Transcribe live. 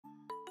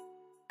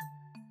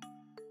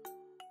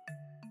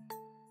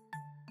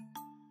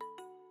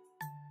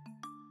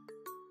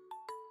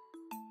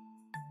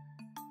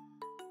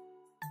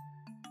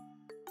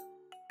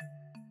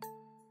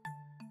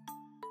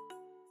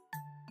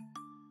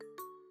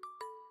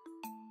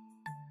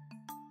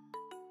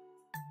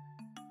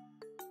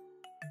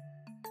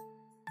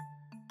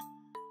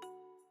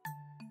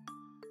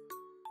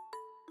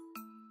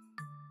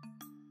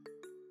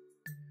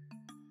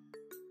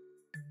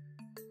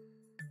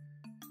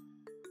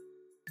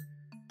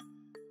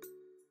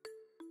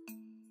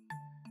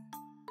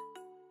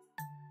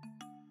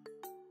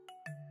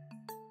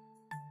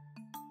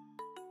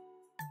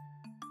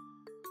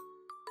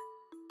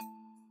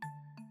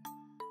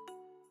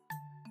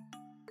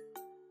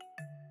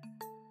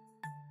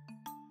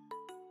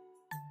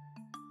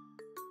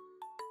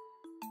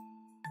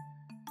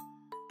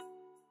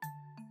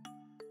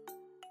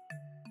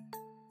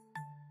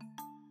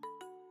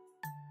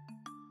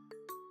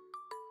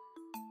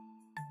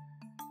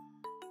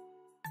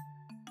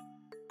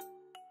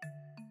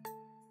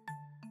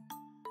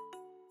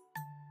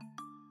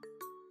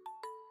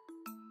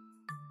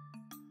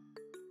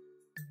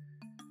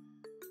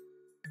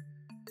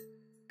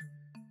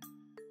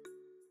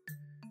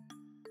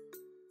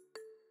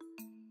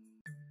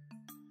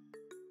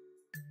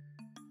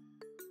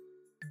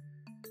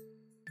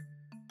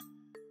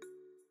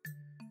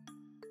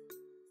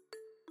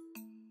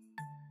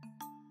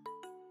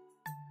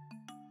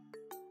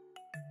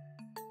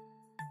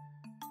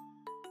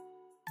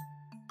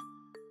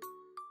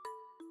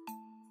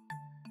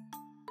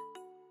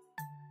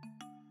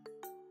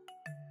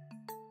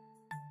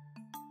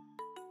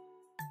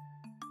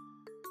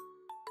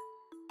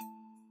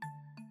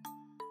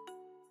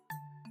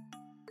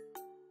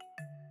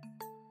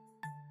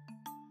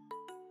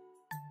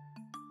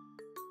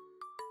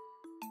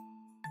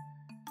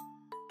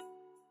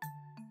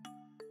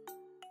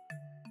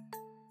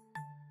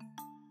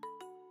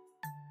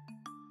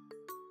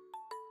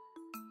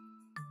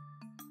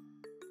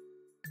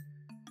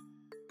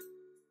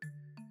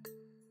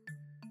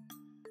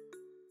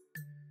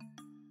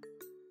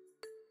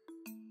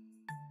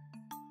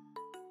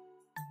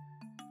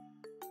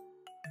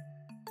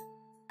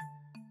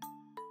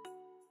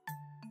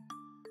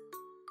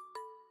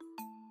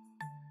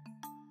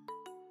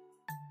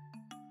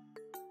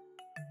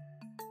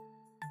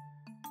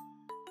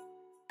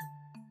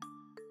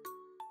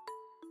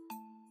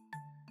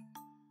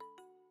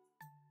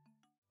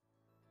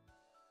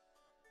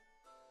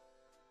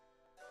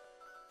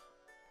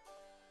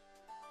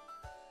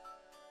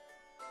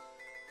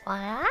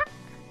What?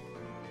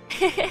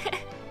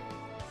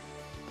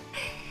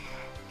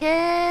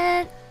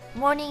 Good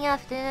morning,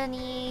 afternoon,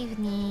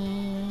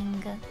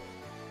 evening.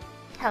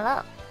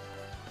 Hello.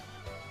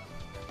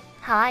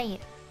 How are you?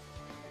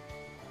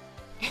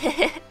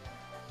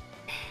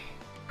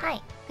 Hi,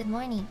 good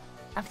morning,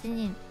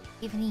 afternoon,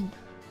 evening.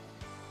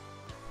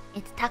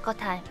 It's taco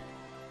time.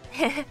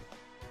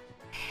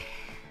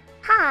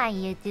 How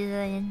you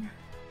doing?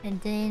 You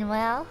doing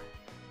well?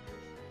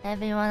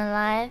 Everyone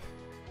alive?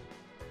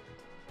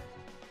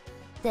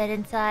 Dead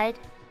inside?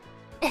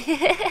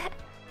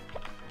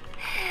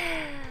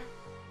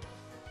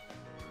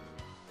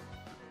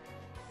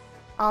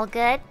 All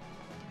good?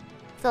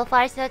 So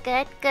far so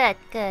good? Good,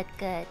 good,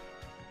 good.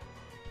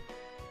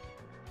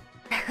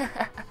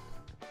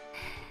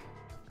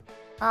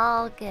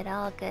 All good,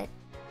 all good.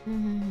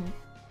 Dun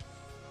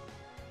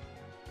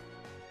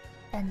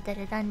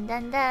dun dun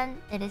dun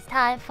dun. It is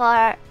time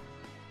for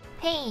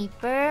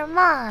Paper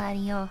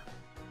Mario.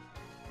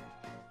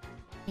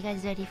 You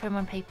guys ready for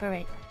more paper,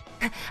 right?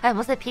 I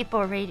almost said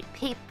paper radio.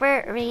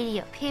 Paper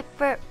radio.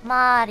 Paper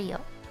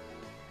Mario.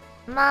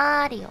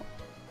 Mario.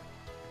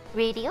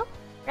 Radio?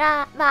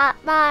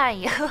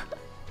 Mario.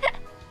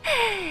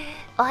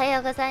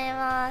 Ohayou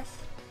gozaimasu.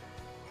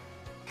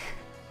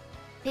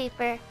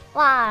 Paper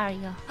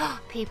Wario.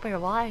 Paper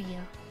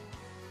Wario.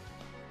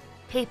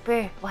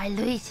 Paper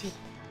Waluigi.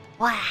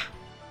 Wow.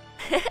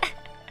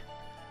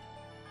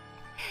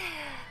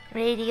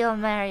 Radio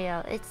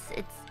Mario. It's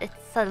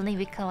suddenly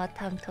become a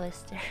tongue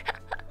twister.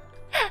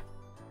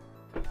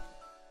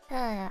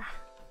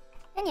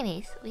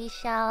 Anyways, we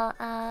shall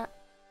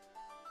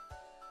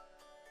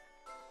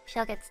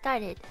get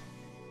started.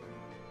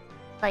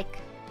 Like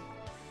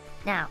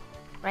now,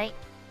 right?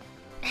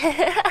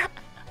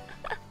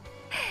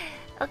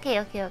 Okay.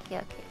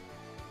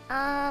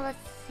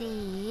 Let's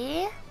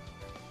see.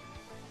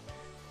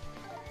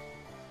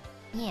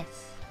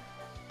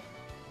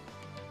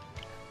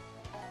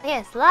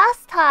 Yes,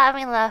 last time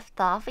we left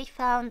off, we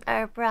found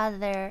our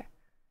brother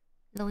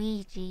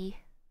Luigi.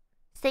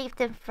 Saved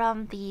him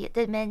from the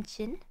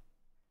dimension.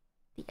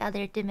 The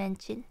other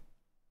dimension.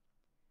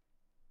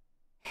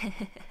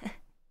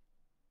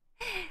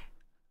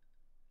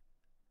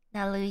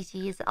 Now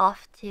Luigi is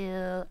off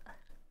to...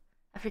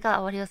 I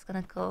forgot what he was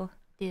gonna go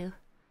do.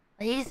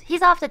 But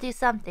he's off to do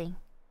something.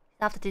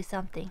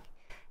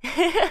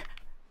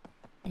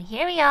 And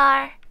here we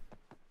are.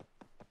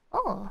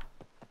 Oh.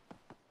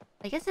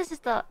 I guess this is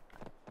the...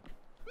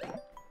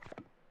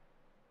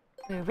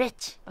 We're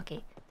rich.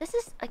 Okay. This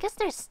is... I guess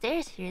there's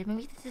stairs here.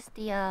 Maybe this is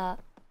the,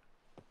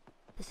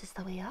 This is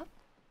the way up?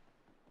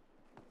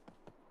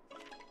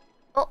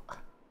 Oh.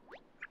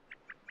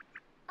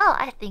 Oh,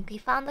 I think we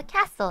found the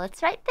castle.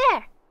 It's right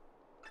there.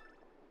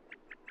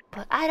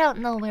 But I don't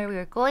know where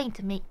we're going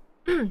to make...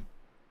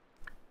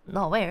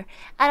 No, where?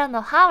 I don't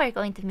know how we're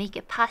going to make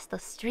it past the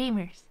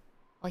streamers.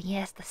 Oh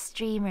yes, the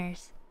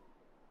streamers.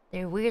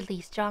 They're weirdly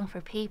strong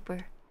for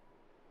paper.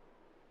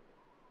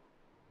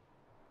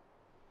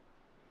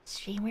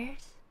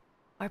 Streamers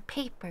or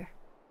paper?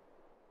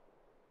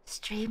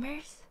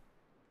 Streamers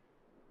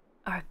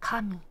or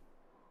kami?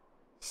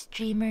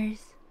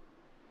 Streamers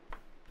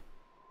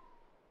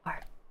or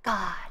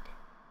God?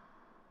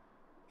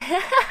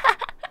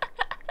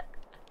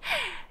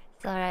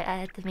 Sorry, I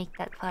had to make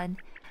that pun.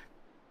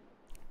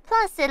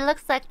 Plus, it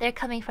looks like they're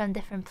coming from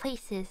different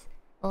places.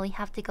 Well, we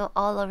have to go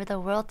all over the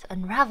world to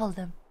unravel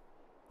them.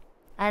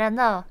 I don't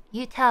know.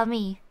 You tell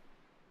me.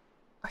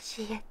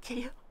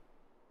 Oshiete.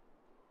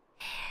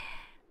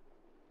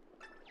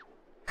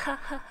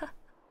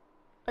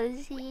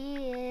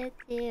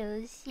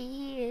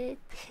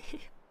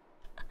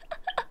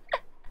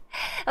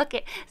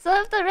 Okay,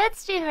 so if the red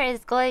streamer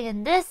is going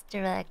in this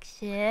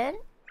direction,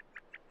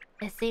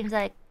 it seems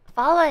like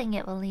following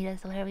it will lead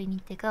us where we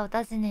need to go,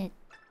 doesn't it?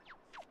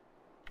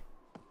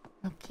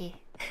 Okay.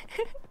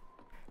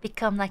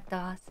 Become like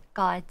the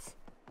gods.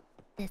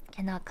 This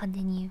cannot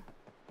continue.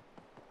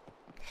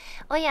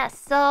 Oh yeah,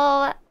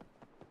 so...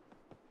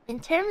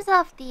 In terms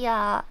of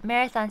the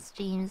marathon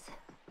streams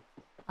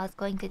I was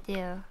going to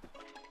do...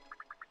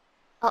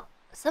 Oh,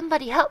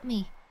 somebody help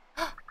me!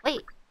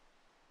 Wait!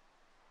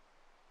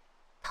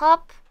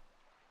 Top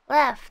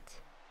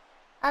left.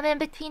 I'm in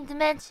between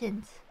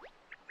dimensions.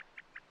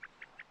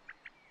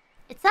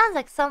 It sounds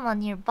like someone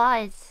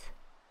nearby is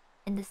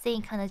in the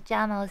same kind of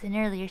jam I was in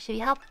earlier. Should we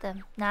help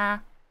them? Nah.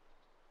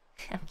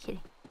 I'm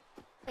kidding.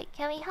 Wait,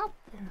 can we help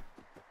them?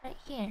 Right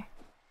here.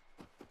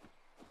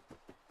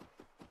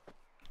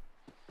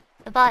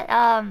 But,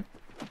 I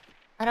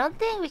don't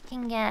think we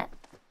can get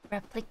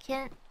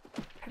replicant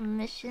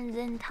permissions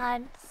in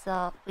time,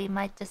 so we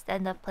might just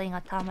end up playing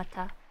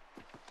Automata.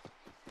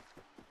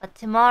 But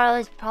tomorrow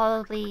is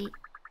probably...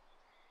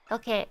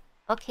 Okay.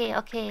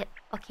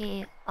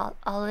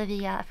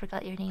 Olivia, I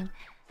forgot your name.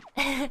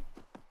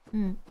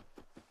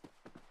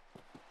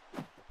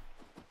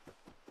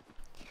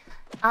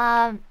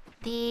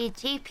 The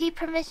GP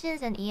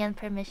permissions and EN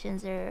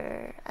permissions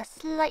are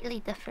slightly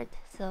different,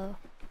 so...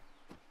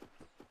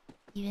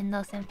 Even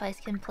though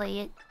senpais can play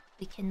it,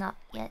 we cannot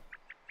yet.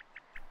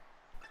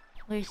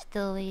 We're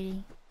still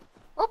waiting.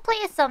 We'll play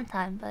it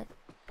sometime, but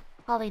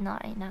probably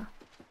not right now.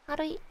 How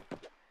do we...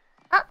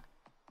 Ah!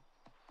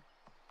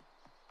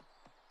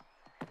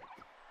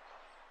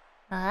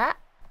 Ah!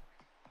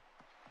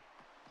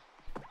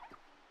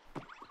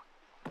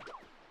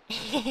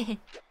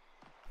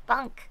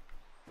 Bunk!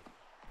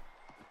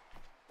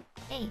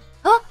 Hey.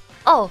 Huh?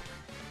 Oh!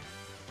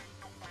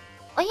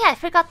 Oh yeah, I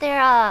forgot they're,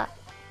 I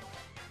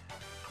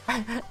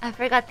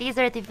forgot these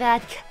are the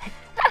bad guys.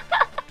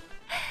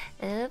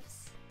 Oops.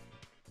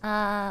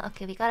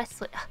 Okay, we gotta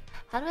switch.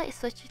 How do I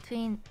switch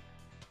between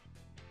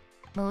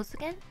modes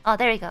again? Oh,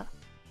 there we go.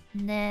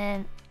 And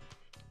then...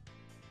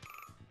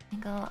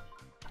 go...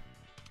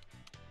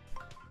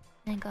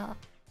 Then go...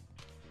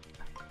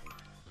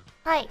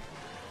 Hi!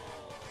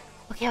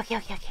 Okay.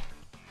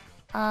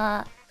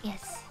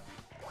 Yes.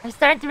 I'm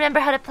starting to remember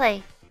how to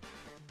play.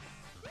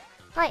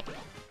 Hi!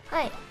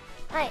 Okay.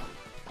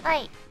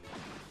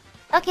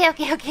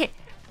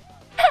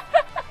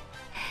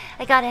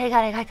 I got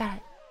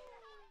it.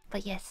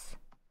 But yes.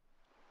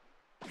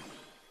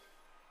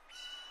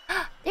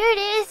 There it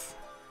is!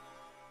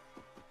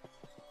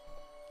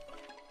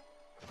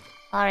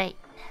 Alright.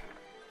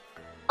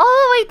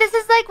 Oh wait, this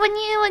is like when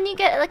you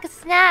get like a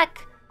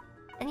snack.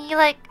 And you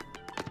like...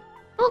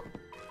 Oh!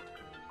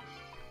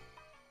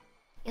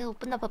 You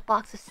open up a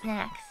box of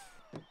snacks.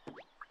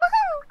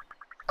 Woohoo!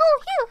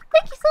 Oh, Hugh!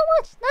 Thank you so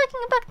much! Now I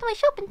can get back to my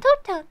shop in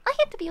Toad Town. I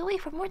had to be away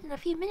for more than a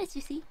few minutes,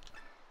 you see.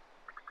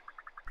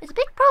 It's a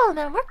big problem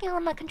and I'm working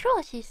on my control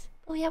issues.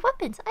 But we have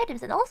weapons,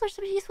 items, and all sorts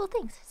of useful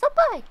things. So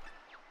bye!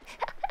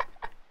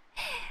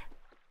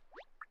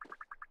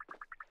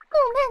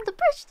 Oh man, the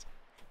bridge!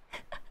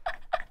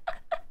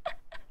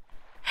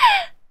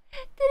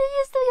 Didn't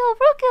used to be all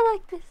broken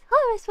like this. How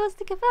am I supposed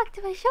to get back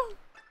to my shop?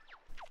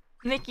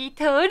 Mickey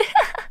Toad.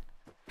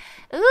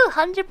 Ooh,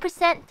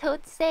 100%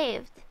 Toad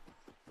saved.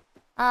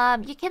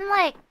 You can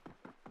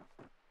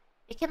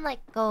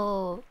like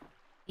go,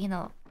 you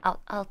know,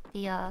 out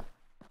the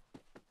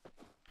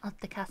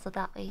castle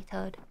that way,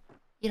 Toad.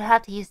 You don't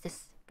have to use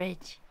this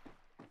bridge.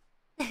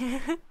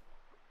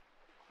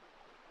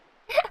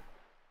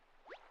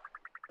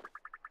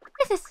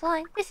 This is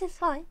fine.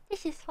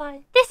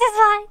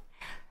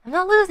 I'm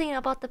not losing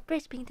about the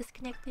bridge being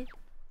disconnected.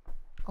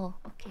 Oh,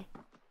 okay.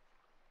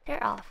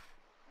 They're off.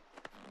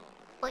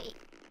 Wait.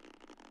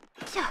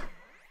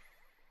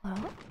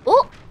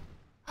 Oh!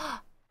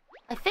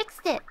 I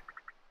fixed it!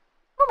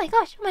 Oh my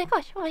gosh!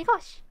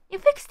 You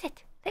fixed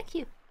it! Thank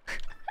you.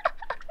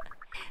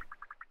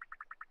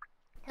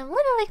 I'm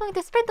literally going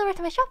to sprint over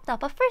to my shop now,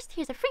 but first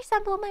here's a free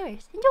sample of my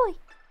wares. Enjoy!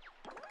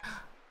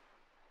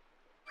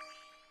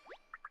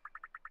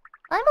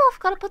 I'm off!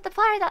 Gotta put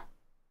out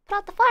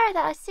the fire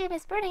that I assume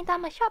is burning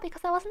down my shop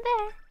because I wasn't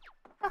there.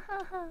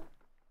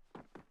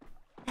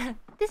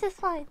 This is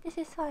fine.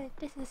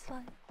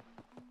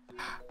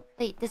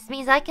 Wait, this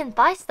means I can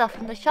buy stuff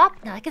from the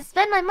shop now. I can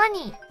spend my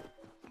money.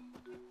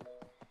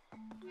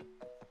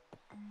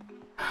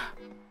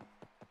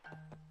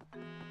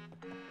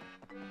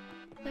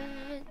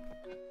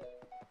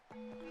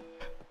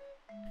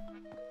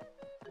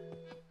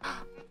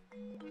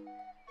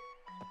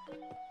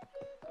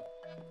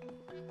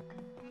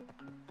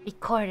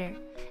 Recorder.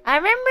 I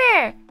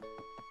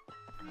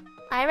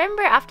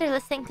remember after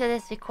listening to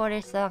this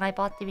recorder song, I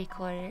bought the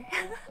recorder.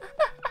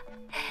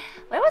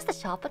 Where was the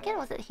shop again?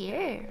 Was it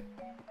here?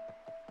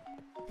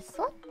 This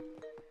one?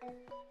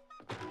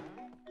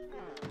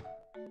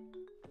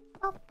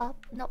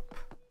 Nope.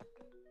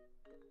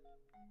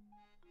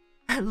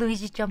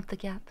 Luigi jumped the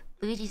gap.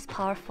 Luigi's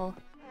powerful.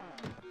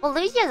 Well,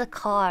 Luigi has a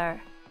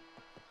car.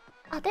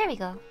 Oh, there we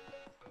go.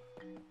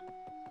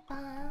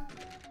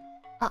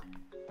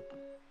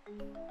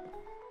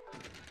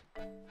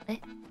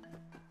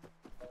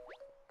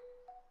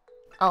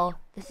 Oh,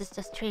 this is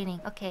just training.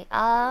 Okay,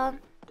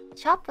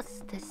 shop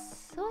was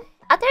this way?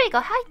 Ah, there you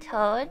go. Hi,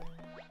 Toad.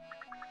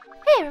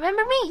 Hey,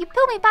 remember me? You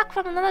pulled me back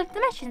from another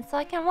dimension so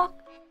I can work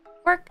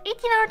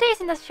 18-hour days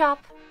in the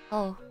shop.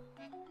 Oh.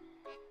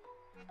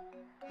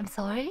 I'm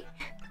sorry?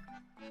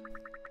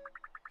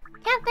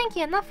 Can't thank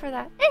you enough for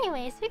that.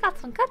 Anyways, we got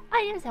some good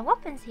items and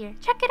weapons here.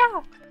 Check it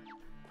out.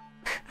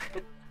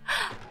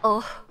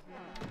 Oh.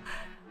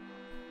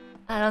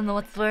 I don't know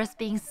what's worse,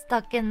 being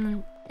stuck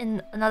in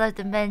another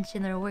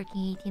dimension or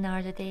working 18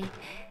 hours a day.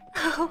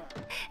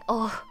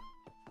 Oh.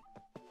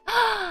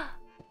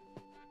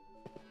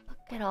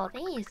 Look at all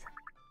these.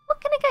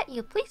 What can I get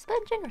you? Please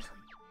spend generously.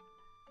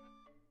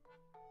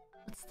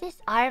 What's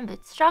this? Iron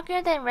boots.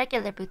 Stronger than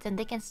regular boots and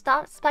they can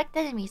stop spiked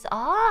enemies.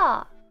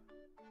 Ah!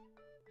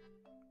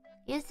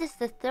 Use this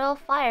to throw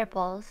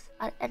fireballs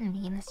at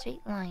enemy in a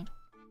straight line.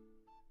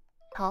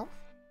 Health?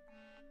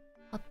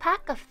 A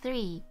pack of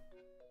 3.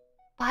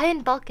 Buy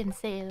in bulk and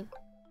save.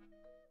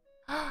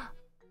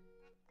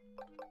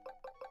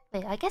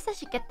 Wait, I guess I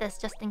should get this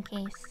just in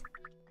case.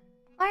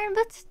 Iron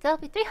boots, there'll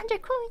be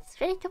 300 coins.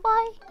 Ready to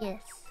buy?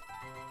 Yes.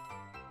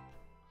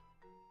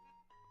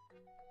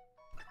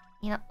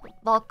 You know,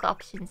 bulk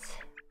options.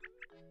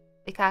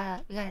 We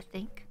gotta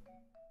think.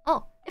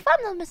 Oh, If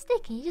I'm not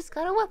mistaken, you just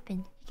got a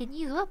weapon. You can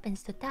use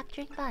weapons to attack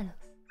during battles.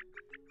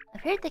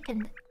 I've heard they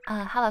can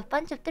have a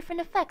bunch of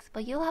different effects,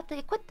 but you'll have to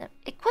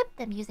equip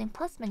them using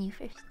plus menu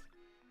first.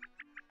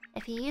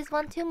 If you use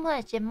one too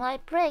much, it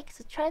might break,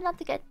 so try not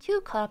to get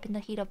too caught up in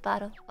the heat of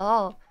battle.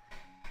 Oh,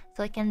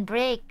 so it can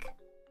break.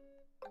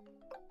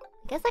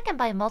 I guess I can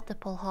buy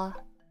multiple, huh?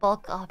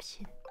 Bulk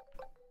option.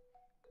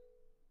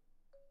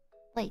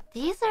 Wait,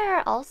 these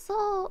are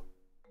also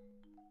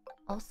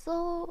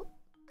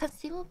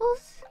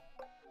consumables?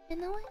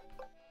 In a way?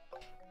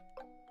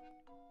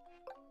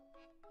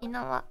 You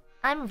know what?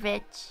 I'm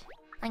rich.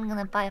 I'm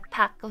gonna buy a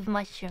pack of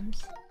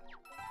mushrooms.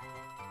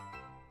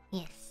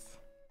 Yes.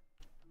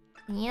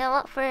 And you know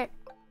what?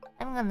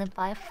 I'm gonna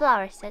buy a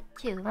flower set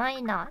too. Why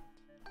not?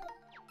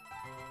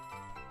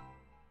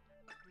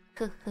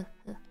 And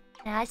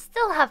I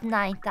still have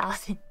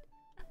 9,000.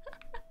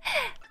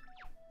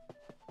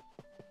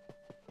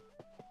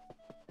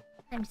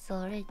 I'm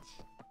so rich.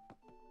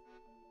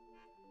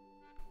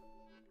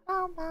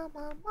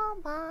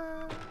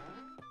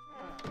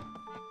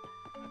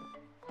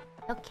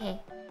 Okay.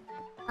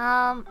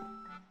 I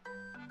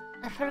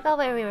forgot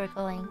where we were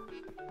going.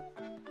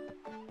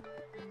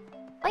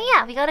 Oh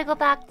yeah, we gotta go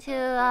back to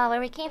where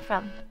we came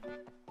from.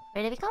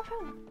 Where did we come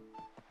from?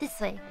 This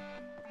way.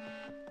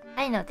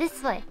 I know,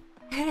 this way.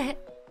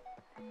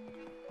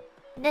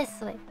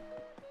 This way.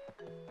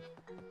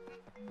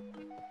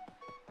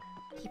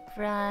 Keep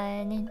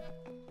running.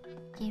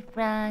 Keep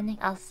running.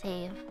 I'll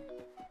save.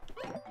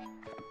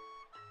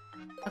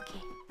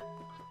 Okay.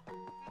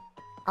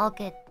 All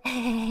good.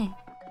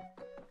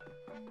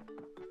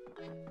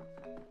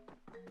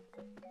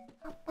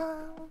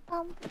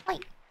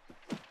 Wait.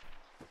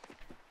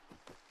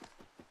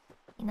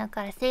 You know,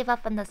 gotta save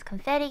up on those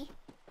confetti.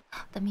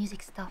 The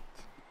music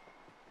stopped.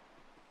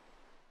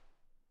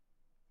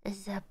 This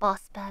is a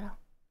boss battle.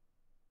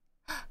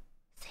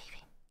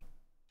 Saving.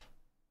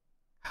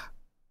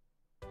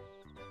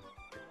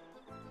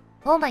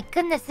 Oh my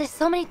goodness, there's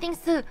so many things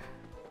to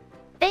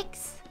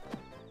fix.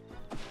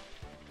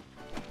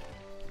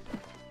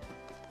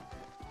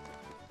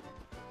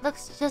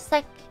 Looks just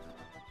like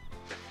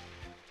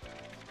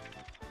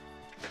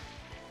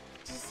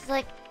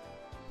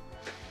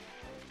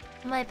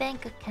my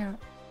bank account.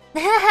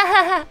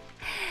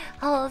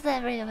 Holes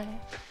everywhere.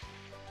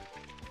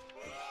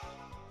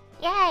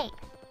 Yay!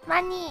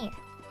 Money!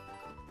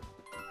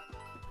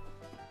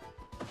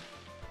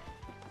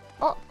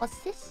 Oh, what's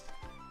this?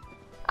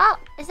 Oh,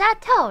 is that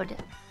a toad?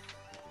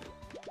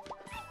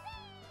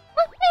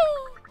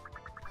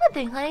 I've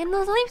been hiding in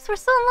those leaves for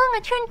so long I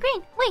turned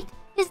green. Wait,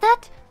 is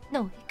that?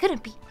 No, it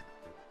couldn't be.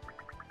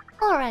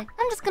 Alright,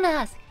 I'm just gonna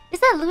ask.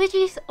 Is that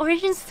Luigi's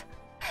origin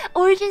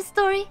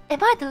story?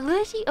 Am I the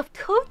Luigi of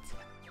toads?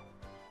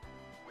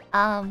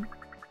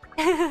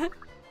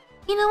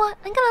 You know what?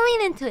 I'm gonna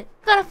lean into it.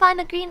 Gotta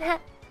find a green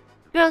hat,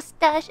 grow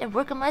stash, and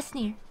work on my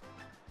sneer.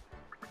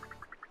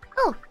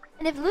 Oh,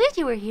 and if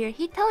Luigi were here,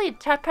 he'd tell you to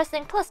try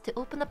pressing plus to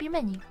open up your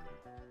menu.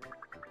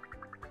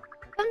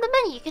 From the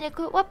menu, you can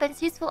equip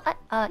weapons, use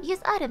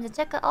items, and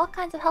check out all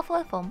kinds of helpful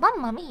info.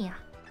 Mamma mia!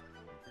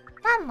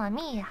 Mamma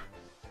mia!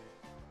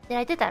 Did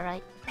I do that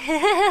right?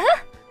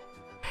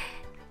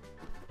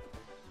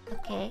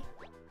 Okay.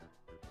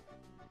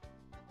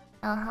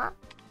 Uh-huh.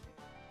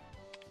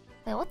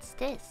 Wait, what's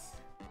this?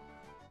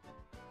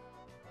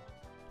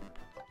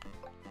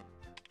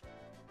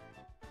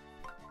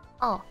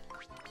 Oh.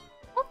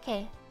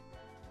 Okay.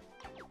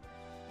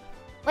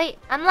 Wait,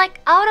 I'm like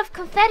out of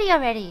confetti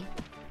already.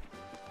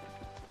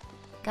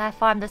 Gotta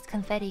farm this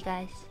confetti,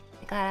 guys.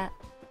 I gotta...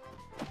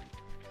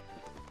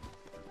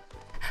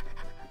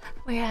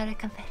 We're out of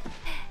confetti.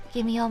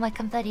 Give me all my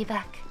confetti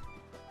back.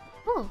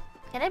 Ooh,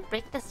 can I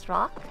break this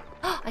rock?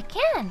 Oh, I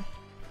can!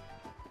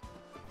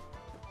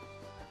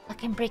 I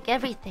can break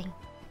everything.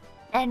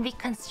 And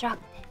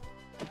reconstruct it.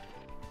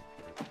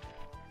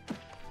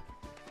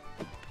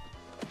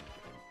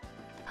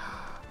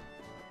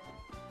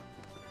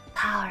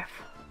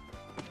 Powerful.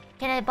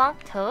 Can I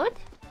bonk Toad?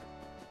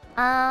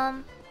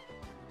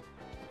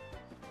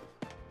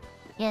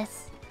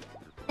 Yes.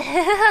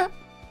 I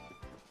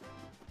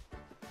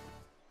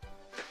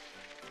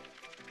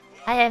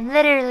am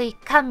literally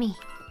Kami.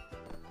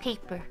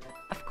 Paper,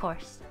 of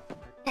course.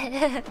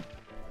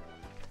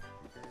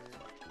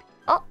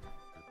 Oh.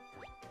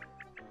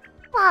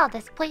 Wow,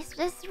 this place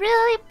is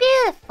really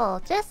beautiful,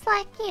 just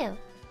like you.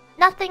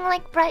 Nothing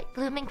like bright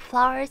blooming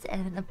flowers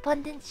and an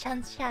abundant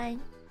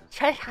sunshine.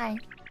 Sunshine.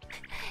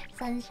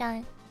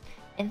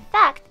 In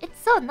fact,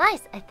 it's so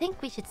nice, I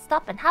think we should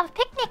stop and have a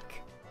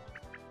picnic.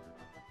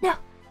 No,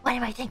 what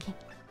am I thinking?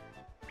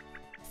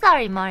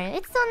 Sorry, Mario,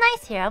 it's so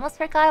nice here. I almost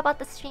forgot about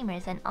the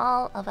streamers and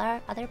all of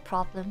our other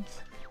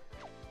problems.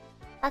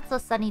 That's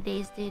what sunny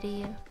days do to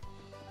you.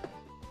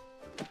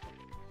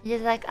 You're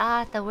just like,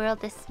 ah, the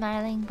world is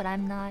smiling, but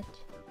I'm not.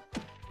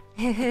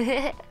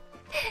 Wait.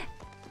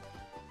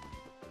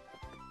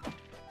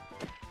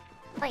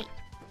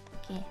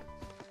 Okay.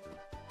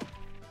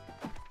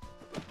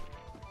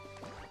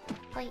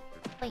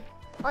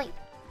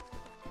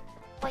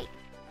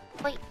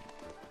 Wait.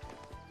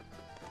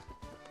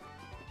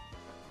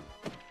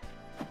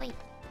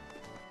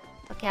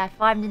 Okay, I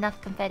farmed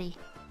enough confetti,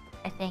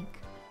 I think.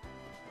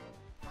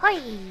 Hoi!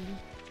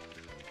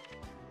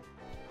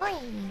 Hoi!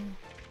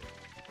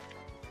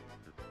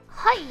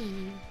 Hoi!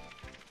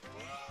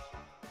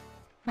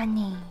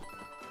 Money.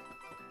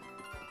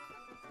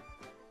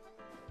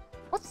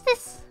 What's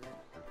this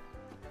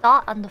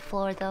dot on the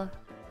floor though?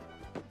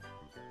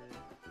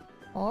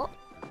 Oh?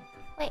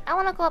 Wait, I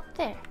wanna go up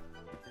there.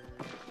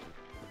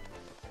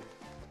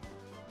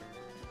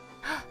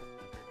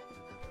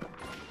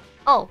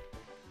 Oh.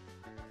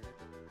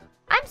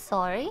 I'm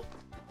sorry.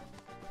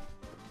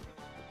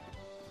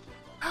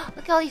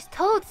 Look at all these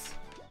toads.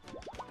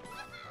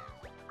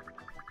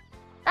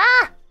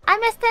 Ah! I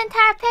missed the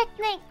entire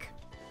picnic.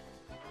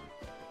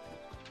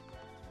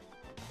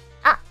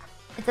 Ah!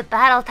 It's a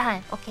battle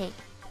time. Okay.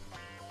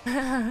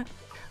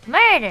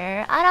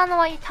 Murder? I don't know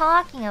what you're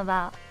talking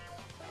about.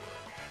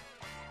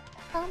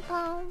 Pom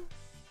pom.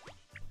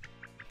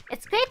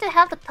 It's great to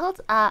have the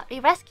toads we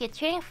rescued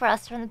cheering for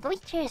us from the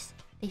bleachers.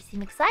 They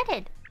seem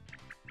excited.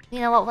 You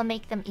know what will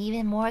make them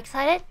even more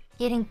excited?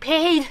 Getting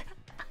paid!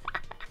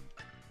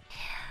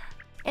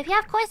 If you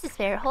have coins to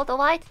spare, hold the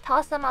Y to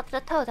toss them out to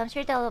the toads. I'm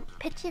sure they'll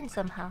pitch in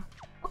somehow.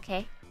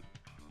 Okay.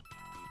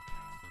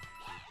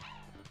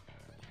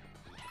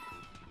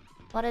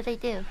 What do they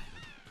do?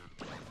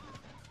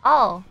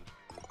 Oh.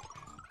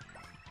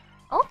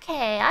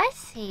 Okay, I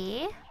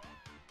see.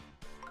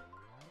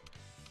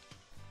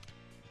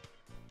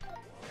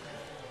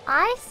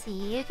 I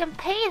see, you can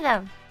pay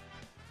them.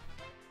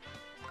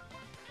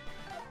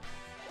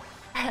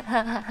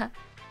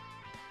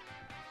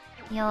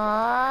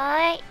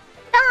 Yoi!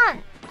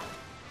 Done!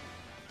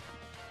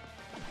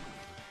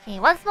 Okay,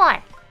 once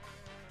more.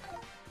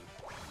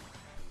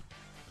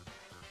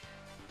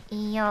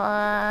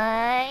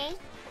 Yoi!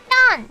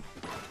 Done!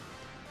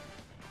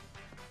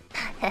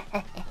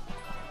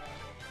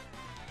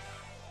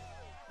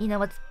 You know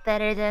what's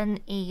better than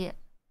a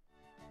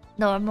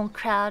normal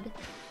crowd?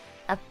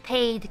 A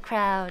paid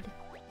crowd,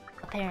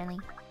 apparently.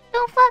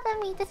 Don't flatter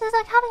me, this is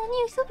like having a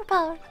new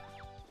superpower.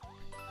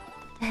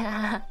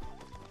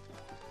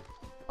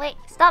 Wait,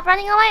 stop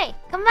running away!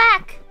 Come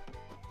back!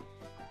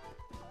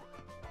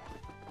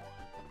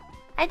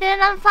 I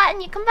didn't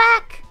unflatten you, come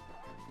back!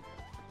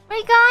 Where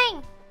are you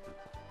going?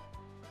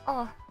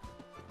 Oh.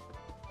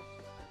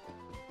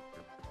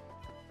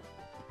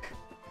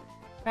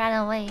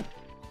 Ran away.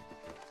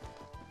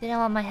 Didn't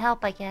want my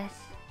help, I guess.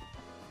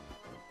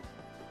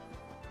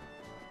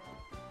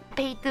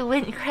 Pay to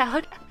win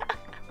crowd.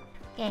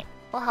 Okay,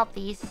 we'll help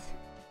these.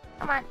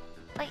 Come on,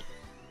 wait.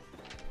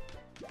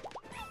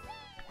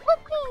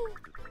 Whoopee!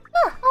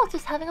 Oh, I was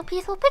just having a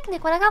peaceful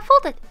picnic when I got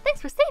folded.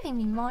 Thanks for saving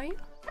me, Mario.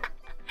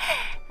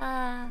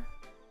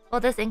 Will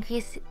this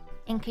increase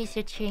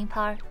your cheering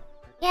power?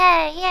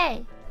 Yay,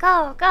 yay!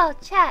 Go, go,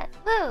 chat,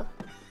 woo!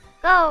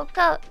 Go,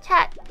 go,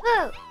 chat,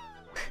 woo!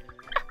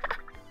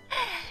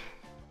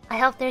 I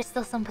hope there's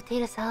still some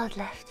potato salad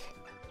left.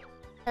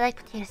 I like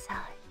potato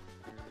salad.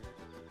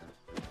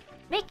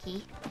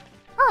 Mickey?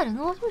 Oh, I don't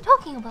know what we're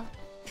talking about.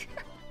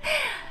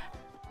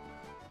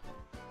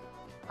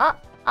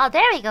 Oh,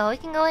 there we go. We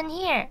can go in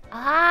here.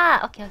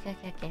 Ah, okay.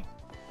 And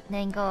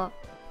then go.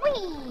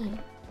 Whee!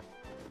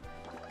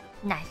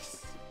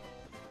 Nice.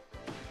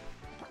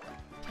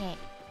 Okay.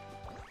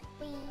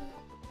 Whee!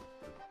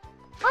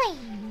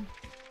 Whee!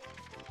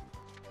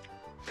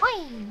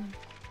 Whee!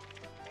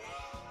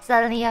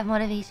 Suddenly you have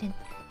motivation.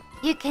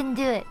 You can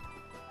do it.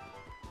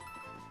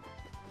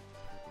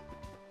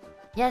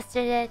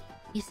 Yesterday,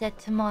 you said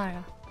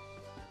tomorrow.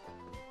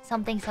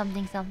 Something.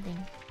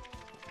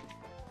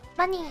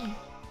 Money!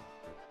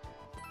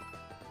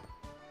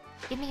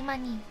 Give me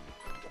money.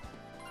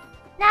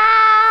 No!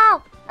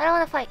 I don't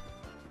want to fight.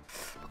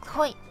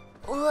 Hoi!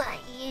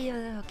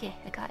 Okay,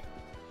 I got it.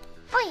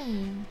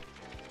 Hoi!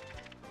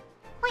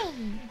 Hoi!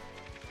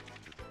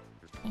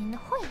 And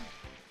hoi!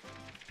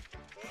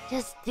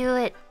 Just do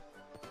it.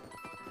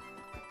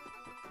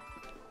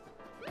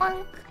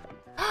 Bonk!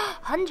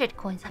 100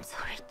 coins, I'm so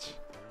rich.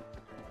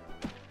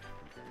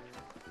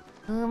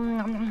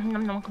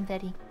 Nom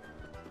confetti.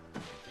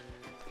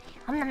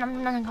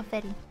 Nom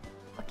confetti.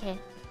 Okay.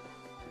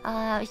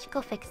 We should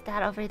go fix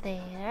that over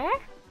there.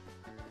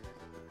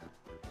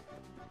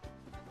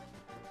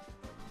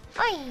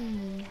 Oi!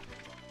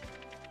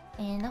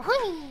 And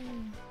hoi!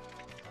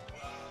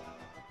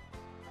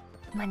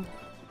 Money.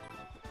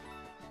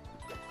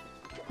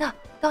 No,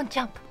 don't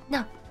jump.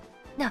 No.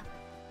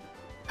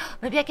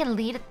 Maybe I can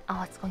lead it.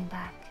 Oh, it's going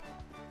back.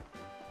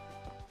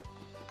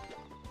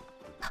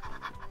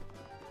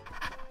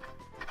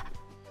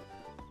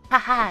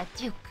 Haha,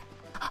 juke.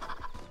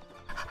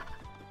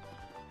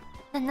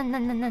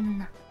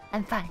 No.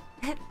 I'm fine.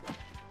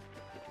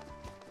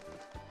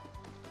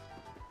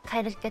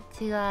 Kind of get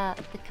to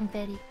the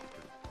confetti.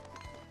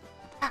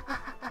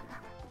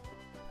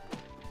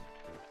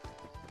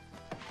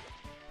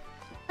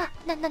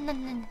 No.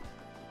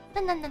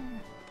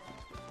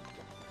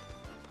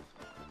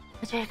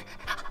 Jerk.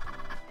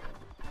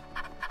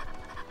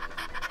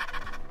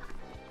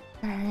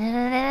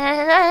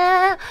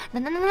 No.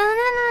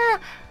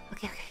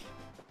 Okay.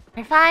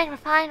 We're fine, we're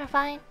fine, we're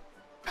fine.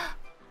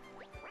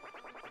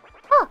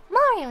 Oh,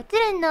 Mario,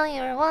 didn't know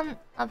you were one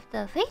of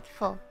the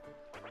faithful.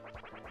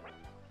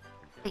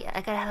 Wait,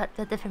 I gotta have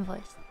a different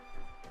voice.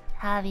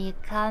 Have you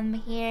come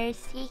here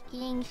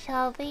seeking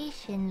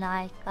salvation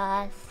like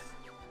us?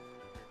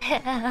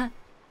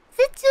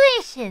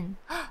 Situation!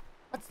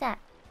 What's that?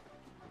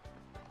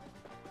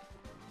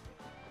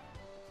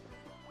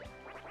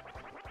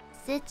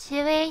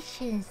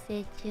 Situation,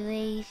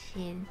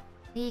 situation.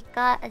 We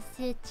got a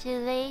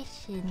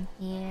situation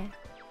here.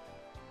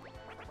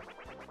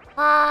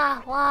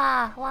 Wah,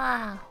 wah,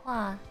 wah,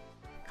 wah.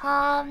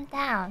 Calm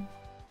down.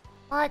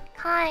 What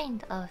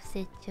kind of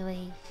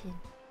situation?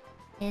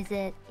 Is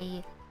it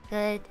a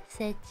good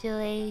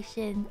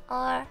situation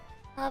or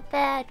a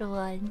bad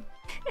one?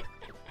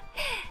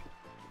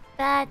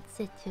 Bad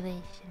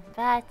situation,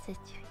 bad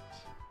situation.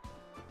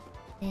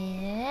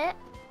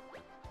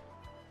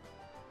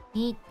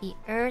 Meet the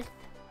earth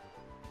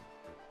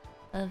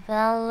of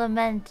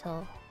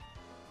elemental.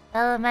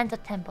 Elemental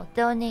temple.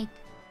 Donate,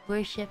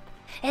 worship,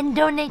 and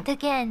donate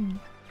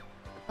again.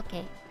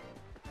 Okay.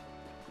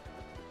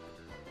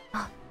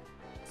 Oh,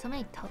 so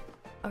many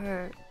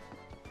so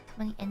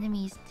many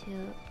enemies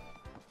to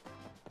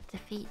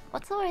defeat.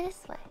 What's over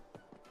this way?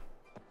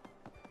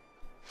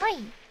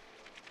 Hi.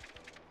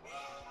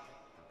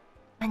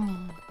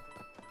 Money.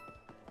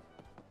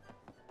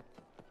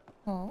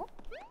 Oh.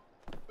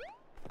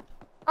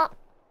 Oh.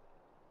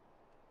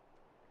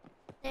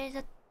 There's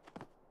a.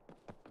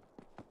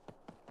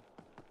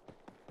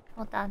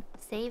 Hold on.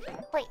 Save.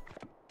 Wait.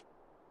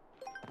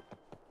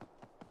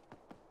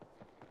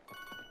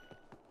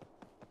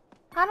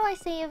 How do I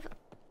save?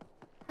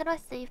 How do I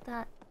save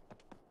that?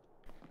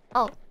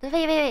 Oh,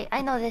 wait.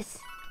 I know this.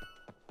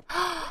 Look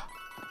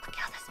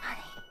at all this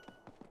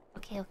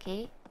money.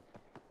 Okay.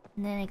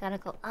 And then I gotta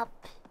go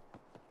up.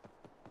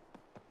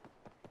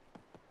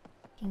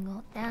 Can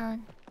go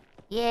down.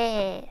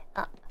 Yeah,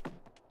 up.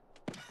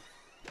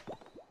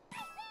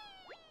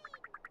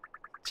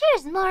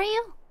 Cheers,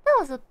 Mario. That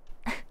was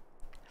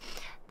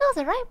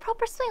a right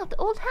proper swing of the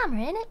old hammer,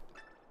 ain't it?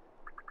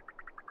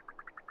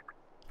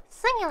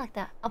 Swinging like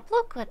that. A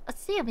bloke could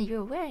assume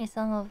you're wearing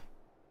some of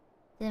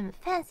them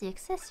fancy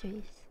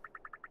accessories.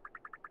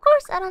 Of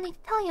course, I don't need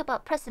to tell you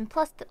about pressing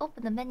plus to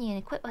open the menu and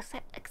equip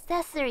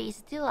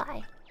accessories, do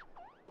I?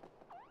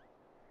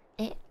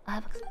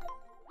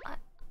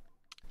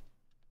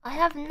 I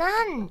have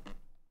none.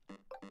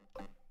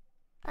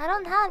 I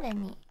don't have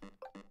any.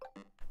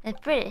 The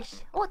British.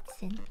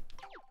 Watson.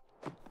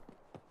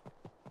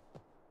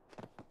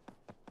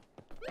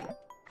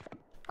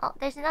 Oh,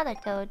 there's another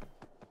toad.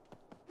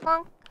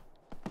 Bonk.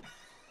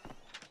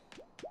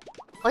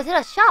 Oh, is it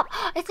a shop?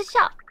 It's a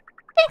shop.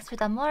 Thanks for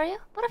that, Mario.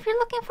 But if you're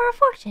looking for a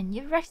fortune,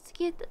 you've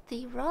rescued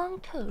the wrong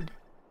toad.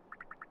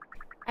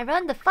 I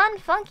run the fun,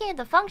 funky, and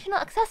the functional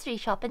accessory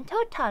shop in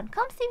Toad Town.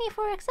 Come see me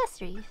for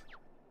accessories.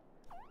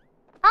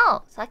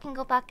 Oh, so I can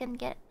go back and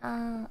get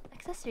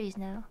accessories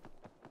now.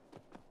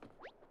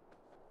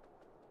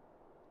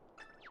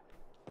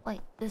 Wait,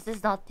 this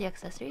is not the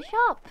accessory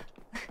shop.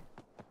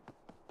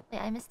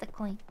 Wait, I missed a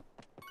coin.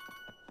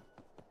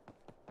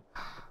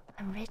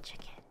 I'm rich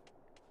again.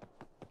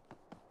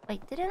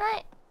 Wait, did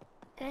I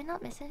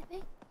not miss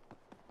anything?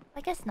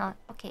 I guess not.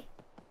 Okay.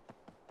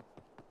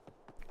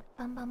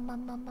 Bum bum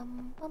bum bum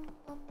bum bum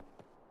bum.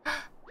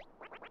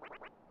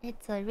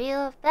 It's a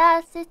real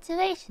bad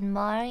situation,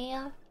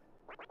 Mario.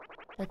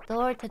 The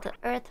door to the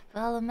Earth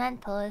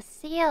Elemental is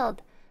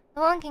sealed.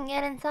 No one can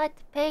get inside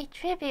to pay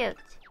tribute.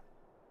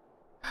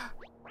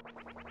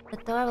 The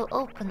door will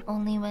open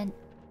only when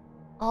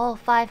all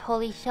 5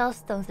 holy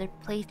shellstones are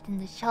placed in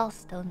the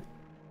shellstone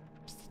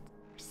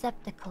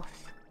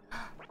receptacles.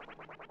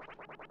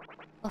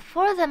 But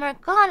 4 of them are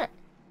gone.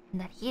 And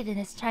that heathen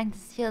is trying to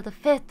steal the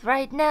 5th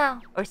right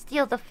now. Or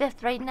steal the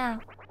 5th right now.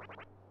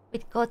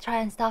 We'd go try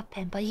and stop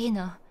him, but you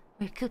know,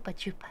 we're Koopa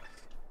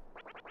Troopas.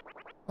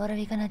 What are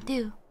we gonna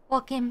do?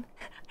 Walk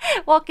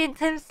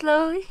into him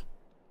slowly?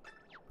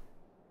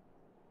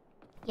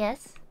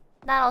 Yes,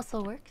 that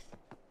also works.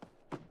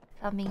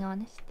 If I'm being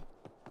honest.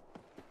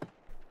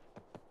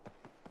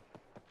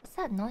 What's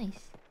that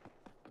noise?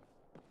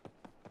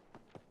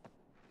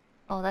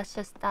 Oh, that's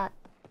just that.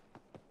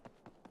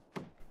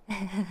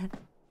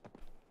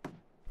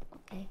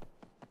 Okay.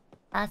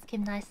 Ask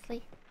him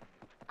nicely.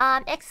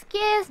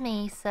 Excuse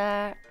me,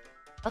 sir.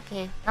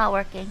 Okay, not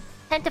working.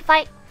 Time to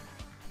fight.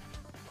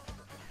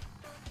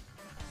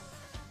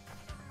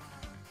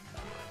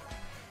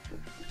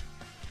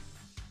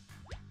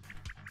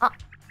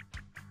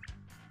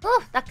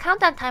 Ooh, that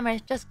countdown timer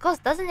just goes,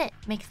 doesn't it?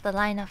 Makes the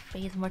line-up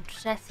phase more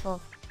stressful.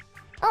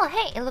 Oh,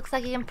 hey, it looks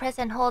like you can press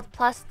and hold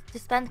plus to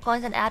spend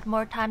coins and add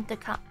more time to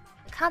the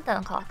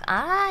countdown clock.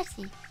 Ah, I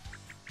see.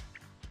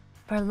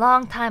 For a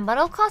long time, but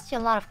it'll cost you a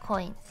lot of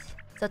coins.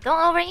 So don't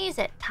overuse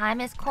it. Time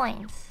is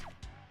coins.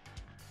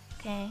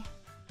 Okay.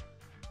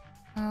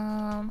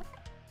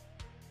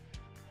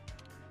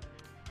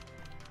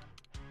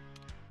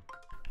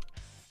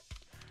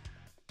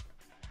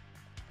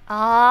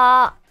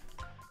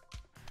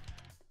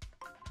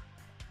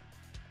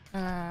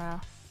 No.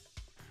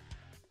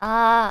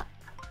 Ah!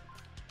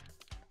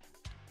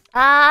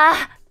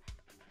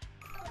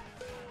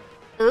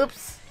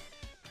 Oops.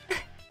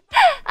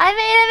 I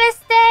made a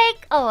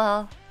mistake! Oh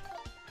well.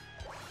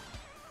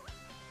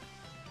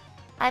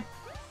 I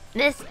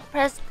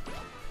mispressed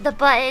the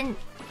button.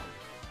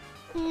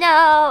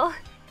 No!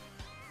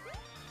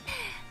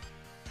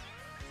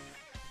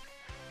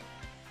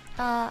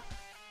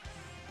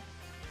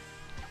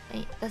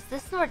 Wait, does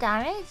this more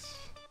damage?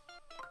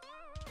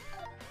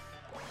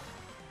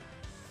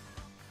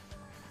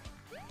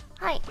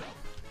 Hi.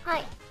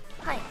 Hi.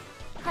 Hi.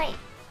 Hi.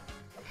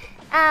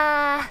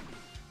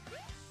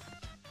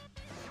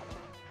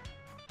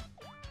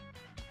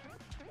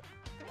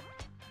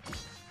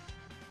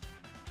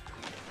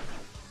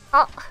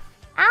 Oh.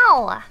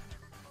 Ow!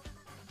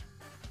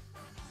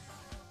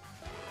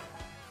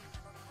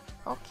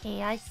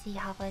 Okay, I see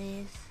how it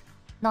is.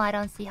 No, I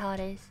don't see how it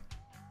is.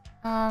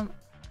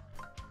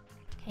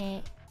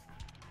 Okay.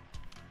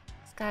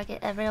 Just gotta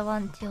get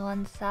everyone to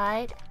one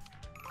side.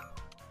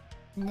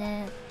 And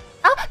then...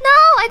 Oh, no!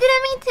 I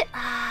didn't mean to...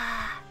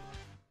 Ah.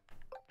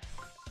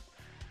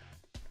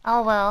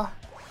 Oh, well.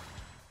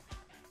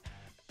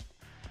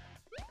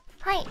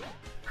 Hi.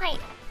 Hi.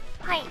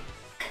 Hi.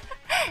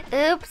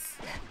 Oops.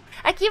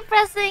 I keep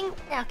pressing...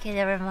 Okay,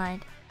 never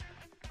mind.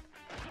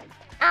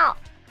 Ow.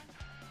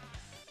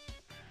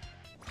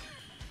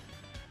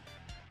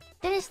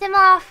 Finish them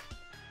off.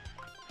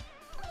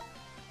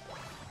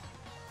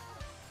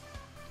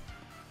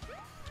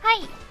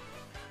 Hi.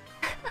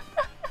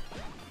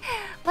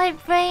 My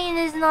brain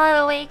is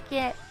not awake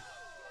yet.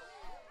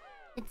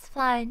 It's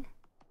fine.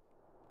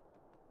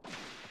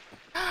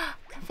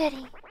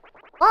 Confetti.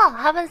 Well,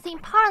 I haven't seen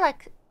power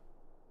like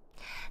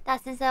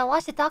that since I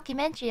watched the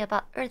documentary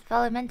about Earth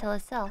Elemental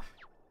itself.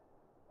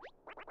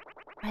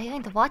 Are you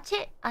going to watch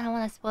it? I don't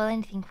want to spoil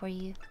anything for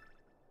you.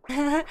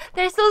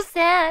 They're so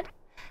sad.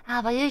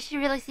 But you should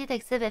really see the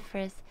exhibit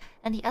first.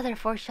 And the other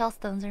 4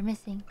 shellstones are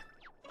missing.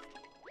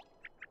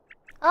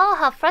 Oh,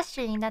 how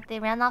frustrating that they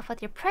ran off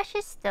with your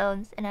precious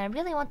stones. And I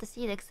really want to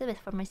see the exhibit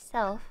for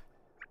myself.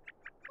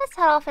 Let's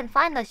head off and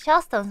find those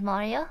shellstones,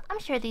 Mario. I'm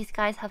sure these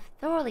guys have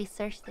thoroughly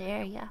searched the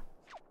area.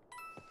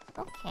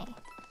 Okay.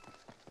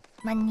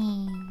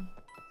 Money.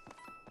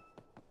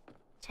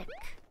 Check.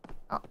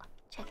 Oh,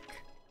 check.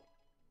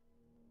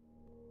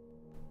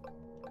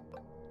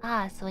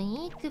 So we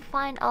need to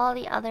find all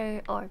the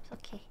other orbs.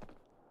 Okay.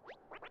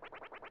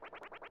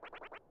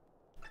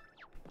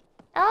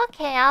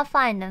 Okay, I'll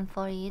find them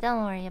for you.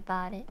 Don't worry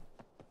about it.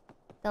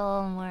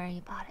 Don't worry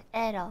about it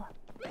at all.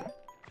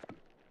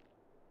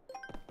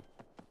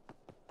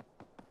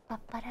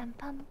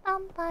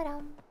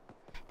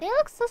 They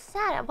look so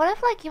sad. What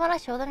if, like, you want to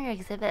show them your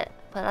exhibit,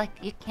 but, like,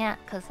 you can't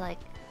because, like,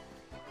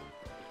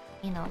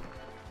 you know,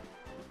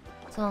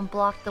 someone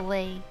blocked the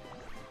way.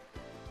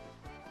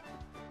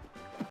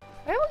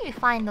 Where will you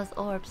find those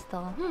orbs,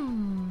 though?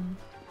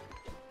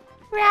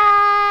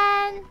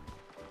 Run!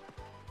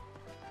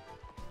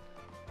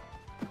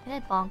 Can I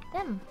bonk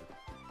them?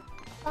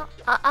 Oh,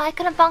 I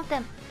couldn't bonk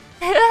them.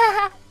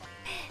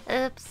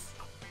 Oops.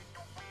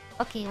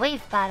 Okay,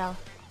 wave battle.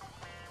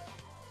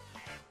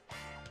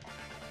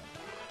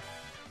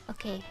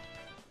 Okay.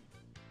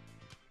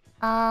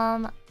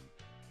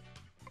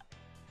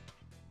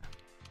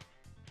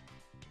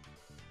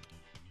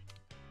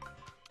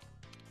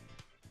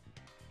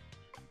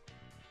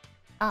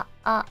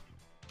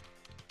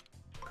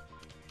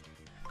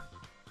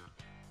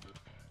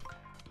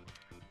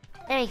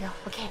 There you go.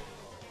 Okay.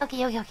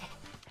 Okay.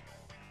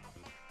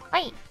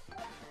 Wait.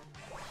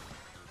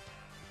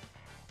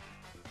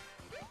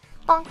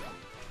 Bonk,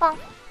 bonk,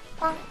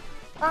 bonk,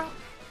 bonk.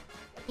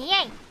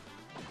 Yay!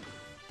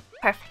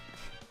 Perfect.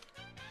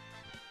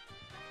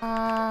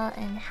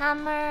 And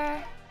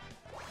hammer.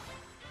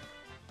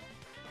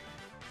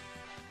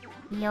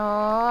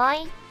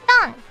 Yoy,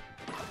 done.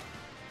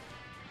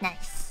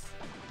 Nice.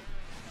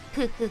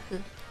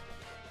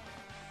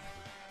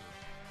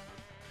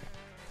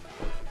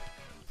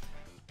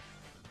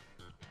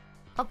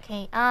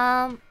 Okay,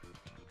 oh,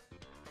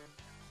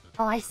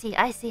 I see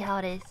how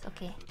it is.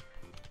 Okay.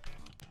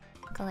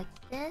 Go like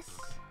this,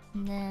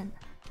 and then...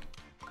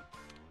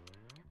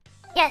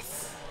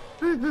 Yes!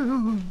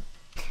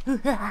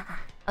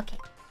 Okay.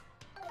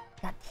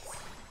 Got this.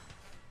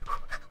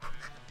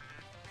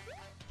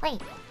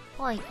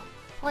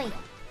 Wait.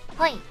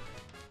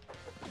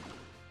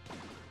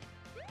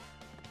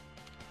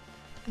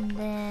 And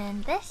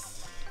then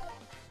this.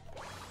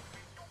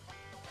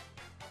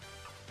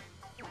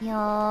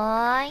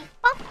 Yoy,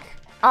 bonk.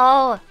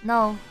 Oh,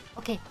 no.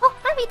 Okay. Oh,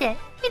 we did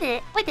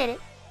it.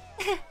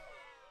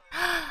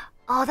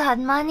 All that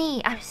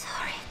money. I'm so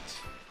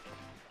rich.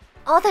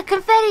 All the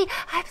confetti.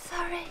 I'm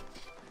so rich.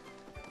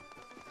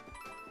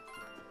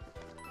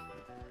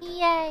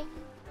 Yay.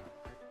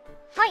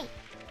 Hi.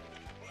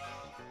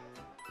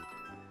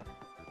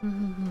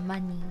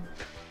 Money.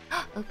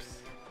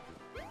 Oops.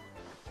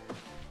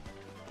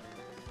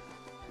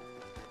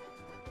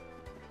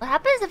 What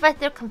happens if I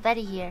throw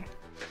confetti here?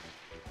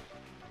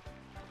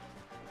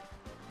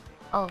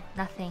 Oh,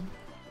 nothing.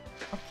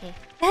 Okay.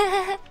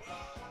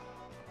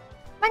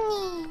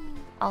 Money!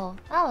 Oh,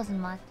 that wasn't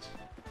much.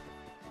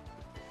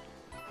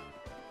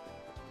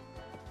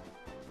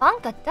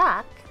 Bonk the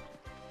duck?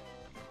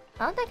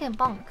 I don't think I can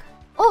bonk.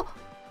 Oh!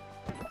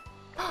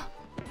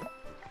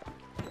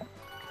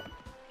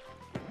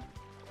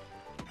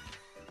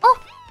 Oh!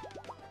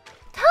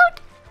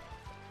 Toad!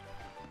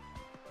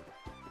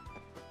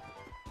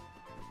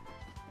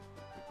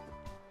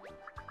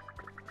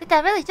 Did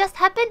that really just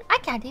happen? I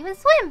can't even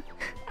swim!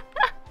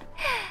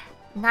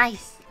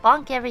 Nice.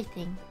 Bonk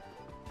everything.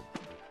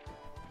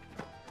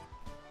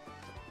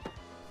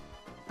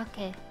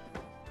 Okay.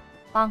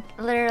 Bonk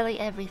literally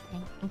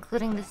everything,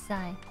 including the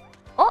sign.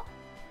 Oh!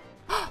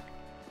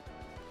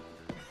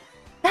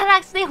 That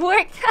actually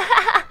worked!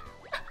 How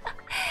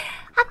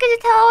could you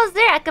tell I was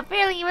there? I could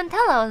barely even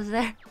tell I was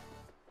there.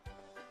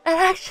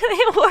 That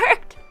actually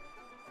worked!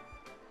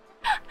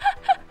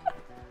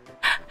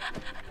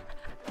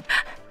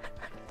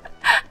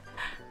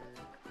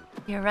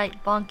 You're right,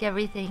 bonk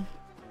everything.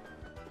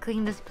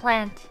 Clean this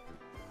plant.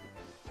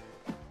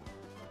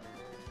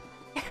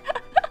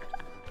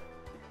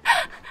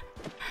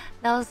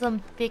 That was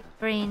some big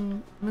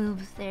brain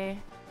moves there.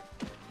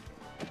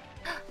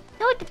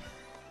 Dude!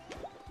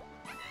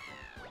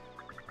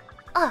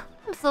 Ah,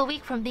 I'm so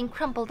weak from being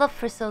crumpled up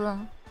for so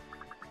long.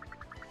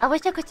 I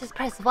wish I could just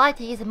press Y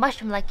to use a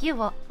mushroom like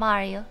you,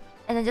 Mario,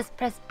 and then just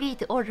press B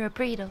to order a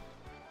burrito.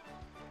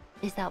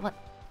 Is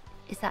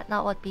that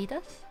not what B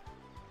does?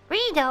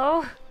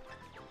 Burrito!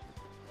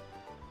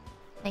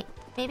 Wait,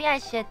 maybe I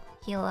should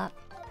heal up.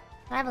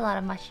 I have a lot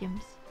of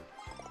mushrooms.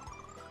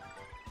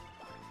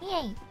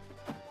 Yay!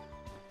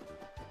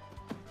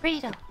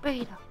 Burrito,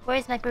 burrito.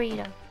 Where's my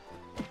burrito?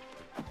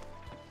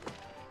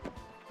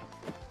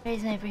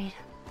 Where's my burrito?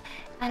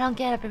 I don't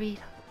get a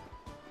burrito.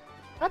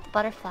 What about the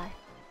butterfly?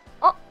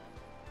 Oh!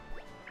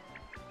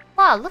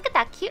 Wow, look at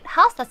that cute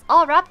house that's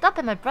all wrapped up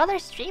in my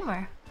brother's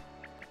streamer.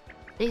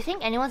 Do you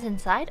think anyone's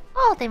inside?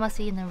 Oh, they must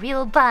be in a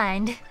real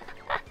bind.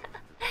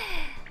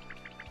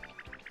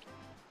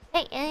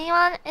 Hey,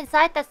 anyone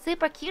inside that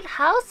super cute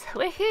house?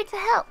 We're here to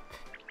help.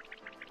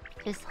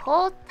 Just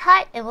hold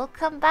tight and we'll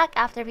come back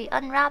after we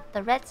unwrap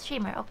the red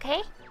streamer,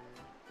 okay?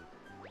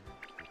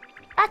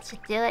 That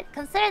should do it.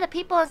 Consider the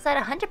people inside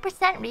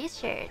 100%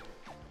 reassured.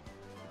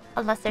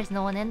 Unless there's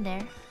no one in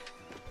there.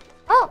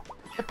 Oh!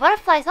 The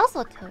butterfly is also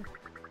a toad.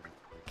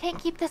 Can't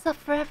keep this up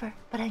forever,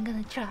 but I'm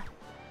gonna try.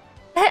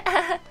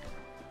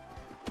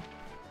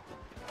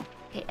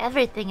 Okay,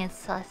 everything is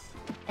sus.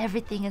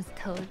 Everything is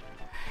toad.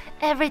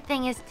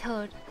 Everything is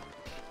toad.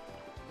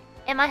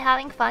 Am I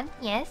having fun?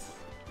 Yes.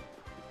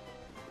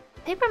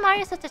 Paper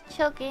Mario is such a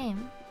chill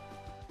game.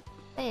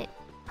 Wait,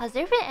 has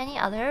there been any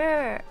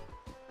other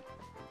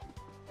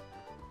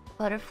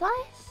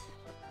butterflies?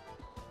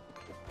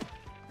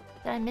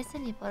 Did I miss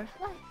any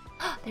butterflies?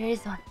 There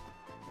is one.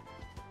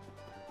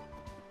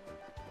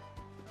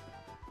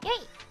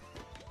 Yay!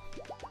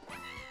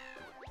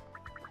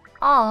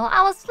 Oh,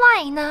 I was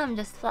flying. Now I'm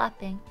just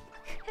flapping.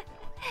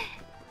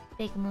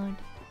 Big mood.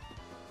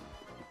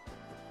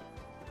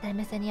 Did I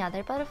miss any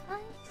other butterflies?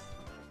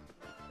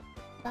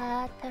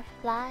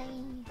 Butterfly.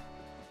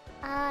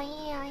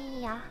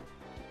 Ay-ya-ya.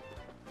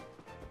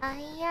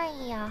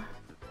 Ay-ya-ya.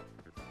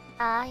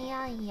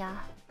 Ay-ya-ya.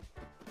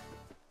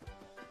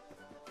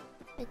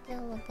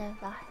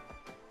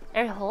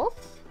 There are holes?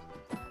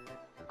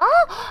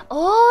 Oh!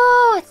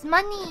 Oh, it's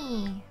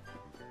money!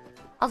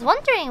 I was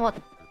wondering what...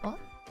 What?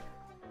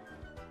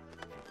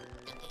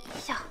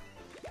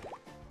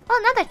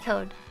 Oh, another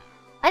toad.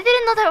 I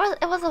didn't know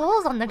it was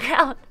holes on the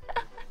ground.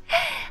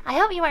 I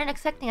hope you weren't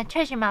expecting a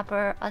treasure map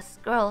or a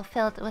scroll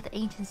filled with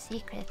ancient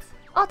secrets.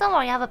 Oh, don't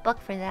worry, I have a book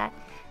for that.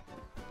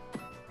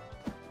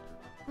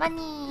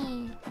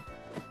 Money!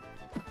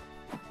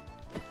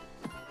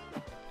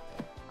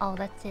 Oh,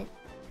 that's it.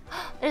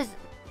 There's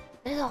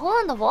a hole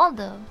in the wall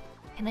though.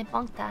 Can I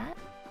bonk that?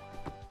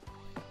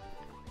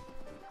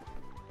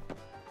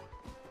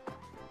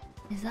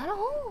 Is that a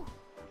hole?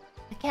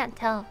 I can't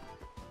tell.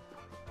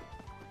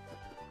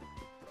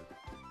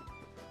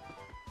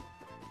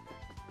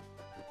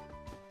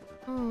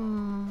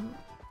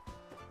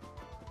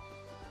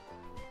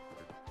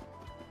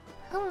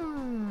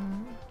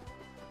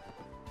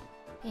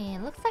 Okay,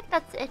 looks like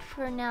that's it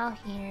for now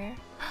here.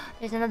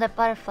 There's another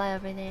butterfly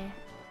over there.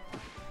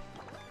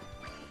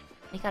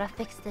 We gotta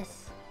fix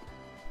this.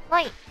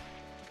 Wait!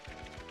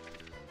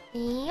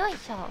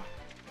 Yoisho!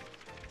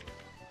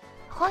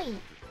 Hoi!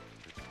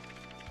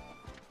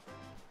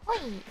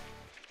 Hoi!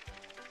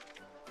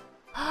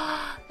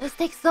 This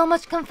takes so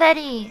much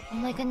confetti! Oh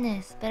my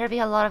goodness, better be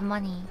a lot of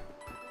money.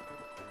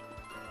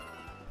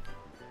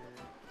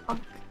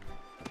 Bonk.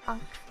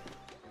 Bonk.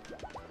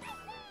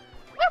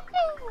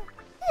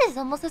 This is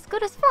almost as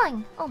good as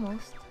flying.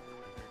 Almost.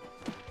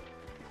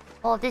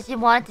 Oh, did you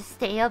want to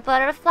stay a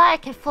butterfly? I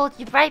can fold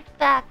you right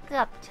back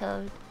up,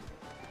 Toad.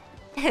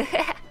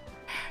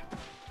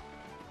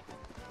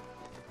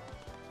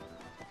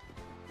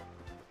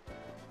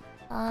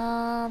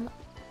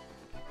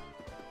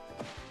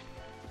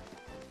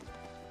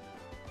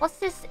 What's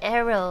this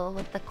arrow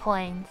with the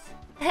coins?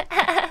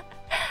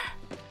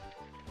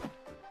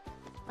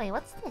 Wait,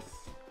 what's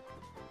this?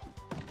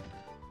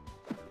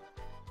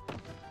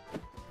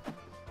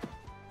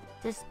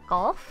 This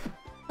golf?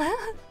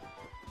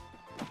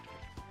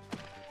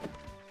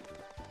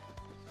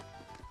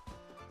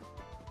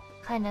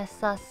 Kinda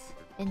sus,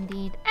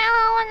 indeed.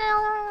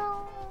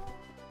 Ow,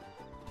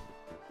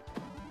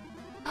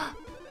 no.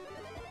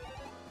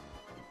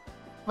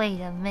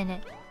 Wait a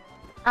minute.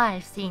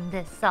 I've seen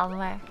this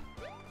somewhere.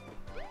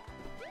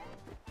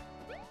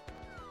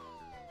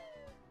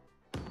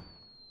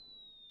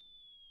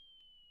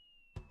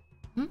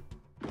 Hmm?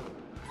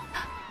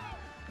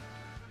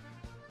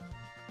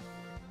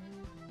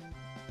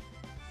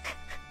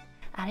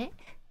 Are?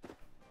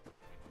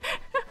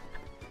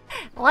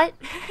 What?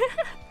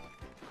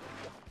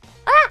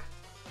 Ah!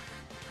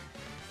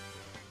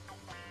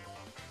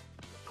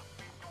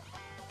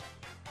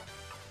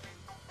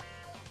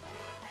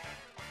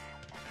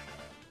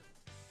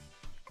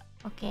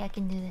 Okay, I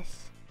can do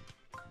this.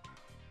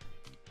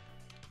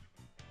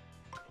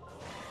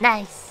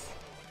 Nice.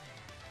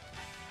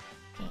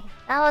 Okay,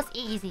 that was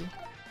easy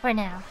for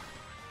now.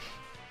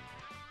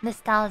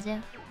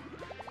 Nostalgia.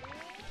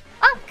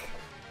 Unk!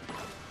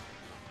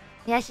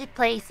 Yeah, I should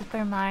play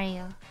Super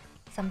Mario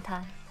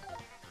sometime.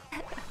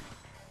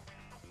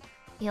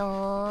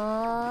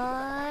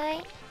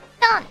 Yoy.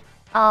 Done!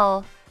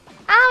 Oh.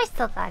 Ah, we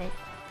still got it.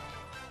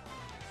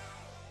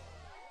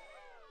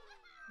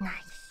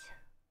 Nice.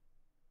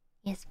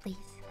 Yes, please.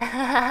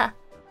 I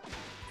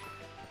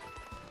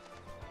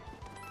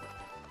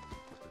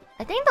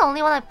think the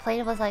only one I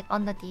played was like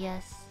on the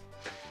DS.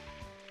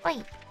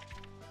 Wait.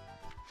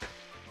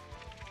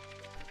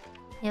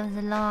 It was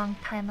a long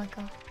time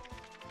ago.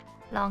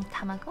 Long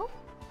time ago?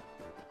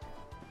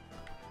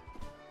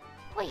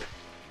 Wait.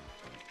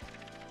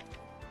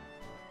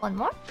 One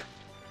more?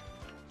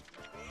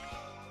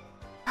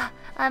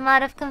 I'm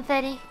out of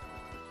confetti.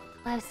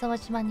 I have so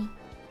much money.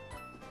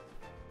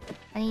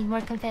 I need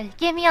more confetti.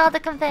 Give me all the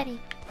confetti!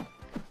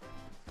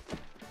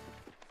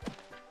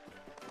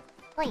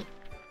 Wait.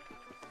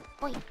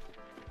 Wait.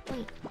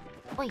 Wait.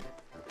 Wait.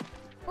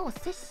 Oh,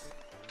 what's this?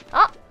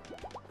 Oh!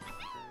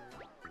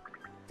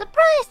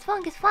 Surprise,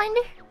 Fungus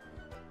Finder!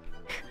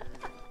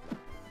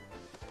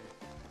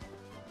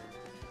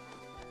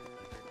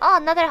 Oh,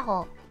 another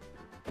hole.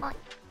 Oh.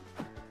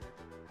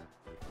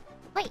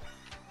 Wait.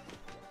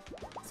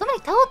 So many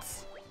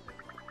toads?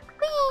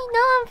 Whee!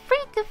 Now I'm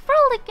free to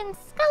frolic and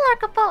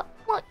skylark about.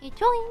 What, you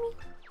join me?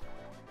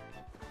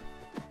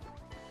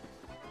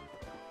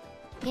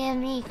 Give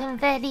me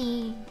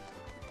confetti.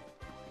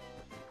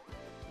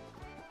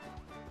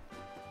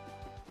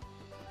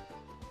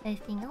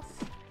 Anything else?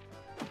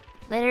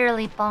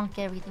 Literally bonk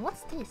everything.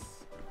 What's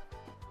this?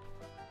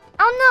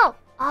 Oh no!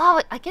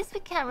 Oh, I guess we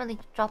can't really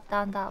drop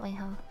down that way,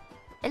 huh?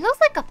 It looks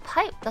like a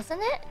pipe,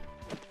 doesn't it?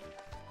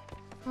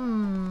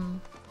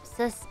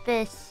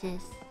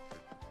 Suspicious.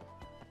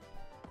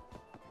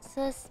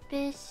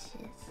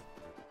 Suspicious.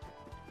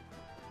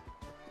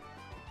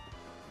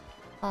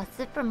 Oh,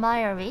 Super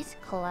Mario Race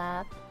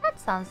collab. That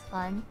sounds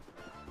fun.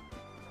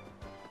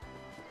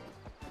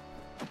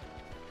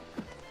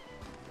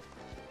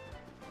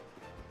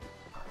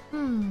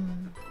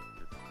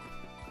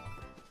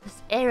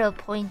 This arrow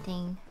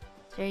pointing.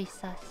 Very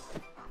sus.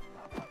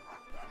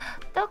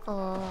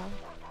 Doko.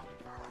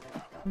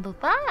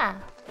 Booba.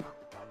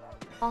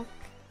 Bonk.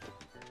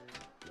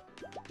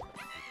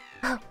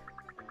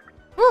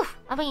 Woof!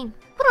 I mean,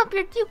 put up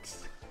your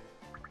dukes.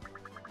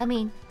 I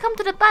mean, come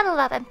to the battle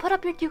lab and put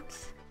up your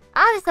dukes.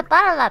 Ah, it's a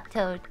battle lab,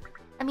 Toad.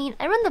 I mean,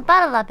 I run the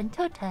battle lab in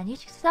Toad Town. You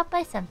should stop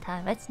by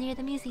sometime. It's near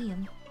the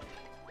museum.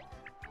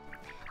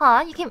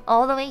 Aw, you came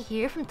all the way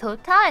here from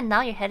Toad Town and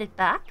now you're headed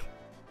back?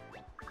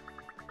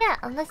 Yeah,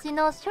 unless you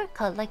know a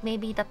shortcut, like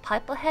maybe the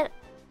pipe ahead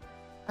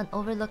an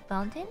overlooked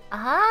mountain?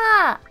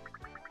 Ah!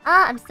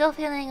 Ah, I'm still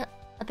feeling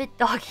a bit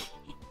doggy.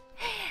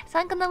 So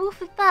I'm gonna move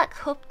it back.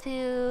 Hope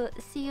to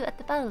see you at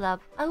the battle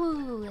lab.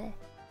 Awoo!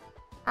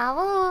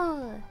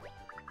 Awoo!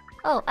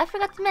 Oh, I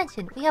forgot to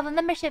mention, we have a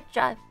membership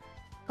drive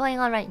going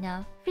on right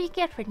now. Free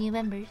gift for new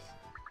members.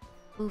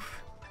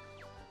 Oof.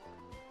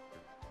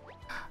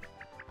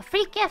 A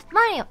free gift,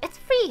 Mario! It's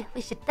free!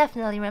 We should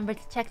definitely remember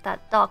to check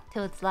that Dog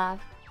Toad's lab.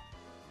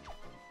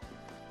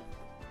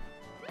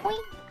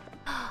 Boing!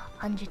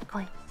 100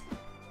 coins.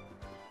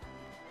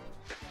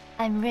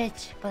 I'm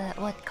rich, but at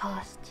what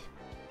cost?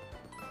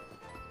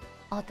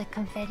 All the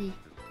confetti.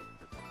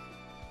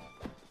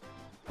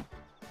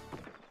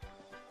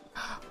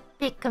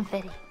 Big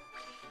confetti.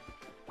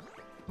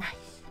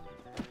 Nice.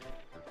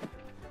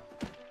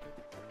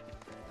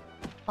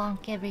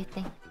 Bonk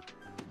everything.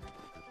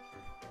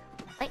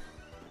 Wait.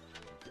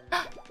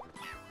 Ah,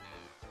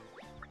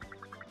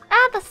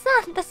 the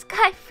sun! The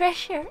sky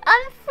fresher!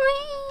 I'm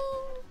free!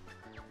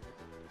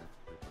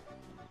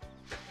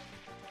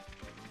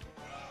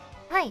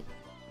 Hi.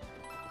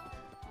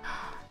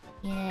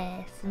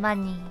 Yes,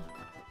 money.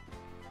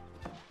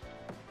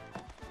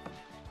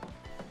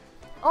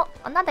 Oh,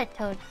 another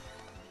toad.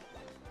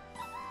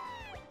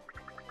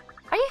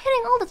 Are you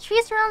hitting all the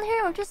trees around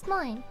here or just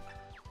mine?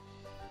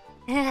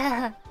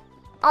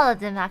 All of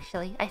them,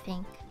 actually, I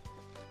think.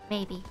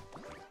 Maybe.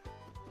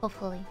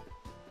 Hopefully.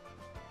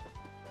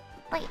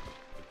 Wait.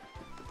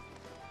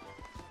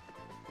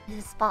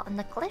 Is a spot on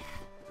the cliff?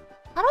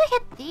 How do I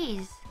hit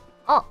these?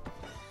 Oh.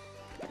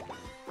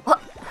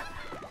 What?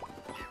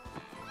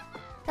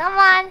 Come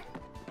on.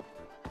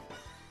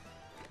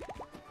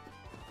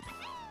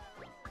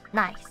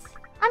 Nice.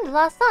 I'm the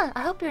last one.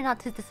 I hope you're not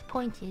too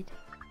disappointed.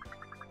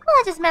 Well,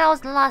 I just meant I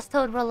was the last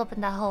toad roll up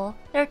in that hole.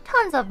 There are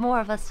tons more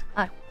of us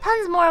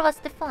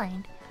to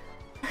find.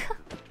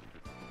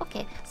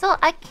 Okay, so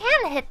I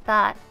can hit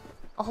that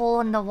hole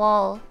in the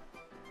wall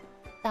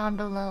down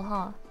below,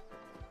 huh?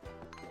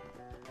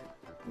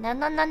 No,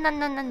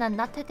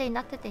 not today,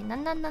 not today.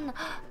 No.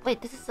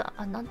 Wait, this is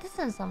no, this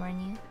isn't somewhere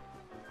new.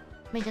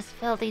 Let me just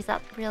fill these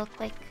up real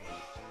quick.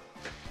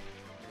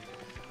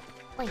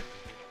 Wait.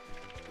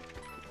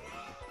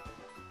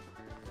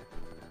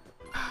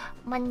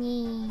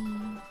 Money.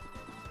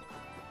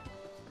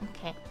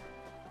 Okay.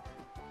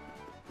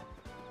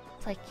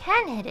 So I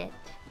can hit it.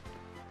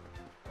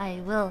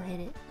 I will hit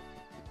it.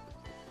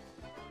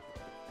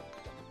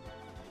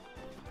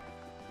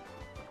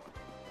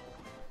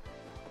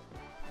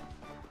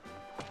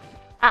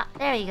 Ah,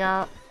 there we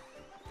go.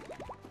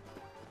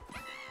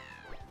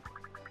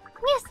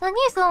 Yes, I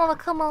knew someone would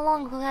come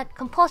along who had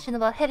compulsion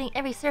about hitting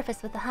every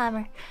surface with a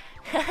hammer.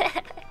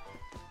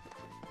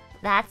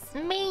 That's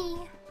me.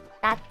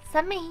 That's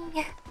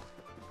me.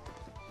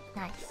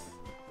 Nice.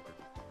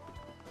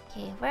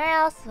 Okay, where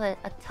else would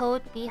a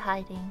toad be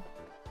hiding?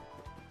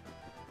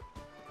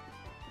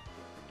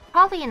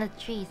 Probably in the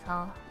trees,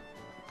 huh?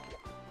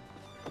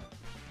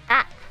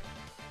 Ah!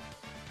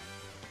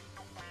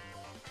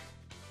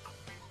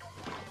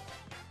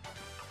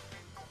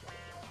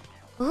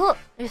 Ooh,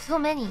 there's so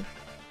many.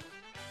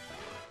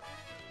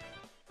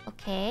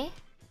 Okay.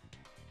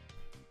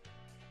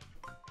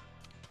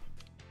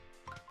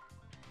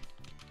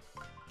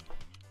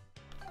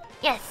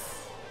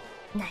 Yes!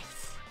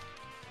 Nice.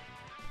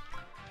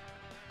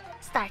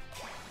 Start.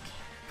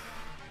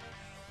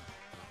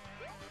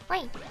 Okay.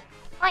 Wait.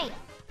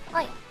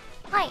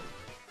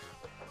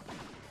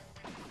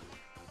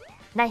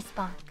 Nice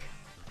bonk.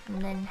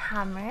 And then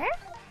hammer.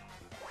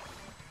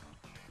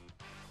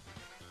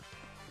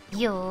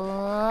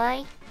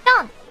 Yoy!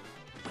 Done!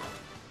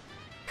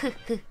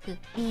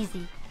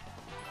 Easy.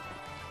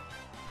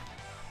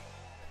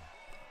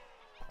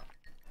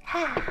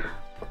 I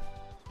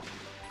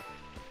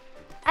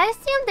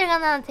assume they're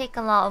gonna take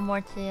a lot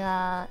more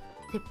to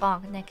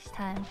bonk next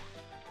time.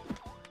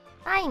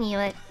 I knew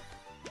it.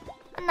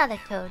 Another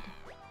toad.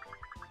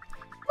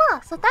 Wow,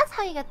 so that's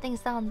how you get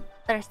things down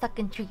that are stuck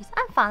in trees.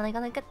 I'm finally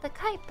gonna get the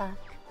kite back.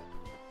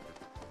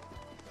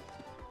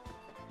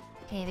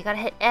 Okay, we gotta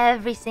hit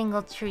every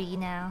single tree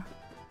now.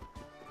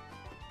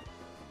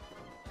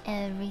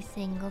 Every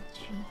single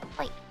tree.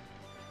 Wait.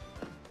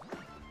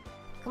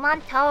 Come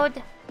on,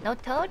 toad. No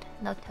toad?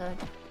 No toad.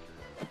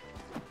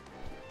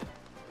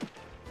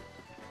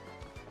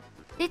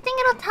 Do you think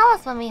it'll tell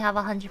us when we have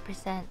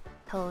 100%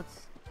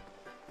 toads?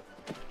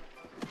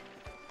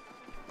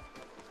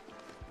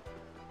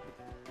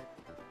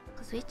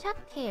 Because we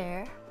checked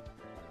here.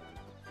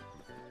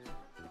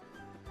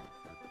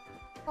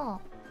 Oh.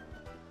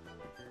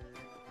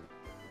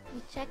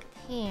 We checked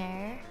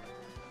here.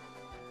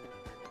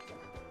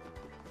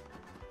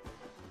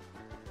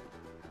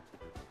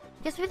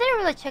 Guess we didn't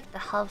really check the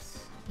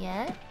house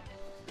yet.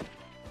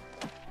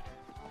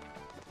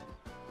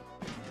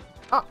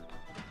 Oh.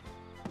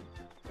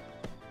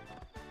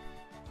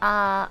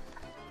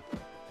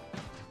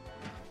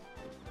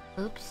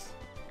 Oops.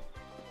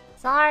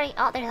 Sorry.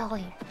 Oh, there's a hole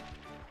here.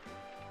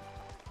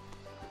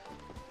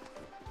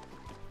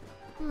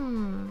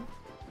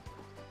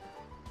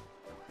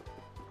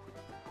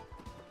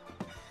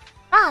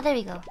 Ah, there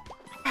we go.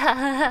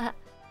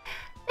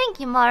 Thank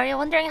you, Mario.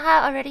 Wondering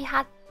how I already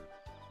had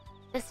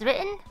this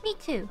written? Me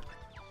too.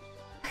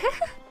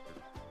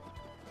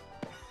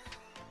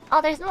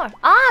 Oh, there's more.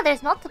 Ah,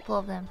 there's multiple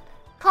of them.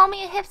 Call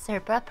me a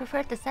hipster, but I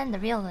prefer to send the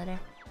real letter.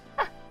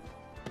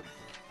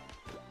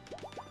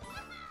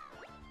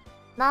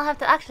 Now I'll have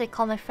to actually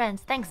call my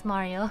friends. Thanks,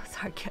 Mario.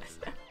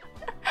 Sarcasm.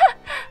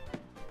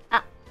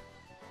 Ah.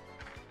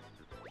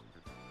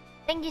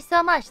 Thank you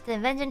so much. The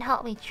invention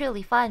helped me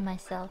truly find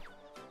myself.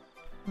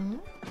 Hmm?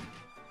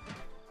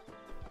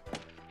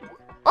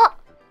 Oh!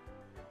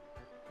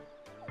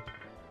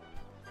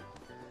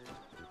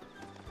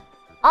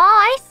 Oh,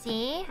 I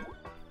see.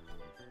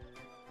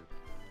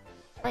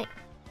 Wait.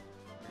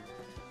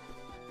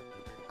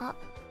 Oh.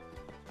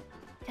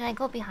 Can I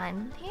go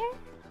behind here?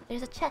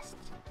 There's a chest.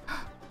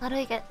 How do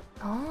I get...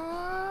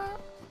 Oh...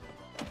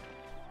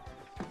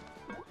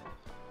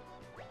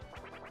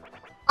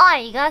 Oh,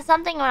 you got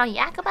something you wanna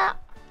yak about?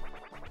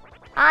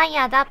 Ah,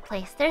 yeah, that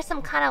place. There's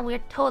some kind of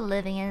weird toad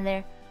living in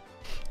there.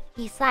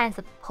 He signs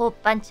a whole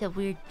bunch of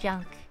weird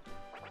junk.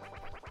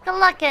 Good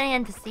luck getting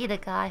in to see the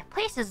guy.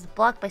 Place is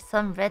blocked by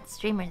some red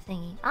streamer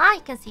thingy. Ah,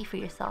 you can see for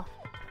yourself.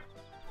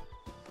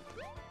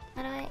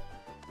 How do I...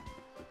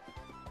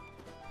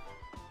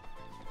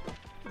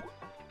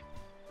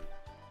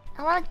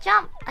 I wanna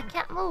jump. I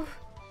can't move.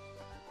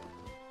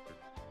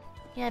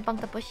 Can I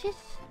bunk the bushes?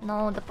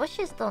 No, the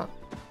bushes don't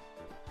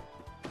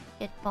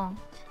get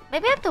bunked.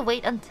 Maybe I have to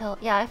wait until...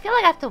 Yeah, I feel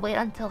like I have to wait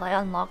until I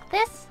unlock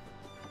this.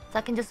 So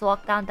I can just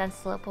walk down that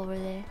slope over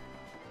there.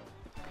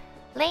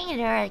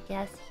 Later, I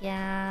guess.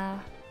 Yeah.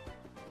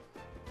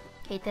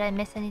 Okay, did I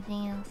miss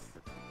anything else?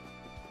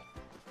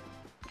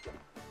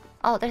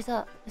 Oh, there's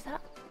a... Is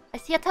that a... I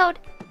see a toad!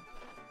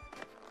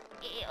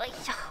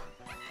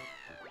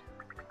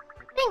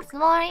 Thanks,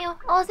 Mario.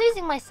 I was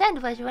using my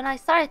sandwich when I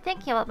started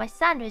thinking about my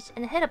sandwich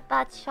and hit a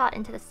bad shot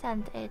into the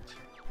sand edge.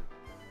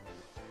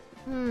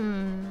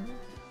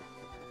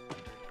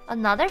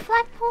 Another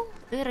flagpole?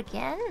 Do it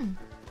again?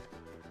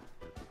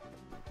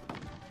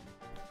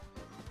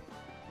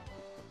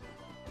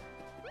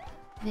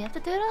 Do we have to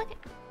do it again?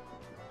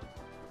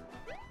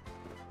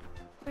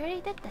 We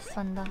already did this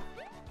one though.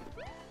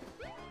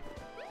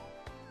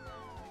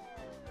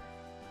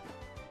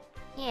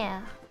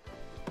 Yeah.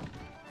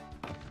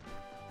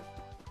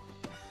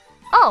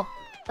 Oh!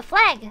 The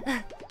flag!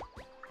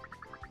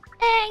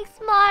 Thanks,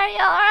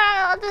 Mario!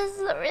 Oh, this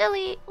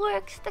really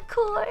works the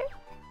core.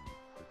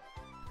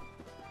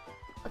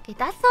 Okay,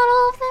 that's not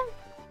all of them?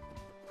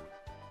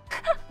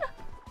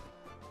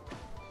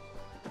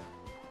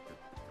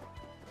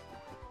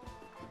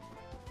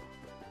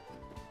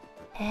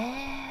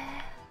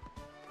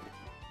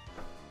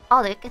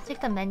 Oh, they can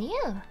check the menu.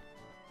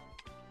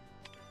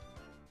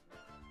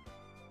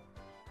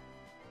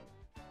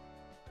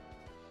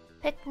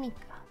 Picnic.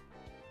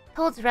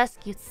 Toads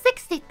rescued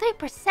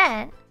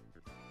 63%.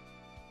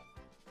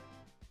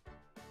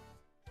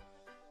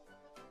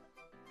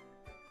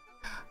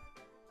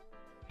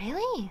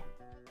 Really?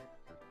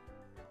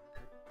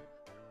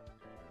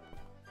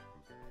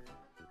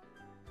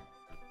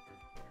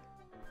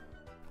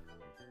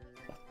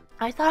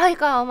 I thought I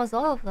got almost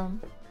all of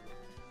them.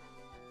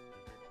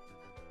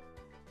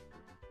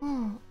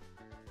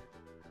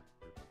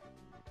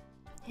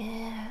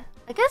 Yeah.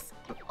 I guess...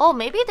 Oh,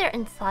 maybe they're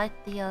inside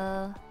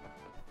the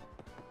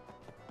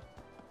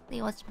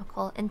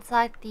whatchamacallit,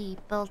 inside the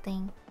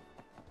building.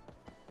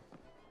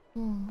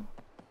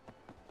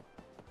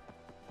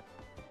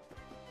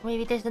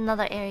 Maybe there's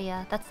another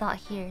area that's not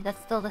here.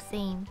 That's still the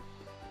same.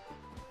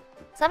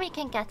 Some you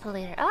can get to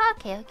later. Oh,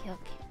 okay.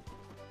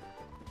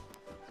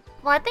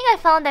 Well, I think I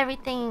found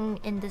everything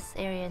in this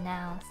area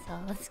now, so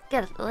let's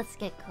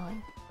get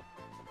going.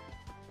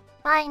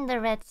 Find the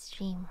red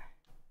streamer.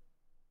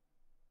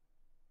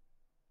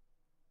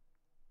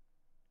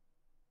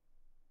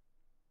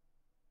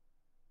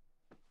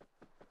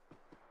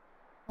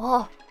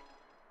 Whoa!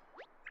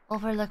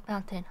 Overlook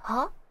Mountain.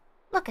 Huh?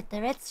 Look at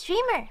the red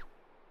streamer!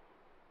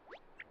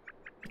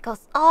 It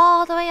goes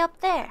all the way up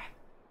there.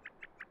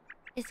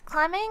 Is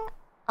climbing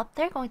up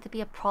there going to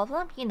be a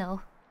problem? You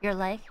know, your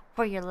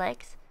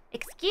legs.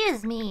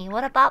 Excuse me,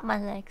 what about my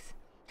legs?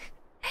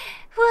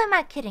 Who am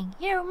I kidding?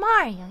 You're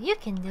Mario, you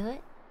can do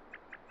it.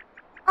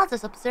 I'll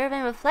just observe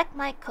and reflect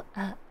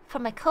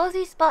from my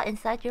cozy spot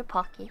inside your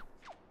pocket.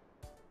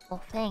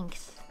 Well,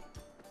 thanks.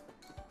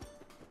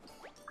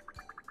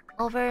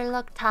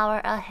 Overlook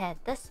Tower ahead.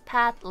 This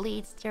path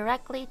leads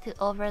directly to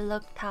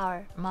Overlook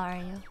Tower,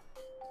 Mario.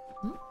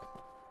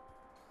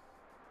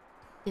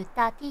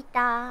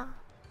 Da-da-dee-da.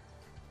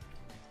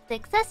 The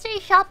accessory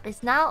shop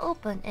is now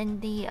open in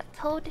the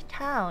Toad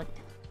Town.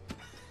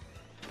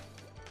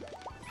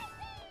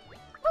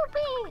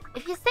 Whoopee!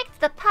 If you stick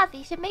to the path,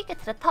 you should make it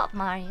to the top,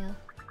 Mario.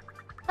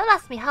 Don't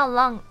ask me how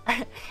long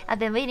I've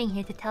been waiting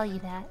here to tell you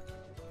that.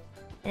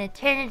 An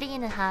eternity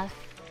and a half.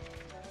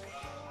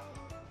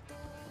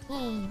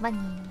 Yay,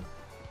 money.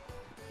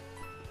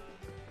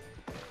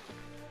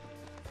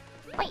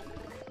 Wait.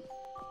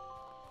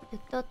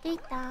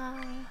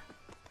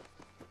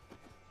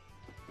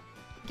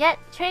 Get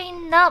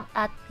trained up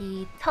at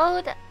the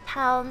Toad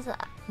Town's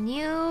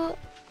new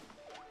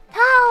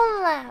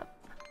Town Lab.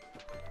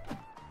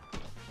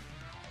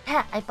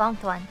 Ha! I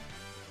bonked one.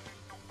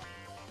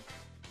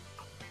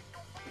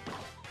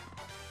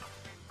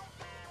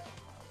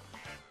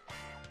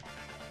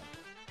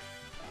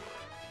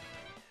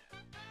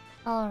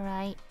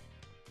 Alright.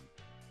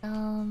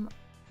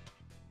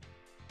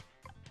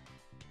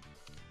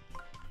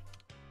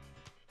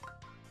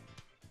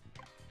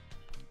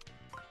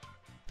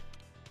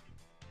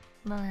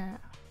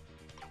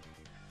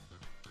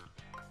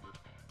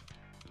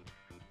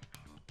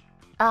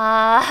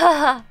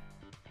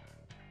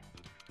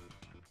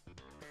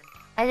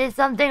 I did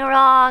something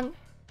wrong.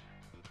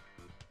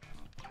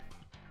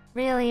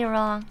 Really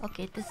wrong.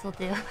 Okay, this will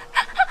do.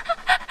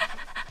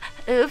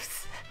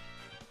 Oops.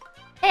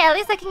 Hey, at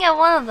least I can get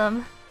one of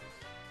them.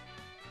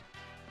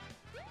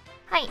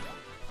 Hi.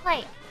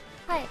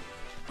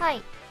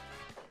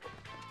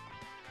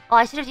 Oh,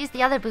 I should have used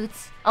the other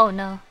boots. Oh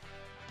no.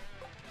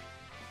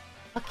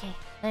 Okay,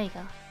 there you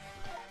go.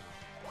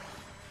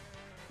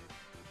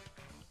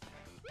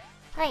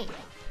 Hi.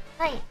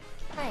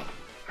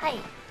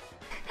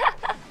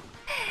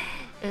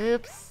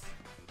 Oops.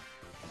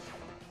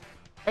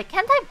 Wait,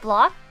 can't I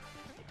block?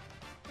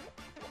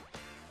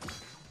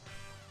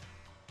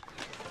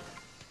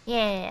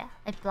 Yeah,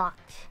 I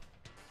blocked.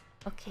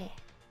 Okay.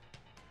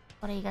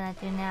 What are you gonna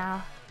do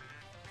now?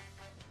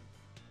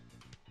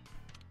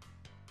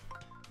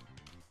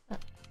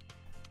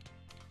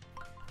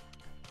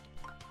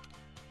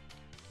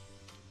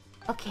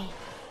 Okay.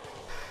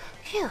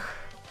 Phew.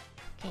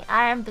 Okay,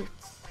 iron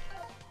boots.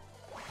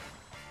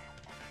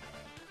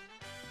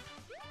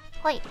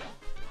 Hoi,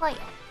 hoi,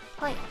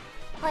 hoi,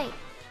 hoi.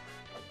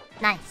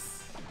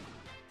 Nice.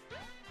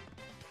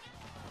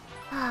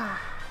 Ah,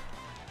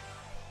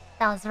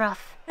 that was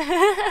rough.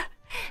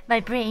 My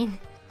brain.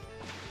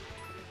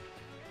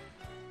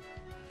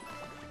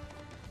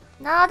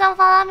 No, don't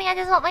follow me. I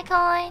just want my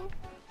coin.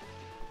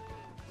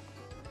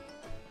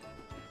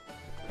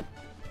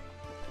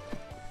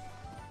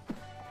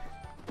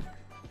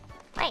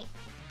 Wait.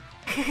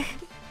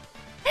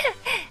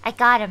 I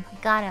got him. I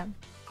got him.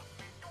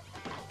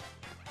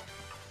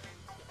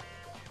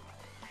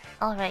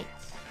 All right.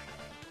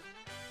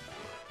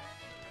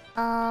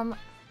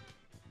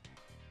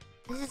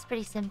 This is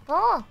pretty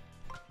simple.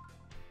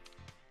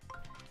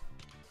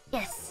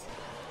 Yes.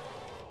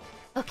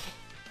 Okay.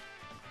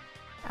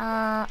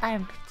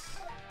 Iron boots.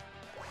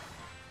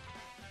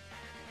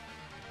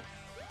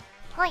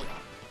 Hoi,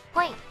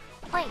 hoi,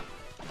 hoi,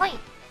 hoi.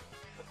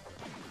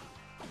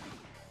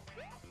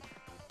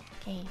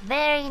 Okay,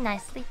 very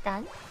nicely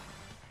done.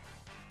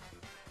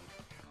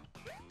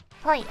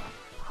 Hoi,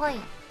 hoi,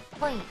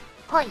 hoi,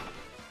 hoi.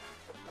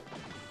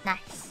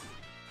 Nice.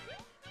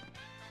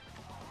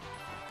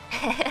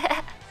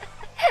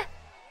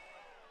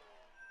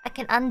 I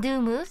can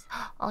undo moves.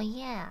 Oh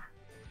yeah.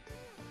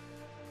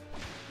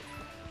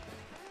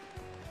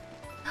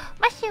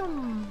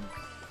 Mushroom.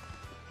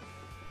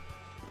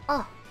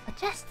 Oh, a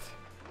chest.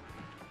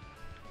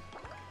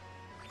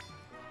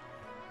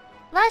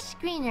 Lush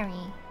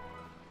greenery.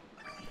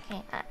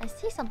 Okay, I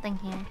see something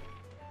here.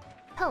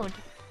 Toad.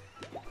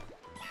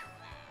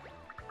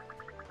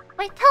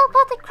 My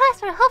telepathic cries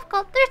for help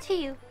got through to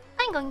you.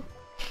 I'm going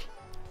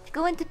to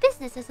go into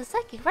business as a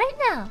psychic right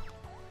now.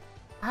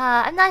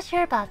 I'm not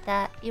sure about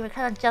that. You were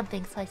kind of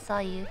jumping, so I saw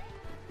you.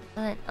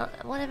 But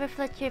whatever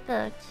floats your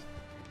boat.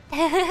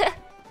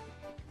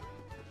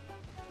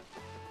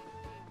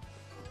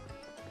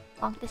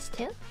 Bonk this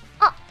too?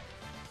 Oh!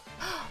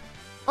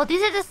 Oh,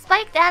 these are the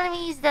spiked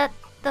enemies that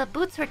the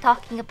boots were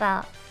talking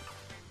about.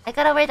 I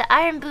gotta wear the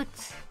iron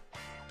boots.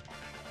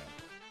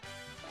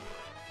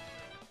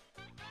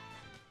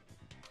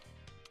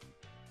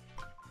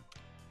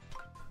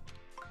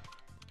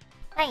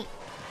 Hey.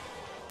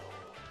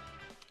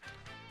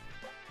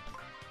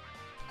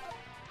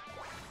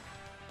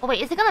 Oh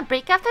wait, is it gonna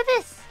break after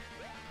this?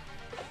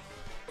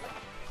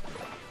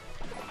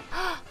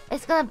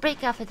 It's gonna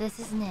break after this,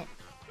 isn't it?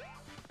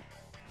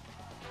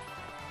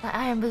 My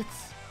iron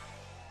boots.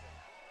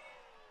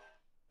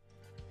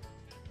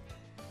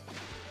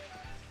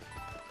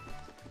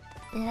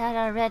 It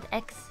had a red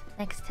X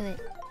next to it.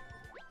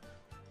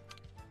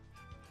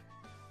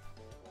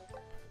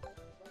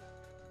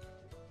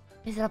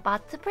 Is it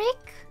about to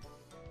break?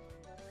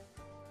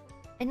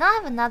 I now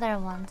have another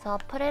one, so I'll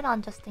put it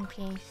on just in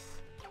case.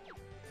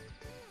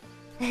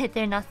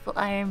 They're not still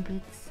iron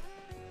boots.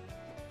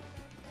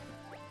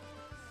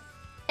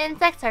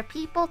 Insects are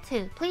people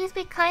too. Please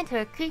be kind to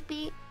a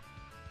creepy,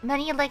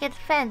 many-legged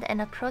friend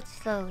and approach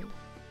slowly.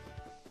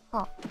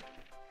 Oh.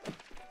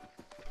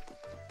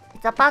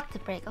 It's about to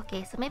break.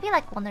 Okay, so maybe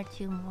like one or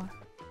two more.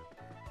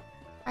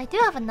 I do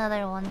have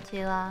another one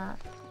to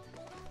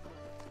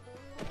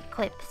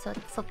equip, so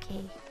it's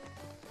okay.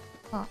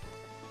 Oh.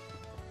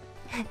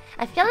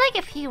 I feel like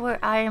if you wear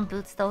iron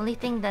boots, the only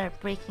thing that are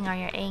breaking are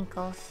your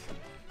ankles.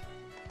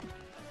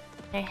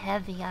 They're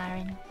heavy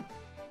iron.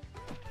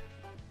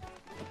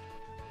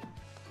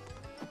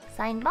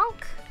 Sign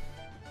bonk.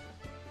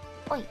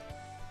 Oi.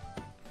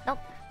 Nope.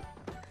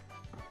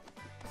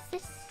 What's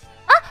this?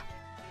 Ah!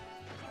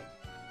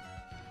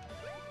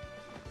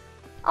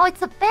 Oh,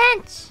 it's a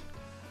bench!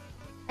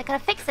 I gotta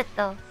fix it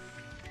though.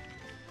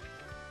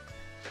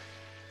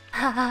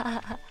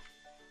 I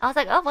was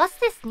like, oh, what's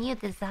this new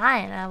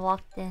design? And I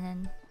walked in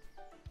and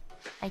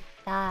I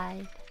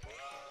died.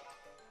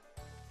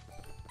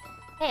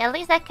 Hey, at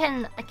least I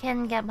can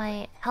get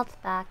my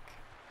health back.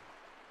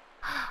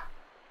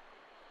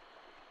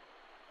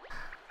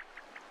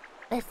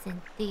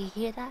 Listen, do you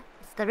hear that?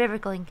 It's the river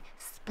going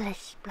splish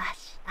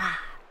splash. Ah,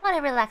 what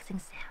a relaxing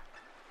sound.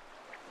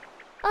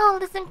 Oh,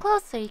 listen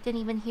closer. You can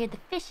even hear the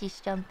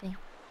fishies jumping.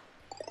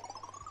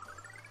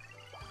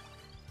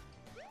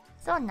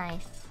 So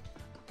nice.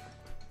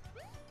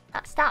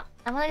 Stop.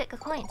 I wanna get the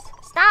coins.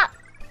 Stop!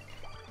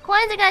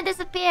 Coins are gonna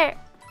disappear.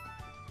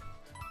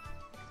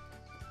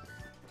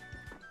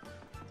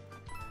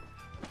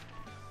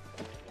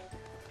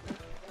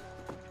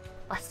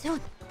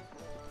 Soon.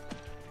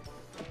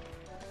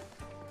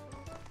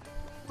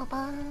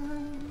 Bye-bye.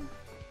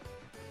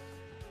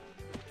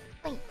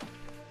 Wait.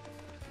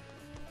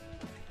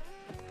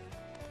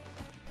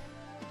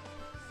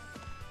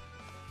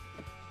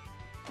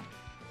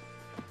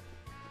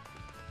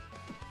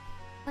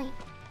 Wait.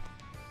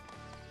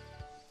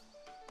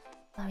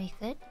 Are we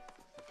good?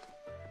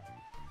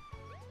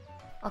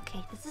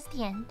 Okay, this is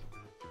the end.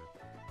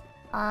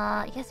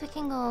 I guess we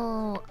can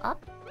go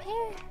up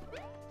here.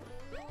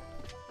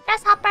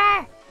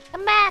 Grasshopper!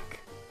 Come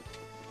back!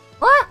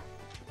 What?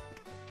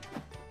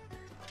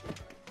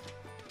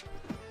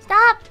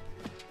 Stop!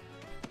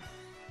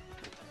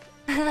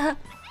 Thanks,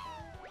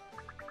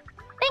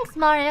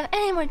 Mario.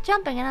 Any more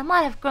jumping and I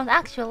might have grown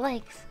actual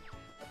legs.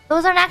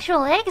 Those aren't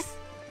actual legs?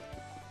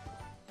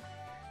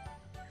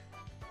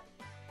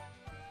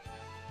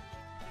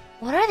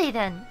 What are they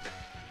then?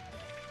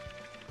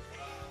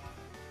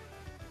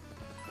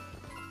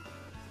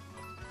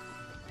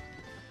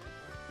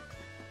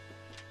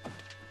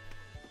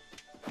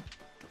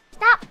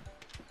 Stop!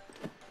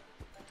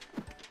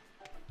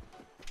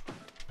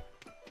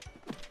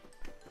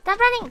 Stop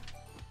running!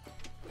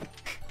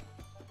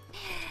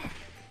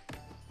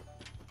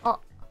 Oh.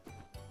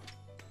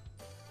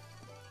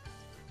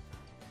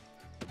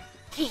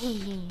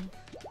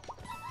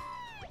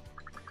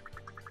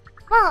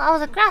 Well, I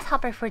was a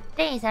grasshopper for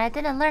days and I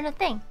didn't learn a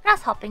thing.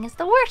 Grasshopping is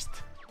the worst.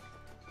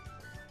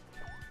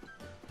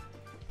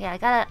 Yeah, I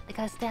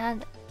gotta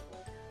stand.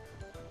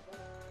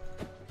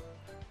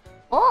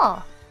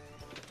 Oh!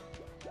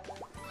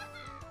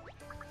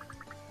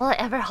 Will I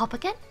ever hop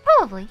again?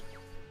 Probably.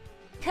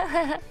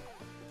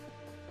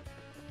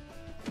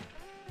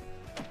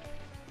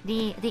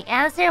 The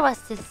answer was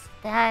to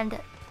stand.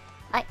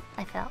 I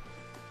fell.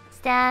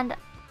 Stand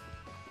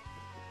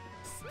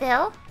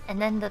still,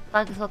 and then the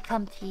bugs will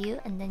come to you,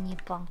 and then you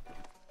bonk.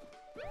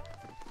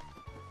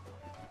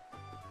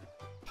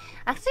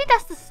 Actually,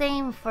 that's the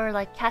same for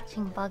like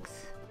catching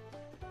bugs.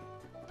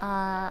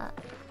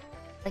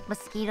 Like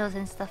mosquitoes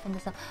and stuff in the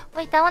sun.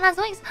 Wait, that one has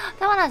wings.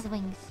 That one has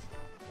wings.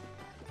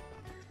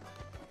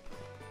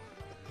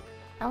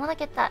 I want to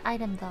get that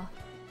item though.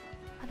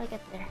 How do I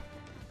get there?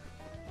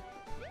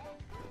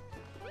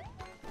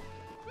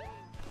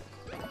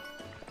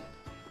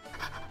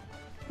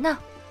 No,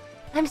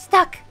 I'm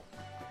stuck.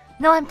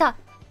 No, I'm not.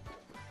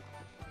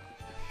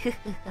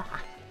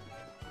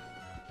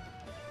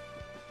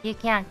 You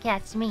can't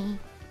catch me.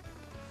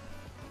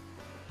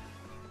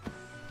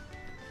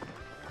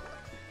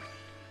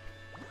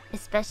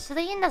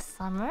 Especially in the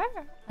summer,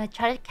 when I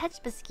try to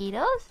catch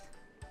mosquitoes,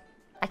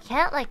 I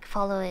can't like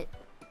follow it.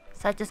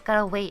 So I just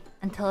gotta wait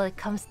until it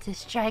comes to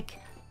strike,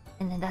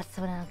 and then that's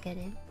when I'll get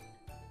it.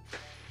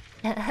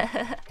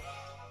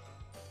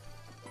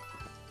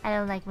 I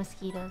don't like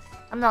mosquitoes.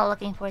 I'm not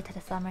looking forward to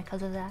the summer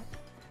because of that.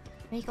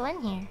 Can we go in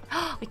here?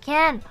 We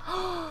can!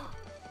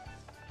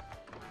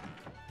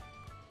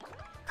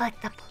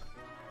 Collectible.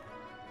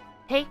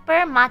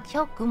 Paper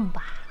Macho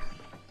Goomba.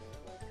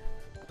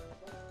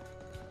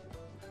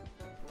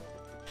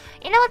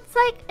 You know,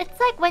 it's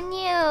like when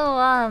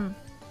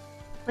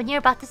you're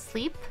about to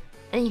sleep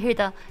and you hear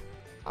the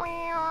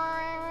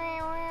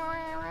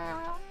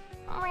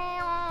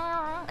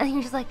and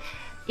you're just like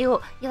you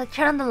like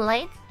turn on the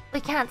lights.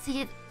 We can't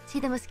see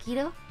the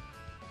mosquito,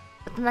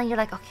 but then you're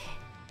like, okay,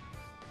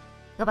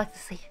 go back to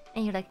sleep,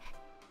 and you're like,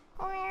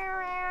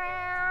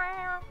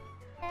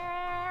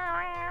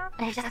 and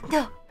you're just like,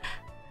 no,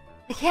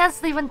 I can't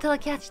sleep until I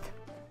catch them.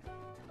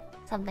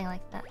 Something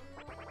like that.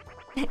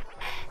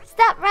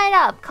 Step right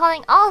up,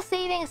 calling all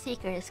saving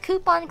seekers,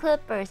 coupon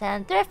clippers,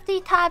 and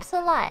thrifty types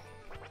alike.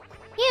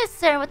 You,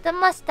 sir, with the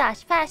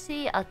mustache,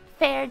 fancy a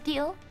fair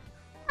deal?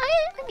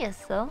 I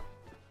guess so.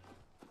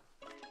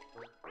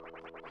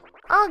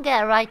 I'll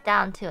get right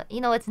down to it. You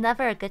know, it's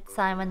never a good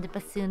sign when the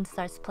bassoon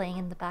starts playing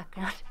in the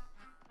background.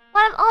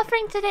 What I'm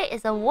offering today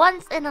is a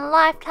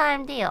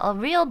once-in-a-lifetime deal, a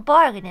real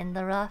bargain in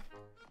the rough.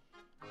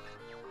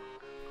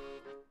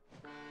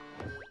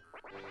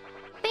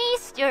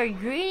 Feast your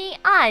greedy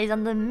eyes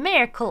on the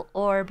miracle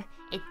orb.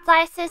 It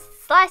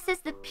slices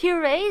the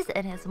purees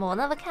and is one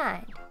of a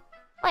kind.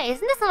 Wait,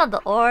 isn't this one of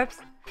the orbs?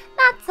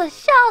 That's a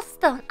shell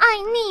stone.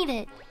 I need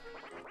it.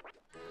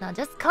 Now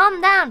just calm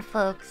down,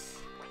 folks.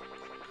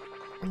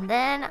 And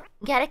then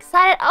get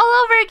excited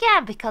all over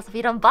again, because if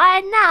you don't buy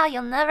it now,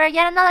 you'll never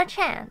get another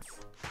chance.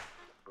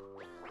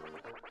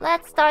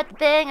 Let's start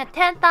bidding at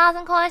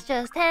 10,000 coins,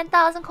 just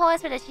 10,000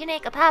 coins for this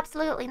unique,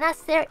 absolutely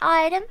necessary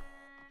item.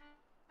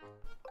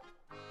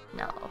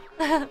 No.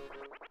 No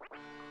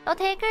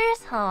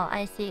takers? Oh,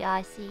 I see.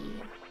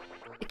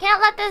 We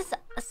can't let this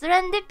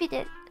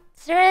serendipitous,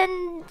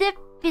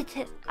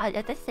 I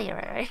did say it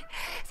right?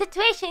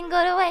 Situation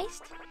go to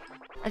waste.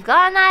 I've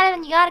got an item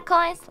and you got a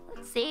coin, so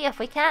let's see if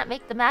we can't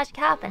make the magic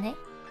happen, eh?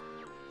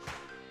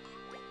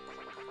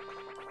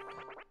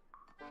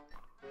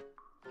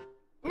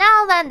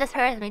 Now then, this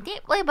hurts me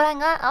deeply, but I'm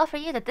gonna offer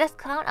you the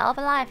discount of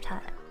a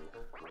lifetime.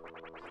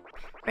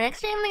 For an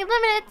extremely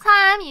limited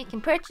time, you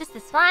can purchase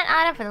this fine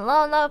item for the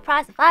low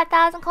price of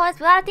 5,000 coins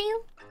without a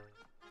deal.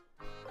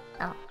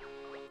 Oh.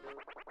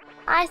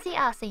 I see.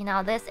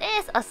 Now this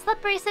is a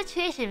slippery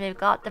situation we've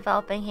got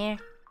developing here.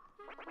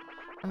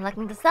 I'm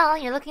looking to sell,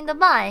 you're looking to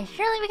buy.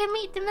 Surely we can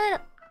meet in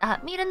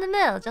the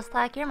middle, just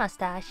like your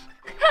mustache.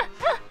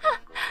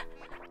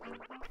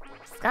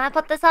 Just gonna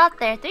put this out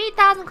there.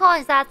 3,000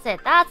 coins, that's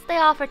it. That's the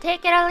offer.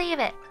 Take it or leave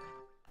it.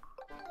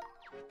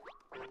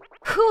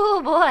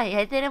 Oh boy,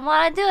 I didn't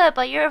want to do it,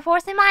 but you're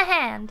forcing my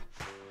hand.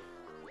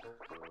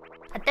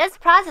 At this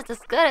price, it's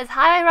as good as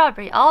highway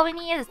robbery. All we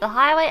need is the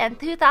highway and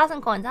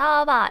 2,000 coins.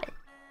 How about it?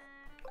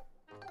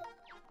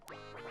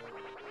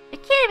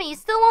 You're kidding me? You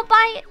still won't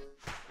buy it?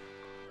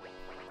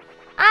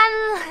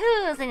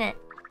 I'm losing it.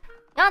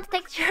 You want to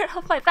take the shirt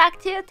off my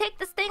back too? Take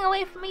this thing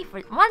away from me for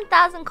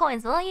 1,000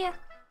 coins, will you?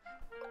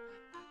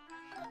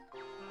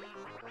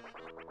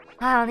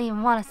 I don't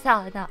even want to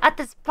sell it now. At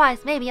this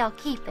price, maybe I'll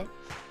keep it.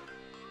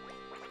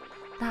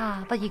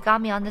 Ah, but you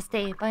got me on this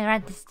day. My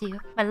rent is due.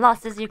 My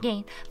loss is your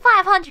gain.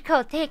 500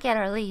 code, take it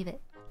or leave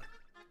it.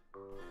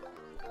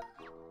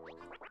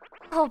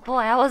 Oh boy,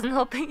 I wasn't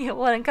hoping it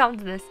wouldn't come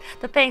to this.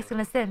 The bank's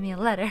gonna send me a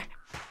letter.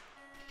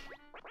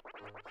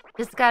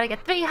 Just gotta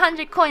get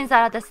 300 coins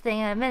out of this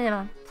thing at a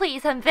minimum.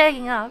 Please, I'm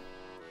begging up.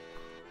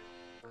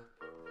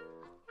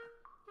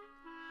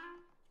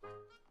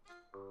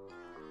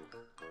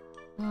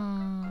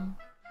 Hmm.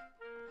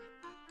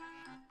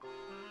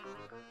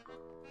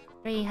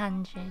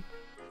 300.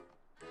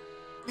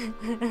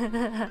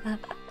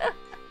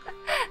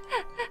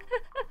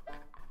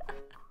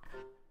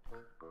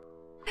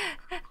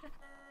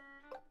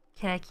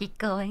 Can I keep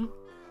going?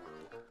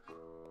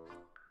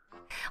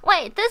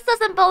 Wait, this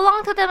doesn't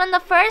belong to them in the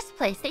first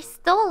place. They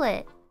stole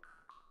it.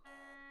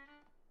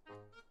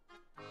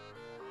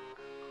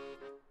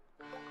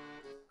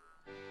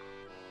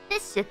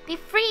 This should be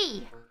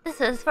free.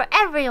 This is for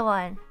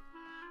everyone.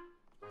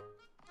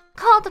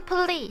 Call the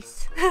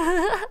police.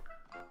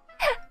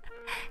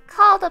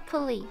 Call the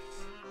police.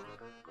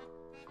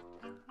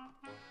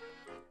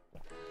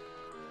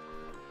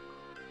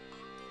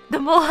 The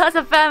mole has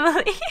a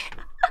family.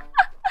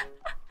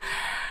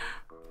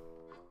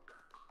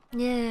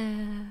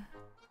 Yeah.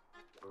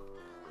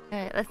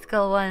 Alright, let's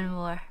go one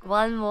more.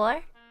 One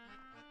more?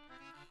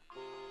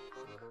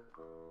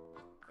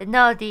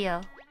 No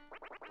deal.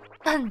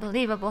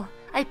 Unbelievable.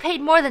 I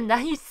paid more than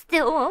that. You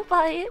still won't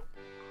buy it?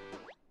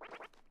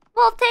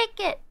 We'll take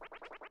it.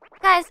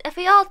 Guys, if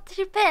we all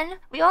chip in,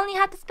 we only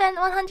have to spend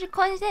 100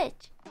 coins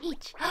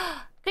each.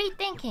 Great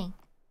thinking.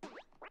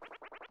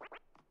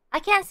 I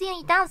can't see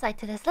any downside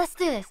to this. Let's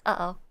do this.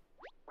 Uh-oh.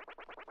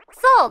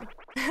 Sold!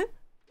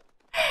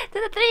 To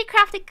the 3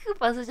 crafty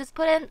Koopas who just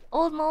put in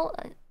old mole...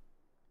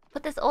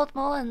 put this old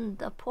mole in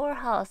the poor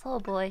house. Oh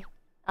boy.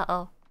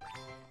 Uh-oh.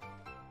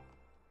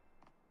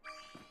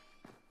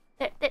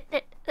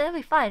 They'll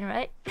be fine,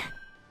 right?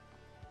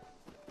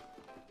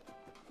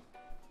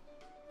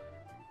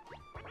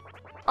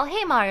 Oh,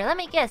 hey Mario, let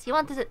me guess. You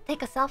want to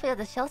take a selfie of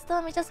the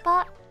shellstone we just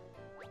bought?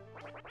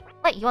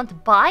 Wait, you want to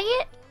buy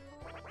it?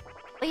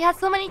 We had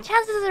so many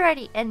chances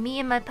already, and me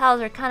and my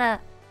pals are kinda...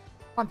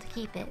 want to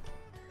keep it.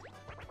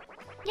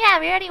 Yeah,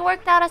 we already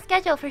worked out a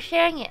schedule for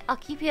sharing it. I'll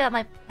keep you at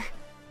my...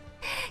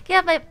 keep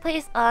at my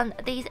place on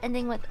days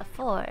ending with a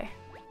 4.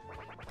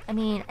 I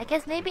mean, I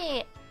guess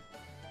maybe...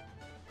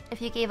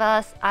 if you gave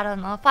us, I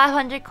don't know,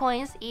 500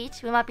 coins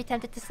each, we might be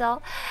tempted to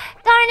sell.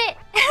 Darn it!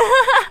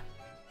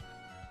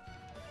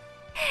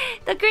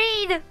 The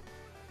greed!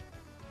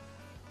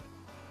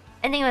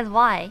 Ending with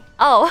Y.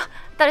 Oh,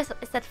 I thought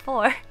it said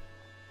 4.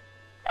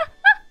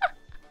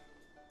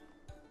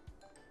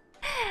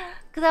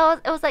 Because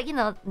it was like, you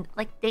know,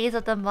 like days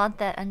of the month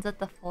that ends with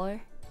the 4.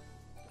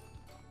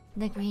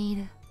 The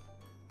greed.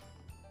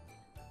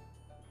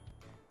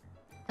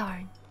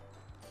 Darn.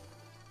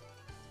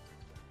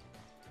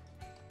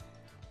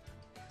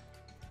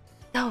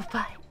 Don't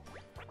buy.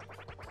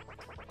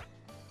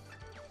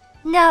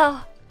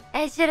 No!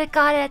 I should have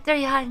got it at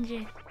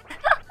 300.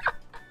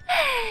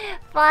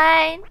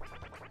 Fine.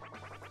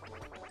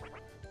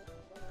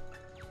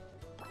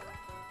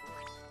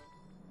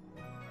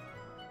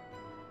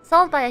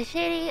 Sold by a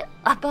shady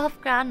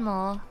above-ground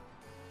mole.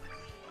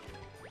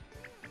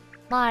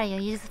 Mario,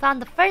 you just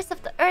found the first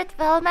of the Earth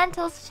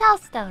Elemental's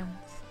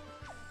shellstones.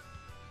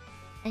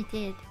 I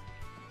did.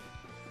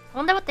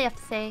 Wonder what they have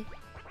to say.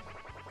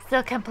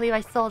 Still can't believe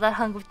I sold that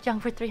hunk of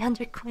junk for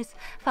 300 coins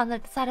found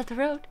at the side of the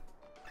road.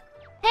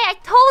 Hey, I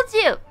told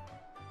you!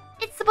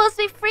 It's supposed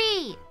to be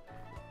free!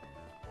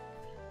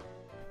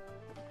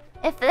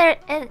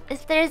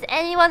 If there's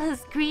anyone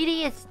who's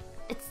greedy, it's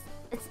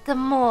the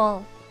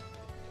mole.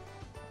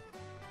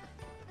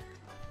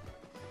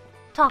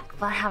 Talk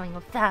about having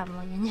a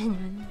family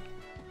and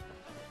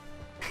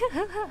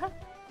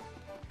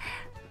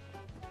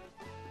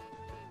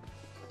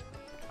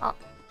oh.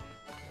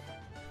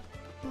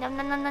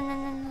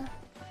 No.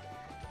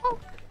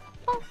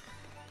 Oh.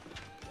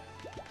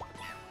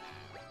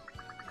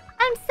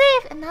 I'm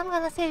safe, and I'm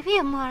gonna save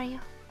you, Mario.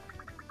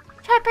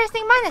 Try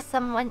pressing minus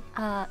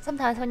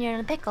sometimes when you're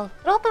in a pickle.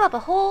 It'll open up a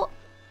whole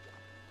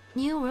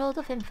new world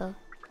of info.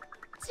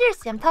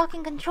 Seriously, I'm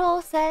talking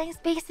control, settings,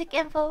 basic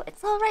info.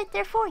 It's all right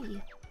there for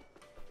you.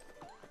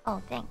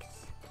 Oh,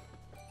 thanks.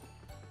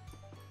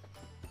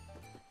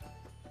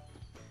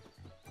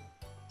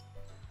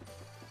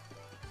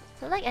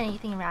 So, like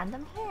anything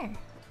random here?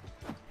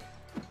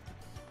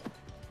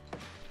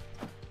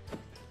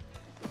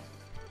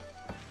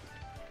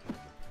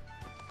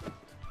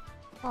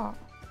 Oh,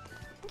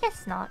 I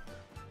guess not.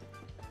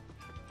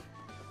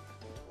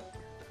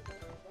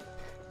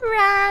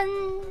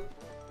 Run!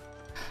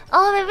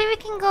 Oh, maybe we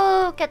can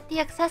go get the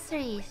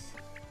accessories.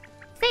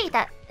 See,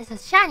 that is a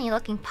shiny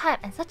looking pipe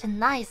and such a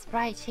nice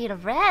bright shade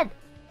of red.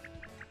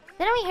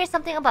 Didn't we hear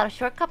something about a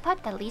shortcut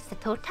pipe that leads to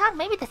Toad Town?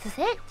 Maybe this is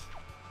it.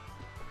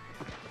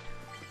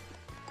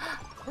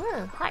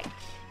 Ooh, heart.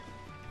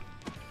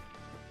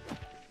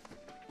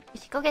 We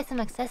should go get some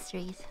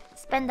accessories.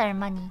 Spend our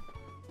money.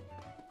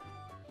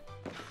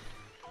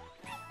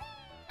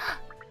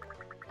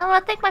 I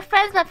want to thank my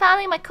friends, my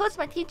family, my coach,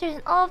 my teachers,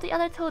 and all of the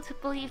other toads who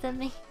believed in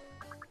me.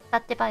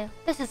 Tatebayo,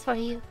 this is for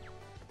you.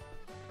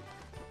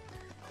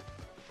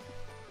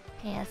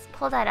 Okay, let's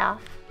pull that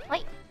off.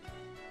 Wait.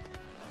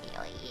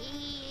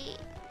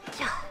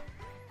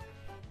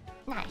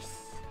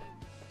 Nice.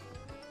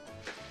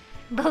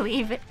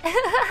 Believe it.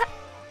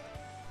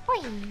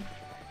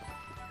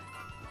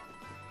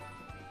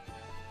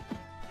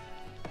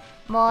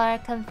 More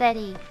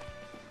confetti.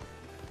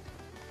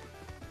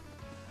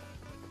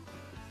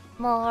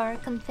 More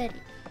confetti.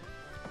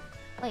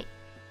 Wait,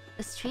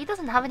 this tree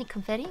doesn't have any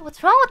confetti?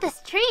 What's wrong with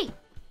this tree?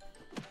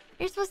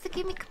 You're supposed to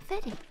give me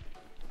confetti.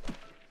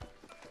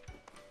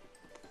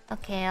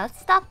 Okay, let's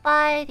stop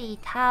by the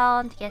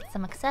town to get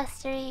some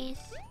accessories.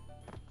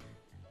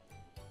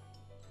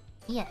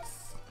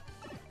 Yes.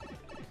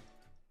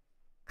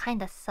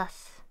 Kinda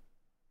sus.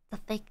 The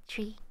fake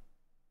tree.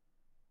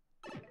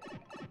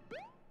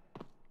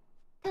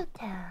 Go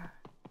town.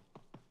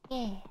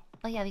 Yeah.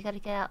 Oh yeah, we gotta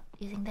get out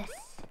using this.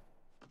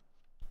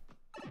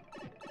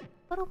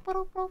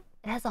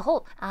 It has a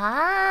hole.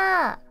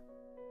 Ah!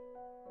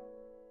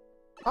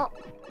 Oh.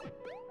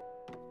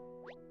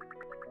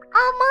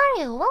 Ah,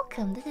 Mario,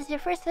 welcome. This is your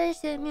first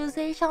visit to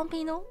Musée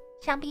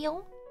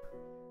Champignon?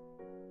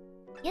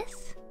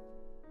 Yes?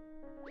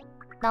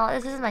 No,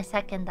 this is my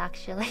second,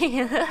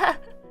 actually. Let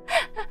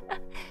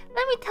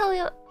me tell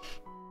you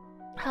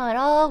how it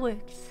all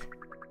works.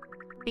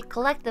 We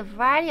collect a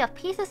variety of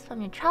pieces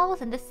from your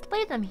travels and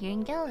display them here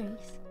in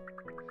galleries.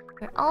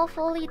 We're all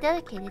fully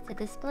dedicated to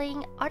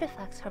displaying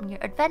artifacts from your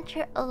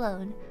adventure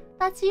alone.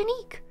 That's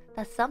unique.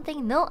 That's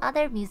something no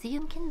other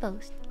museum can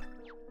boast.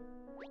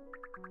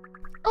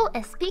 Oh,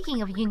 and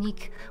speaking of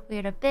unique, we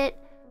are a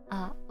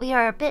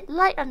bit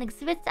light on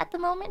exhibits at the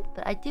moment,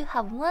 but I do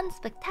have one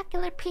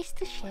spectacular piece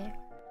to share.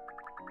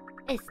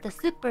 It's the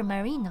Super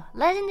Marino,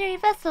 legendary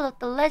vessel of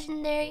the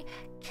legendary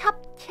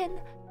Captain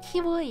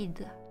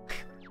Kivoid.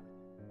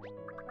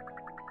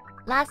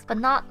 Last but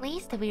not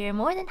least, we are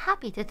more than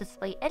happy to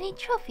display any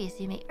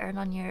trophies you may earn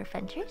on your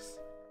adventures.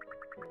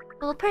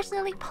 We will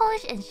personally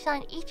polish and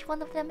shine each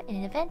one of them in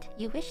an event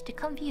you wish to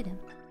come view them.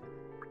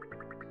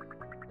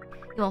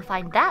 You won't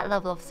find that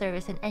level of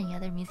service in any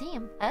other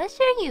museum, I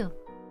assure you.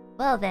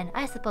 Well then,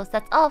 I suppose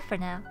that's all for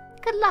now.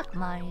 Good luck,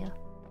 Mario.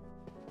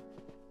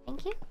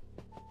 Thank you.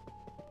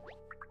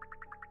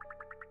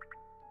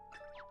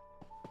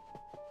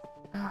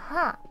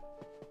 Uh-huh.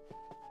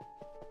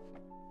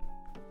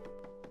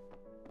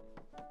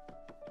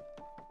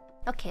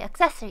 Okay,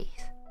 accessories.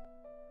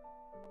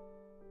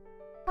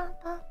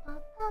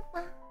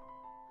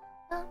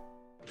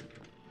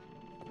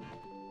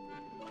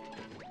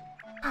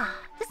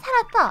 Just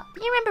had a thought.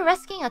 Do you remember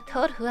rescuing a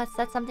toad who had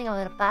said something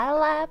about a battle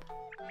lab?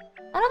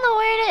 I don't know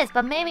where it is,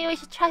 but maybe we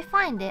should try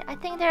find it. I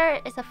think there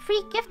is a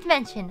free gift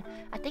mention.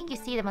 I think you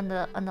see them on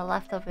the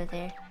left over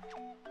there.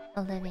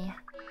 Olivia.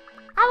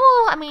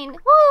 Oh, I mean,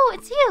 woo,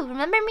 it's you.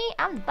 Remember me?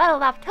 I'm the battle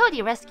lab toad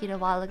you rescued a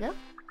while ago.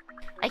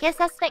 I guess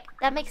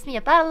that makes me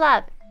a battle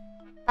lab.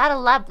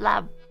 Battle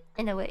lab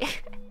in a way.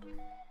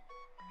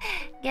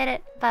 Get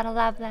it? Battle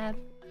lab.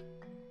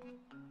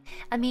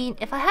 I mean,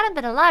 if I hadn't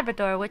been a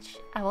Labrador, which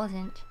I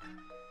wasn't,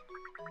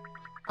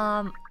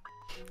 I'm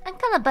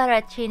kinda better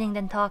at cheating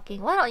than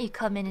talking. Why don't you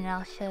come in and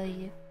I'll show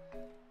you?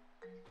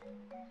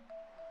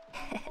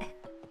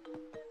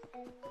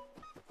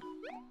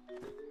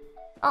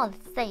 Oh,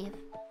 let's save.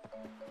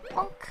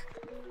 Bonk.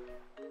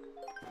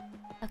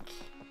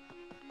 Okay.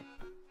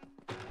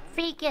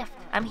 Free gift.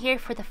 I'm here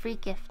for the free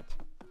gift.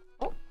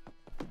 Oh.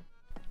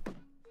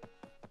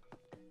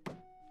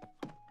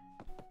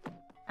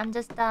 I'm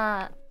just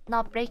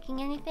not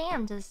breaking anything.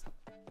 I'm just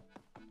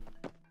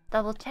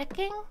double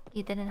checking.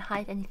 You didn't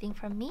hide anything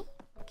from me.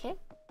 Okay.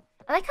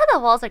 I like how the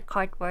walls are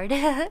cardboard.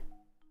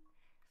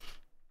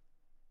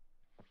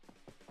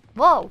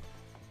 Whoa.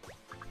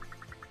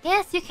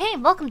 Yes, you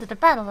came. Welcome to the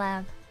battle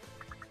lab.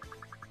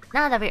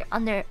 Now that we're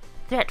under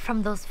threat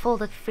from those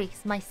folded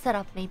freaks, my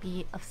setup may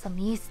be of some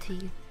use to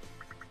you.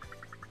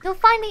 You'll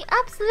find the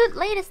absolute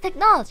latest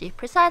technology,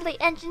 precisely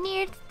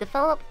engineered to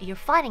develop your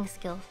fighting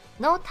skills.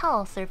 No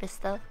towel service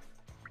though.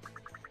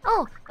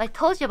 Oh, I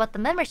told you about the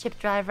membership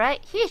drive,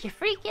 right? Here's your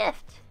free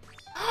gift.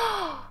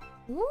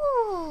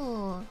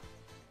 Ooh.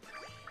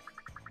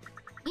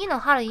 You know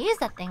how to use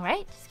that thing,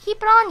 right? Just keep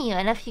it on you,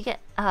 and if you get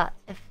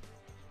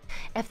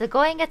if the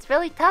going gets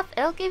really tough,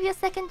 it'll give you a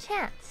second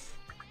chance.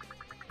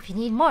 If you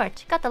need more,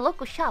 check out the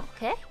local shop,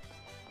 okay?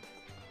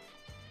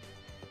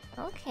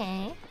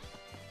 Okay.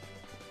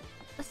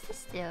 What's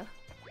this do?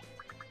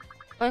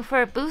 Going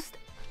for a boost?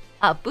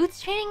 A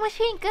boots training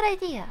machine? Good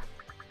idea.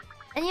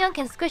 Anyone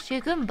can squish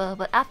your Goomba,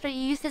 but after you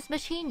use this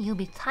machine, you'll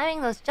be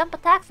timing those jump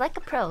attacks like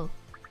a pro.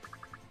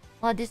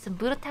 Wanna do some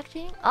boot attack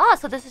training? Oh,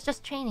 so this is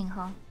just training,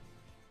 huh?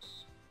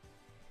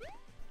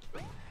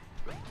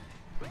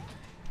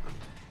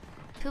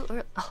 Too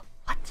early. Oh,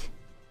 what?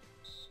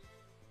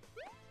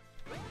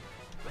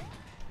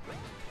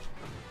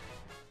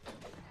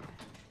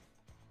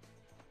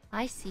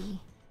 I see.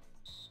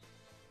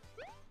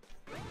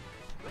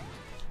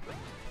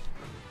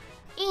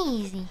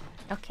 Easy.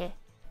 Okay.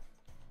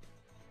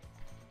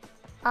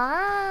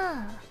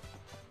 Ah.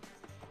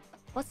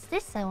 What's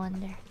this, I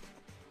wonder?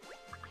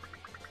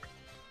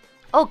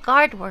 Oh,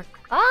 guard work.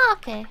 Ah,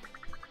 okay.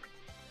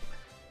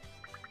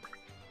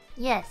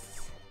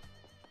 Yes.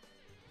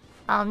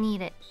 I'll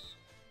need it.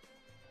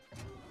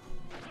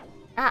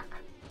 Ah.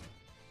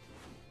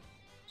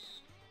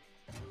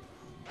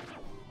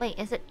 Wait,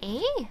 is it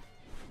A?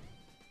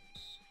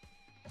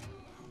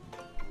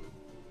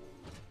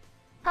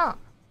 Huh.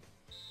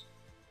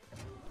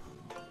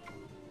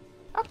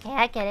 Okay,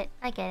 I get it.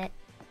 I get it.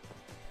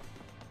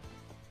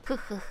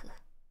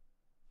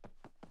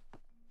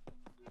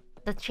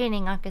 The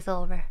training arc is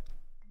over.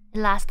 It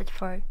lasted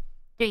for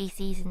 3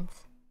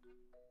 seasons.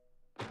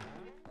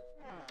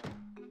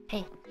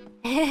 Hey.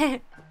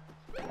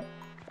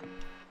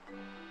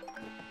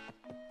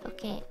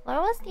 Okay,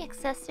 where was the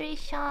accessory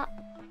shop?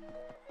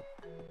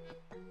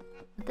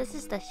 This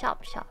is the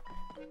shop.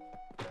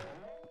 Do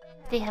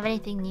they have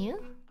anything new?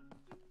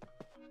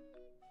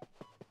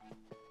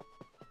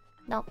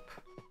 Nope.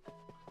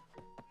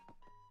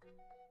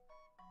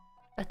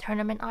 A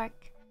tournament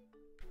arc.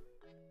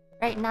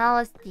 Right now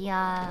is the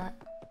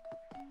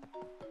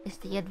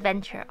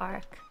adventure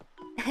arc.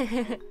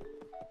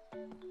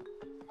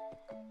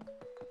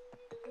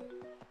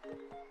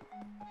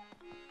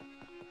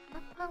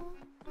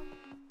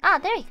 Ah,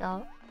 there you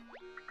go.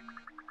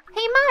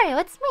 Hey Mario,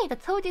 it's me, the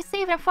toad you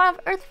saved in front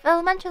of Earth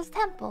Elemental's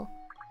temple.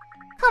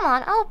 Come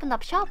on, I'll open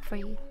up shop for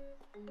you.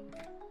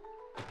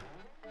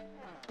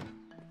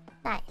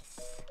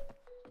 Nice.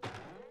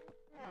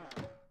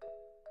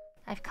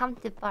 I've come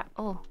to bar.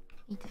 Oh,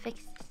 need to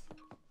fix this.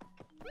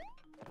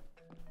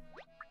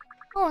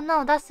 Oh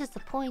no, that's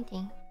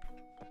disappointing.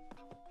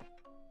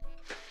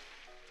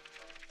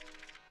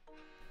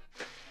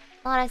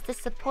 Not as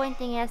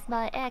disappointing as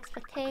my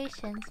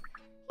expectations.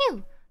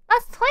 Phew!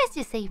 That's twice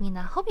you saved me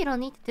now. Hope you don't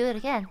need to do it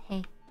again,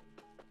 hey.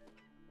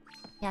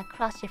 Yeah,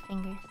 cross your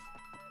fingers.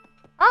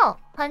 Oh,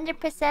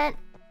 100%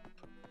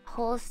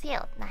 hole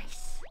sealed.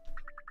 Nice.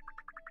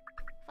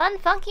 Fun,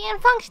 funky,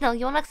 and functional.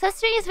 You want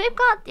accessories? We've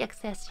got the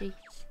accessories.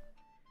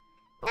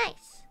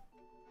 Nice.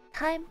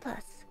 Time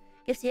plus.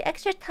 Gives you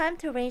extra time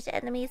to range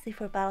enemies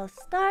before battle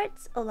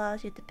starts.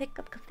 Allows you to pick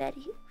up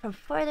confetti from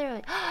further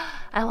away.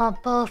 I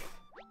want both.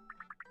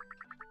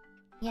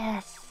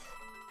 Yes.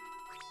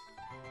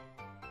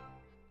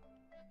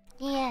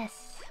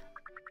 Yes.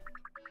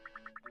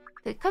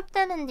 To equip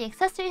them in the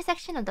accessory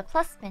section of the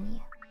plus menu.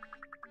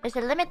 There's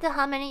a limit to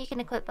how many you can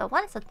equip at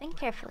once, so think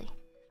carefully.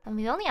 And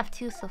we only have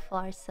 2 so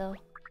far, so...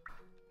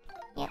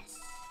 Yes.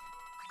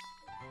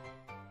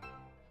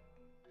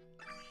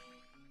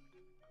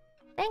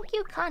 Thank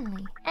you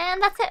kindly.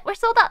 And that's it, we're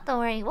sold out, don't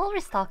worry, we'll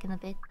restock in a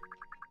bit.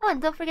 Oh,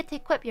 and don't forget to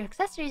equip your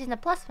accessories in the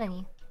plus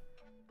menu.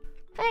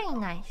 Very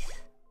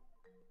nice.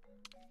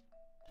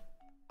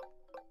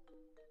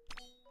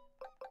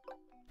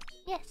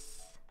 Yes.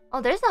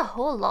 Oh, there's a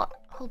whole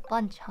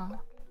bunch, huh?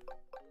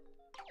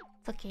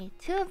 It's okay,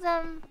 2 of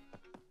them...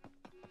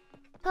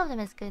 2 of them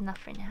is good enough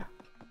for now.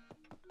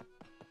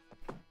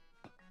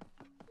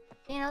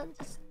 You know,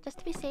 just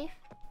to be safe.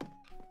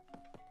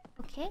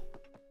 Okay.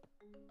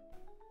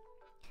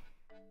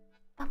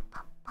 Bum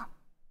bum bum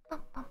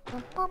bum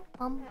bum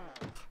bum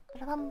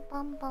bum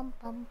bum bum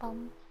bum bum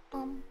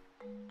bum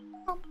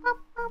bum bum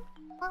bum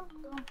bum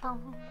bum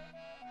bum.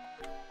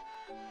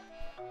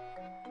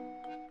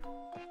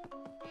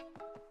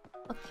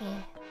 Okay,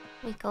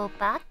 we go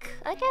back,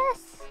 I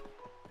guess.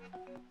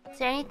 Is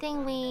there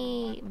anything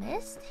we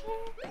missed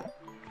here?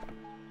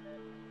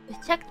 We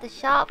checked the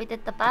shop, we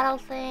did the battle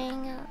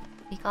thing,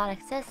 we got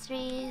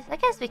accessories. I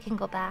guess we can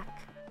go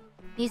back.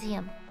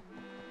 Museum.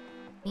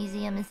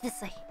 Museum is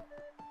this way.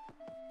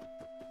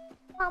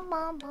 Bum,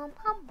 bum, bum,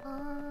 bum,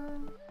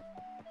 bum.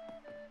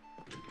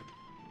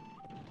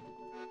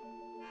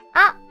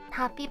 Ah!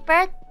 Happy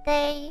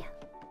birthday!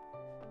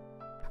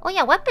 Oh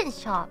yeah, weapon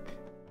shop.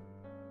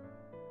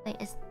 Wait,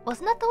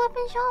 wasn't that the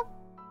weapon shop?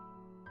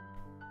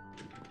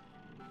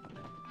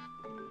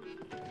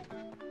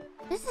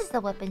 This is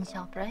the weapon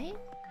shop, right?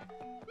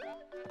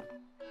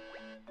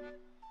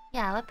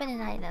 Yeah, weapon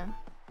and item.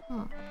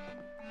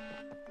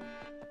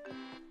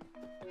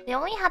 They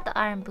only had the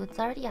iron boots.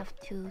 I already have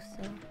 2,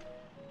 so...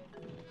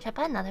 Should I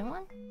buy another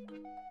one?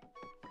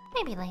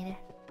 Maybe later.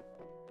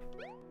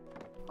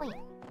 Wait.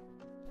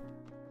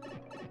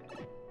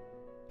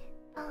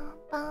 Bum,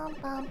 bum,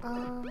 bum,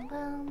 bum,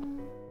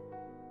 bum.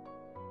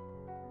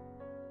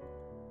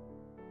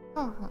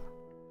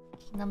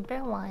 Okay,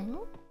 number 1.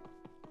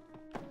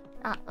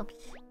 Ah,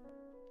 oops.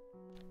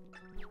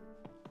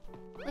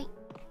 Wait,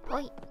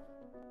 wait.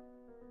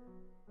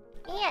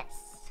 Yes!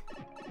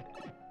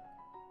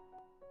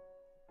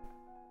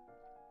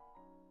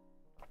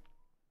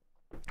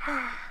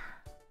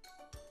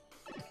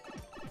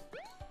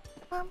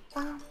 Bum,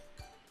 bum.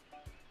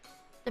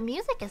 The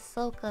music is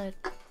so good.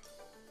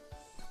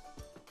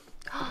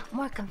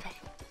 More confetti.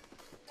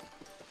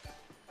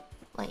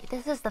 Wait,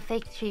 this is the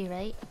fake tree,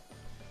 right?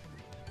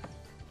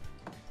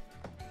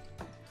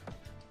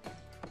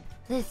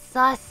 This is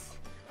sus.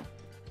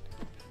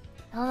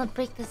 I wanna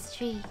break this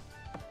tree.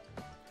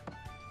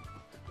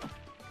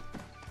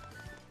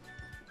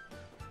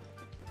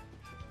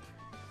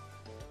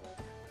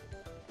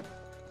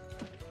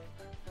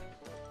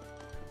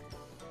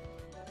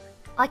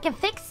 I can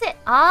fix it.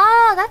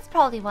 Ah, that's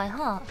probably why,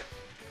 huh?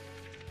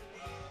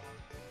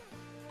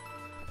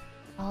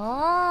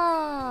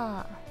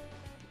 Oh,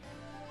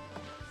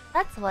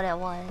 that's what it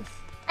was.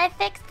 I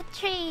fixed the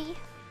tree.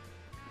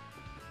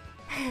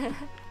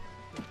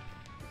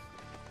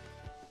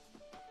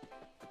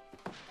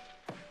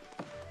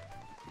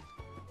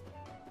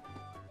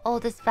 Oh,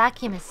 this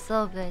vacuum is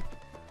so good.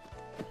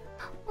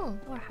 Oh,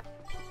 more.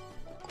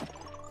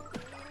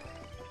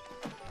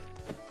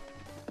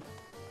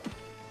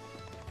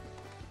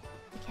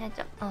 I can't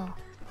jump. Oh.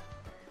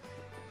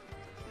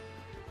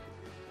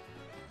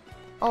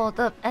 Oh,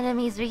 the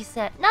enemies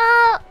reset.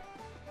 No!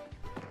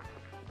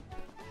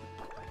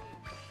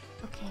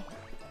 Okay.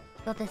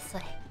 Go this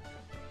way.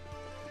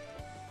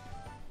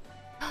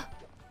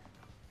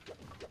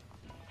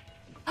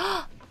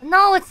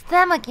 No, it's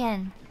them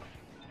again.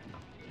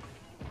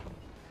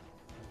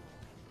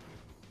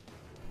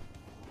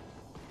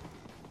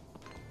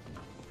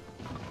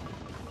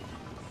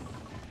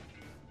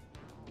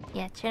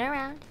 Yeah, turn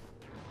around.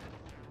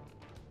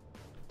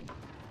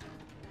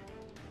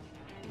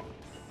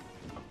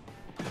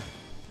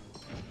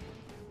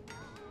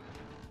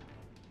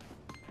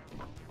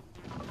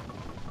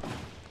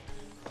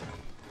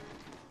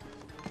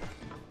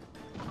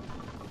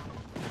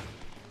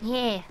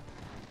 Yeah.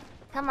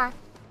 Come on.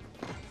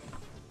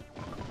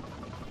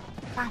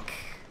 Fuck.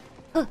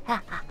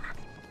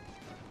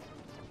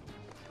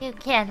 You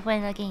can't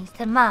win against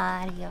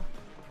Mario.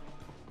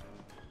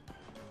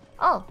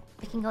 Oh,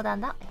 we can go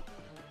down that way.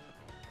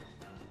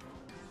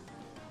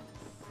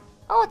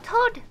 Oh,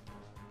 Toad!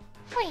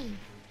 Whee!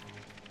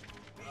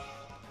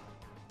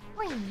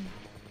 Whee!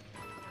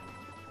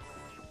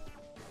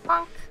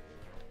 Bonk.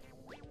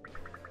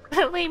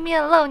 Leave me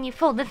alone, you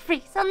folded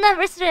freaks. I'll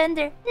never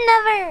surrender.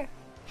 Never!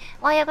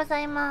 Ohayou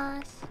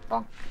gozaimasu.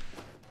 Bonk.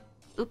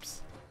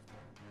 Oops.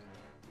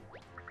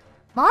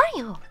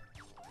 Mario!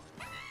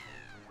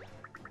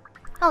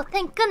 Oh,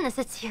 thank goodness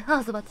it's you. I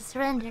was about to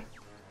surrender.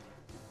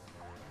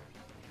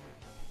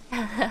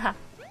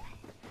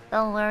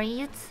 Don't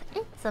worry,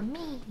 it's a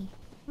me,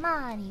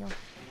 Mario.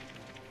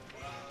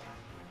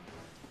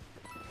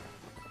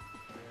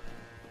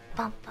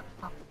 Bum, bum,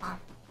 bum, bum,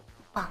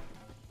 bum,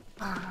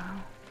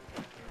 bum.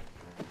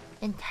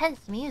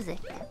 Intense music.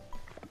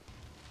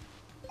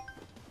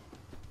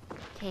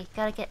 Okay,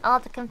 gotta get all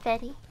the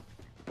confetti.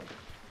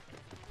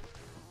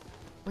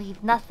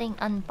 Leave nothing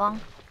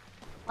unbonked.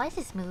 Why is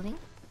this moving?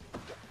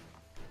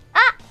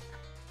 Ah!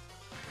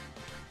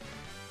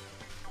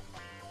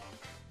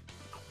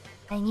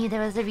 I knew there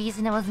was a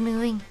reason it was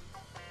moving.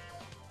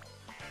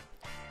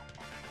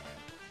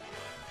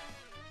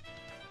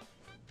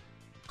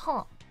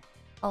 Huh.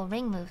 Oh,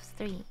 ring moves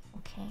 3.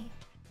 Okay.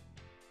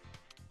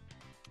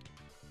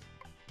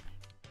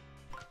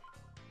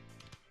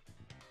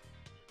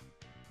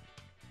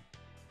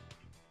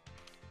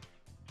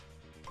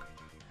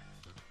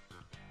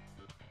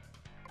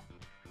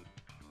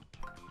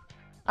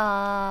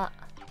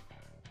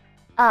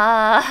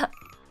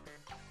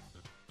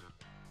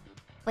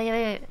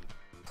 Wait.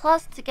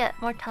 Plus to get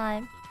more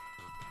time.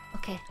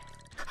 Okay.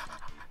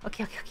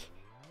 Okay.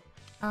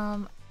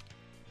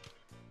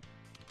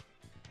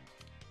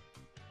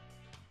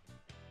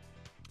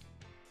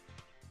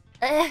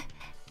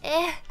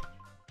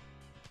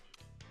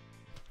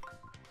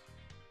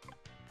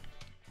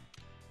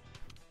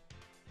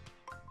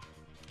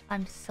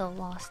 I'm so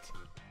lost.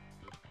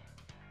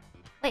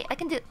 Wait, I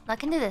can do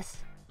this.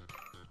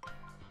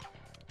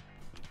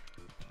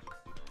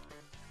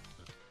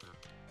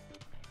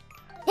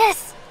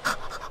 Yes!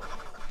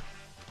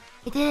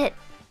 I did it.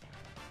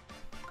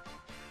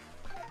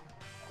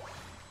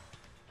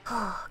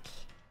 Okay.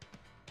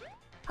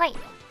 Hi.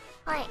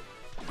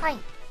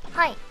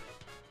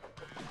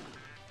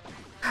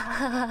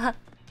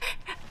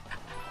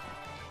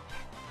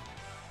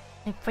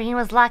 My brain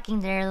was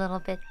lacking there a little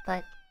bit,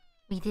 but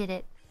we did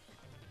it.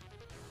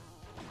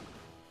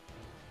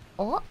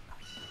 Oh.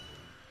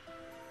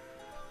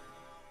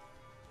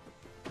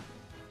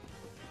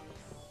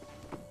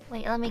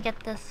 Wait, let me get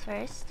this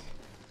first.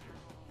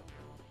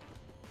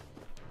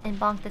 And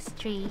bonk this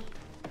tree.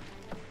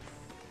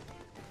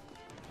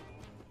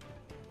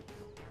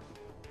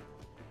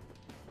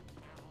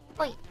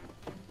 Wait.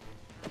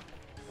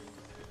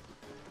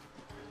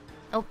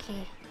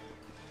 Okay.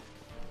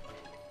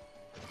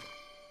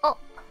 Oh.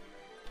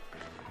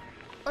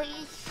 Oh,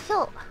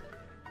 so.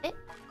 It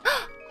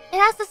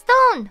has the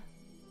stone!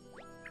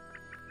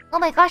 Oh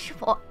my gosh,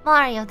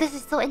 Mario, this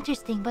is so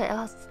interesting, but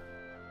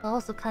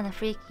also kind of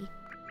freaky.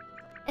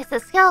 It's the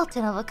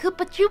skeleton of a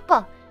Koopa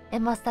Troopa. It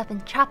must have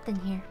been trapped in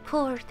here.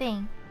 Poor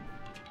thing.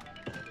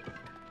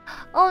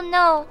 Oh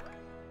no.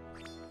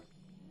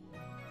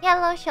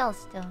 Yellow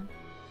shellstone.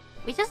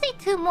 We just need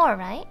 2 more,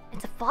 right?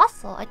 It's a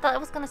fossil. I thought it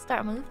was gonna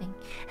start moving.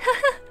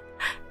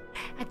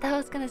 I thought it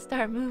was gonna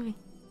start moving.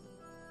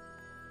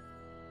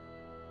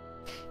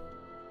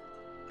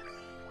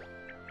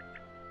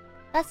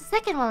 That's the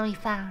second one we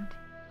found.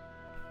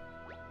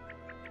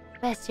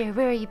 Rest your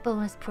weary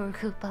bones, poor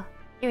Koopa.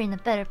 You're in a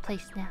better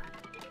place now.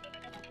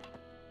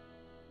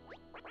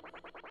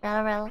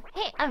 Rattle.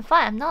 Hey, I'm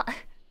fine.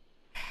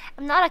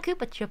 I'm not a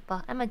Koopa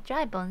Troopa. I'm a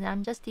dry bone and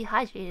I'm just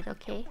dehydrated,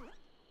 okay?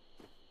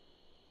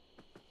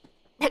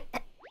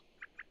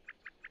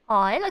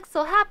 Aw, I look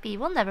so happy.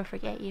 We'll never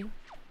forget you.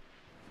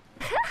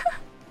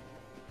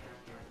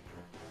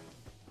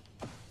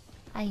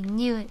 I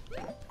knew it.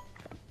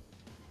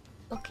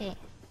 Okay.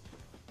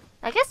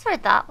 I guess for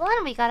that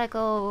one, we gotta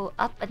go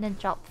up and then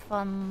drop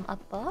from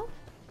above.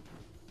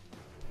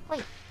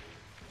 Wait.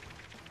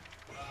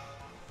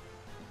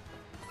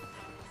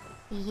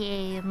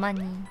 Yay,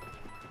 money.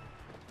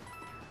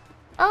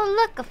 Oh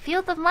look, a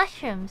field of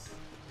mushrooms.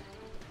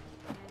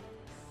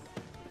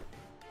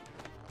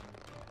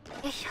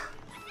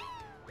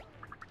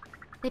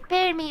 They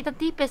buried me the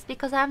deepest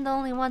because I'm the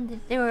only one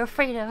that they were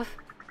afraid of.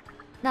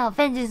 Now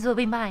vengeance will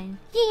be mine.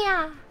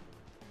 Yeah!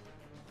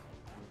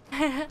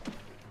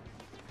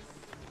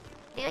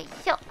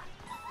 Yoisho.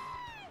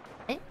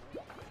 Eh?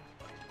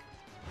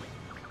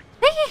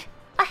 Hey!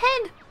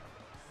 Ahead!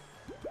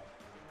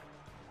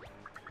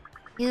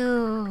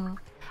 You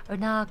are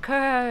now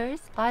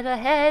cursed by the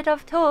head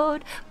of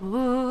Toad.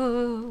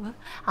 Ooh,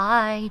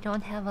 I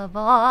don't have a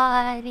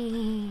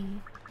body.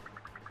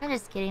 I'm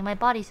just kidding, my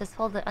body's just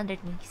folded under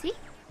me, see?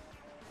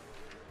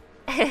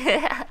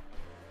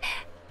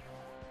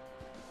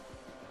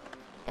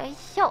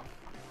 Yoisho.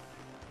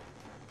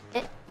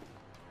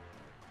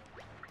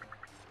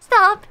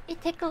 Stop!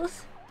 It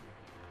tickles.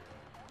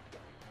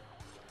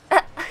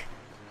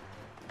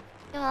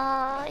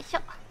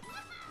 Yoisho.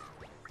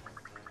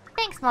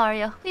 Thanks,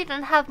 Mario. We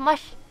don't have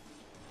much.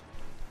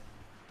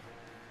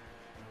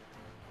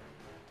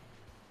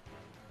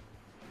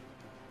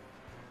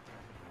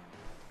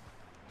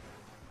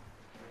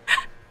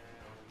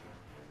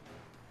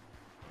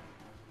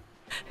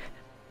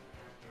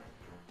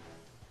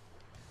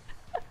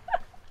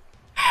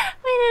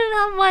 We didn't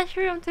have much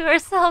room to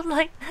ourselves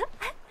like that.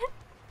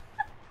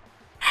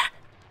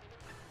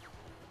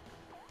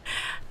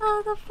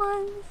 Oh, the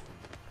funs.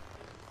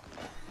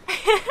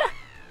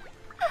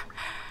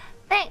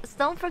 Thanks,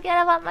 don't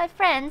forget about my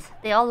friends.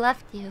 They all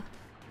left you.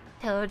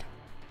 Toad.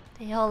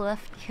 They all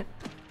left you.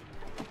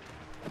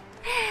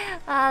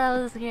 Ah,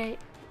 that was great.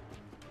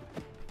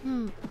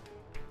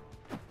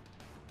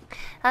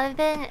 I've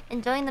been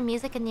enjoying the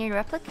music in Near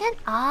Replicant.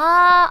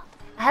 I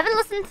haven't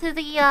listened to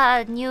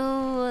the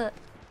new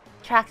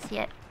tracks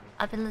yet.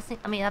 I've been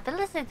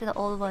listening to the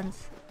old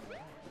ones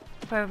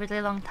for a really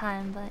long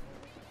time, but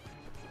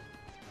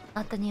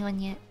not the new one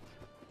yet.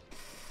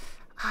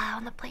 I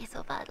wanna play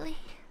so badly.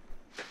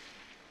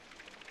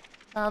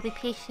 I'll be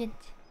patient.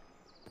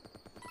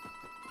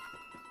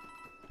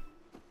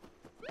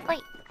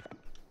 Wait.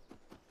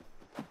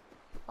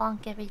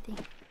 Bonk everything.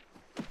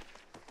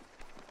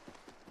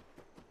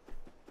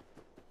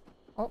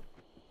 Oh.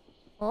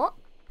 Oh.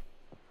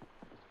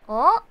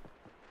 Oh.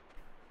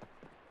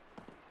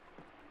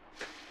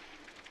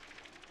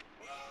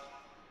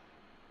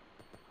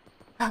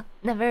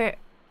 Never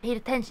paid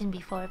attention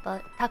before,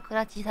 but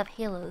Takurachis have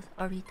halos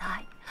or we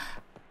die.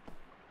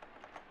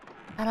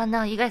 I don't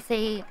know, you guys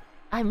say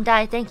I'm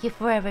die, thank you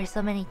forever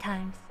so many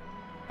times.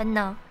 But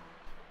no.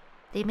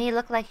 They may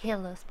look like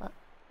halos, but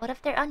what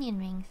if they're onion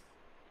rings?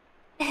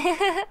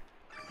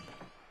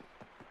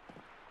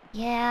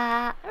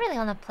 Yeah, I really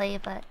wanna play,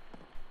 but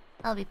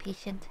I'll be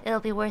patient.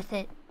 It'll be worth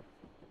it.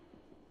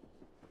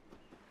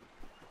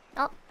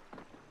 Oh.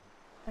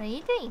 What are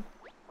you doing?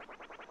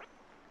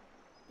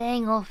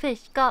 Dang old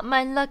fish got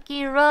my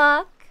lucky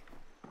rock.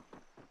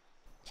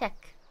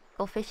 Check.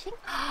 Go fishing?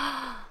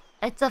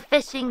 It's a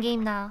fishing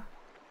game now.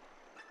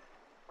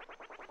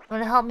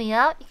 Wanna help me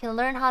out? You can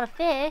learn how to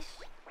fish.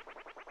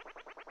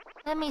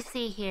 Let me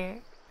see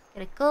here.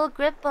 Get a good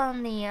grip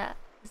on the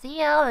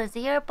ZL and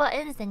ZR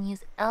buttons, then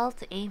use L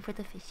to aim for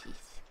the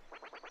fishies.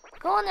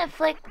 Go on and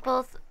flick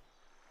both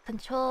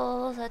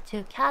controls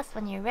to cast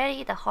when you're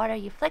ready. The harder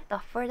you flick, the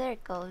further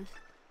it goes.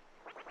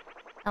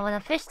 And when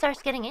a fish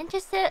starts getting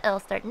interested, it'll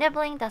start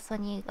nibbling. That's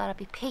when you gotta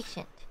be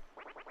patient.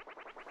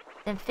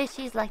 Then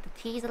fishies like to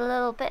tease a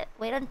little bit.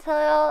 Wait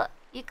until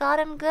you got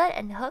him good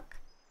and hook.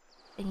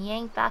 Then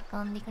yank back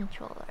on the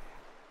controller.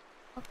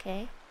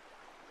 Okay.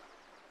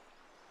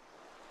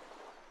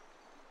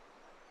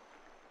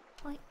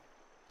 Wait.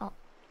 Oh.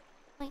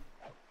 Wait.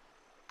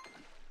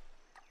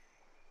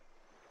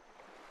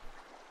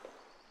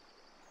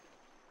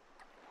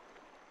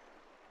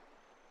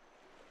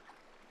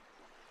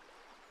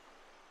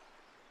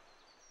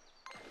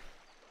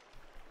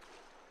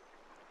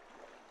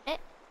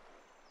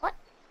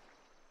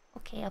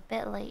 Okay, a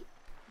bit late.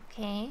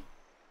 Okay.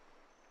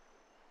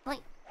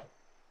 Wait.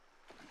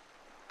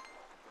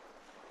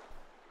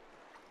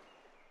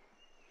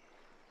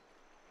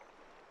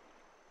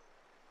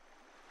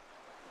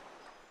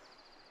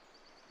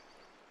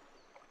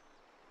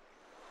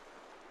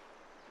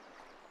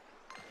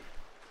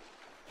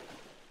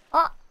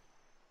 Oh!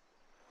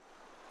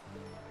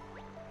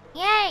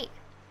 Yay!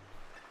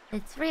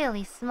 It's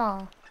really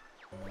small.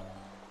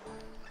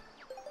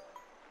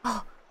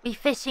 Oh, we're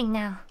fishing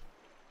now.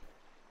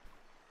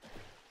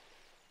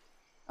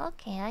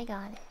 Okay, I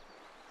got it.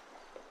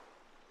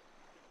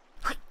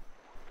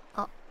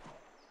 Oh.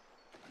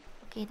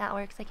 Okay, that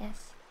works, I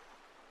guess.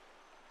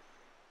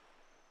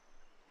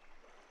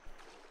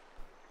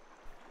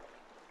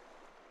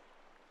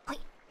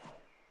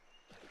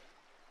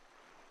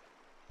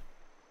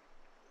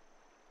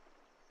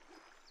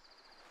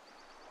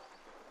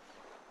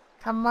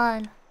 Come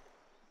on.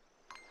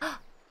 It's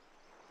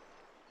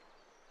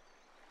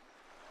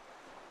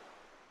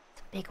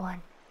a big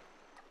one.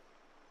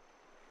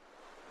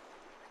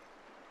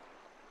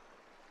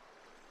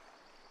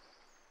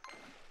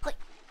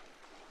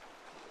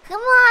 Come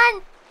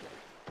on!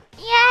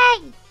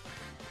 Yay!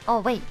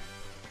 Oh, wait.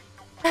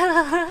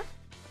 It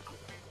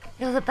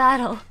was a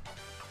battle.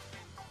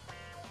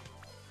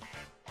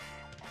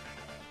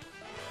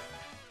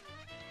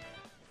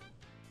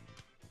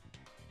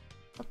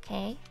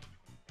 Okay.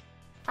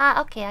 Ah,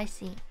 okay, I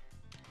see.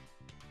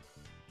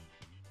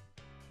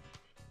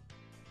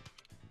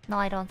 No,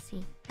 I don't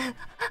see.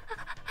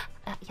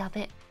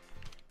 Yabe.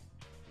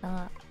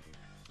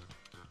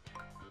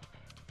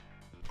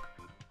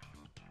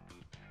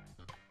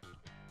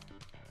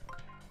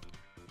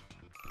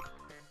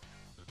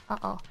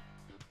 Uh-oh.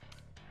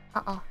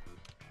 Uh-oh.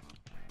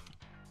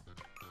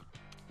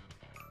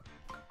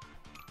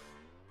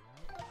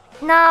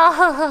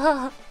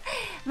 No!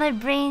 My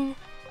brain...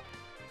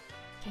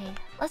 Okay,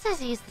 let's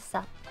just use this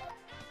up.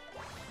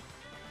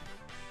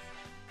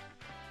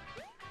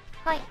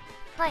 Hi!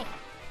 Hi!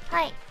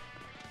 Hi!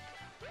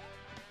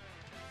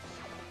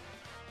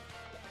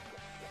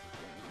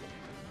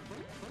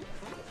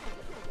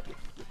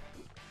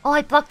 Oh,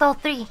 I blocked all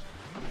three!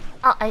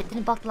 Oh, I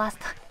didn't block the last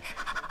time.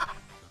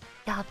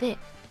 Yabe.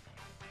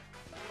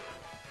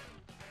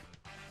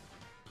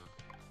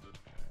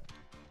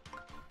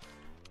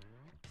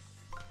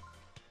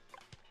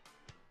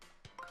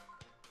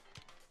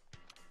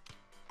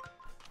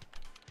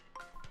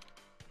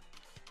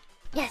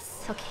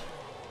 Yes, okay.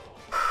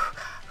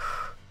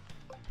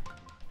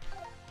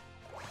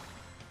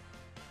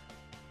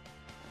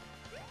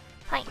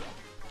 Hi.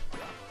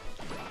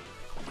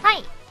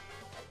 Hi.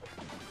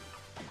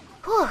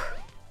 Whew.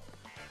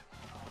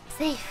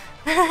 Safe.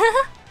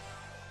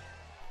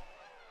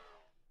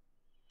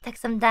 Took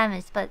some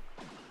damage, but...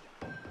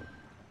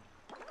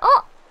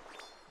 Oh!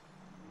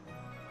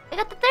 We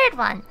got the third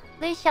one!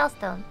 Blue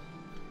shellstone.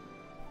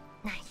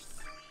 Nice.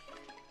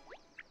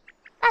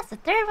 That's the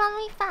third one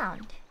we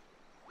found.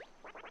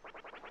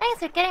 Thanks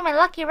for getting my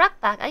lucky rock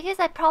back. I guess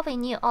I probably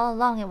knew all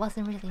along it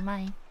wasn't really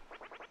mine.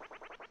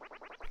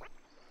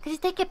 Could you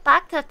take it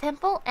back to the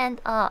temple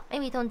and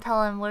maybe don't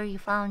tell him where you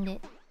found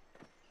it?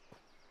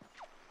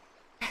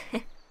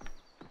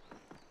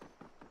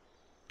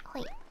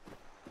 Wait.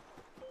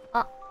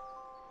 Oh.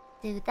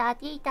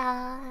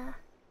 Do-da-dee-da.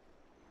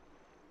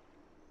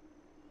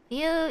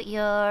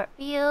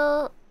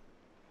 View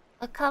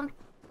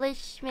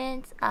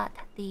accomplishments at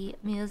the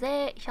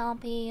Musée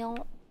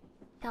Champignon.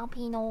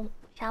 Champignon.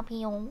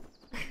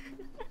 I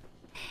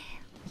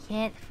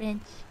can't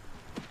French.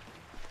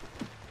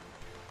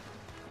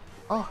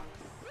 Oh.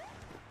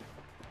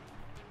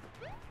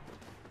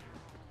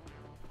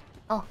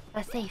 Oh,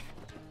 we're safe.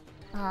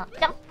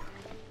 Jump.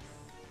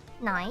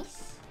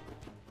 Nice.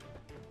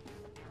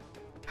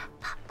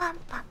 Pum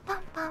pum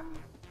pum pum.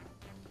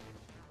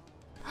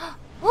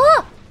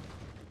 Whoa!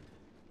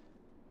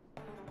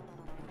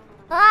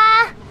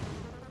 Ah!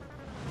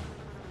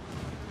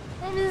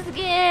 I'm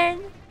scared.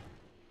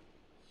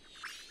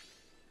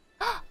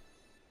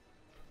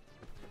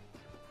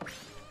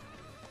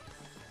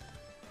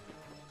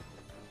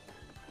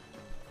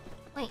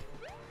 Wait.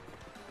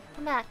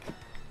 Come back.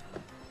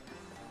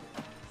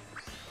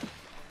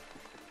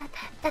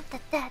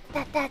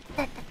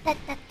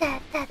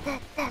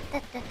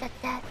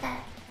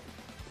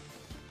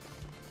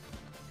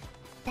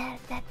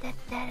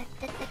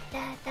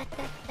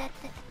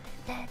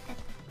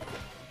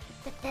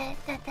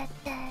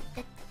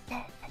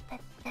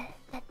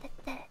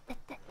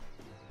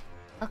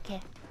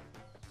 Okay.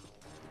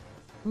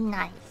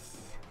 Nice.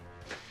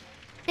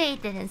 They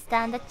didn't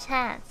stand a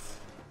chance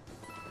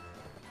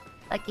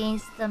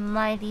against the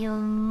mighty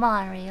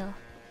Mario.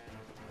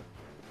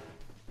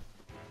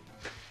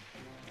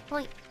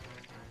 Wait.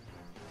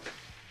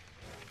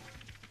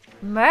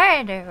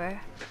 Murderer.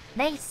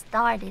 They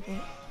started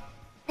it.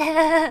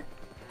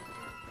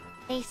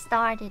 They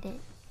started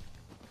it.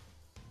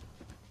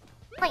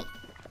 Wait.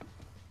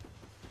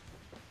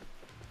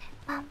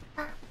 Bum,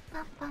 bum,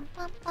 bum, bum,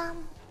 bum,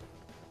 bum.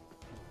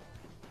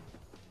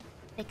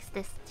 Fix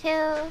this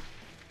too.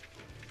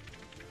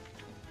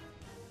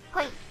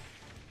 Hoi.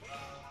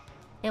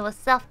 It was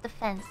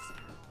self-defense.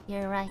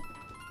 You're right.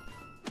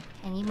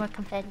 I need more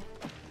confetti.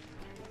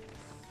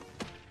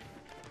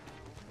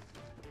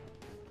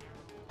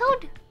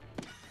 Toad!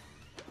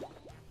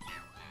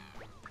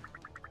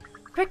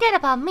 Forget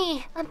about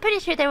me. I'm pretty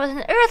sure there was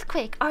an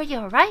earthquake. Are you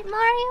alright,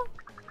 Mario?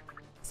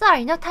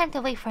 Sorry, no time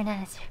to wait for an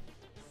answer.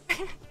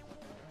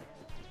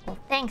 Well,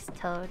 thanks,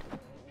 Toad.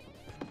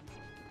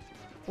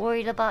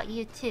 Worried about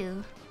you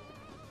too.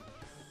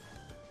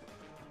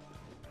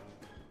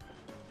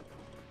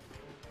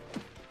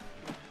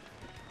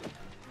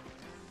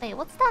 Wait,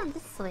 what's down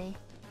this way?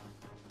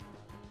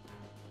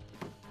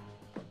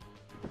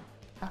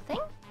 Nothing?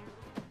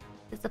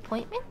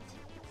 Disappointment?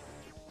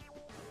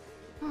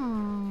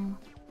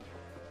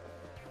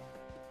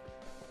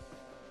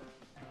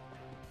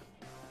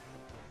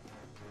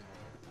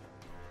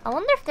 I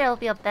wonder if there'll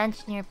be a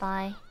bench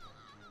nearby.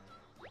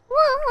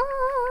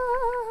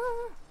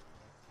 Whoa!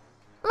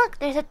 Look,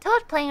 there's a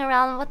toad playing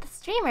around with the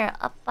streamer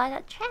up by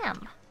that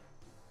tram.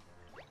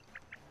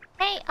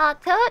 Hey,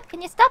 Toad,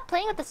 can you stop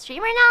playing with the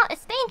streamer now?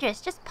 It's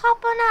dangerous. Just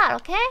pop on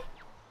out, okay?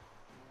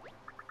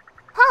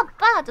 Pop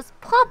out, just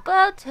pop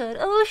out, Toad.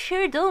 Oh,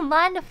 sure, don't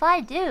mind if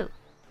I do.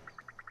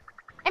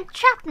 I'm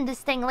trapped in this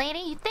thing, lady.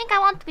 You think I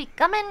want to be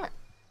gumming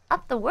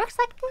up the works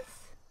like this?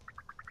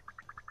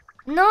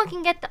 No one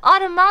can get to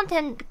Autumn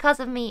Mountain because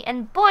of me,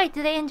 and boy,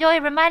 do they enjoy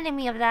reminding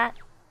me of that.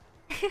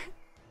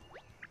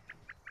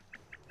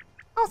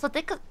 Also,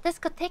 this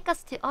could take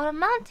us to Autumn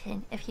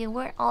Mountain if you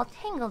weren't all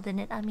tangled in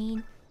it, I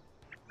mean.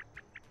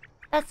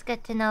 That's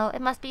good to know. It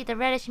must be the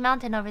reddish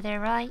mountain over there,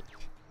 right?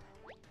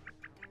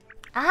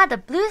 Ah, the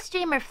blue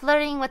streamer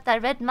flirting with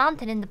that red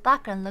mountain in the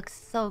background looks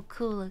so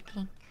cool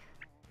looking.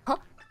 Huh?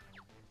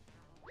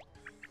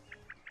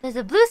 There's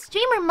a blue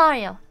streamer,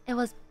 Mario. It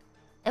was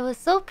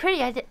so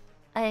pretty.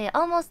 I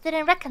almost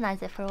didn't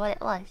recognize it for what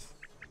it was.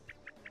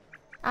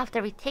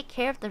 After we take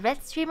care of the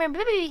red streamer,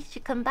 maybe we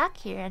should come back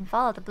here and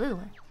follow the blue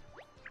one.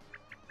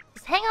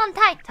 Just hang on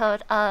tight,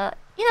 Toad.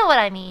 You know what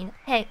I mean.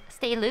 Hey,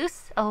 stay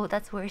loose. Oh,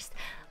 that's worse.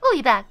 We'll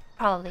be back,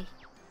 probably.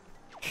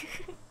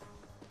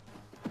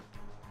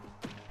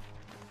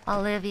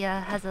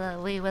 Olivia has a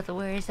way with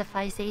words if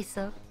I say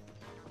so.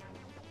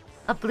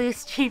 A blue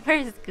streamer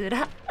is good,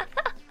 huh?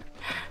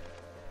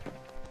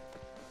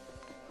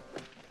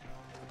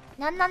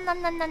 No, no, no,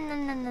 no, no, no,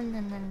 no, no, no,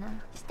 no, no.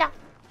 Stop.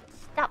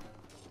 Stop.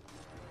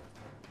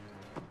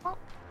 Oh.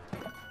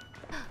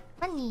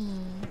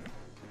 Money.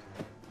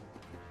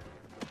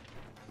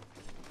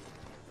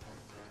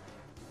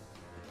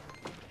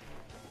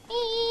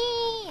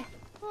 Eee!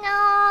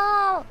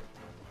 No!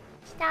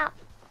 Stop.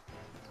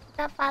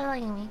 Stop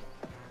following me.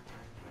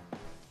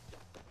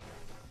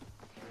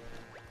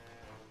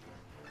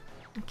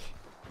 Okay.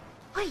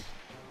 Oi!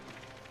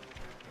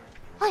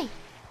 Oi!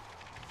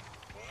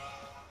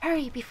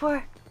 Hurry before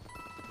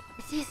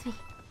it sees me.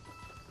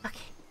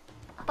 Okay.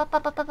 Up, up,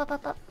 up, up, up,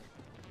 up, up.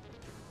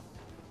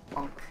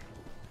 Bonk.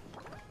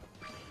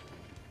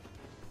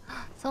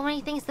 So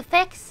many things to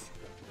fix.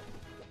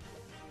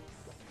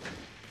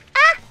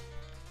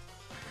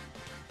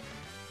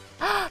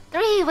 Ah!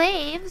 3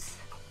 waves.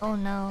 Oh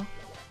no.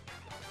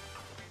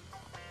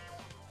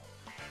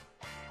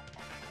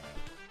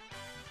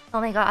 Oh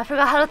my god, I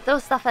forgot how to throw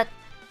stuff at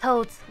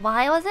toads.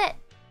 Why was it?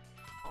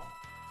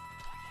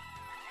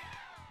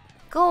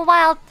 Go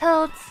wild,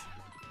 toads!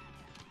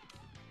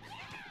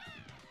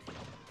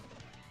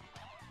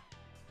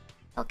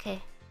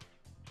 Okay.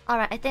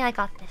 Alright, I think I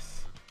got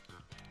this.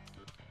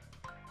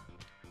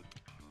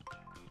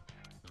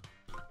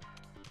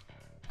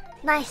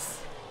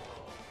 Nice!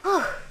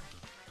 Whew.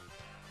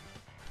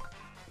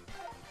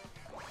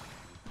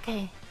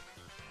 Okay.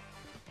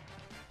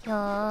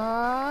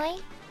 Yoy!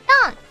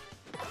 Done!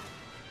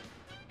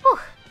 Whew.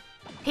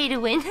 Pay to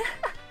win.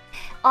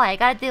 Oh, I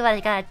gotta do what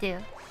I gotta do.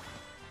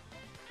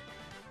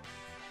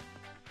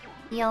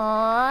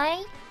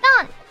 Yoy!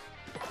 Done!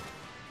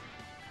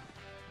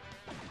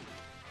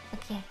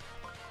 Okay.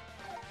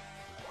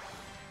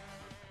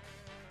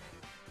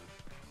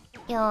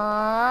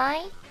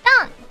 Yoy!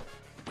 Done!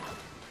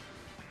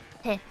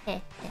 Heh heh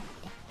heh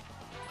heh.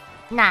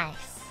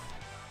 Nice!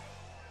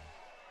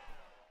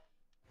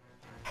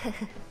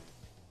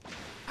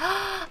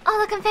 Oh,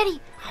 the confetti!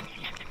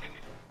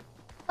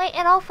 Wait,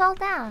 it all fell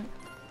down.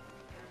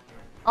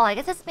 Oh, I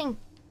guess it's being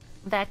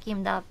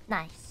vacuumed up.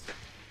 Nice.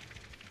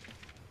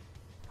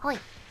 Hoi.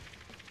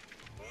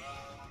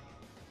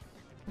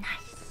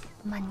 Nice.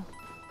 Money.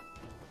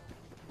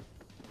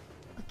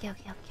 Okay,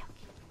 okay, okay,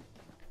 okay.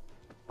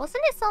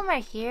 Wasn't it somewhere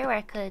here where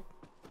I could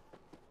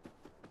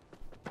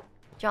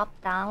drop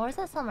down? Or was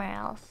it somewhere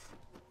else?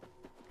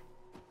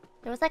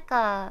 There was like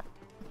a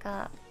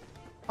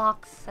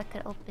box I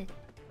could open.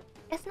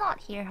 It's not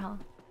here, huh?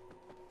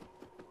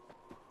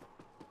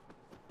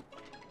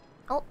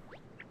 Oh.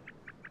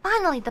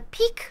 Finally, the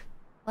peak!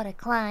 What a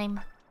climb.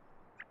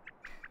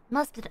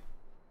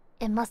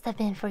 It must have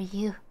been for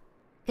you.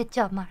 Good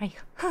job,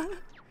 Mario.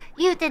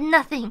 You did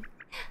nothing.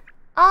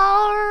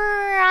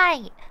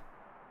 Alright.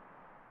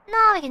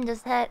 Now we can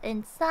just head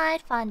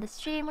inside, find the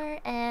streamer,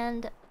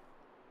 and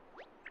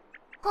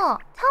Huh,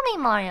 tell me,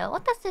 Mario,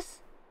 what does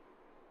this...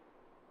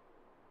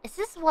 Is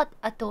this what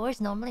a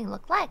doors normally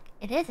look like?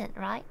 It isn't,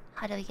 right?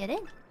 How do we get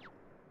in?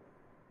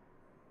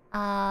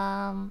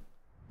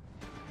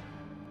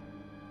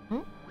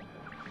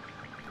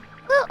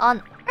 Who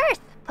on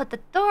earth put the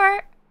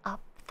door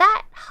up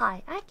that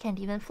high? I can't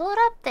even float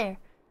up there.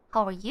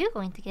 How are you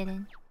going to get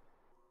in?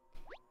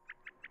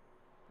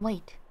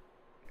 Wait.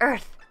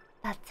 Earth.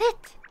 That's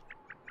it.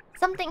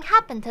 Something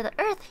happened to the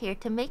earth here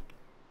to make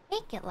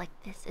it like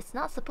this. It's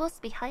not supposed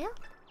to be high up.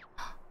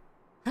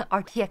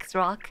 RTX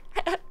rock.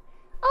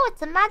 Oh,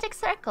 it's a magic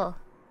circle.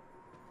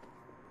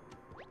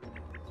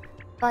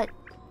 But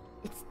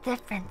it's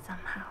different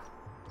somehow.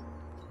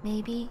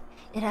 Maybe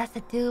it has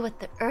to do with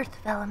the earth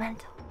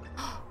elemental.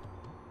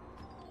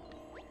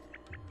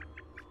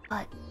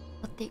 But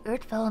would the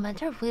earth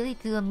elemental really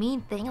do a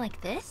mean thing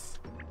like this?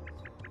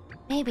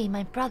 Maybe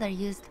my brother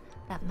used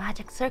that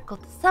magic circle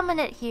to summon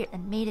it here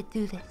and made it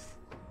do this.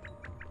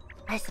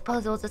 I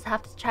suppose we'll just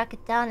have to track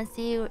it down and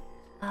see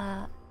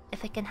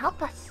if it can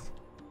help us.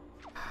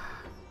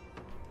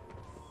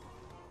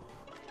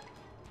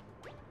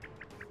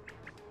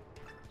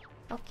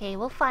 Okay,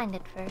 we'll find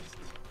it first.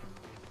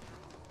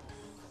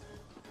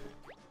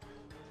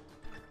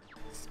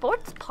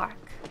 Sports park.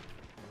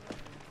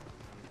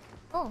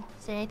 Oh,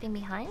 is there anything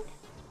behind?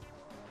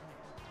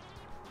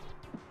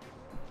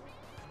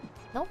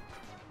 Nope.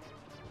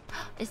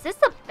 Is this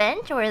a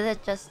bench or is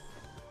it just...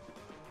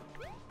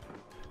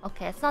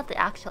 Okay, it's not the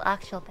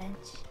actual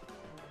bench.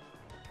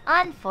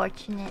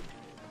 Unfortunate.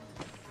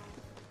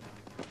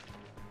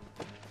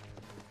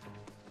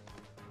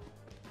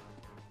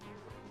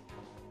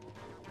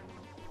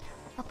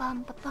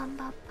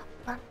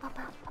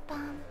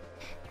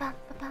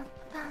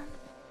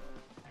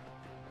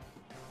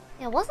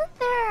 Yeah, wasn't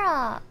there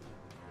a...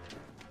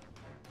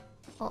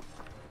 Oh.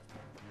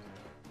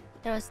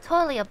 There was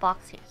totally a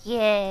box here.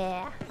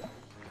 Yeah.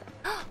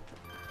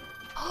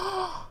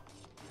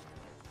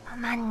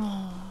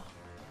 Money.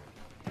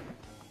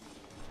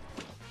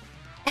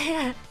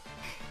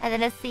 I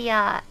didn't see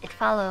it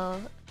follow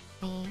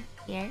me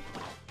here.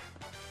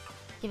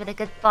 Give it a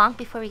good bonk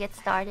before we get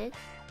started.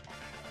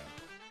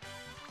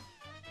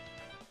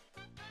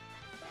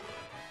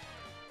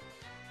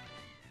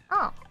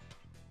 Oh.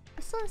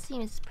 This one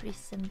seems pretty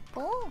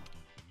simple.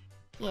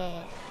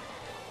 Yeah.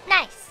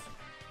 Nice!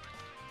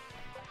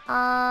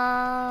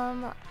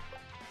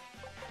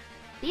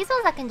 These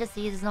ones I can just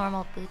use as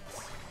normal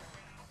boots.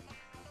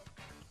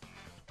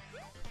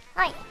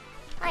 Hi!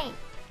 Hi!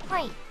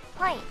 Hi!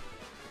 Hi!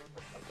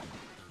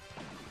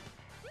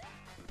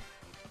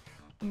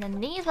 And then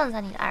these ones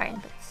I need iron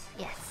boots.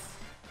 Yes.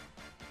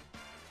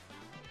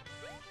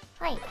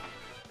 Hi!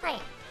 Hi!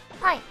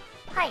 Hi!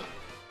 Hi!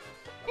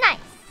 Nice!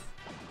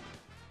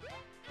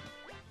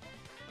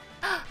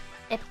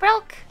 It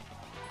broke!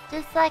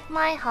 Just like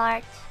my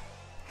heart.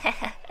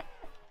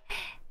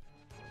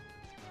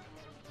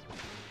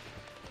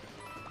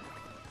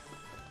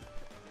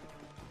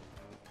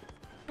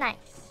 Nice.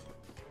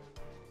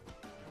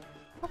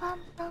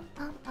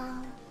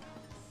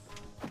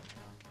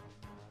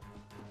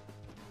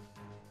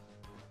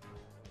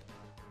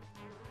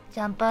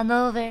 Jump on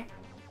over.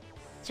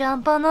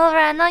 Jump on over,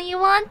 I know you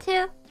want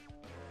to.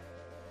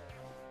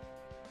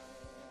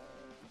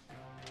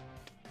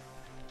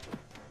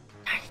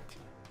 Darn it.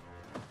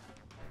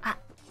 Ah.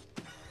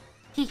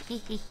 Hee hee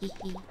hee hee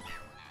hee.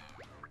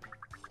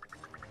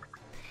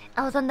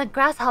 I was on the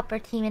grasshopper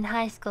team in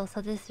high school,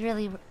 so this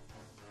really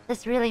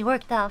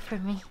worked out for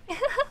me.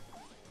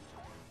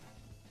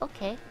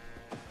 Okay.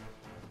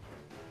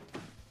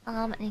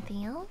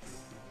 Anything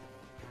else?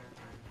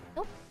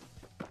 Nope.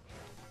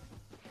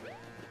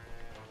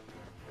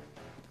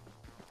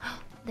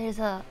 There's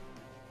a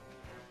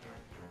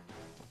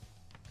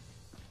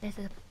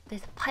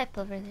pipe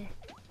over there.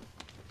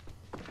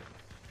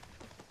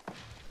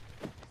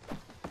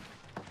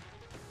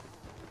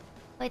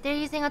 Wait, they're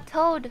using a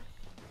toad.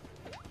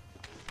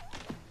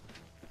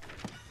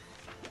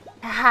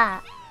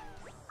 Haha.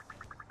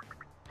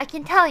 I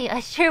can tell you, I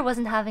sure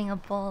wasn't having a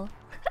ball.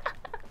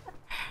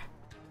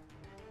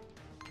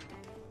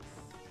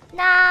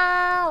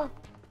 No!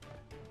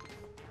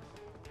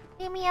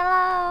 Leave me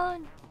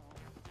alone.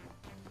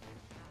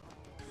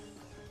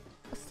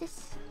 What's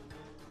this?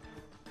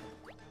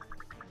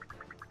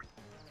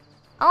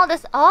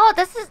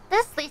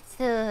 This leads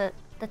to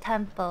the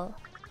temple.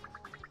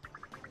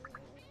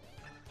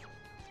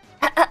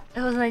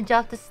 It was my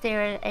job to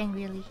stare at it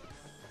angrily.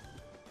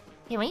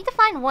 Okay, we need to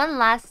find one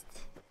last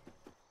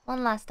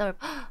orb.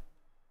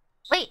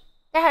 Wait,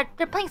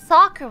 they're playing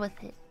soccer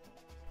with it.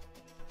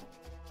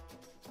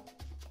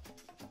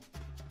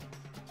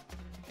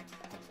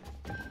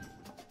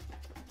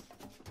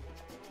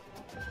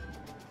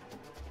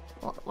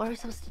 What are we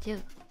supposed to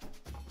do?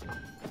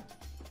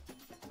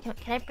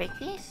 Can I break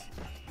these?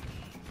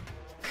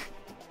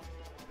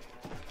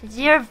 It's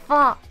your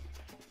fault.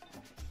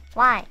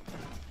 Why?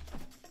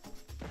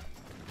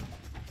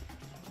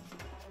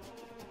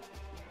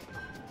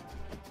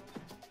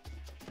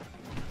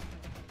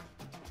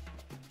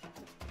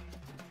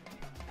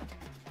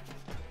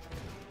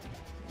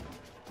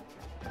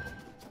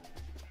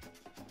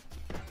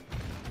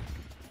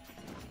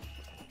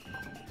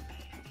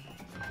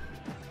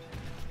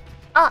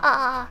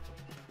 Ah.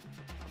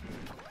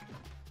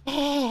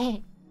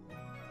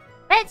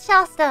 Red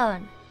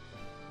shellstone.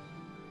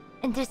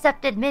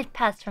 Intercepted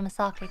mid-pass from a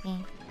soccer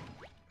game.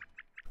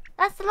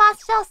 That's the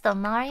last shellstone,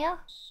 Mario.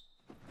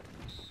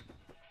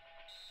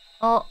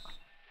 Oh.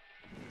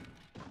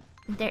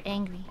 They're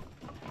angry.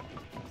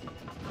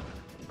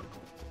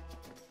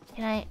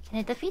 Can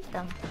I defeat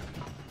them?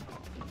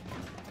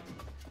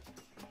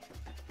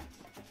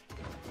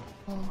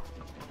 Oh.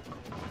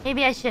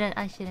 Maybe I shouldn't.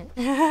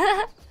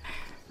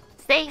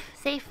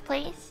 Safe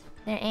place.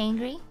 They're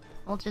angry.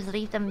 We'll just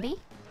leave them be.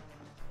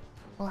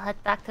 We'll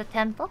head back to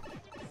temple.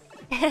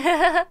 You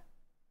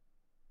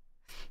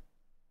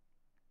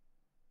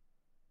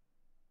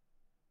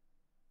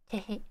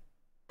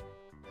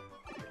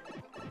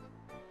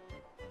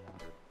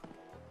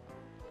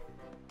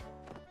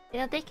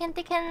know, they can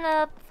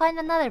find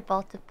another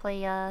ball to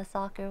play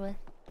soccer with.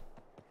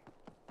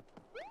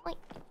 Wait.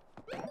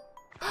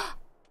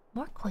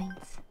 More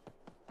coins.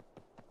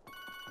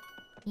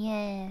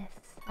 Yes,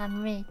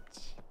 I'm rich.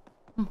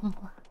 Okay.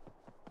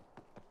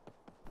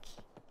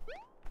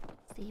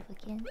 Save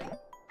again.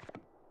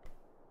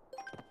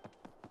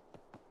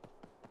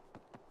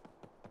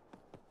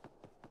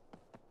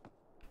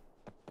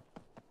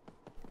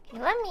 Okay,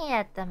 let me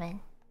add them in.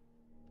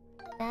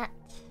 That.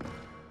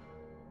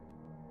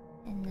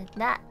 And then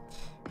that.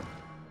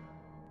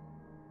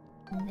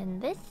 And then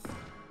this.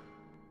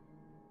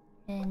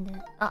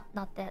 And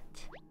not that.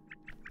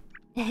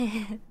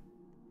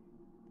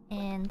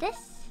 And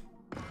this.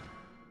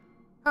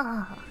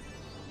 Oh.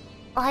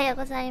 Ohayou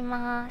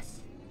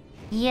gozaimasu.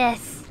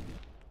 Yes.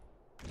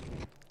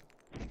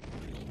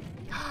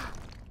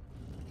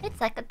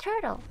 It's like a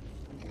turtle.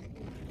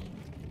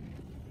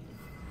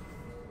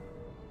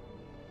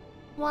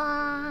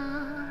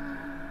 Wow.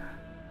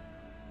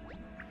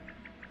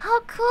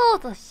 How cool!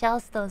 Those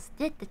shellstones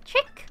did the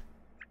trick!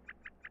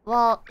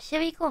 Well, should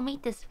we go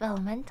meet this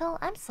elemental?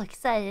 I'm so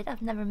excited.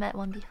 I've never met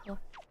one before.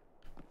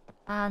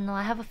 I don't know.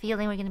 I have a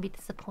feeling we're gonna be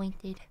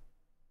disappointed.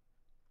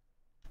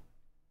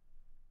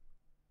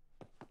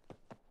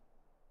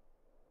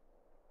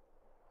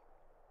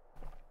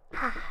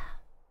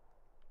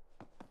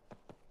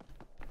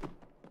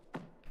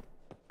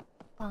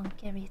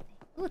 Bonk everything.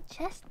 Ooh,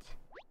 chest.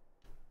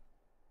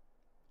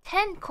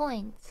 10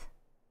 coins.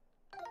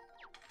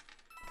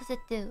 What does it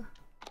do?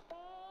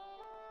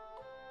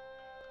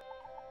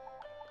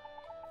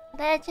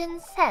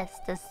 Legend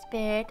says the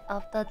spirit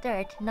of the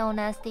dirt, known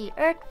as the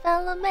Earth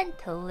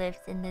Elemental,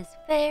 lives in this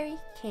very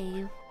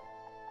cave.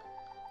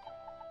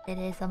 It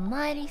is a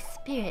mighty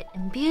spirit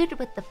imbued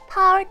with the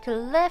power to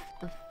lift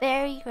the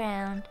very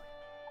ground.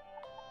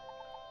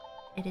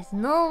 It is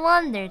no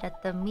wonder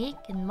that the meek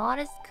and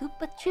modest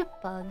Koopa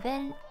Troopa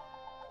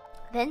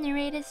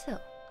venerated so,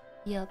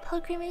 via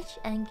pilgrimage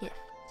and gift.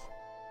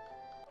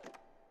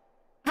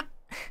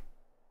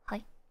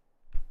 Hi.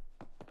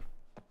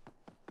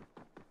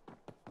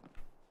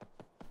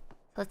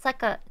 So it's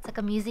like a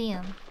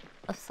museum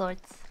of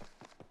sorts.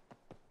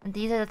 And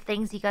these are the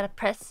things you gotta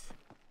press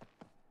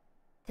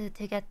to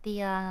get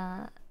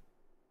the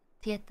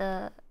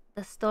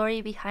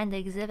story behind the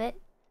exhibit.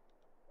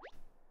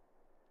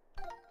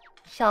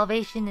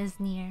 Salvation is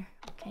near.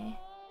 Okay.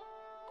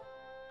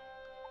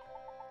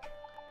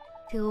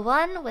 To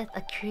one with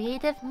a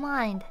creative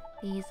mind,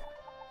 these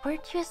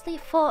virtuously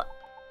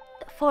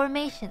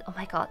formation. Oh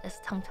my god, this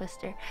tongue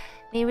twister.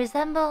 May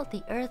resemble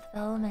the Earth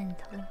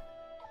Elemental.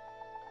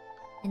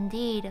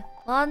 Indeed,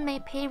 one may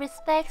pay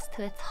respects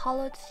to its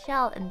hollowed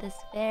shell in this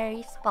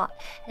very spot,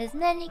 as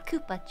many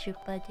Koopa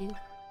Troopa do.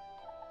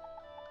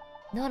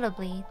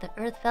 Notably, the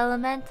Earth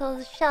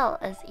Elemental's shell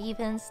is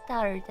even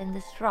stouter than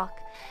this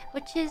rock,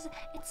 which is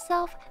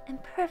itself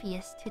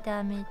impervious to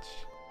damage.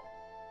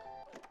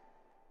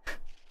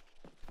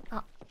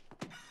 Oh.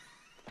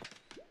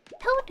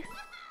 Toad!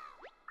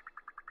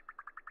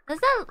 Does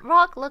that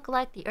rock look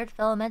like the Earth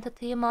Elemental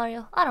to you,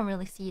 Mario? I don't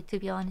really see it, to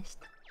be honest.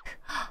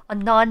 A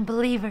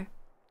non-believer!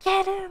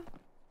 Get him!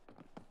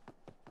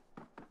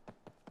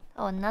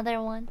 Oh, another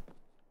one.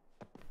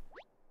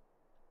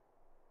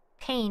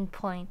 Pain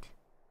point.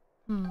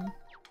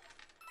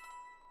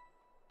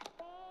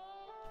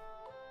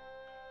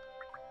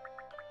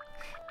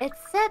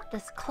 It's said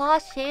this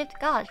claw-shaped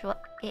god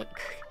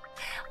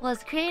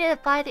was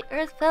created by the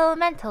Earth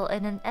Elemental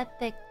in an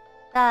epic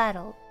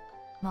battle.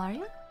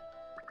 Mario?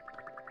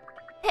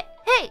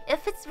 Hey!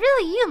 If it's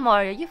really you,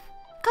 Mario, you've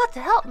got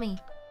to help me!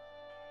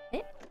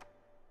 Eh?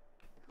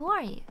 Who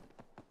are you?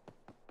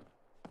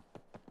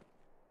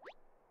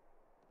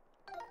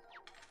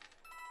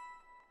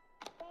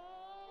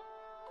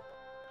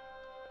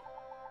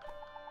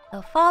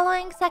 The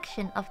following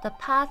section of the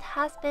path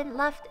has been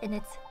left in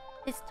its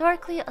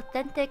historically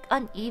authentic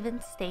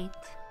uneven state.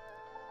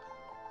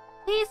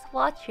 Please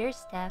watch your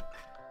step.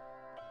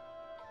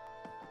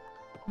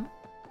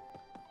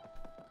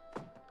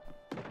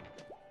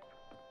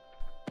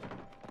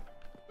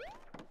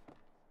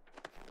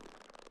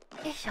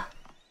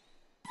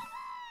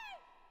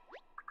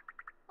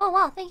 Oh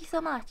wow, thank you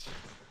so much.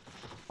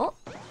 Oh.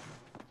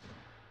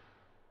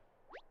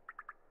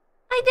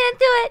 I didn't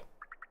do it!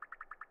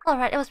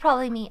 Alright, it was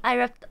probably me. I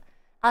ripped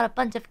out a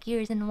bunch of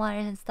gears and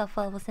wires and stuff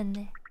while I was in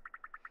there.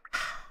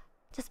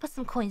 Just put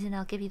some coins in,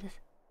 I'll give you this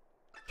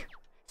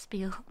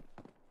spiel.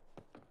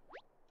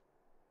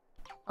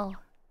 Oh.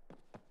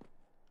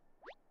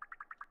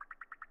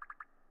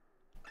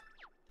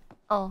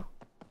 Oh.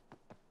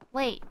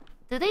 Wait,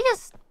 do they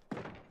just...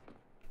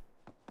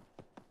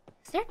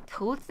 Is there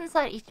toads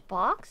inside each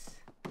box?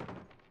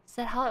 Is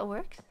that how it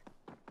works?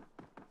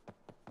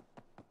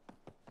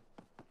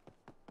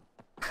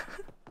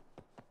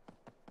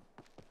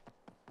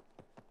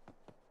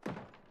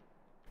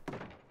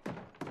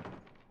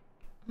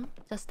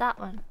 Just that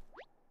one.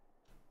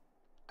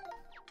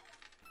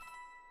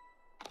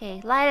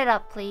 Okay, light it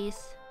up, please.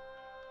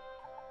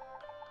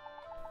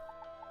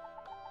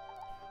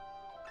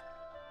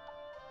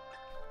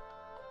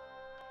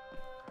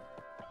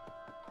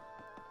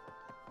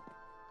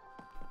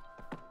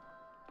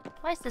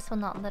 Why is this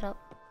one not lit up?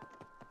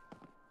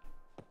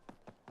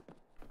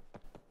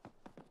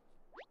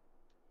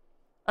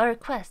 A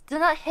request. Do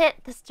not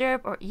hit,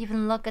 disturb, or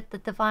even look at the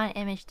divine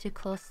image too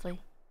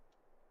closely.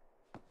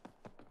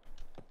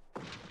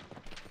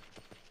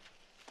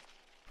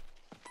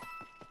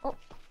 Oh.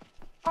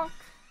 Bonk.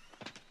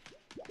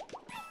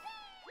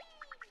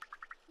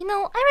 You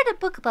know, I read a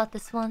book about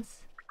this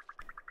once.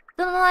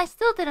 Though I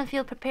still didn't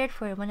feel prepared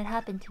for it when it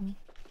happened to me.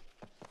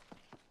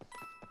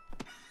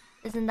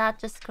 Isn't that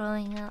just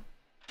growing up?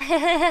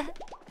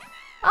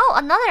 Oh,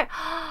 another!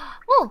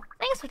 Whoa,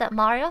 thanks for that,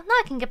 Mario. Now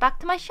I can get back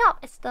to my shop.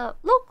 It's the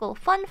local,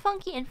 fun,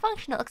 funky, and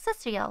functional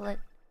accessory outlet.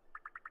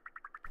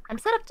 I'm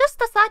set up just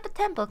beside the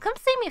temple. Come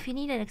see me if you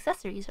need any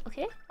accessories,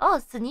 okay? Oh,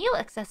 it's a new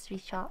accessory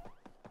shop.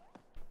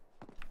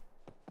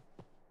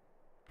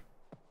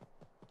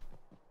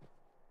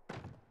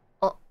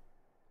 Oh.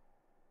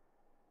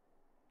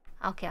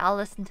 Okay, I'll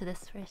listen to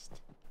this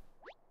first.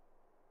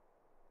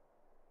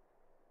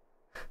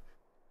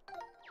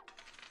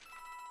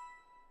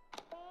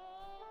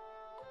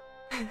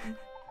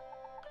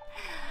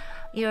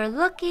 You're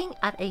looking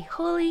at a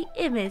holy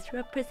image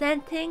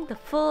representing the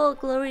full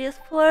glorious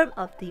form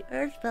of the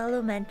earth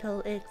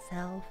elemental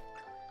itself.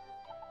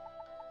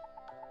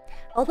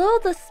 Although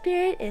the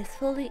spirit is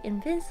fully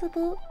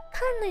invincible,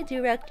 kindly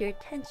direct your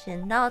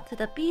attention now to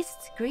the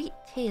beast's great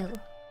tail.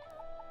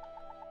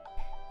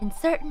 In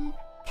certain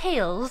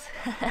tales,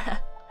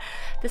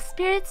 the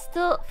spirit's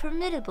still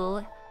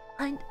formidable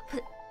and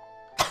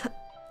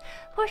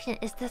portion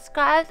is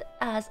described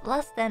as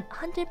less than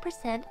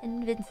 100%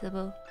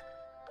 invincible.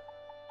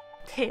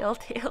 Tail.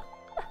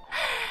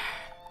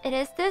 It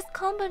is this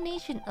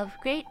combination of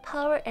great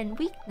power and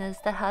weakness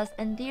that has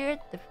endeared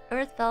the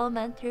earth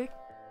elemental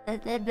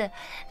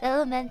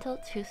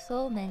to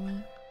so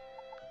many.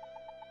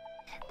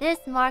 This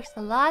marks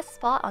the last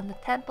spot on the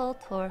temple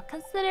tour.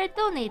 Consider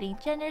donating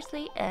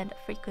generously and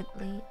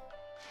frequently.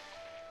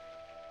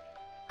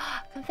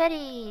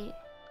 Confetti!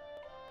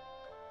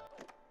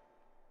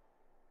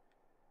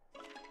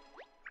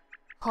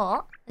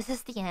 Huh? Is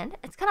this the end?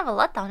 It's kind of a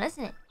letdown,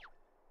 isn't it?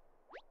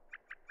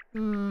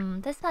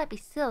 This might be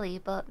silly,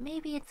 but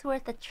maybe it's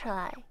worth a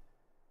try.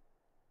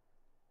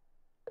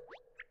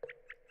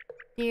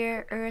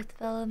 Dear Earth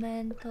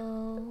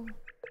Elemental,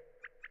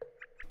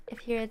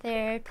 if you're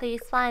there,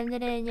 please find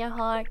it in your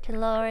heart to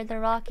lower the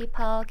rocky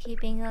pile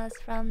keeping us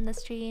from the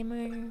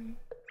streamer.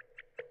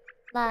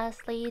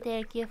 Lastly,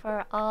 thank you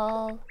for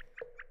all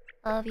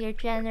of your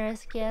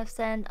generous gifts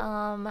and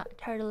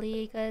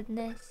turtly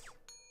goodness.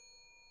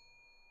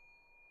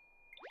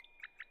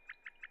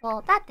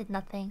 Well, that did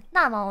nothing.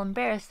 Now I'm all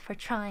embarrassed for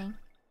trying.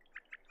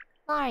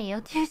 Mario,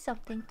 do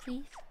something,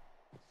 please.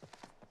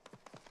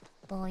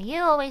 Well, you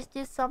always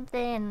do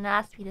something and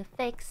ask me to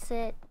fix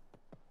it.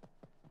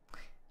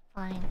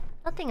 Fine.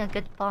 Nothing a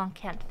good bonk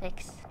can't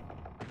fix.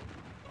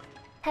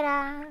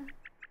 Ta-da!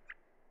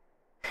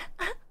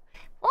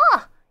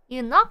 Whoa!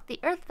 You knocked the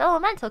Earth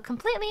Elemental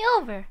completely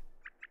over!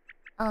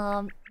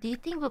 Do you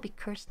think we'll be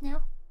cursed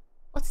now?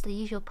 What's the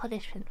usual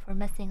punishment for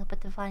messing up a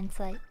divine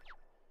site?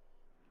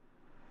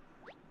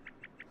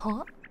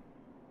 Huh?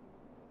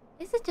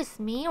 Is it just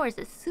me or is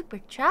it super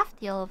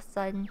drafty all of a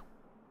sudden?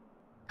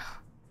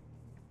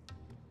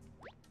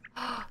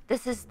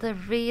 This is the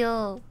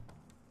real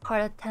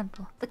part of the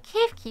temple. The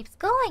cave keeps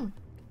going!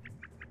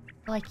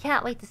 Oh, I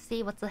can't wait to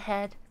see what's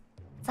ahead.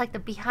 It's like the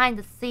behind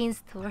the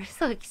scenes tour.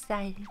 So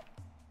exciting.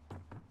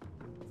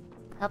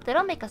 I hope they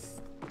don't make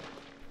us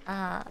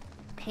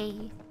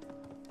pay.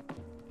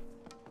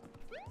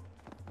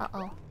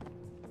 Uh-oh.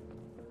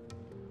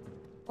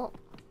 Oh.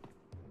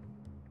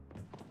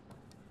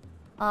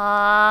 Oh,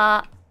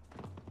 I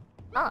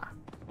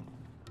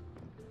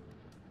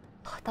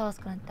thought I was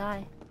gonna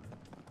die.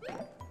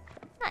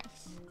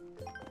 Nice.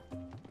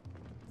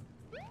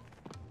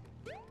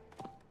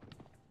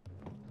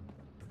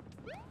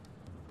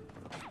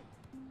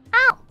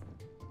 Ow!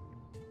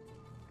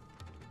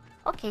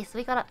 Okay, so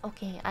we gotta...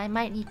 Okay, I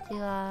might need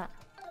to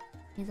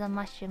use a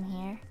mushroom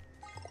here.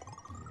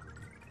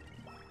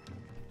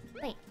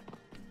 Wait.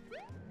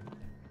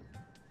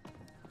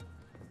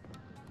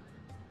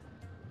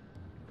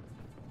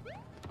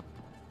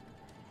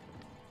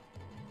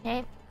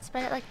 Okay,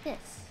 spread it like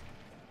this.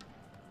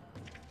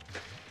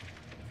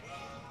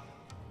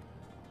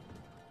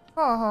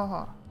 Ho ho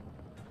ho.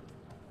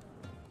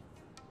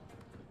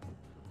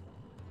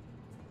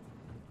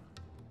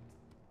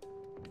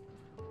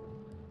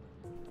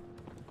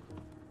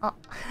 Oh.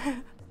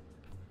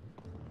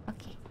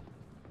 Okay.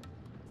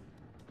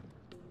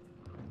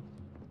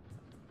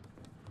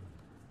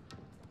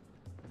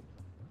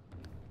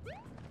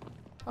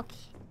 Okay.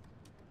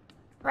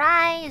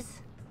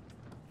 Rise!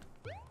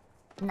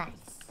 Nice.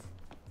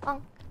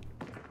 Bonk.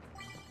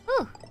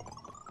 Ooh.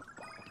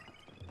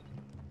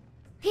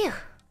 Phew.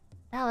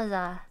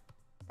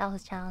 That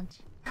was a challenge.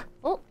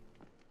 Oh!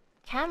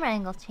 Camera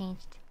angle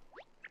changed.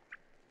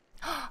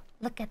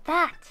 Look at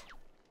that!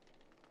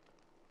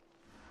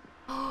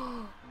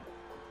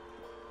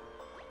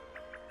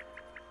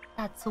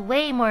 That's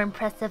way more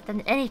impressive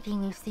than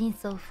anything we've seen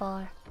so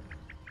far.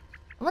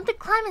 I want to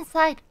climb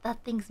inside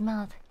that thing's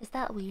mouth. Is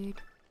that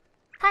weird?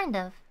 Kind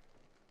of.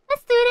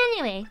 Let's do it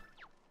anyway.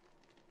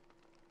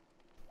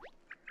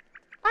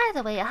 By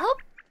the way, I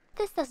hope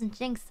this doesn't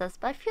jinx us,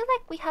 but I feel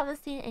like we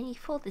haven't seen any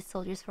folded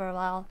soldiers for a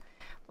while.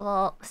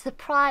 Well,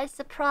 surprise,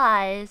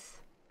 surprise.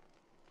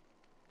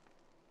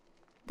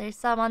 There's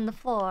some on the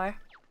floor.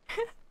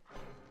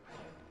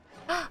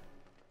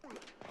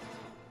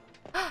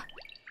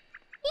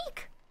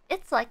 Eek!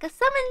 It's like a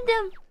summon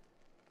them.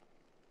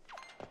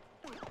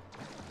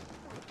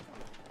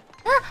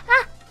 Ah,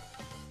 ah.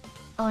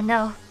 Oh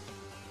no.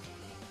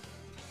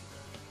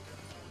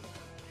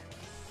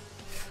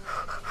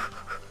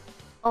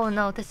 Oh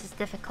no, this is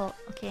difficult.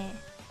 Okay.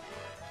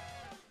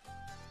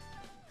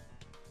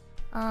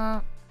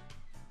 Oh,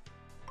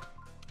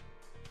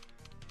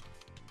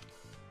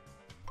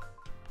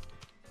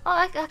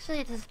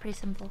 actually, this is pretty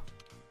simple.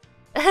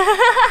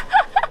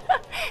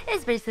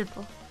 It's pretty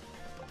simple.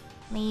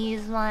 Let me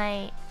use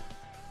my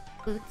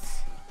boots.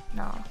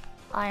 No,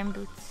 iron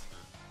boots.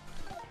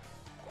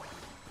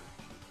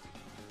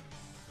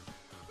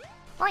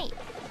 Wait,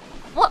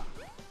 what?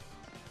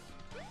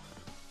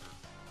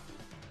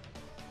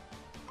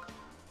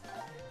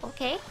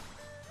 Okay.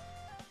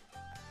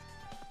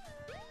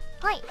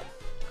 Hi,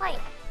 hi,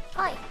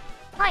 hi,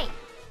 hi.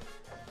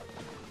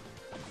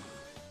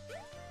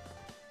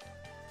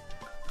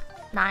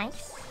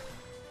 Nice.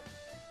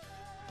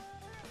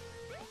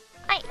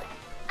 I.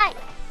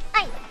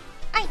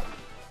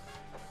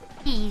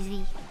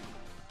 Easy.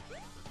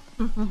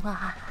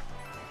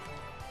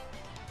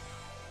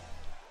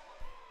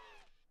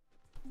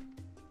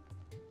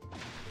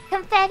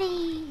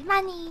 Confetti,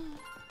 money.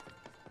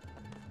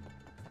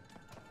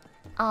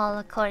 All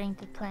according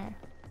to plan.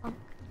 Oh.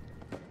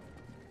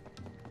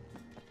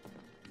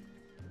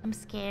 I'm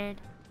scared.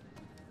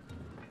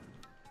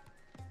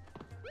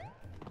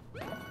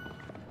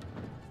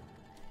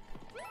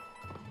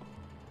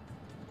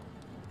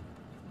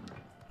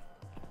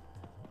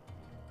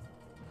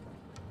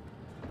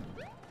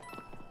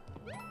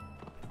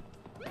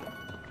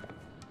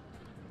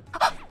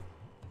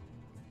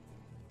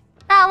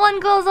 That one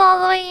goes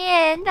all the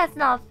way in. That's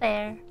not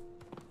fair.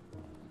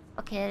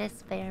 Okay, it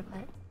is fair,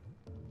 but...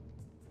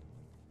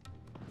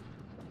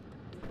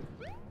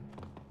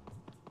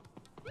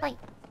 Wait.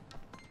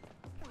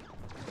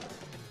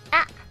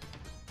 Ah!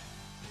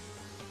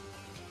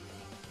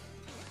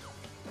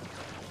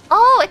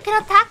 Oh, it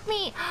can attack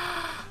me!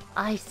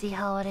 I see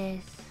how it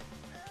is.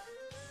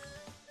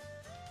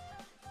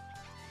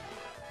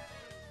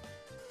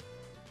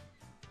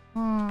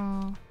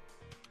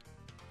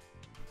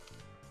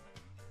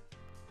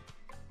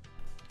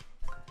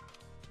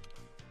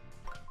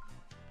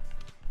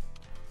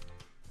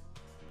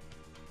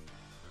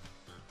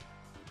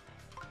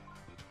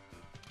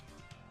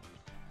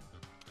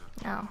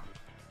 No.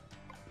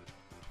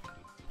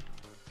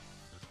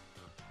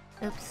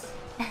 Oops.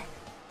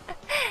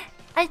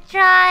 I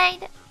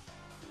tried!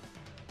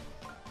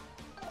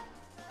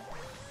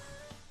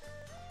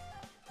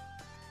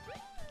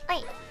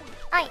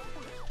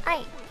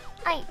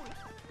 I.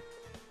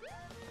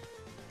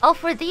 Oh,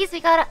 for these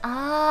we gotta...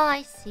 Ah,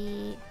 I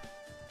see.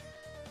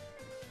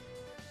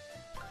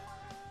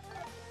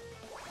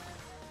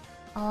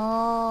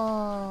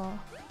 Oh.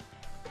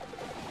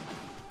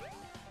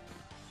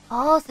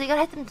 Oh, so you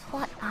gotta hit them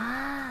twice.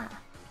 Ah.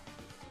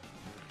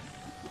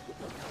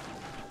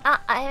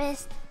 Ah, I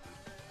missed.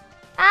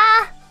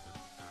 Ah!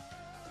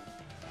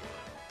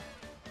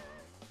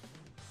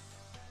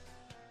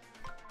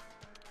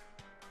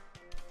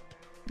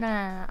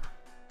 No.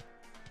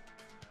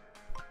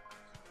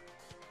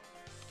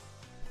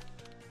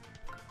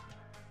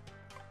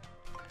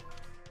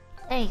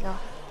 There you go.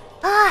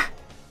 Ah!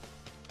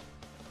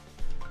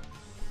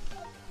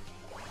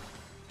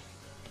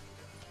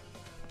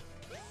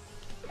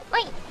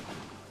 Wait!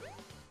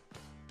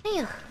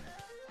 Phew.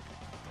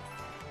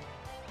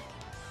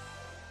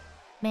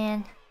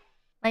 Man,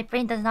 my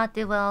brain does not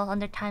do well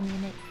under time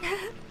limit.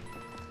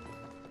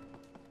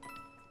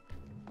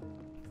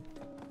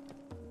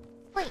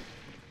 Wait.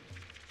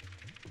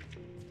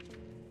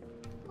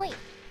 Wait.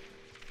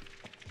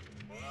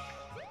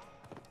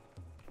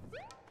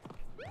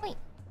 Wait.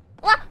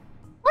 What?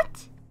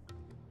 What?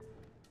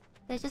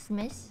 just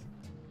miss?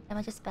 Am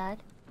I just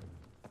bad?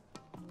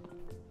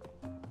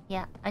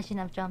 Yeah, I shouldn't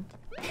have jumped.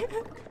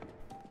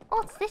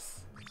 What's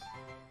this?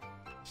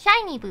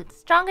 Shiny boots,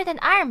 stronger than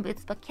iron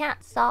boots, but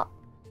can't stomp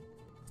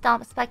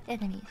spiked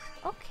enemies.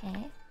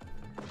 Okay.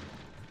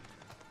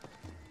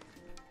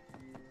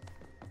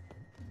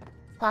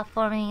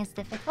 Platforming is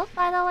difficult,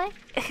 by the way.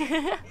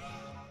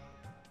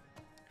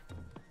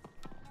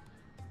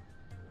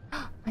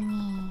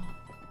 Money.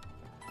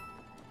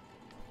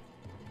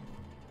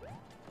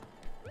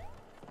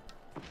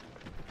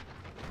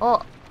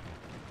 Oh,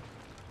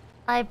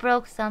 I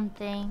broke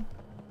something.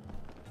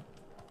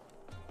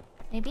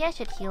 Maybe I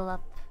should heal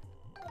up.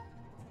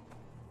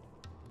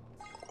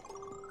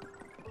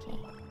 Okay.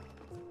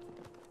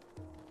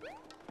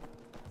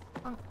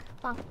 Bonk,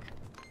 bonk.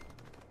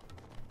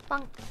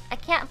 Bonk. I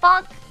can't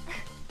bonk!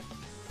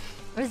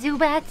 Or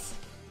Zubats.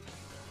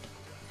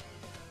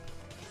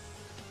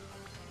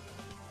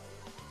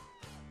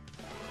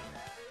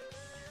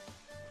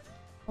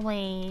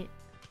 Wait.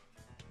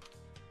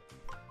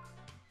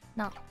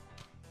 No.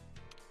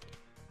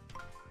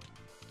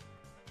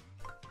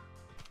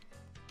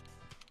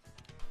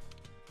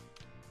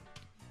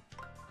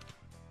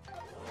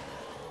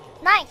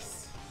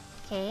 Nice!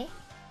 Okay.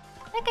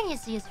 I can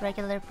just use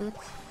regular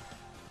boots.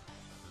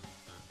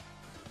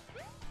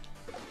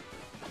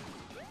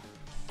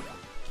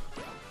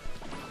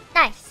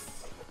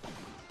 Nice!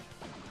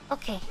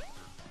 Okay.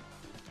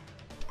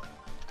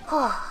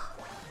 Oh.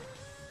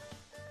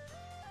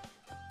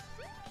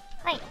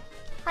 Hi.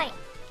 Hi.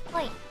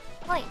 Hi.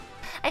 Hi.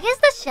 I guess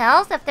the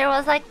shells, if there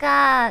was like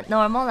a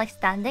normal, like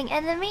standing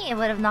enemy, it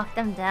would have knocked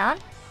them down.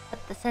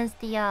 But since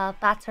the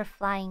bats are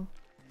flying,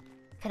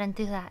 couldn't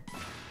do that.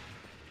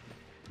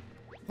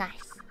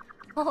 Nice.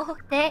 Oh,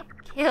 thank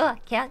you. I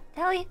can't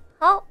tell you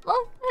how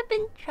long I've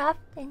been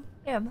trapped in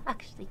here. I'm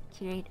actually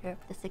curator of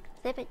this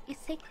exhibit, you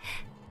see.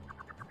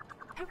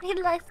 I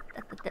realized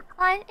that the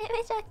divine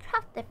image I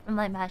crafted from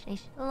my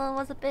imagination alone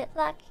was a bit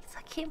lacking, so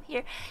I came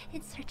here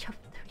in search of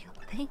the real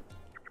thing.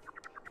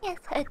 Yes,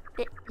 I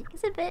admit the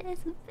exhibit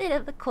is a bit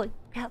of a coin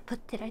grab,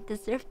 but did I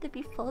deserve to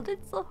be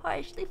folded so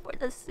harshly for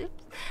the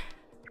soups?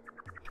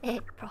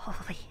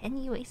 Probably.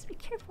 Anyways, be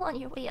careful on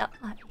your way out,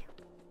 Mario.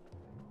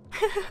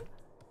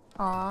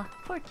 Aw,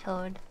 poor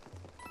Toad.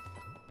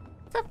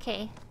 It's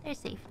okay, they're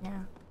safe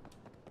now.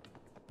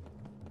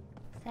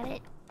 Is that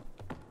it?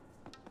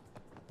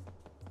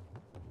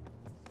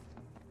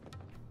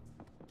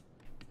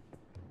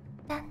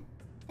 Dun,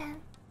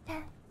 dun,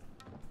 dun.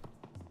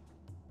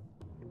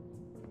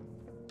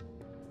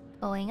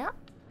 Going up?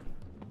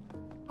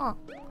 Oh.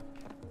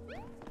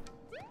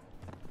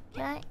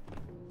 Can I?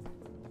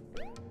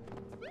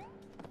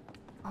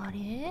 Are?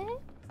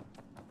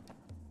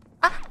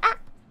 Ah! Ah!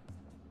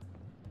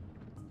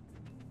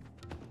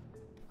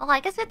 Oh, I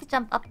guess we have to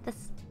jump up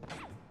this.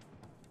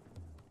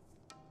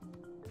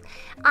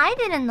 I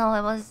didn't know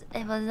it was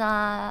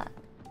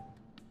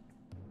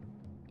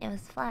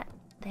flat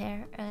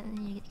there and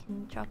you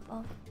can drop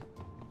off.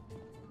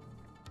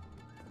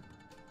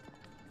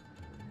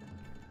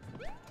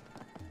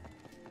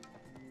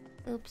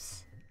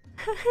 Oops.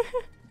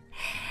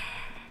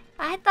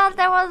 I thought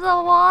there was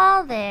a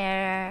wall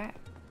there.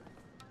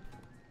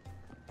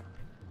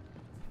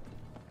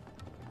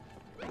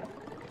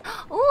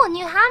 Ooh,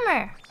 new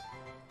hammer!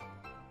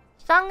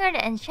 Stronger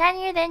and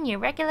shinier than your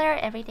regular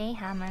everyday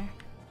hammer.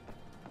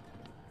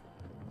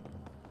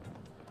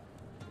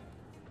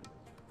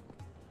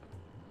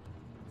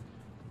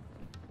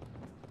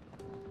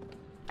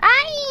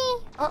 Aye!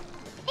 Oh,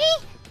 eh!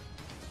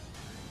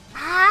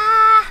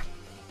 Ah!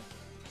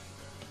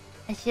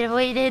 I should have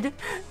waited.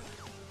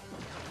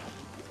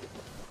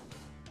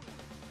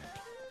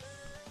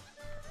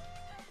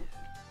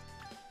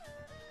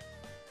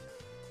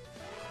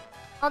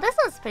 Oh, this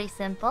one's pretty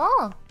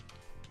simple.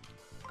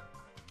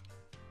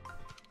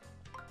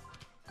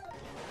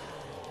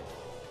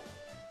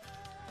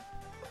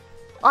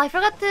 Oh, I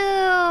forgot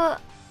to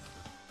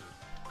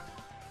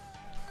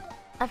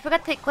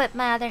equip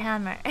my other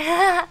hammer.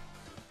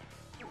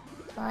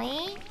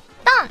 Sorry.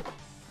 Done!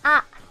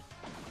 Ah!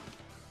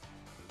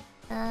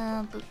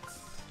 Boots.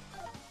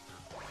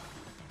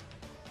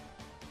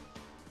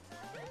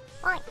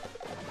 Fine.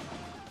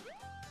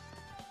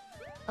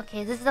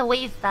 Okay, this is a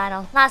wave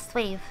battle. Last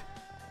wave.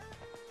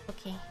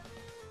 Okay.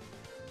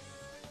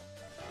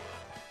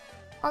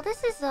 Oh,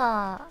 this is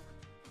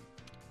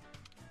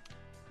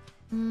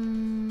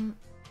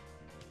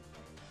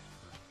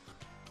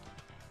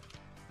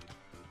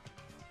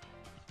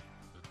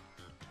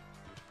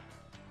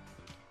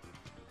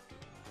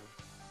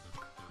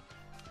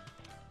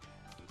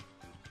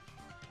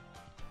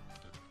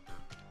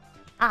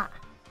Ah.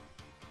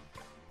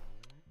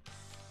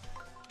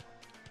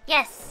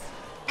 Yes!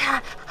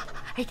 I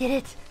did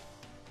it!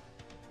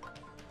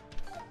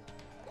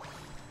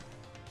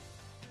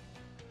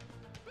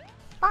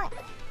 Bonk!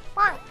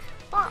 Bonk!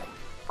 Bonk!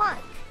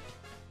 Bonk!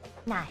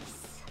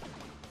 Nice.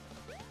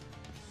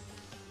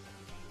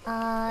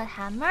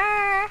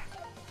 Hammer.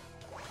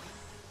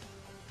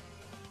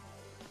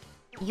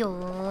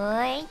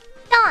 Yoi!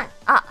 Done!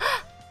 Ah!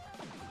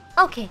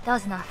 Okay, that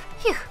was enough.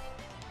 Phew.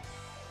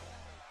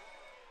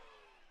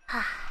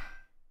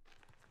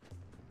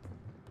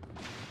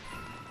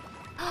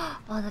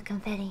 Oh, the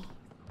confetti.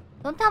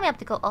 Don't tell me I have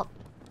to go up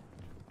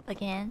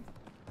again.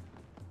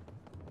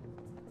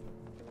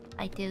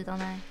 I do,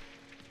 don't I?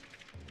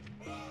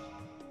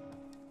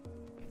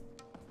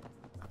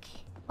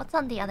 Okay, what's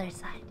on the other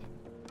side?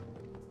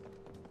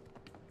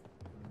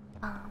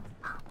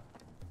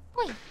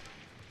 Wait.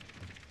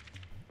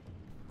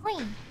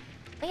 Wait.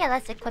 Oh yeah,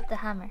 let's equip the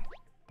hammer.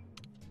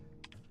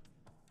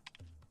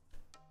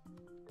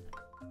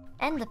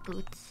 And the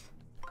boots.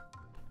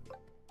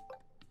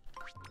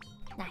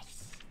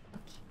 Nice.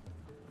 Okay.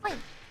 Wait.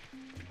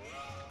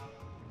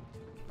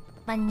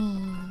 Money.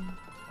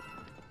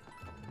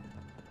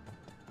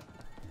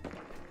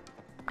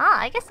 Ah,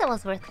 I guess it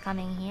was worth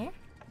coming here.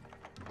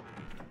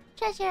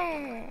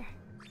 Treasure!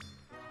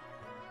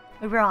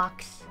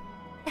 Rocks.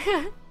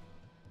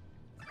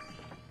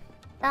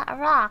 That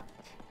rocked.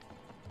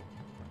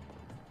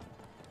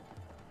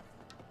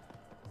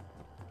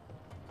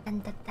 Dun,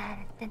 dun,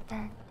 dun, dun,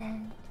 dun,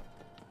 dun.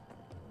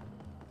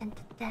 Dun,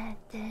 dun,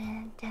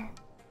 dun, dun.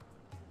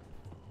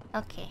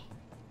 Okay.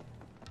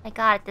 I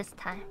got it this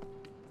time.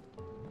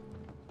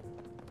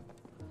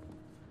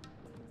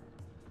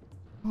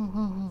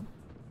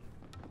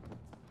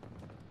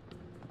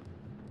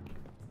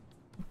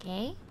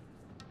 Okay.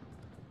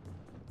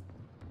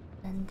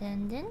 Dun,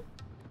 dun, dun.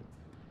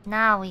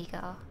 Now we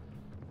go.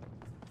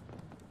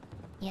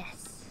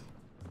 Yes.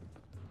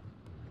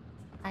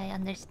 I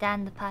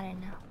understand the pattern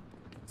now.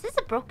 Is this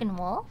a broken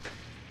wall?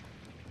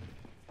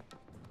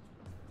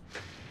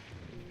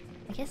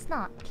 I guess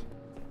not.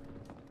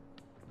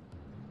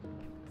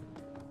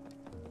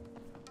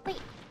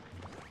 Wait.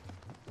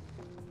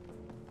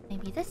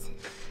 Maybe this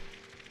is.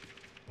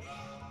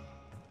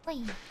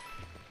 Wait.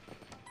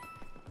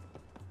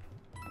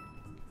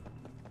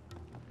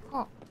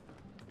 Oh.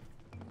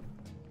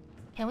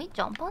 Can we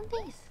jump on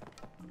these?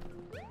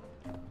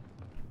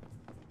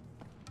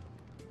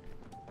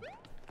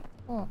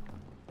 Oh.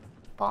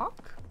 Bonk?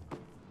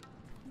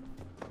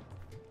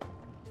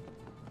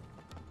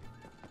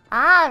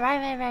 Ah,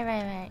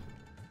 right.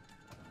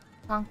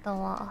 Bonk the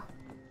wall.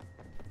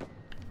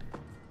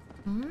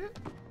 Hmm?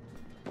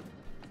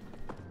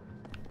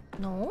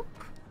 Nope.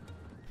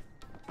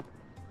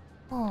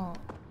 Oh.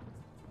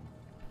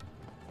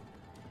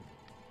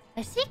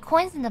 I see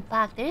coins in the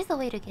back. There's a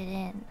way to get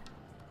in.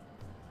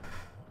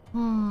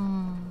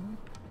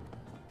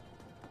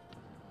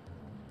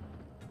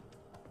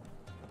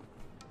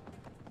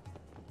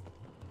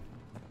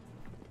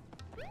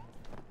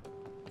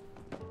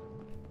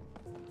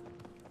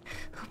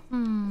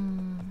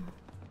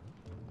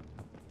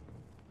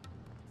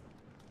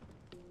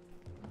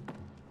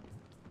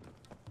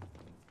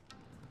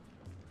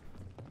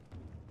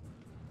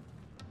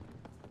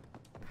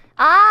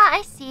 Ah,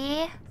 I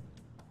see.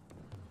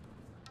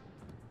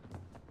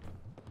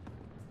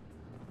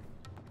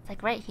 It's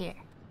like right here.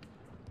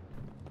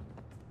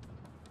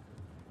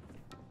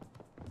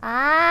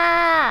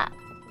 Ah!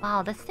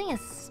 Wow, this thing is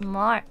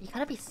smart. You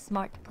gotta be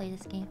smart to play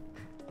this game.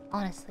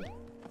 Honestly.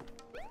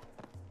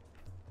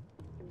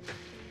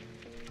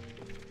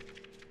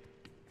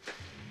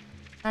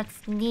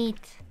 That's neat.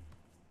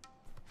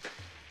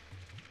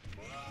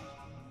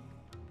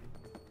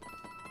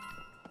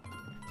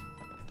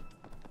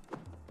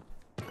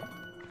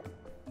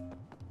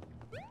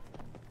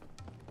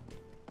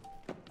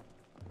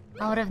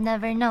 I would have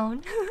never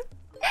known.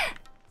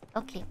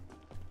 Okay.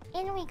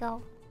 In we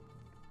go.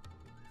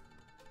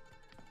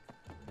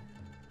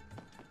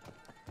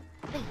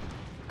 Wait.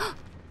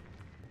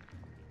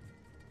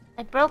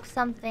 I broke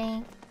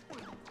something.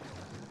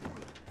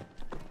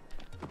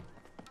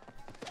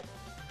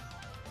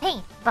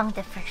 Hey, bunked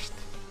it first.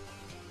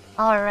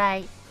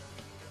 Alright.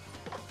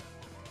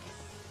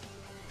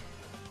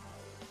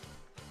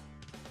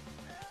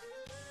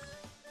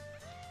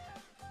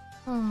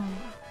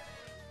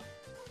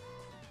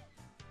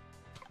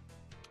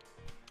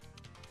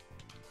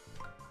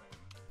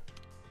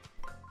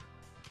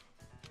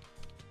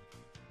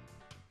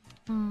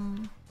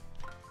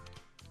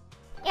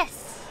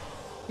 Yes!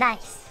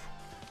 Nice.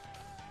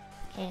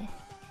 Okay.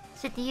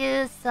 Should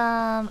use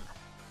some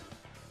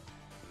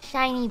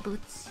shiny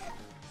boots.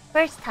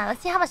 First time.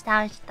 Let's see how much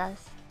damage it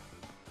does.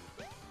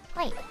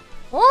 Wait.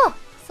 Oh!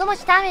 So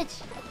much damage!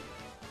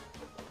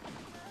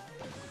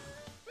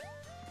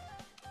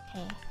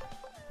 Okay.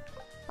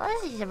 Well,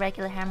 let's use a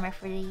regular hammer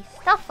for these.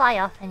 They'll fly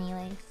off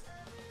anyways.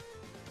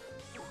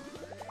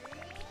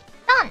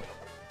 Done!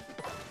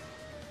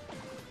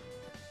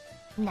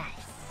 Nice.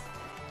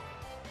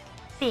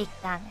 Big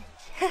damage.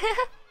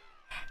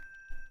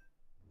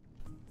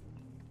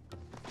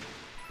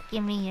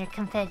 Give me your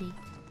confetti.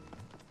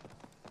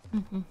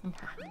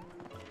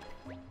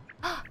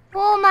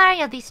 Oh,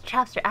 Mario, these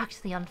traps are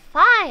actually on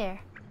fire.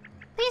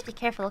 Please be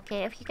careful,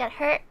 okay? If you get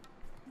hurt,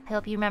 I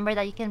hope you remember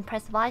that you can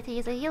press Y to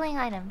use a healing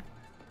item.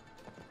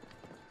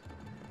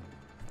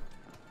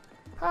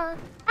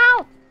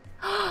 Ow!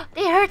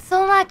 They hurt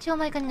so much, oh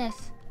my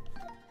goodness.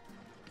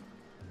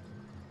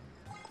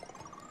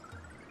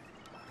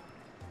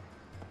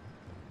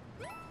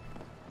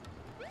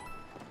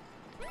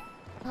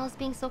 I was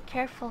being so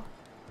careful.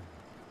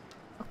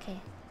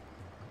 Okay.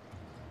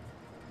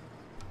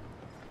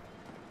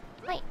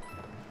 Wait.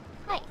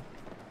 Wait.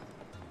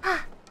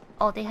 Ah.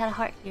 Oh, they had a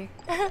heart here.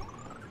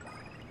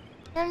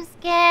 I'm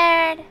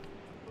scared.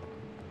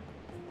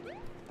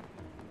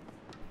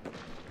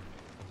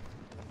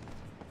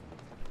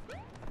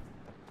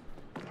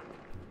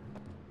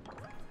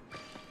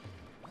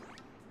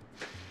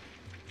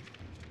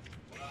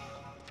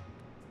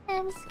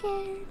 I'm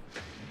scared.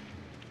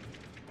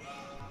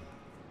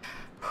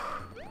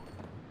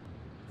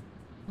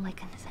 Oh my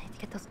goodness, I need to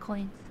get those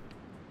coins.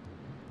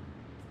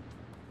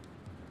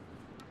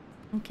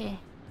 Okay.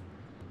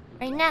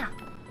 Right now.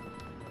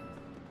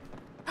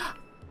 No!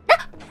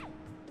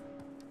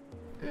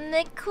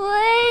 The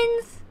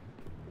coins!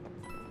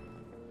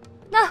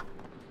 No!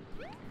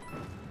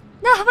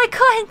 No, my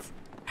coins!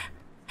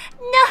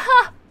 No!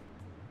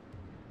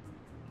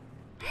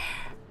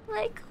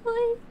 My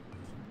coins.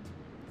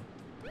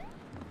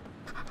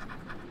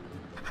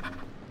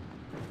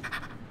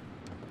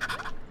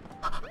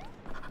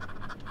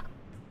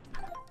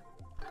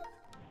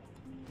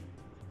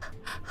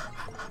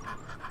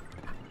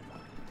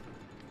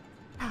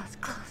 That was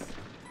close.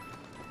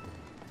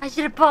 I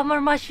should have bought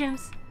more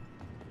mushrooms.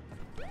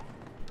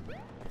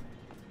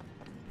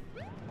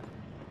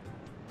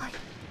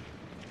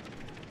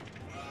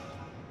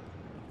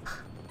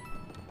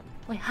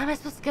 Wait, how am I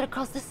supposed to get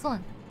across this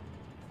one?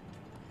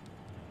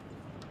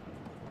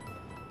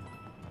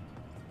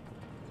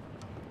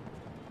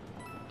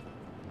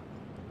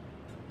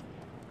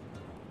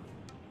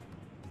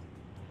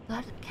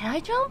 Can I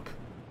jump?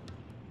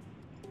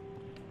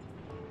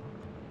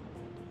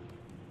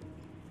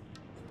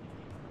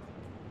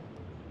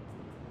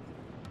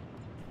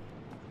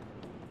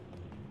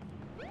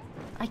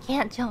 I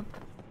can't jump.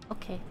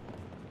 Okay.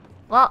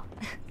 Well,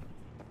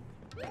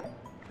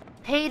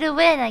 pay to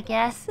win, I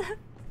guess.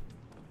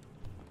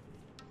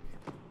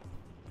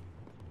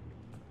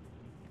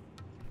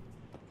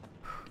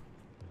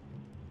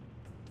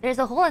 There's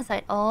a hole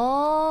inside.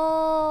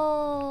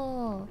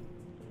 Oh.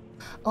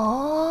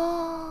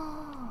 Oh.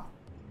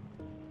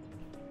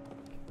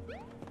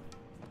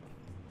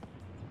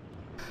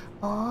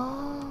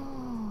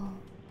 Oh.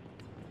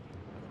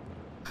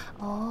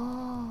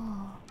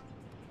 Oh.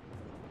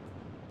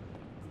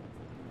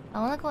 I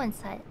wanna go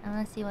inside. I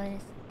wanna see what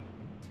it's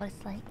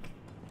like.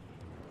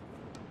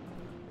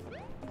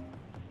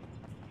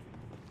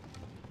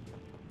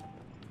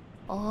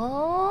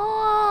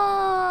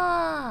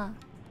 Oh.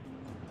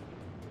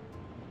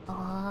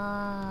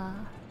 Oh.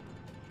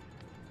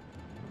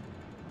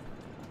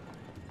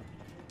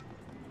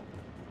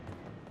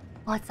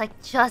 Oh, it's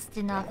like just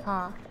enough,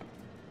 huh?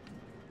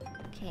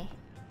 Okay.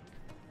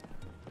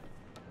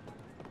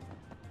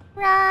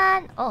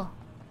 Run! Oh.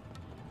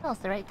 That was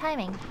the right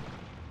timing.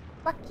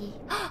 Lucky.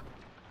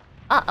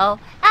 Uh-oh.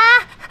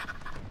 Ah!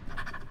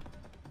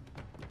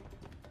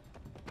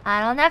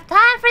 I don't have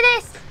time for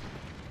this!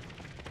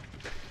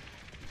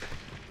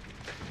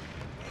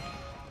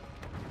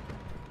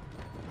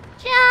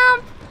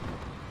 Jump!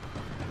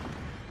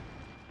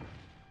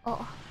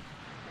 Oh.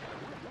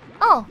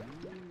 Oh!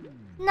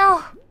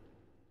 No!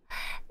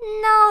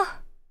 No!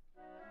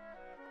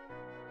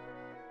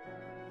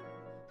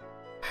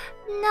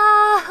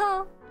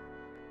 No!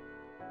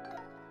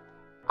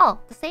 Oh,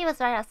 the save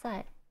is right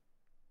outside.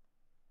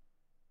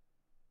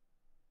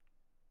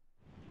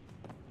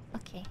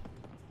 Okay.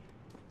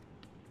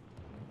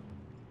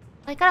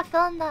 I gotta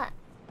fill in that.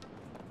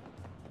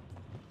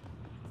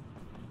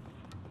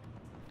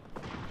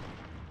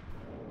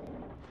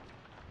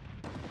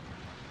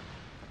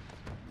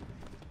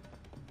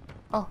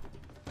 Oh,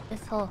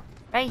 this hole.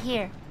 Right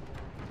here.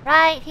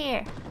 Right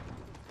here.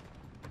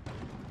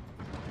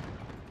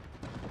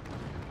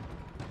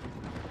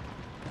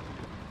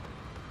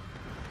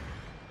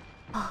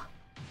 Oh,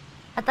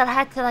 I thought I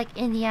had to like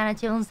Indiana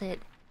Jones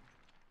it.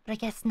 But I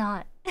guess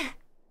not.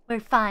 We're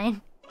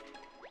fine.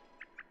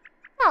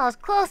 Oh, it was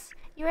close.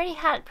 You already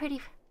had it pretty...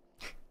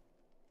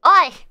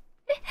 Oi!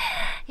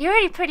 You're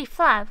already pretty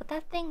flat, but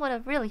that thing would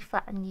have really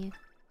flattened you.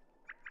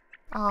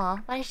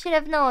 Aw, but I should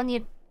have known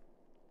you'd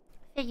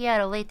figure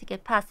out a way to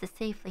get past it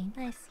safely.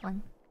 Nice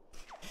one.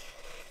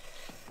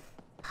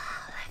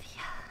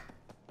 Olivia.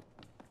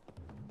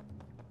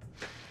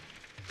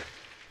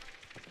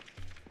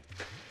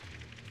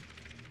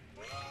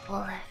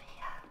 Olivia.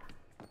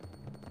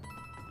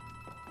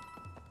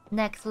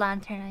 Next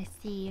lantern, I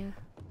see you.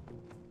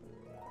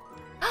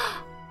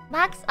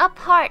 Max up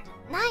heart.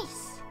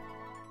 Nice.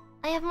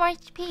 I have more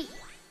HP.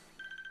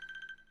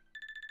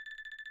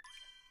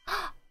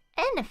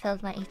 And it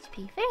filled my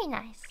HP. Very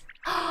nice.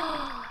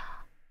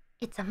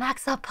 It's a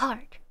max up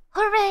heart.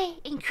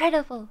 Hooray!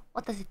 Incredible.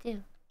 What does it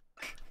do?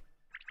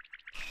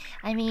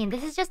 I mean,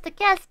 this is just a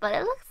guess, but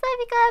it looks like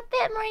we got a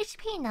bit more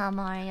HP now,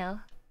 Mario.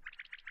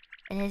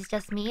 And is it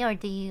just me, or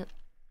do you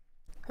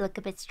look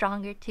a bit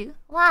stronger too?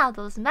 Wow,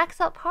 those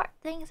max up heart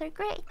things are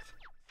great.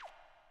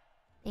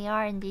 They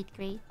are indeed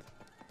great.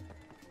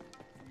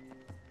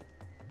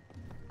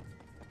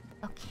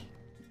 Okay.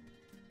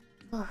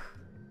 Ugh.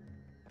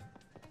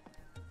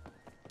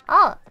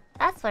 Oh,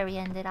 that's where we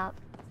ended up.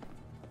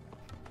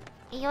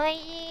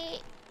 Yoi!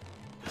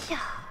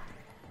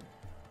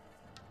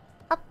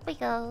 Up we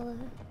go.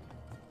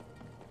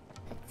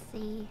 Let's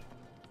see.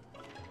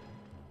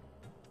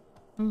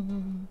 We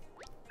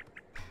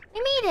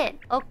made it!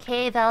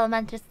 Okay, the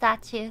elemental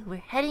statue. We're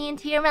heading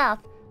into your mouth.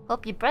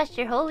 Hope you brushed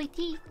your holy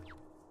teeth.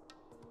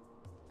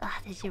 Ah,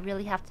 did you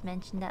really have to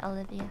mention that,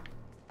 Olivia?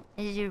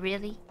 Did you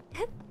really?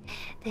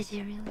 Did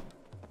you really?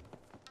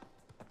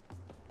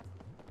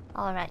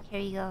 Alright, here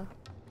you go.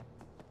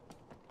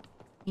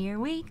 Here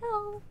we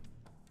go.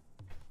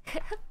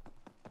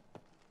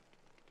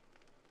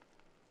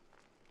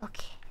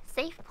 Okay,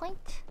 save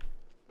point.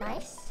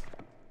 Nice.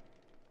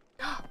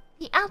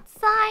 The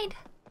outside!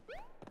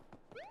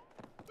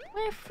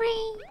 We're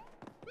free!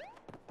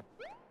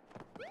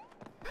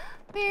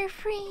 We're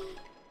free!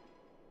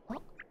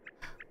 Oh.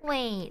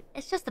 Wait,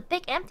 it's just a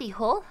big empty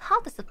hole? How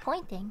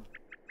disappointing.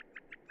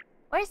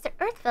 Where's the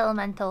Earth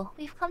Elemental?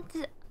 We've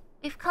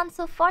come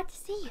so far to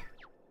see you.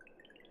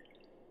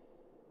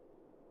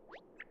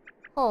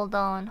 Hold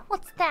on,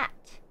 what's that?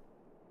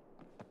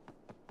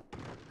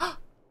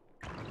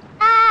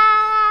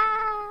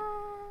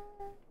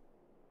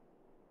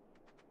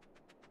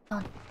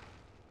 On.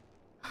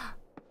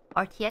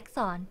 RTX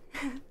on.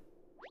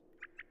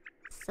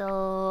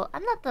 So,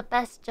 I'm not the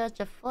best judge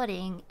of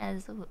footing,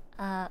 as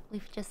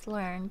we've just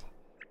learned.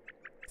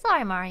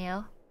 Sorry,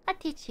 Mario. I'd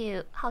teach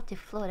you how to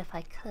float if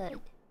I could.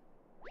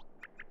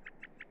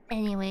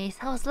 Anyways,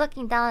 I was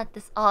looking down at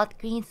this odd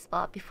green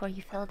spot before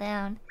you fell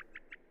down.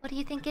 What do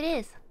you think it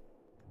is?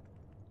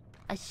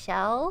 A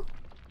shell?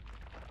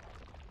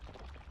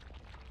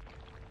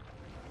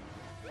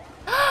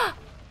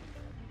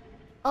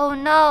 Oh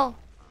no!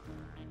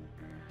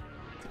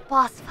 It's a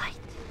boss fight.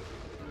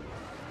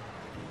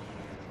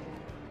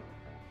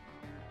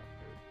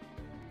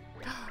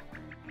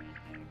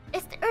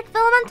 It's the Earth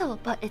Elemental,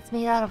 but it's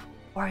made out of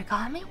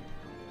origami?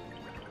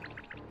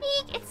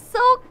 Eek, it's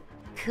so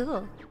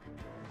cool.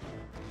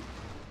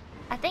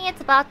 I think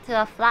it's about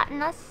to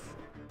flatten us,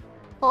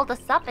 fold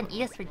us up, and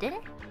eat us for dinner.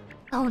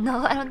 Oh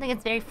no, I don't think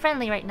it's very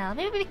friendly right now.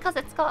 Maybe because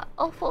it's got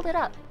all folded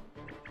up.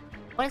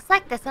 When it's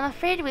like this, I'm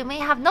afraid we may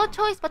have no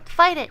choice but to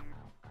fight it.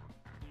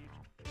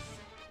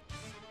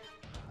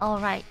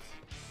 Alright.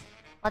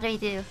 What do we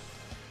do?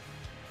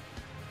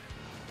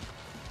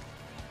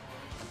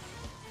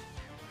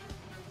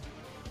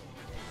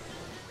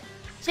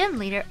 Gym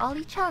leader,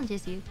 Ollie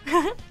challenges you.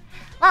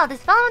 Wow,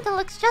 this elemental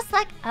looks just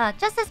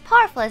as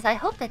powerful as I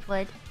hoped it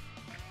would.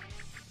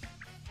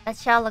 That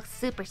shell looks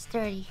super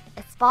sturdy.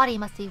 Its body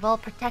must be well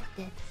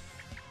protected.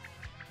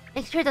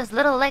 Make sure those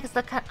little legs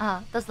look kind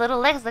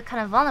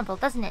of vulnerable,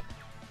 doesn't it?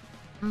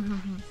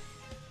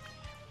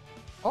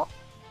 Oh.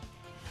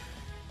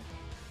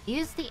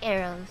 Use the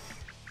arrows.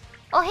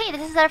 Oh hey,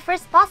 this is our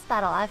first boss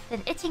battle. I've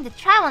been itching to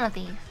try one of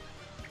these.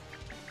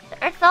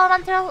 The Earth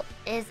Elemental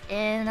is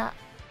in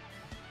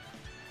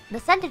the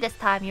center this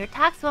time. Your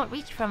attacks won't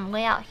reach from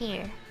way out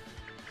here.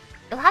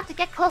 You'll have to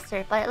get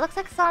closer, but it looks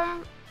like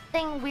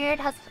something weird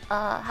has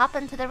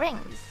happened to the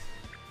rings.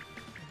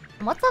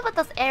 And what's up with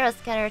those arrows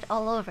scattered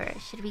all over?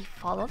 Should we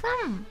follow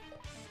them?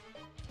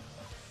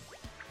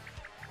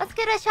 Let's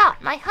give it a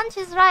shot. My hunch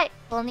is right.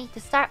 We'll need to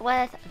start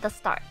with the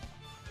start.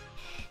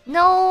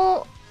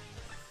 No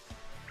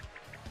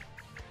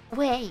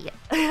way.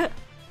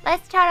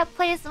 Let's try to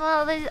place one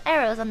of these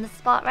arrows on the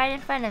spot right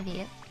in front of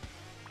you.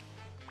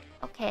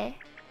 Okay.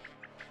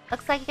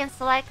 Looks like you can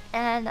select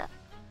and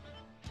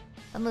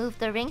move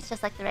the rings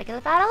just like the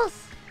regular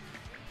battles.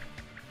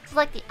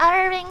 Select the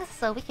outer rings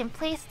so we can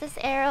place this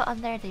arrow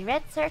under the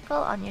red circle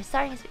on your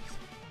starting space.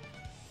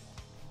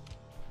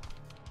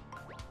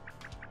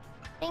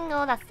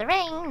 Bingo, that's the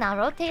ring. Now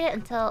rotate it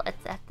until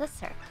it's at the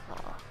circle.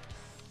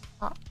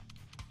 Oh.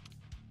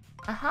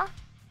 Uh-huh.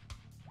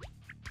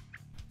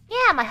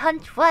 Yeah, my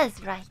hunch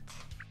was right.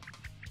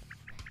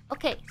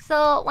 Okay,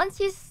 so once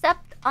you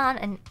stepped on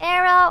an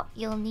arrow,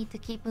 you'll need to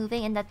keep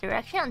moving in that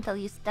direction until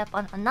you step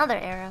on another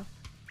arrow.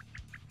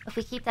 If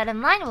we keep that in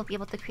mind, we'll be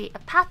able to create a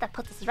path that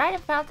puts us right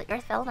in front of the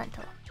Earth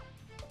Elemental.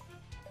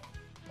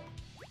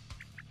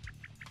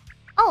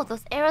 Oh,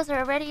 those arrows are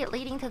already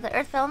leading to the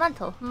Earth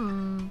Elemental.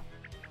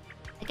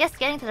 I guess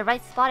getting to the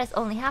right spot is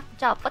only half the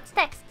job. What's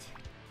next?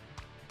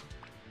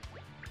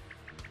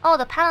 Oh,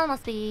 the panel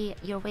must be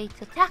your way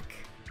to attack.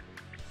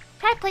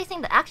 Try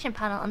placing the action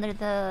panel under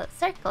the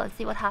circle and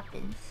see what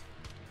happens.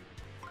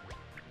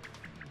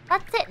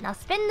 That's it, now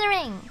spin the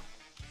ring!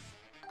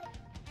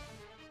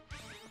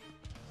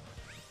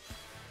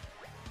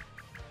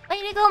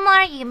 Way to go,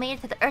 Mario! You made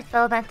it to the Earth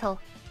Elemental.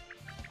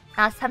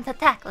 Now it's time to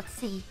attack, let's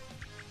see.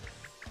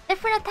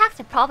 Different attacks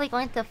are probably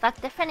going to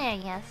affect different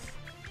areas.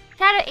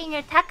 Try to aim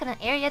your attack on an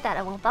area that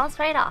it will bounce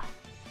right off.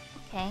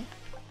 Okay.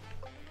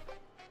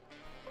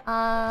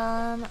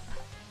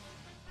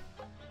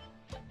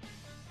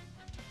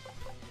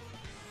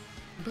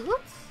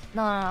 Boots?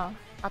 No,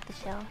 not the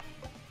shell.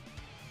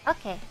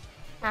 Okay,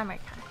 hammer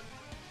time.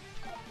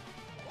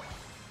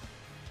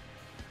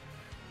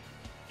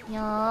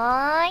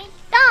 Yoink,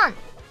 done!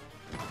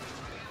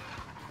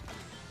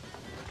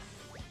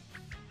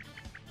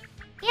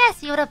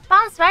 Yes, you would have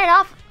bounced right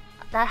off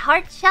that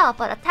hard shell,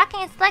 but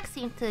attacking its legs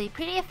seemed to be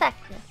pretty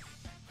effective.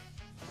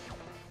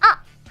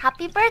 Ah!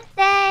 Happy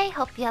birthday!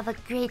 Hope you have a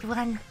great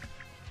one.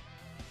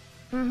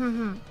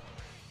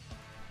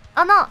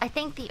 Oh no, I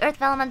think the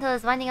Earth Elemental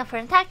is winding up for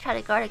an attack. Try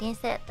to guard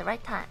against it at the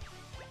right time.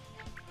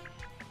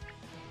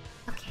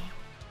 Okay.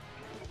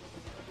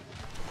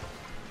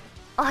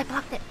 Oh, I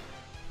blocked it.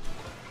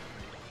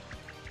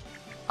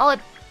 Oh, it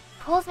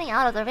pulls me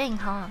out of the ring,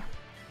 huh?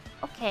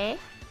 Okay.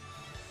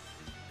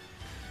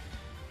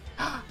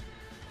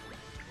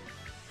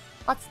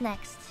 What's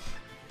next?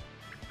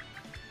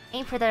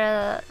 Aim for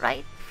the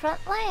right front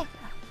leg.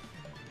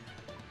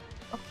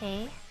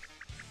 Okay.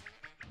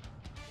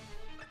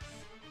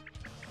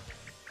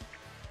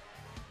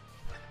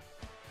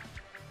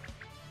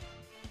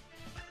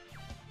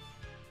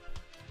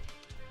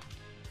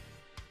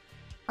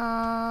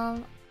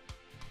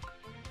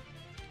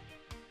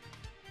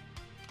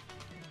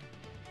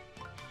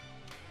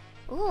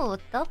 Ooh,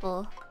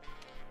 double.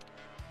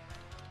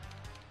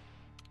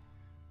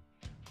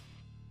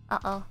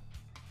 Uh-oh.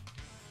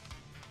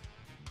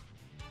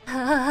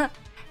 I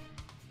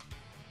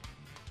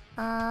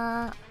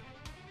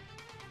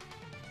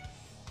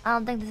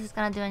don't think this is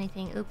gonna do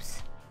anything.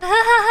 Oops.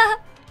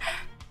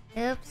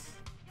 Oops.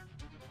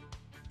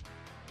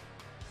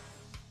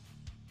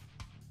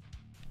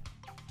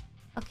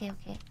 Okay,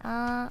 okay.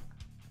 Ah,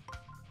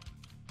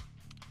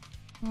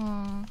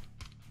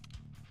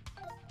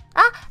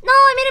 no,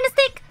 I made a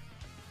mistake.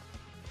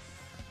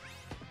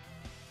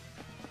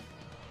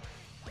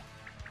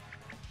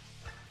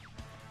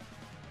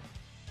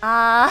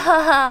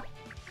 Ah.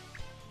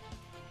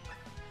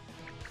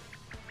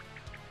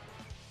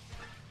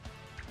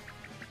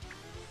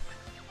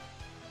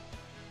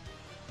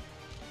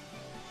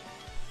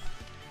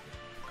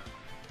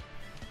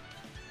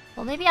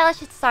 Well, maybe I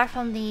should start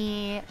from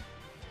the...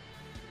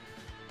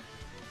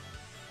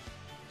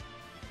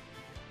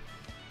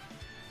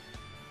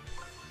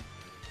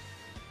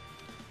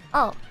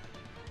 Oh.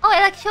 Oh,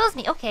 it like shows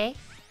me. Okay.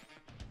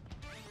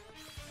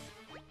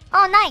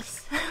 Oh,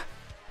 nice.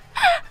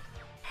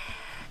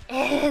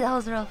 That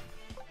was rough.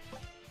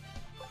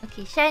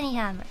 Okay, shiny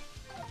hammer.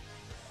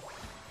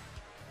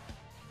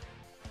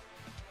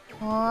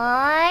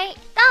 Alright,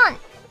 done.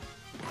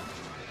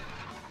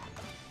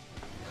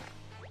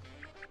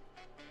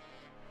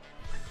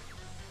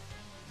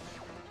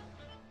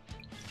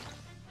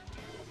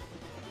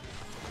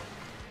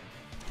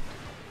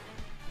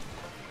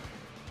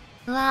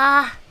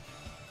 Ah.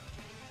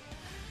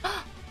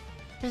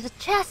 There's a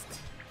chest.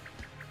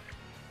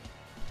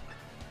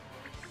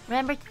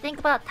 Remember to think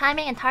about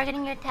timing and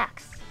targeting your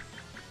attacks.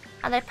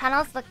 Other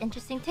panels look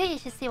interesting too. You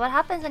should see what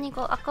happens when you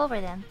go up over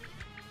them.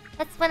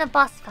 Let's win a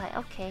boss fight.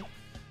 Okay.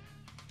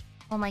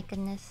 Oh my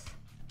goodness.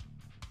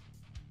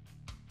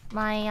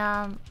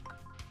 My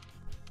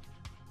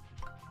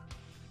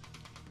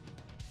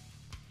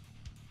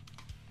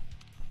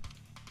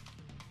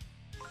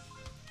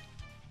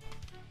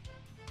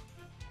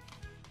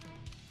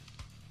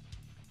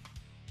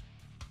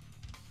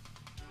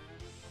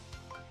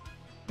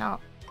No.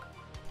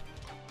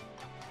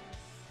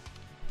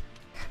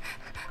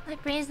 My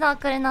brain's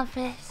not good enough for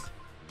this.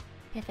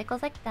 If it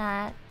goes like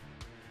that.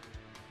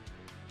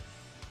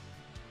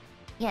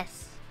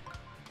 Yes.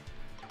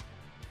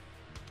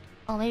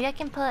 Oh, maybe I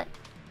can put...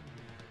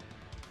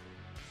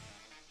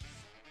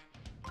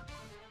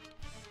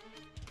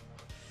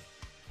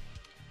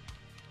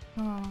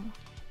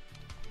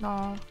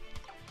 No.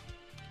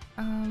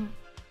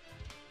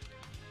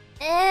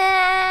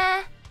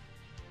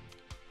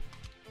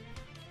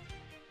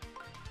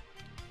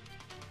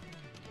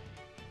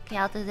 Okay,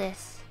 I'll do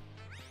this.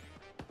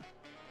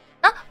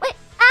 Oh, wait!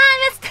 Ah,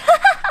 I messed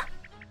up!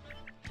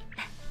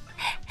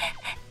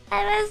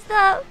 I messed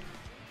up!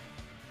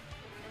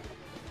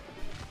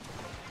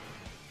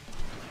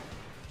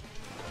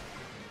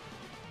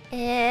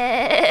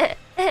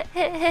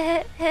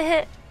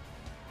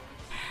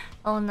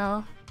 Oh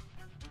no.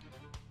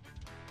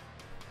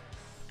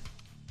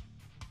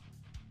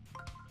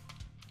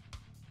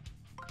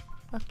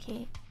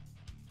 Okay.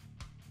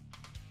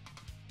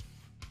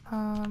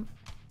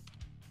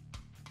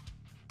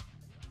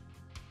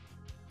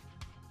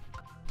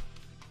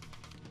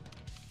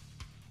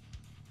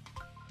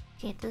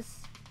 Okay, this.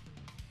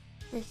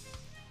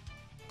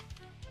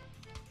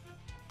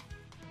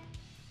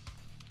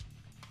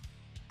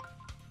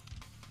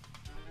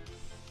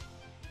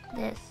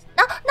 No!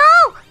 No!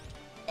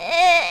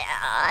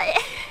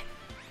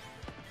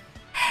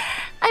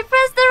 I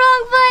pressed the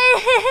wrong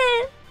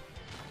button!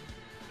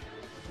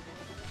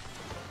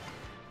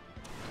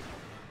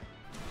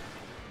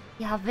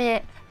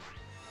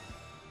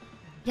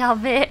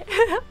 Yabe.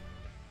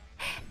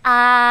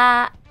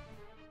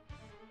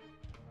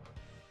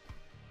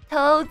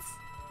 Toads.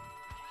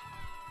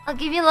 I'll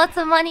give you lots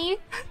of money.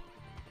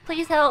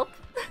 Please help.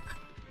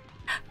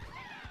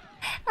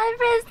 I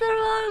pressed the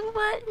wrong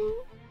button.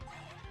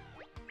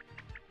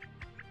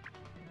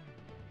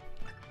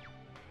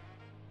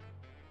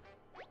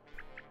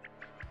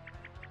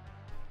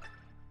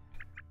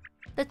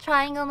 The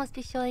triangle must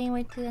be showing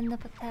where to end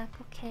up attack.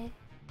 Okay.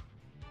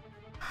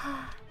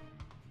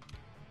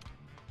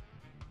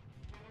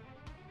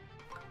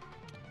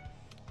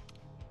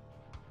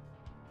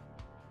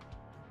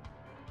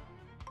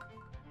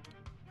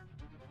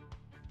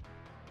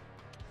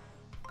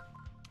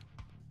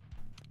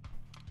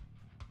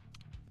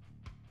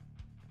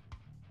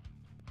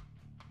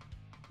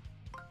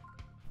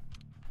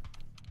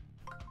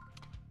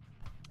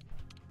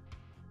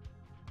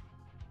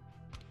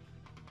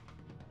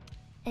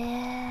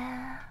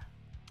 Yeah.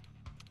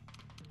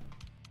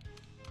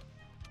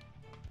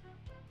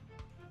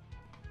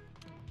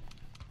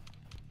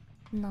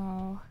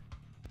 No.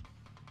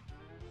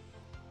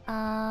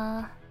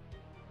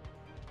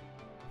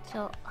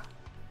 So.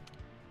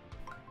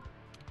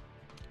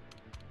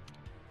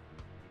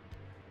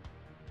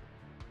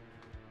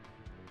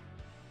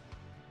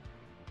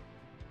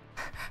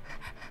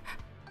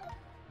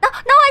 No,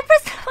 I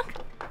pressed.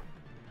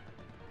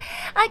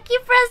 I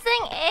keep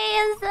pressing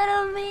A instead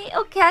of me.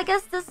 Okay, I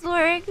guess this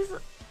works.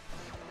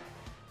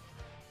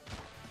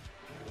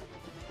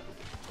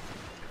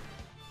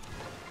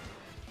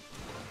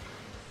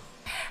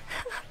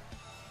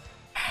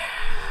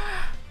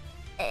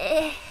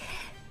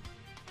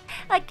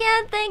 I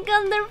can't think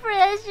under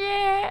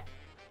pressure.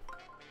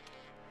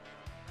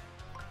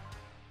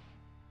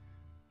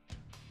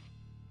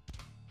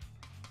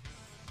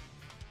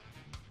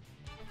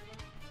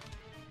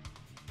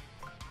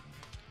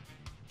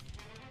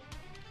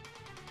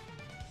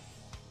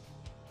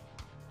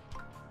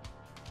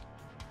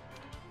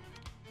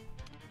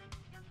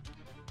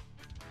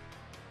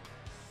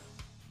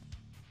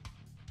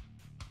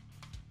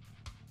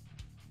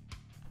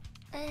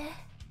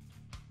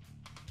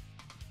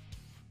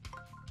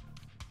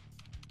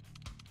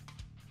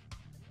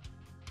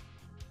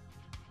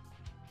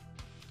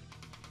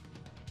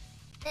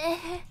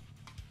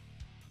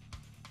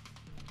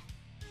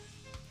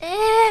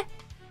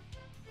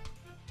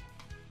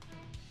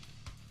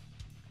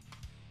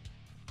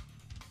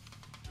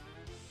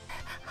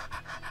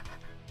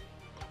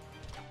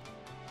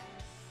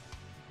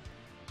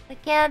 I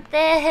can't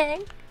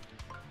think.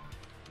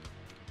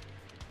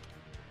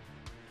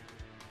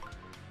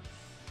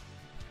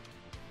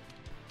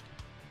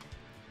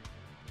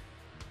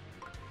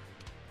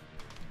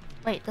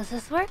 Wait, does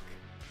this work?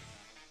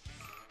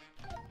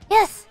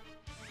 Yes!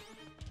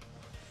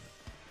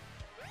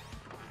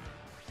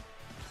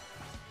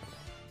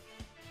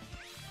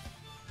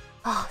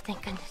 Oh,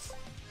 thank goodness.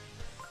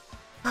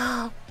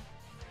 Oh.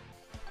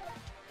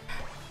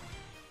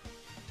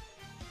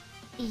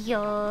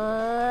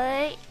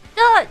 Yoy.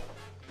 Good!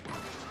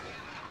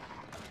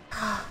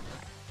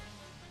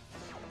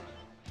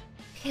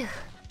 Phew.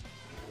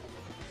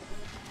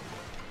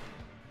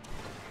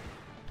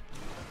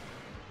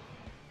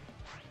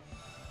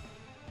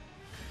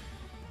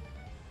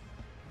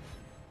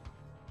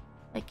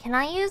 Wait, can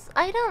I use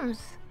items?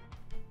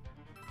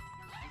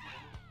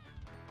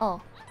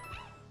 Oh.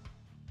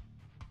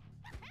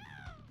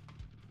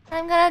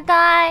 I'm gonna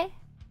die.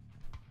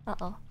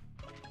 Uh-oh.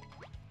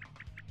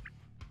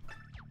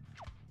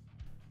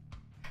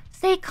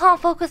 Stay calm,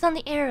 focus on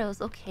the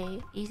arrows.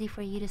 Okay, easy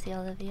for you to say,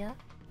 Olivia.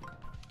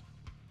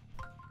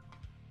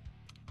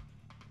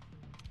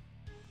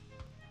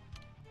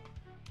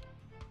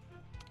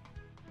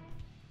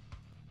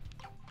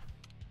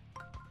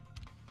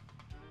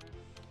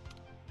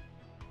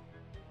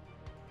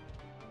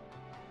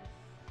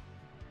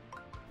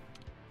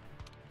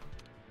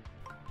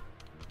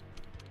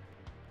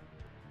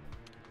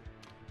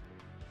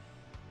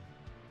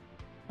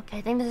 Okay,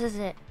 I think this is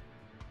it.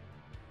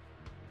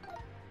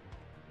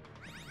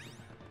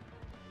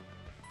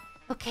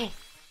 Okay.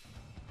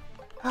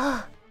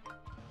 Ah.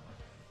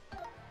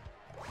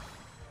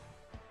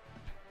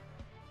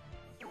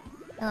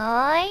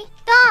 I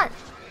done.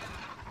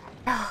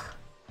 Ah.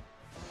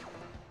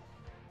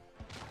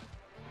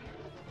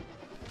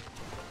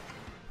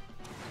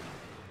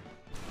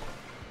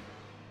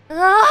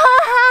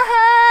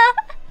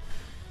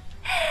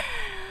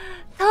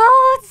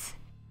 Toads!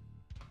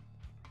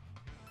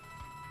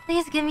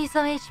 Please give me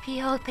some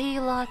HP, I'll pay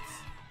you lots.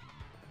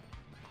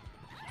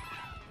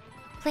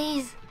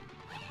 Please.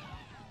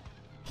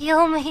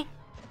 Heal me.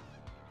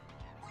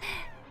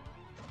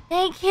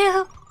 Thank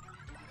you.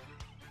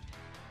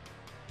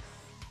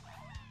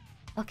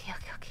 Okay.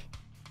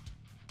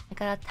 I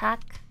gotta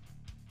attack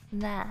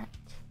that.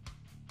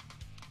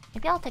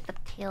 Maybe I'll take the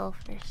tail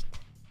first.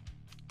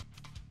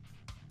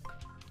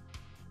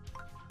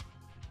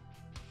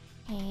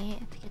 Okay,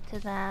 to get to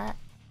that.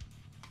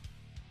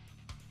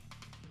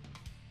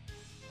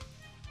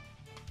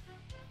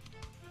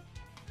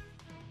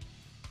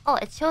 Oh,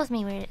 it shows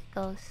me where it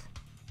goes.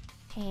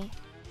 Okay.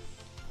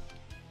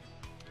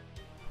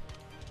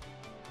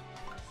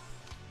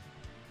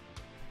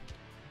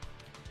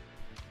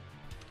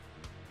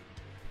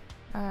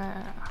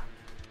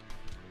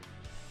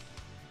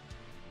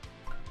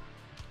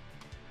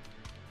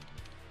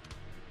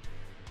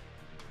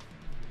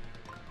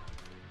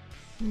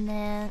 And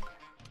then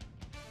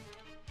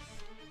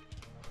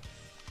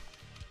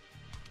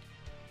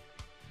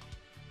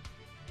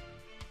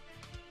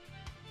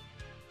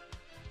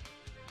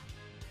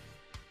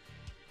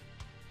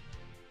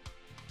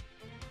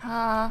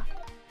No!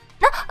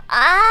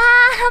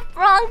 Ah!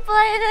 Wrong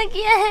button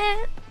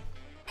again!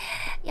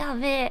 や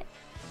べえ。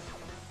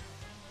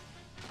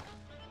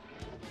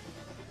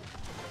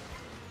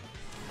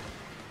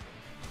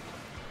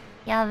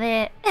やべ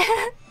え。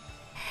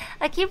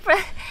I keep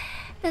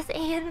this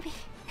A and B.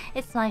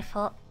 It's my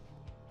fault.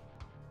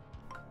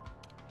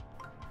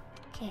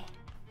 Okay.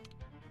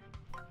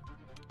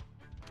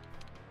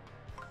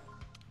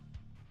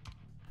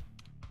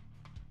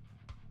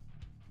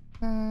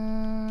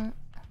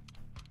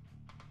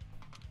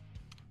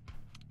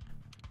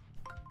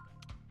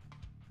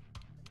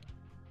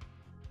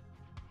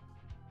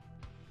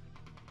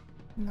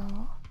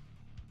 No.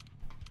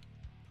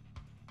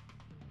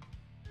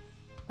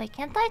 Wait,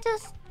 can't I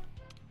just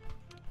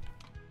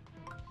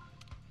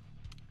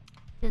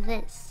do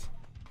this?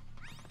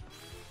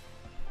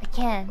 I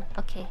can.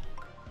 Okay.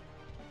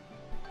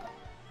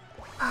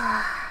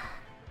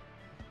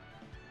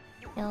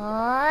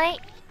 Yoi.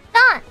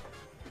 Done!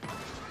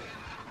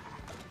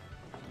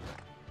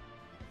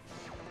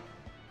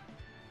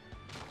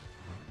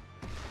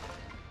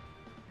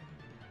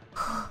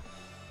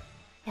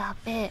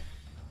 Yabe.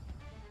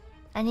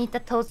 I need the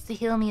toads to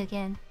heal me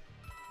again.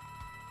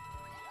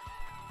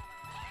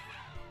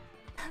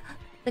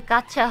 The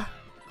gacha.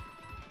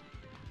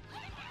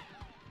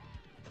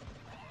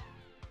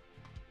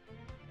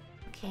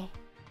 Okay.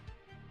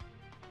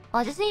 Oh,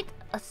 I just need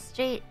a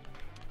straight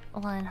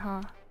one,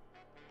 huh?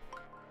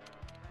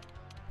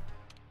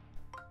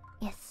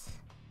 Yes.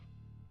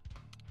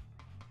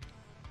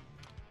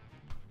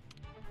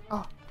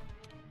 Oh,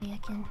 maybe I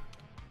can.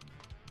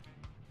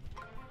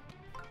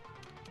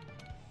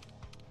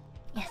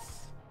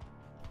 Yes.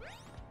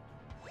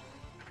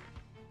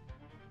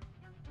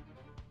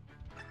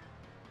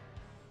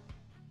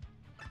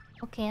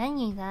 Okay, I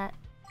need that.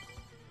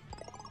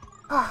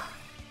 Oh.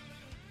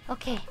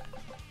 Okay.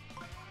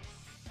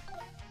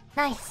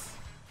 Nice.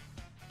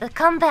 The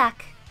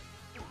comeback.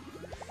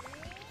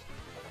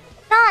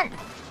 Done.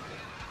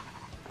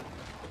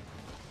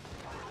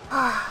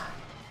 Ah.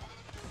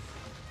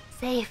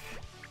 Safe.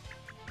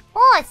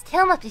 Oh, its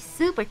tail must be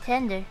super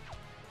tender.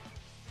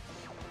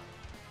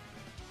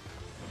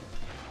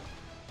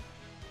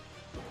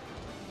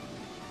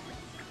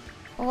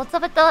 Well, what's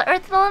up with the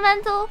Earth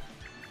Elemental?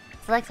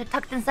 Its legs are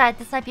tucked inside.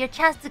 This might be your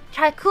chance to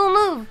try a cool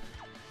move.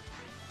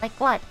 Like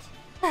what?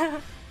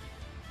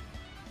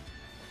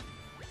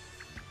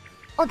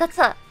 Oh, that's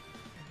a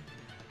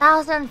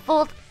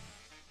 1000-fold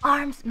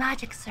arms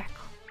magic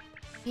circle.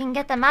 If you can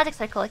get the magic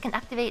circle, it can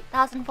activate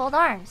 1000-fold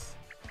arms.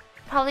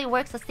 Probably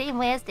works the same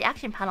way as the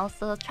action panel,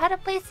 so try to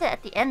place it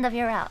at the end of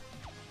your route.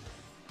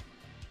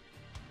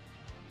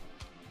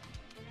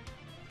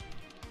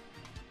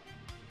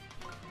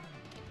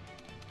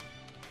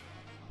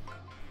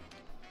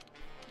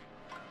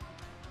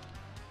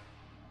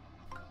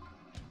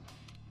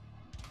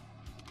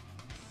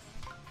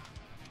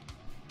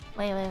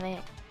 Wait.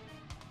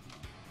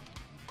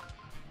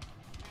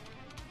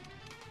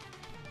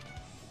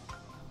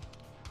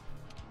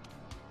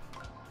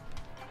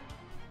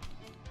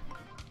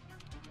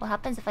 What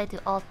happens if I do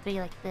all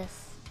three like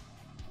this?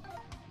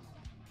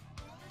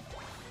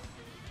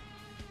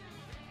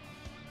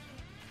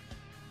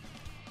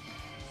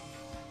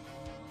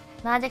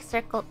 Magic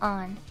circle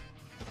on.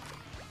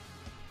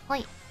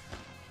 Wait.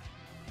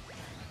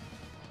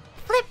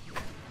 Flip!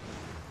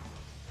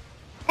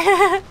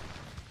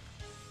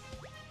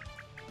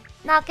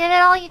 Now give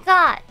it all you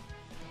got.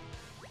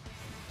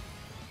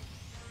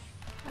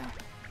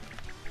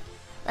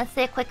 Let's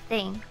say a quick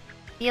thing.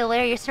 Be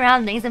aware of your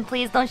surroundings and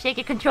please don't shake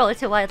your controller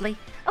too widely.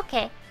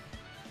 Okay.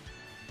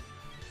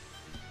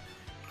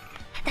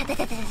 We did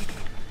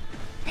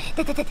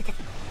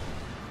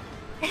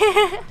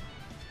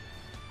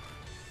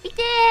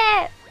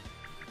it!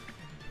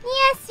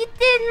 Yes, you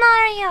did,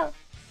 Mario!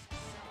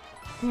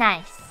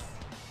 Nice.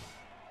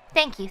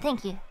 Thank you.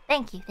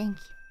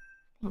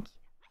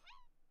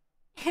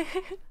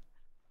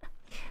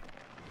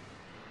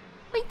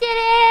 We did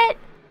it!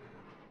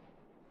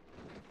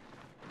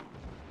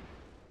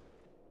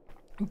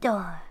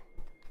 Done.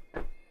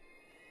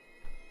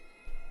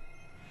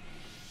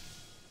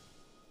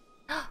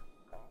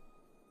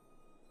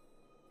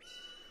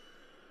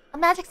 A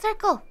magic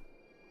circle!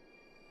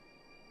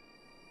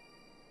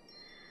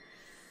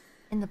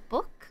 In the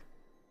book?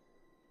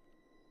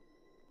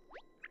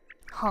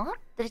 Huh?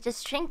 Did it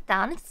just shrink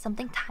down into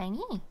something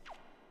tiny?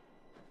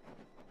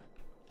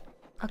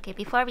 Okay,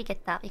 before we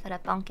get that, we gotta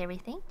bonk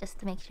everything just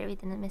to make sure we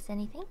didn't miss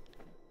anything.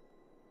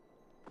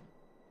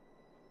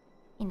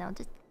 You know,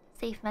 just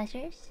safe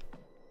measures.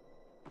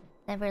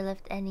 Never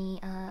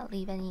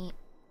leave any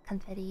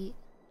confetti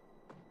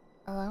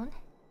alone.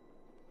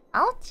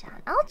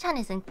 Ao-chan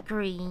isn't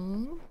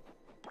green.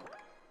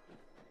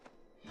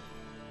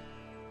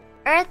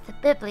 Earth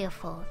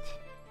Bibliofold.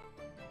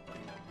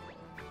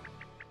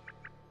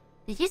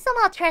 Did you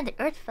somehow turn the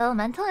Earth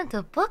Elemental into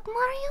a book,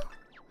 Mario?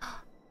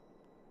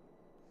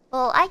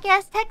 Well, I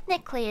guess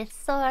technically it's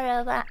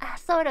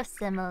sort of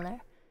similar.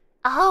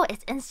 Oh,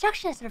 its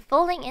instructions are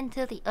folding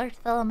into the Earth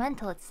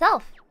Elemental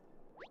itself.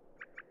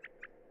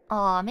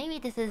 Oh, maybe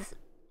this is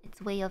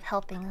its way of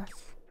helping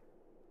us.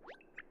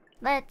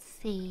 Let's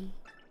see.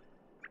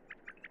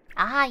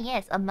 Ah,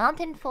 yes, a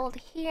mountain fold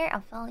here, a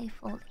valley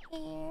fold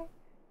here.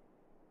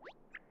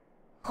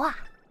 Wah!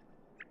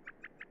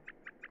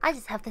 I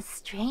just have this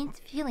strange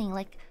feeling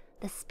like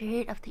the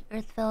spirit of the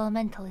earth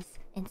elemental is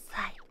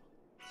inside.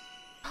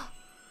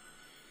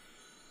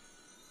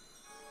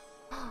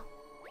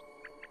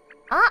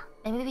 Ah,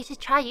 maybe we should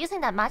try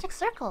using that magic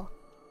circle.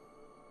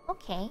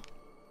 Okay.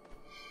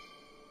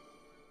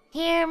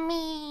 Hear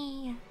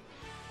me.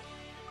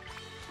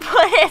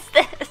 What is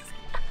this?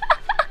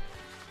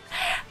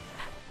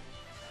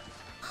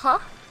 Huh?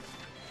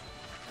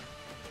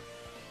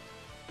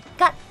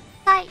 Got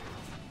sight.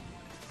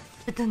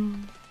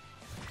 Dun.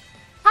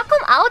 How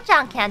come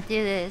Ao-chan can't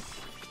do this?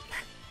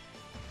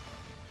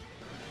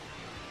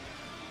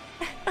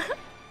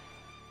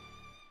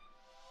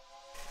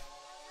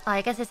 Oh,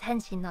 I guess it's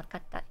Henshin, not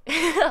Kata.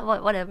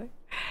 Whatever.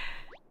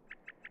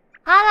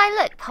 How do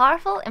I look?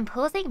 Powerful,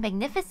 imposing,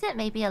 magnificent,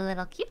 maybe a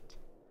little cute?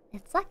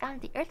 It's like I'm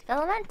the Earth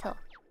Elemental.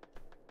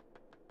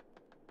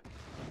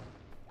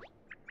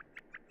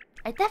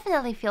 I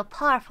definitely feel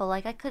powerful,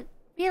 like I could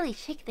really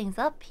shake things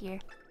up here.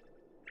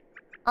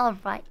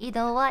 Alright, you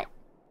know what?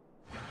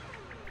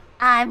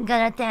 I'm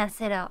gonna dance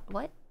it out.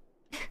 What?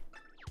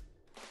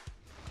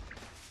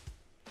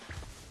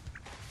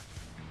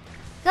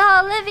 Go,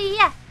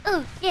 Olivia!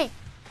 Ooh, yeah!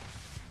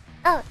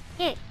 Oh,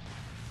 yeah!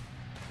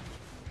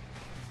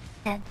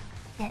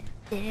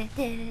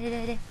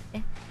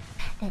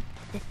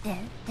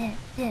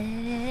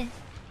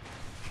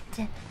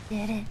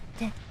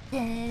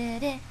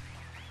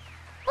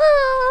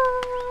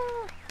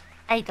 Woo!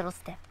 Idol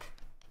step.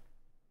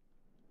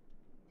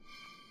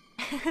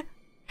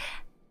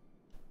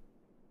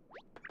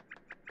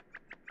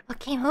 What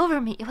came over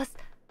me? It was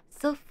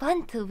so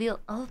fun to wield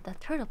all of that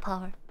turtle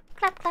power.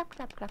 Clap, clap,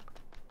 clap, clap.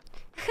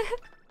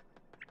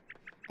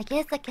 I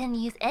guess I can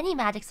use any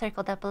magic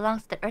circle that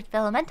belongs to the Earth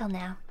Elemental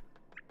now.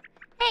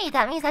 Hey,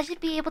 that means I should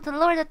be able to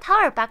lower the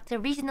tower back to a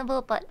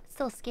reasonable but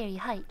still scary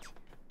height.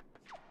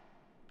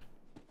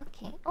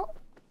 Okay, oh.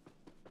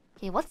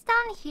 Okay, what's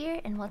down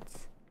here and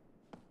what's...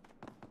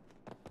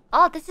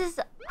 Oh, this is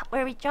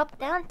where we drop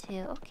down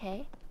to.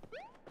 Okay.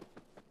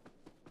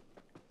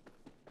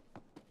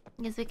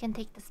 Guess we can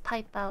take this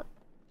pipe out.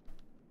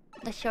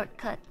 The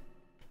shortcut.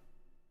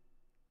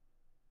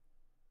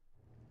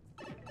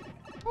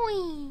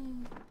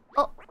 Whee!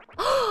 Oh.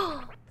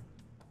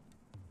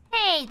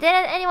 Hey,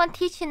 didn't anyone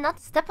teach you not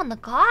to step on the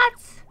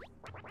gods?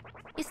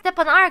 You step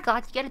on our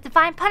god, you get a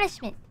divine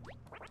punishment.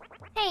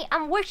 Hey,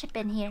 I'm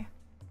worshipping here.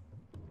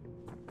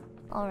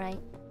 Alright.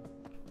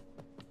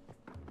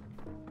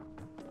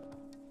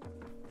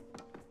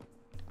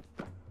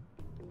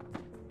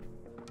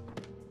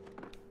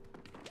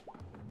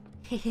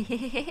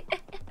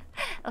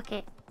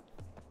 Okay.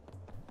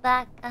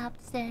 Back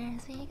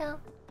upstairs we go.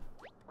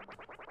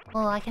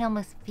 Oh, I can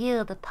almost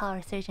feel the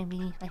power surging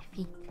beneath my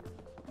feet.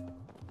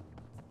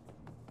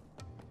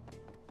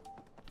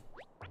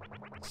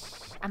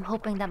 Shh, I'm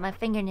hoping that my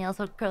fingernails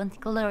will grow into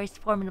glorious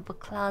formidable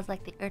claws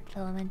like the Earth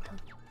Elemental.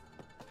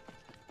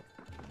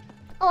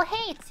 Oh,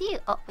 hey, it's you!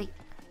 Oh, wait.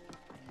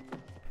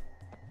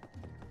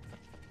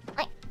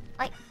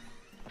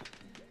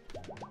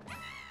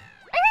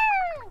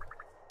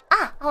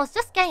 Ah! I was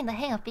just getting the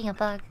hang of being a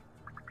bug.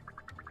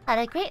 Had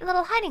a great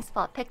little hiding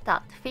spot picked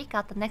out to freak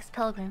out the next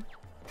pilgrim.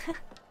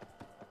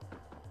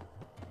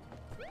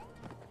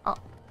 Oh.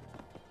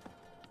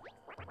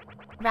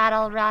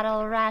 Rattle,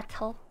 rattle,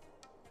 rattle.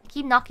 I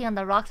keep knocking on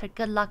the rocks for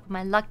good luck, but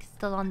my luck is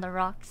still on the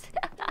rocks.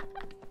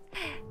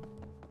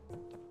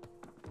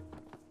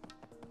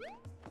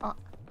 Oh.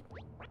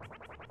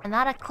 I'm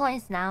out of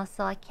coins now,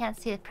 so I can't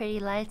see the pretty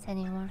lights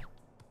anymore.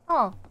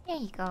 Oh, here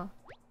you go.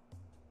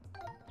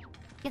 You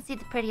can see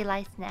the pretty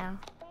lights now.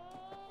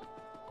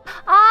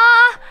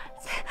 Ah!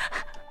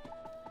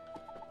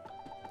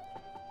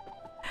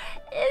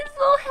 It's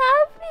so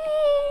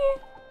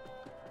happy!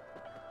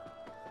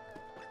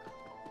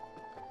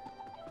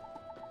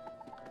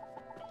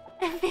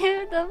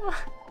 Beautiful.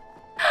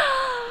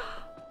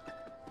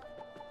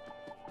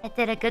 I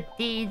did a good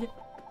deed.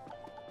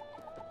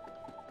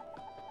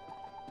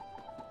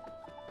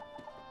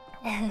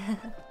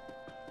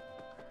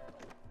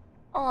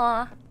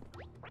 Aw.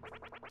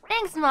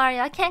 Thanks,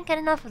 Mario. I can't get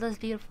enough of those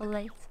beautiful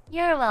lights.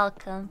 You're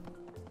welcome.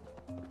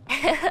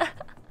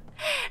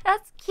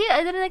 That's cute.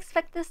 I didn't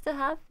expect this to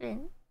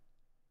happen.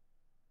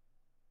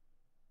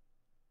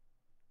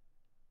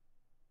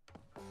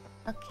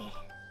 Okay.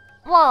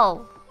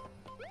 Whoa!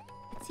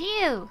 It's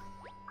you!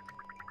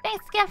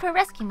 Thanks again for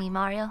rescuing me,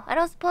 Mario. I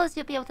don't suppose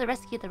you'll be able to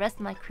rescue the rest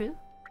of my crew?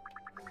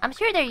 I'm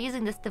sure they're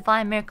using this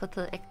divine miracle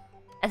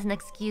as an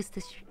excuse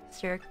to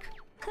shirk.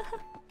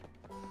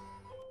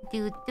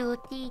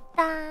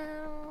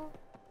 Do-do-dee-down.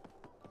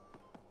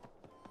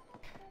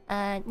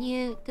 A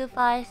new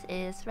device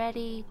is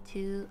ready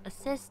to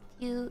assist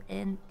you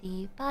in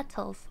the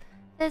battles.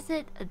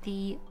 Visit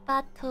the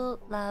battle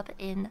lab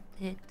in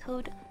the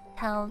Toad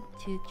Town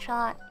to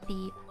try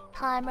the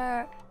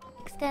timer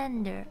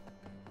extender.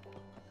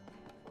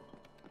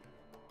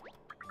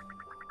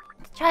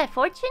 try a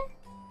fortune?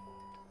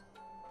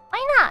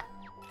 Why not?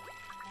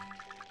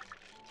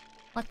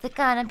 What's it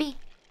gonna be?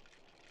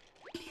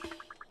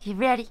 You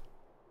ready?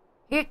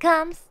 Here it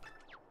comes.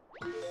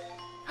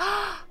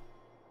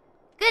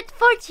 Good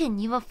fortune!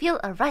 You will feel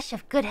a rush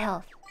of good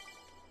health.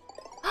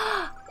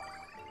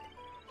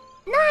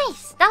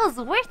 Nice! That was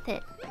worth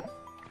it.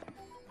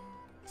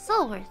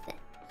 So worth it.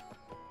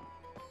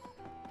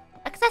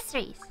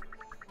 Accessories.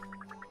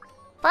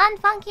 Fun,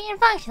 funky, and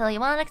functional. You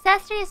want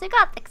accessories? We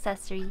got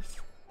accessories.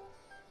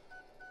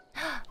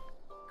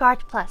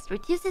 Guard Plus.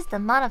 Reduces the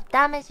amount of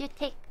damage you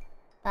take.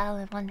 Battle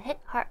in one hit.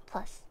 Heart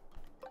Plus.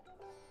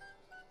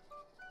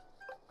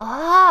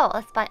 Oh,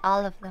 let's buy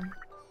all of them.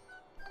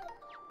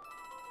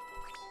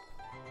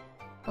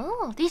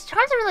 Oh, these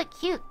charms are really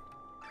cute.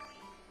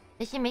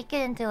 They should make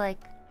it into like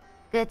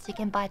goods you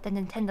can buy at the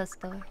Nintendo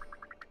store.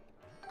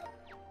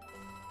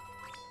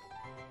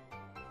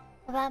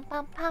 Pam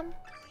pam pam.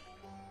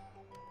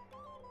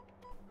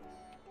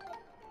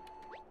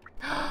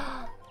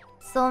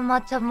 So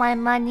much of my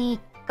money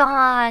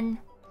gone.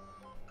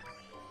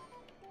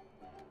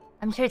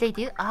 I'm sure they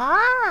do.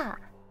 Ah,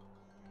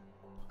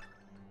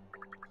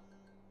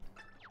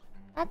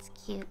 that's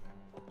cute.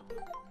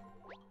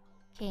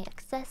 Okay,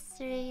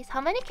 accessories.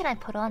 How many can I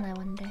put on, I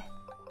wonder?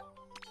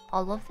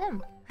 All of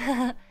them?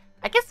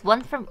 I guess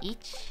one from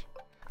each.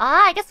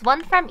 Ah, I guess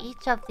one from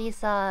each of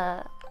these,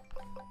 I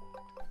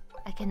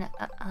can,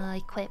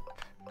 equip.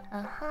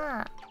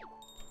 Uh-huh.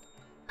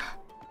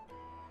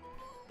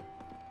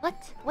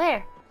 What?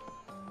 Where?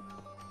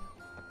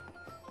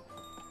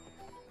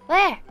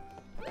 Where?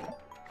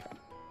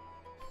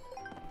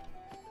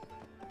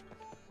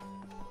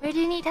 Where do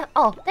you need help?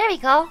 Oh, there we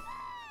go.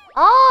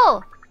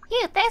 Oh!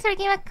 You, thanks for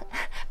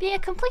being a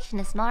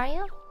completionist,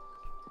 Mario.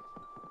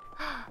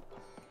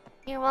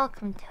 You're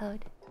welcome,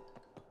 Toad.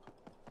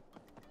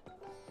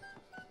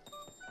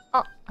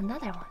 Oh,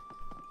 another one.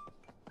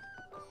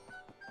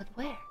 But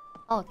where?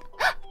 Oh.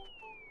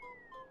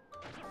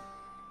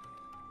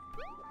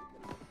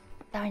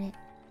 Darn it.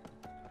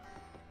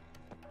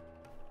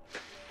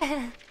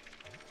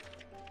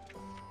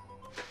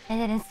 I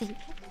didn't see.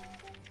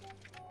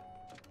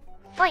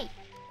 Wait.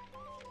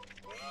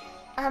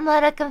 I'm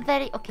out of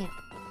confetti. Okay.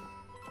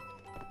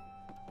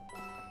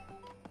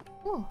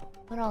 Ooh,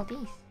 what are all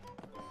these?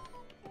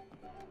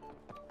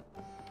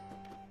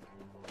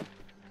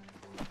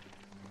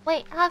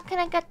 Wait, how can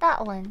I get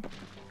that one?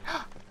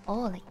 Oh,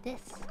 like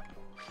this.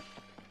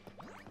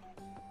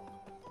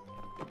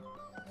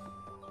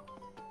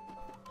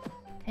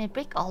 Can I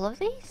break all of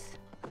these?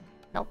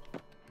 Nope.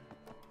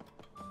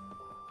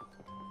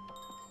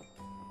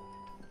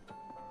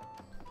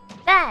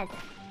 Bad!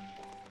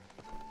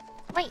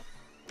 Wait.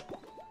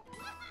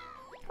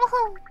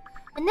 Woohoo!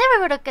 I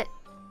never would have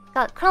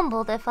got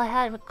crumbled if I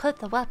had equipped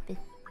the weapon.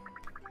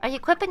 Are you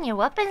equipping your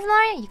weapons,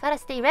 Mario? You gotta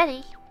stay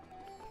ready.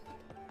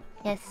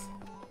 Yes,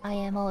 I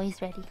am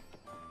always ready.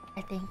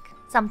 I think.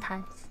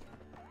 Sometimes.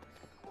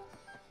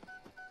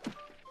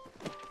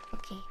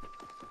 Okay.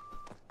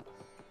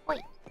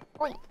 Wait,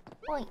 wait,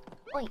 wait,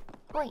 wait,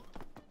 wait.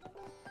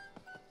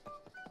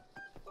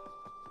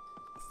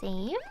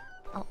 Save.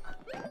 Oh.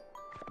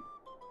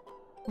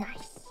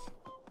 Nice.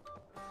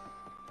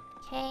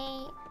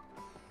 Okay.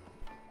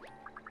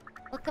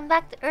 Welcome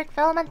back to Earth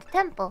Elemental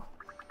Temple.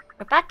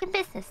 We're back in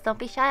business. Don't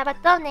be shy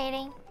about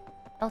donating.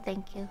 Oh,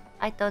 thank you.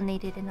 I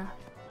donated enough.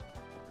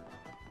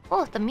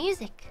 Oh, the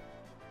music.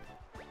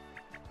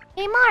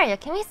 Hey Mario,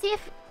 can we see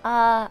if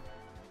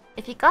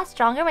you got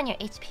stronger when your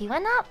HP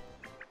went up?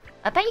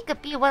 I bet you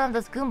could be one of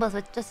those Goombas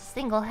with just a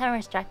single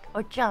hammer strike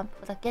or jump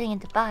without getting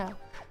into battle.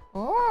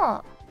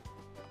 Oh.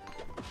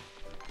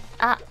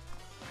 Ah.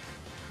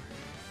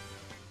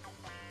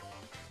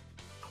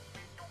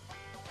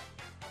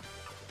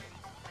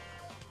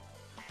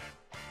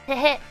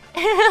 Hit.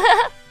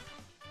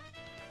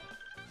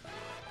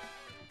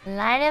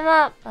 Line him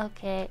up.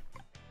 Okay.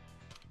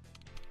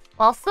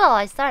 Well, so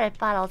I started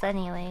battles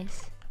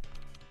anyways.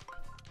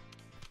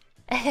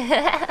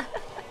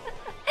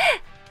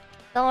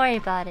 Don't worry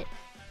about it.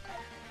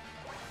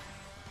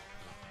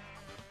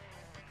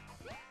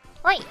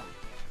 Oi!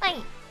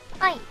 Oi!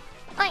 Oi!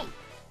 Oi!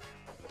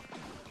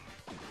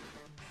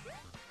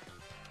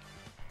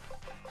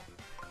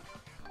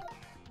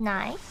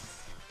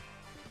 Nice.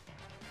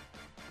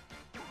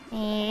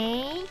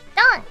 Hey,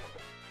 done!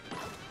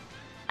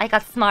 I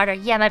got smarter.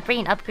 Yeah, my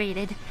brain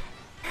upgraded.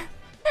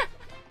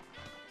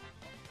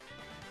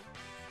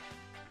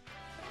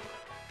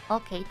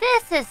 Okay,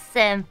 this is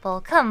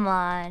simple. Come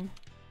on.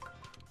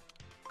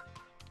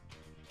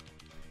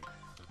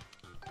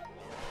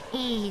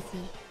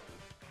 Easy.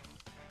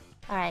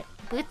 Alright,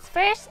 boots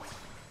first.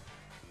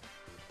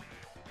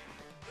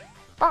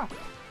 Bonk,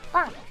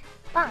 bonk,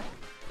 bonk,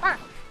 bonk.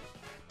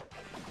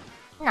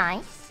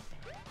 Nice.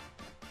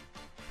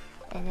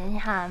 And then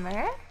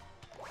hammer.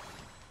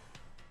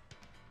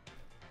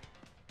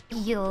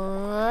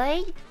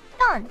 Yoy.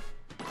 Done.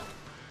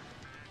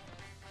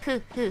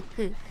 Hoo hoo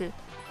hoo hoo.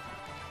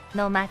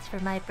 No match for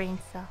my brain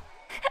cell.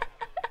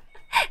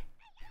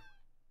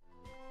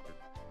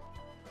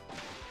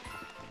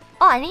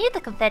 Oh, I needed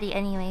the confetti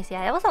anyways.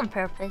 Yeah, it was on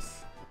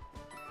purpose.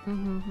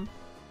 I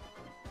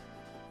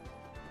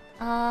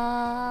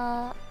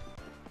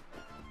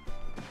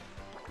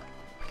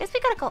guess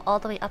we gotta go all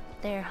the way up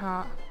there,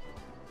 huh?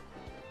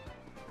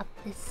 Up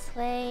this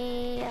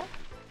way.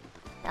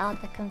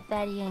 Out the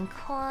confetti and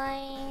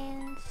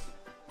coins.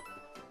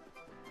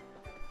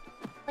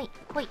 Wait,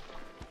 wait.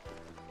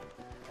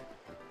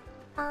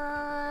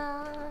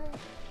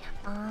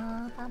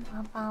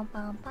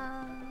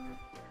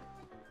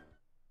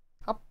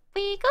 Up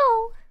we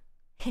go.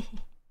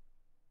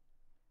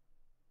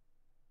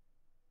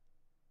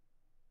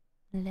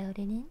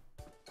 Loading in.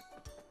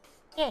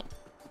 Yay.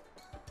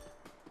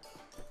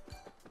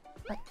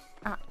 What?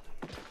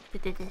 To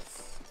do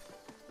this.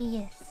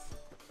 Yes.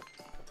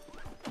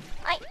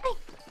 I. Wait.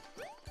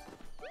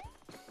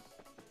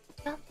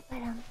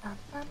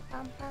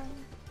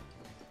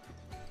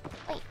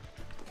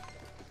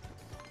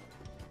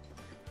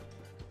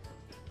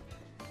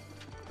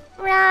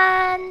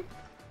 Run!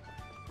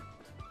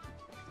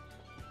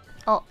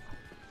 Oh.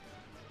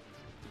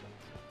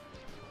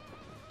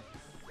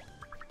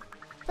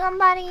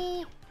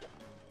 Somebody!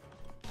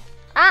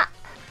 I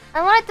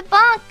wanted to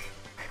bonk!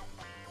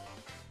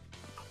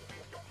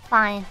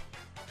 Fine.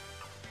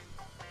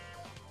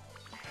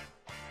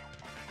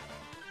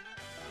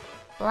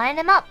 Line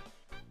him up!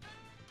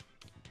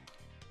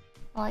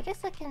 Well, I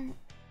guess I can...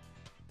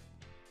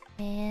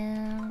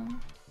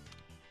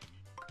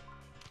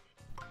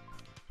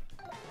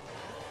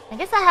 I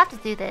guess I have to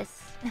do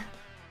this.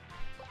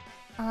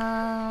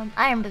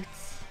 Iron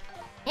boots.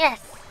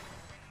 Yes!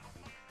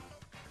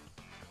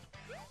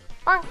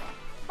 Bonk!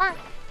 Bonk!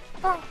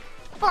 Bonk!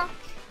 Bonk!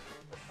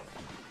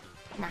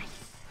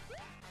 Nice.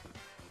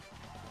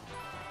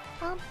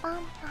 Bum,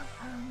 bum, bum,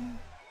 bum.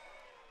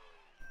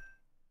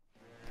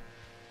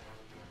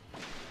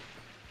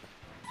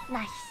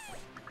 Nice.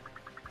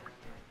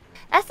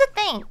 That's the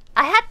thing.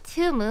 I had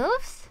 2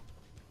 moves.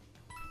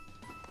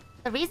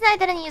 The reason I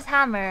didn't use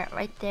hammer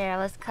right there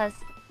was because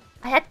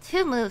I had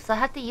 2 moves, so I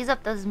had to use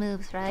up those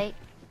moves, right?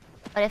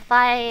 But if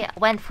I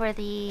went for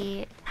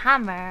the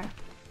hammer,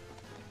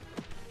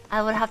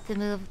 I would have to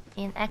move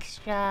an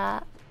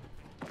extra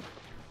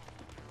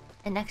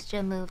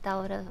move that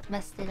would have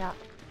messed it up.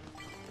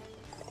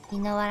 You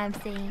know what I'm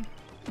saying?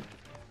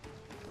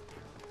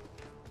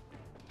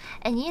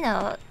 And you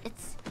know,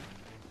 it's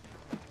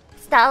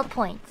style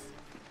points.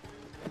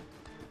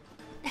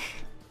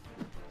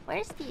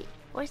 Where's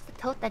the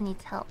toad that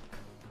needs help?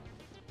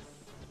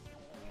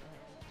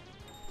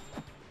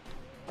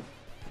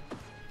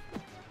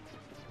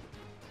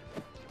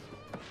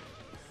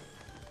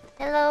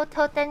 Hello,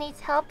 toad that needs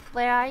help.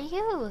 Where are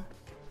you?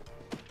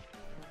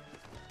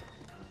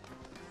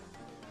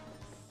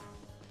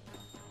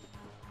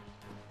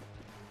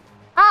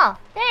 Oh,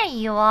 there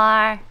you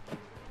are.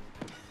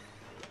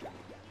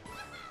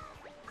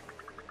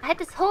 I had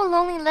this whole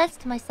lonely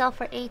list to myself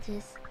for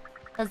ages.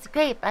 That's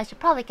great, but I should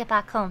probably get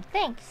back home.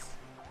 Thanks.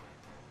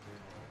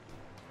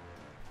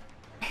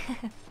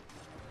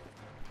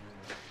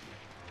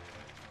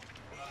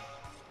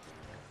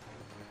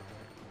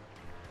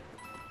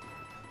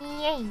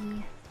 Yay.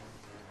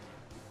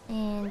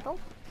 And boom.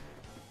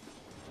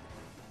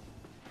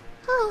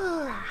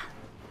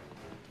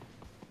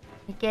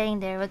 We're getting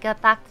there. We'll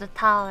get back to the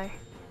tower.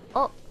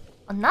 Oh,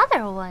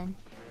 another one.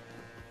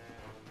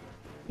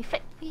 We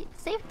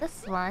saved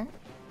this one.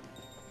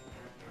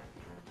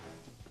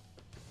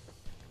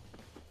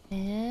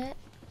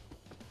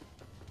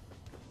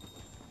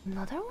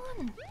 Another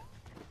one.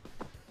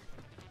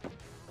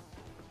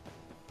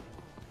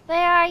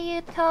 Where are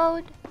you,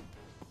 Toad?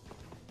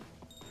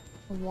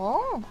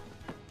 Whoa.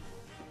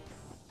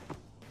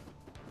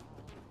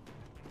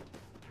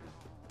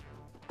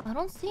 I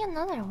don't see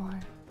another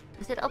one.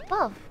 Is it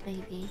above,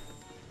 maybe?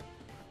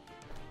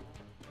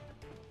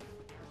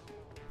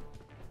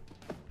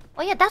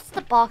 Oh yeah, that's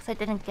the box I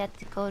didn't get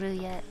to go to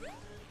yet.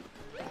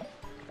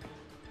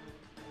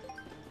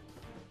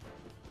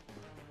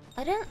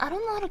 I don't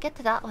know how to get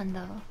to that one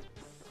though.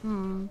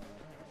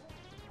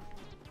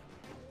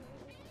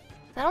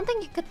 I don't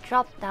think you could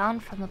drop down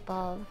from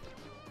above.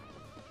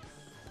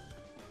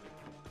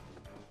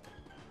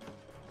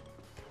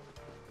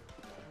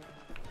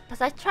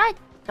 Cause I tried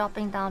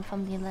dropping down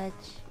from the ledge.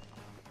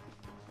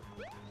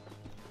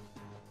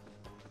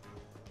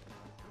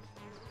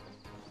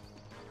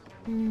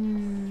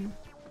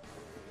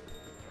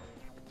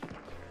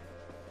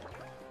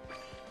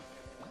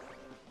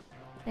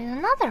 There's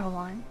another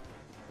one.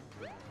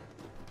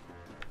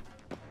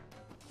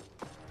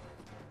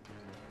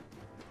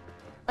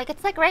 Like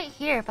it's like right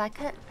here, but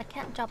I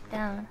can't drop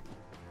down.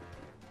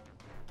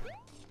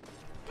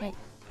 Okay.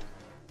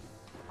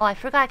 Oh, I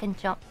forgot I can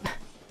jump.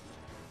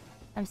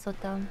 I'm so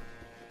dumb.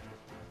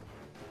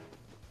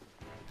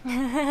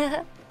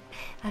 I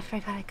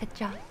forgot I could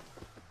jump.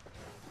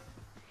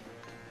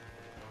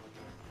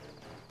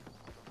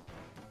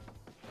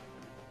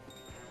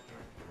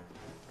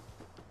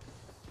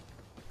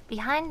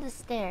 Behind the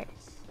stairs.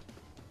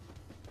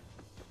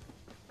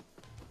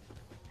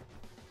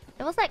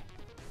 It was like...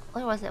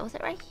 Where was it? Was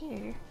it right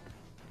here?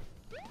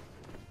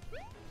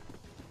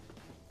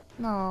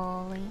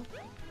 No.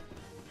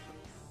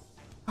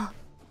 Oh.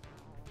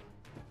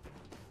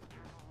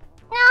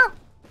 No.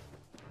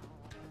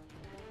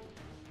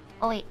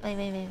 Oh wait.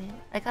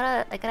 I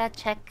gotta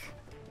check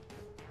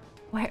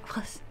where it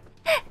was.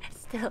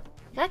 Still,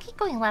 you gotta keep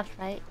going left,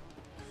 right?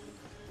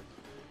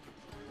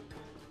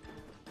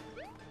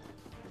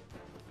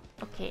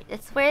 Okay,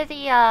 it's where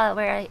the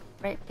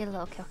right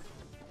below.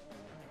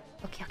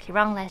 Okay,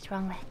 wrong ledge.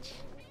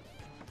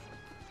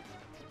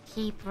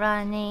 Keep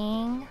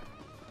running.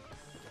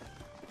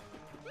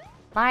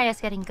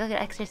 Mario's getting good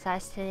at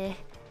exercise today.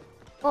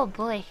 Oh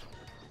boy.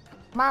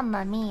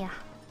 Mamma mia.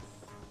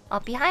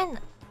 Oh, behind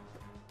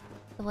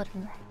the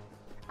wooden leg.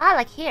 Ah,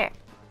 like here.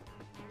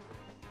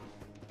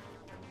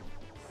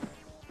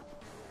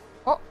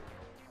 Oh.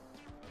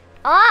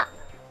 Ah!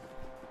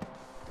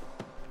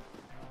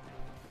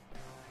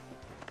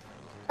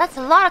 That's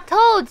a lot of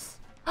toads!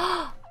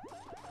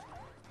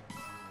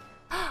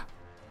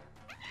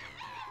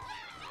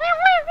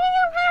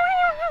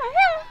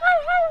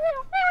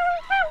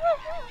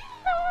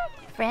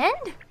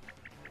 Friend?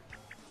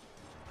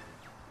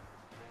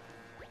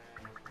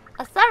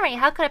 A summary,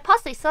 how could I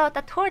possibly sort out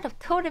that torrent of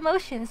toad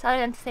emotions other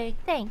than to say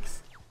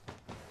thanks?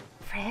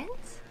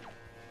 Friends?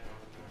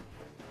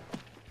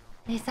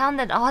 They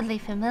sounded oddly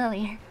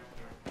familiar.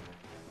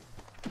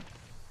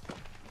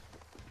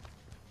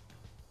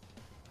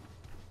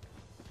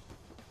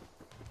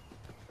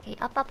 Okay,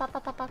 up.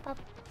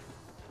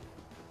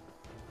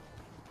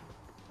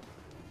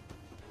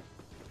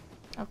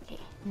 Okay,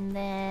 and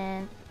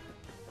then...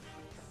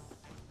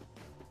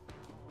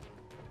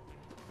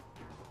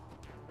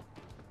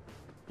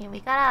 Okay, we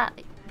gotta...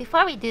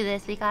 Before we do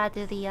this, we gotta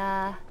do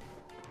the,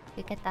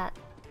 You get that.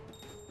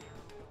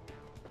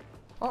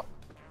 Oh.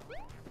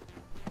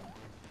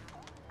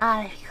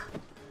 Ah, there you go.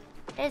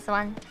 There's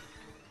one.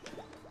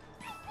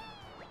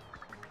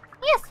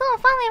 Yes, someone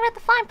finally read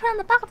the fine print on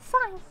the back of the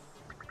sign.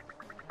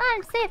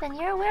 I'm safe, and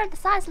you're aware of the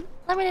sign's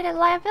limited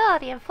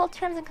liability and full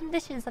terms and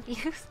conditions of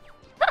use.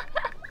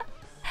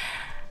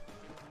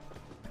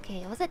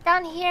 Okay, was it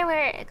down here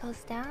where it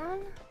goes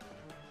down?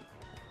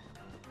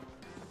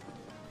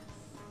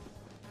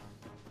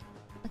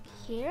 Like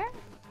here?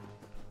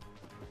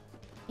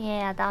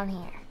 Yeah, down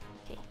here.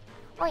 Okay.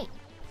 Wait.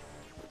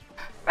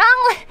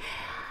 Wrong way!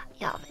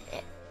 Yabe.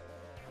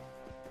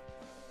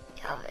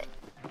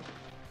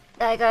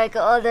 I gotta go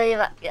all the way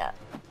back. Yeah.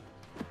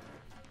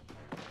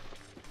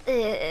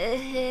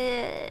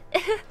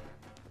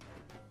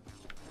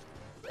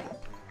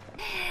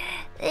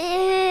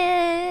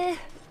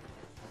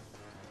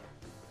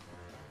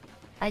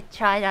 I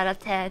tried out of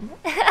 10.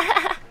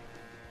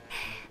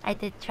 I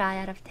did try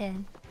out of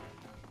 10.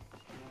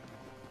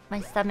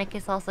 My stomach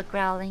is also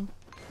growling.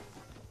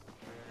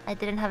 I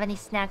didn't have any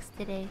snacks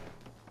today.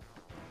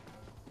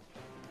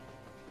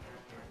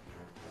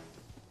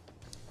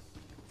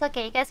 It's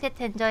okay, you guys get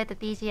to enjoy the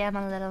BGM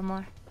a little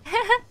more.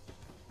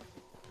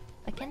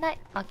 But can I?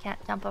 Oh, I can't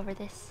jump over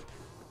this.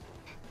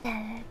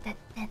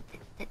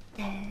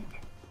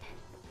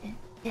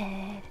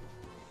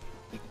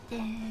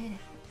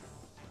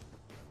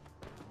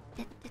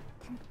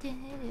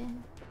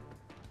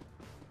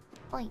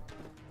 Oi.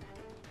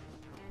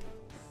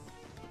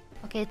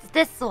 Okay, it's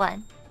this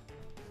one.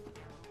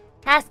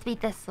 Has to be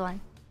this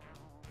one.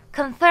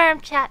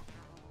 Confirm, chat.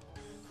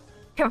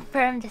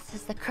 Confirm this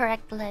is the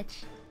correct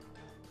ledge.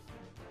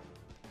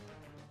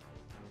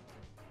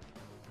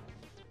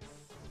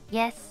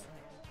 Yes.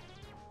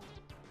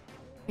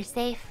 You're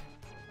safe.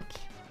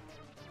 Okay.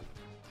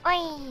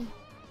 Oi!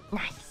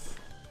 Nice.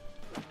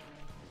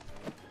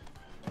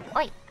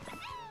 Oi!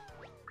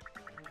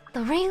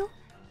 The real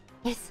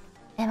is...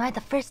 Am I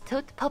the first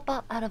toad to pop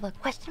out of a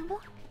question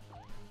block?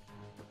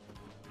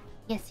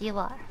 Yes, you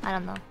are. I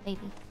don't know.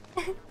 Maybe.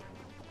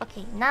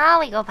 Okay, now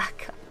we go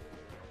back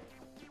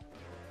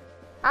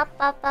up.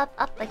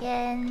 Up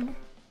again.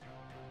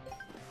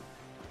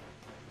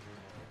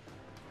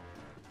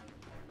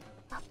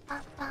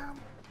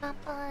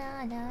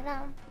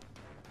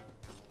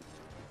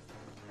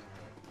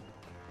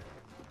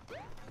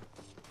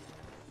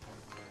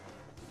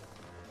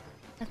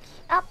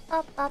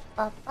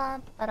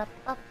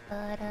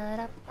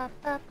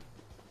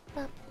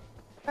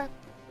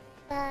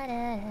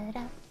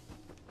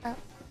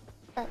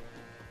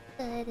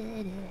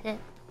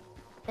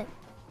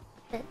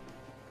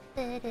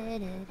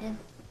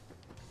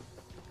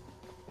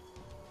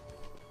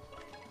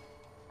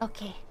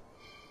 Okay.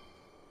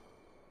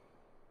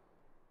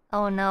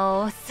 Oh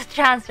no, it's the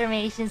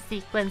transformation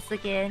sequence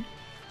again.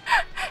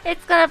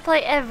 It's gonna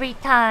play every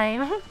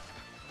time.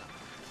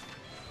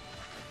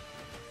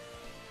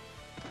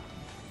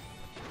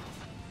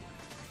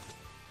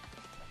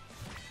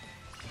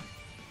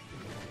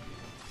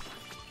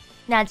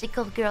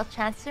 Magical girl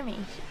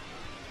transformation.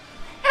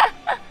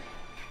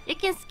 You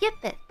can skip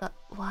it, but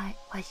why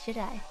should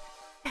I?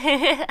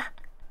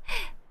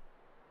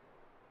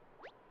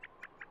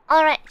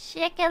 Alright,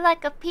 shake it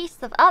like a piece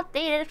of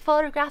outdated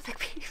photographic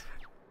paper.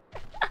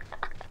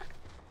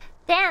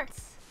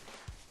 Dance!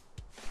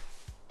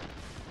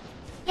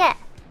 Yeah!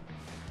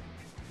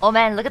 Oh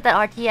man, look at that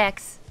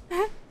RTX.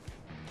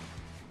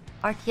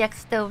 RTX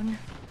stone.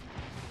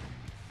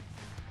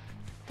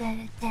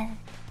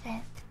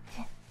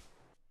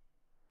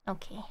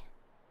 Okay.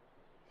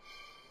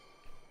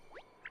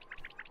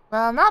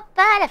 Well, not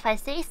bad if I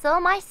say so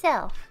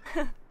myself.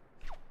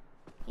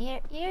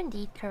 You're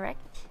indeed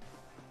correct.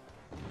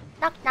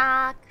 Knock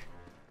knock.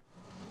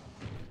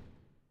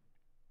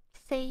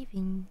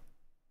 Saving.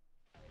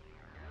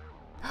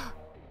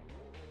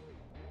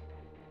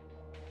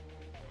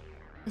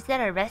 Is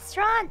that a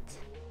restaurant?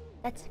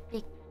 That's a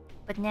big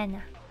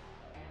banana.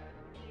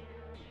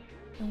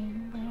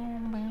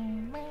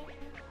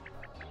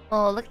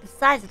 Oh, look at the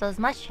size of those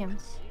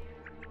mushrooms.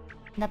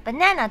 And a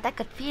banana that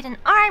could feed an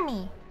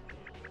army.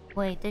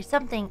 Wait, there's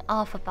something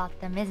off about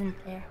them, isn't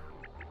there?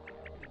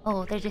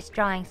 Oh, they're just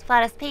drawings,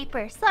 flat as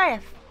paper. Sorry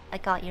if I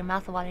got your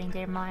mouth watering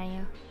there,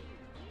 Mario.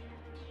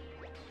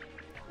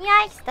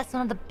 Yikes, that's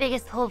one of the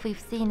biggest holes we've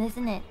seen,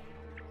 isn't it?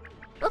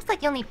 Looks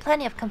like you'll need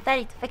plenty of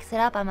confetti to fix it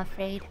up, I'm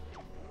afraid.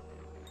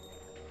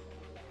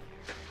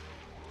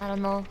 I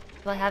don't know,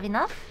 do I have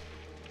enough?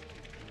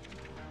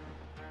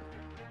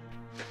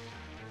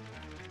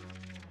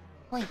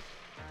 Wait,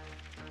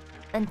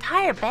 the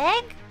entire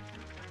bag?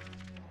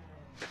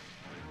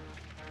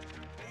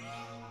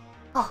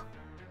 Oh,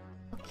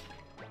 okay.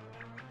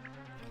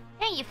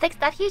 Hey, you fixed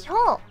that huge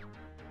hole!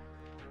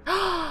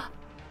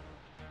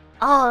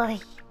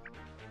 Ollie!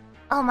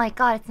 Oh my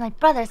god, it's my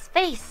brother's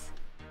face!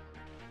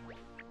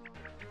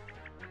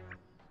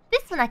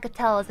 This one I could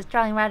tell was a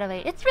drawing right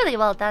away. It's really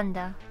well done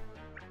though.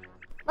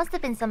 Must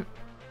have been some,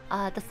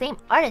 the same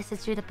artist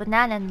that drew the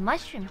banana and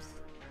mushrooms.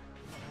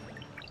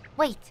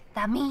 Wait,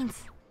 that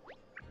means...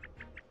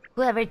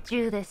 whoever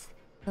drew this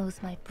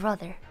knows my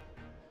brother.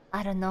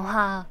 I don't know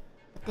how,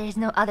 but there's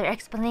no other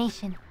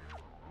explanation.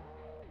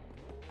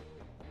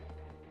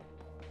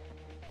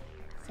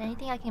 Is there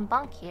anything I can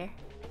bonk here?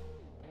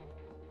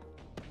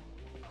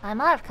 I'm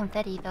out of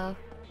confetti though.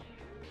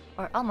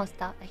 Or almost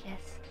out, I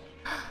guess.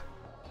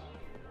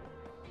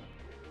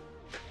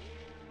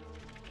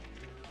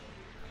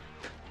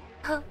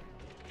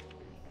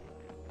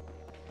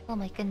 Oh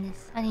my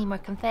goodness, I need more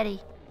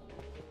confetti.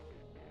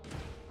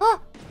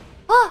 Oh!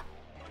 Oh!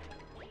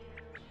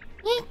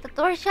 Yeet, the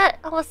door shut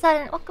all of a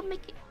sudden. What could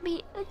make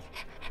me...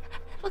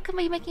 what could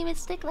be making me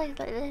stick like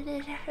that?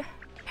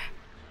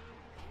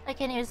 I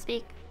can't even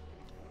speak.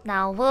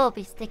 Now we'll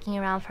be sticking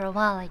around for a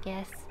while, I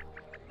guess.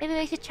 Maybe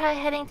we should try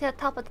heading to the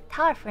top of the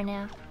tower for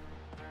now.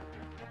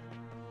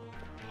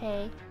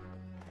 Okay.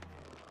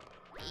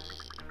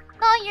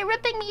 No, you're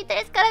ripping me.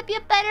 There's gotta be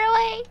a better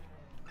way.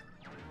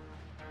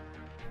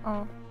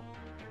 Oh.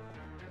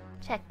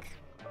 Check.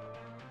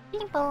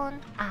 Ping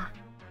pong. Ah.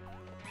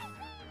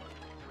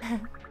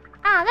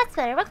 Ah, that's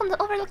better. Welcome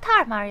to Overlook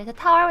Tower, Mario. The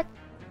tower with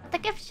the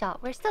gift shop.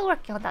 We're still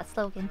working on that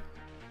slogan.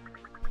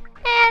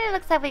 And it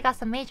looks like we got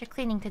some major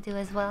cleaning to do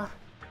as well.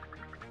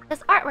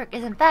 This artwork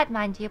isn't bad,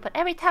 mind you, but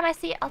every time I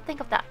see it, I'll think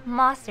of that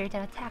monster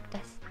that attacked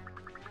us.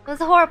 It was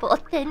horrible. A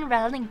thin,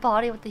 rattling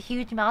body with a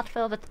huge mouth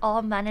filled with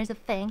all manners of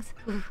fangs.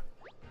 Oof.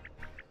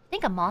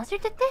 Think a monster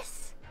did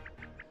this?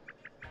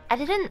 I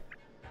didn't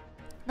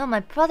know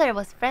my brother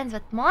was friends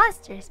with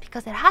monsters,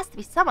 because it has to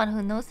be someone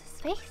who knows his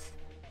face.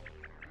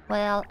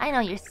 Well, I know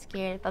you're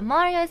scared, but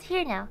Mario is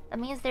here now. That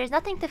means there's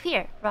nothing to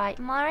fear, right,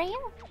 Mario?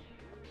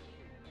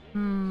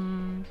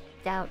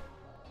 Doubt.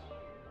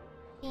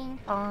 Ping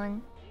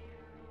pong.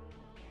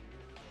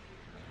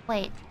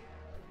 Wait,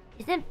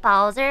 isn't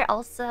Bowser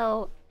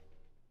also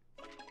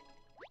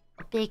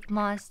a big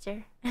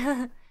monster?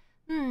 Can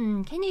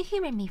you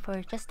humor me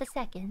for just a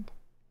second?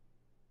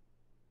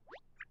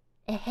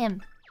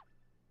 Ahem.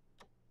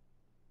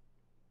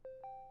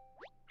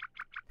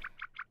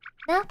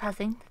 Now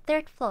passing the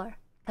 3rd floor.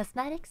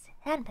 Cosmetics,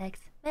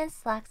 handbags, men's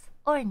slacks,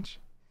 orange,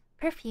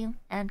 perfume,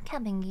 and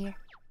camping gear.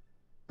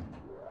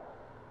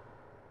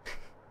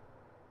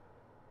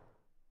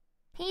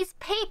 He's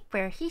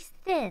paper, he's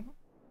thin.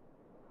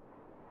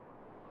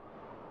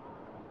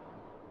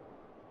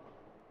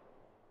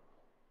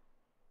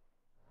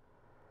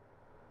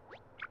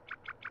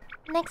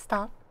 Next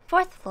stop,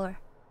 4th floor.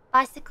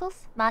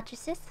 Bicycles,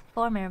 mattresses,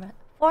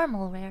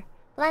 formal wear,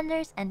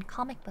 blenders, and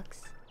comic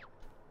books.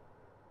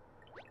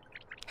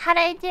 How'd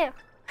I do?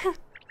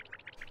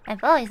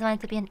 I've always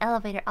wanted to be an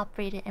elevator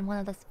operator in one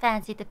of those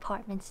fancy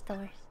department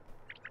stores.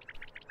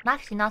 I'm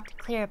actually not too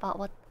clear about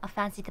what a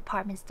fancy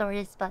department store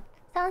is, but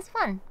sounds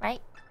fun,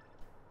 right?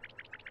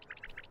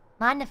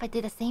 Mind if I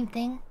do the same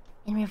thing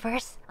in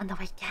reverse on the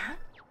way down?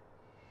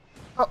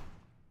 Oh.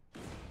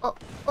 Oh,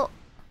 oh.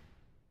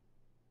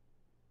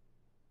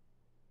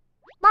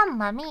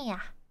 Mamma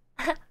mia!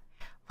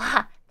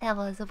 Wow, that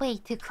was way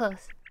too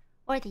close.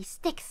 Or these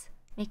sticks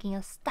making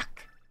us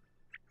stuck.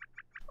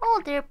 Oh,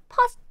 they've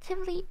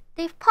positively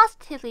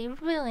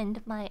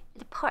ruined my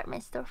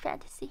department store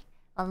fantasy.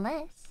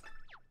 Unless...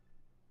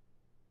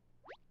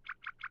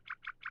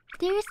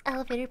 Dearest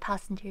elevator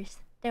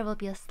passengers, there will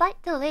be a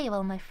slight delay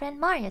while my friend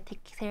Mario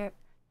takes care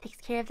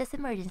of this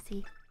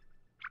emergency.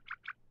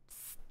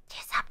 Psst, do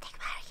something,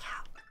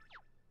 Mario.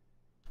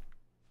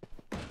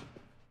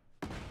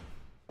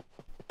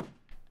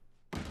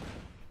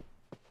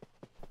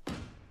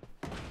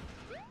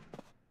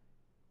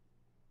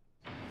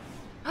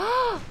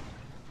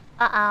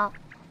 Uh-oh.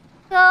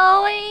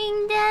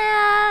 Going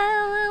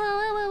down.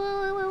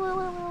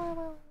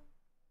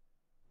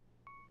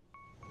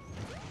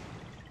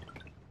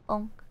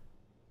 Bonk.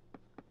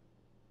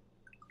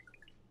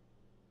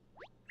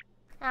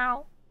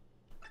 Ow.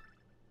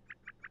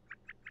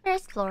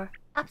 First floor.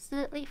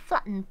 Absolutely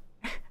flattened.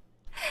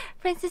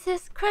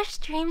 Princesses,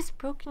 crushed dreams,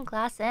 broken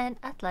glass, and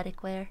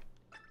athletic wear.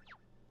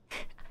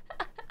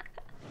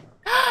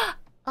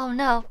 Oh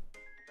no.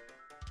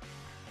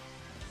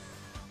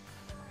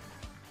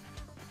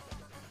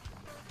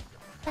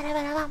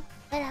 Ba-da-ba-da-bum,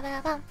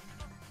 ba-da-ba-da-bum.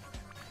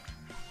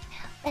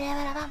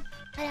 Ba-da-ba-da-bum,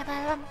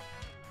 ba-da-ba-da-bum.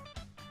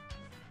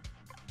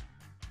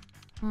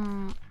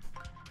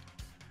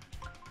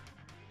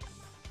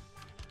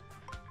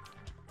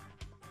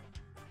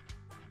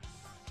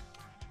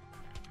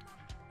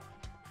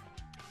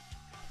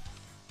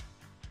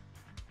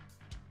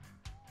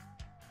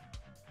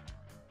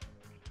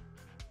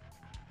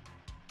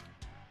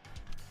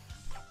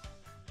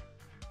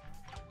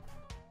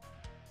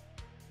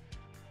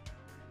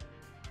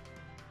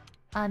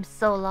 I'm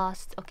so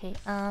lost. Okay,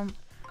 I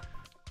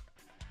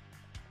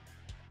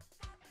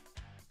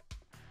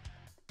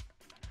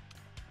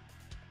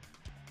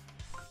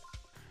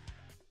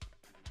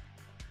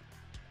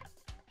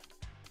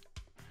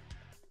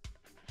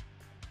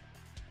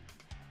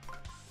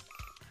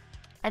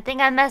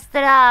think I messed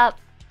it up.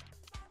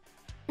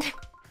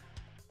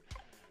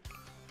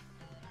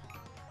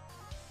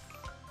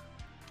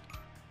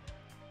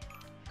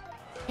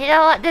 You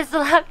know what this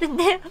will have to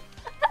do?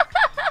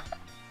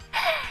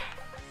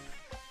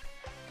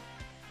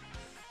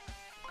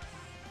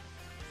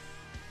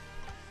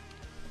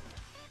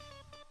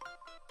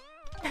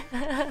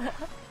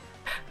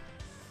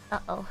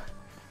 Uh-oh.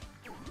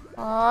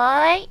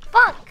 Oi!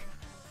 Bonk!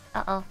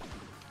 Uh-oh.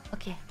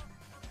 Okay.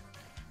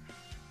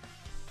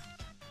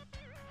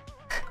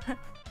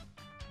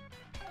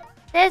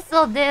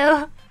 This'll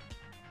do.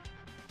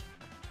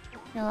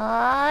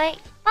 Oi!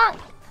 Bonk!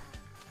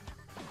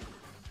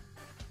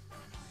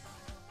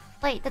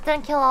 Wait, that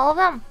didn't kill all of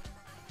them?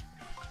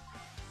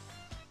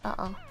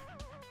 Uh-oh.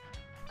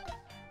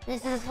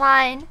 This is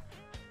fine.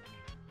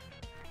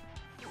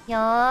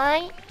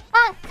 Yoi!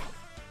 Bonk!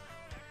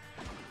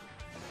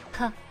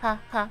 Ha ha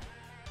ha.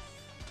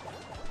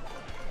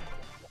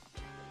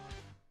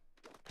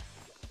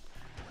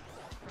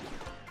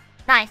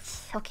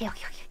 Nice. Okay,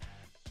 okay, okay.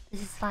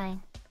 This is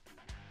fine.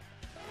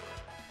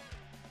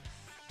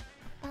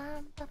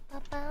 Bum, bum,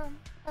 bum, bum,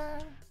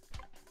 bum.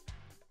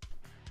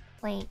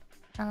 Wait.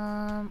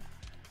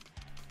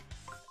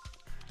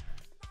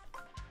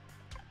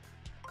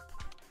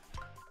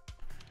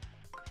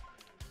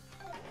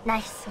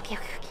 Nice. Okay,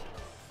 okay, okay.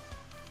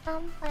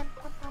 Bum, bum,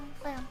 bum, bum,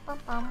 bum, bum,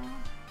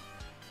 bum.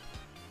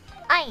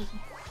 Ay!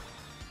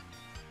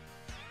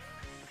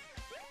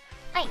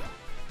 Ay!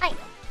 Ay!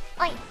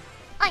 Ay!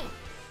 Ay!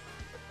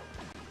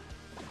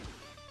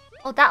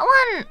 Oh, that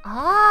one!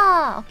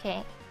 Ah,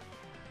 okay.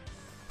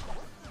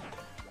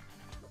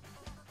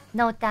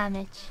 No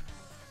damage.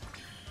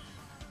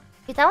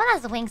 Okay, that one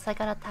has wings, so I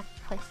gotta attack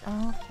twice.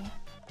 Oh, okay.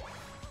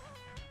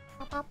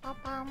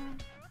 Ba-ba-ba-bum.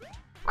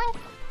 Boink.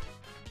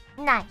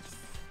 Nice.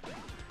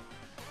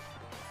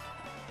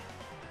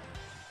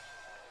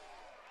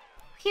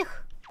 Phew.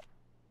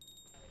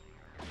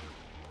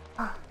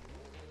 Oh.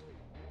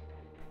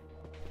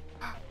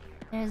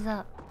 There's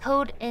a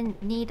toad in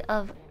need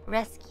of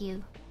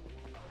rescue.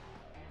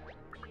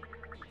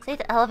 Say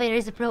the elevator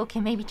is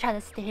broken, maybe try the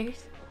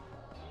stairs.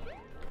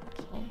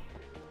 Okay.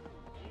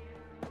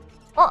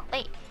 Oh,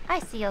 wait. I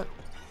see you.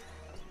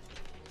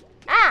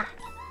 Ah!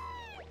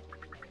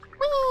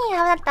 Whee! I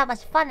haven't had that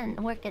much fun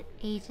in work at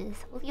ages.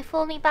 Will you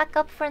fold me back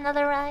up for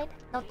another ride?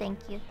 No,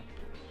 thank you.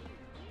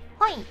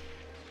 Hoi!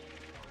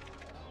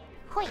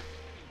 Hoi!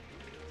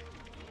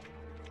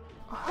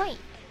 Hoi!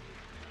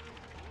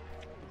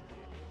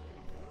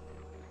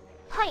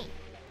 Hoi!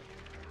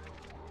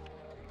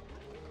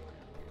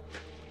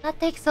 That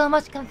takes so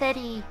much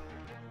confetti.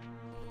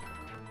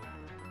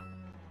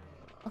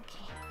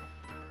 Okay.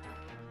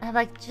 I have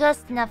like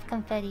just enough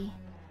confetti.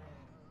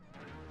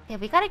 Okay,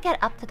 we gotta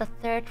get up to the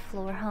 3rd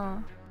floor, huh?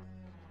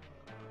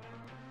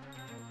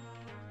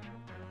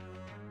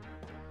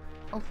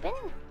 Open?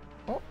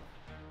 Oh.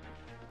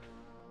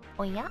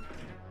 Oh yeah?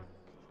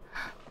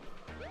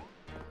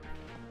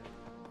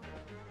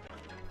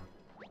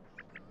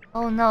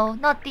 Oh no,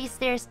 not these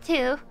stairs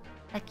too.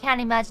 I can't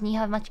imagine you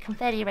have much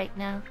confetti right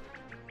now.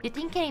 You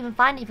think you can even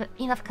find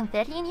enough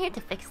confetti in here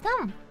to fix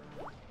them?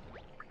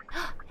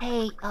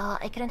 Hey,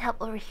 I couldn't help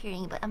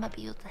overhearing, but I might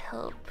be able to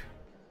help.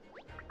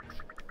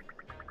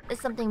 There's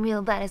something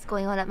real bad is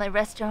going on at my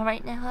restaurant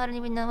right now. I don't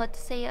even know what to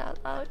say out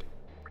loud.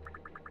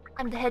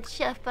 I'm the head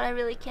chef, but I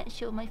really can't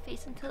show my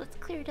face until it's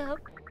cleared up.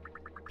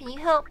 Can you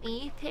help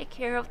me take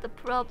care of the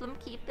problem?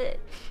 Keep it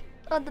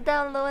on the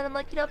down low and I'm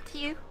looking up to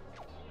you.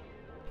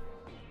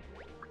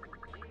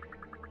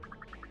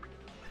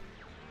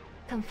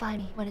 Come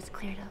find me when it's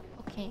cleared up.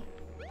 Okay.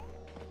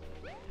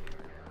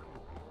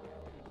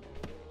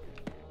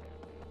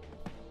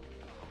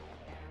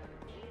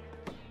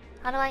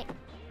 How do I...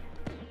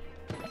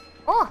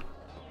 Oh!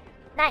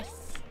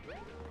 Nice.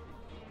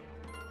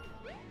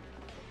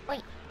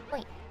 Wait,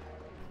 wait.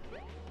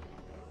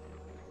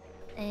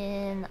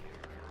 And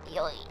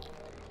yoy.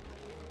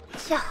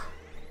 Yeah.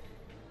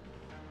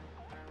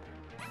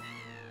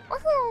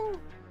 Woohoo!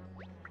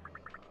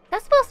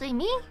 That's supposed to be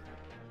me.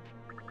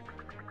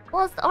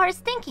 What's the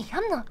artist thinking?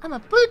 I'm a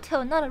blue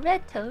toad, not a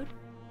red toad.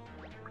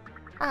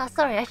 Ah,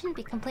 sorry, I shouldn't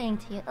be complaining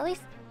to you. At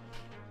least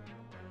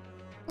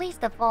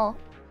of all.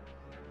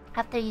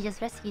 After you just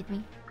rescued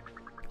me.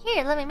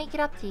 Here, let me make it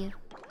up to you.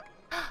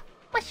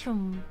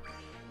 Mushroom.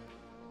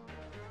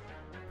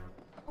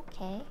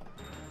 Okay.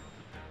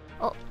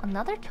 Oh,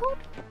 another toad?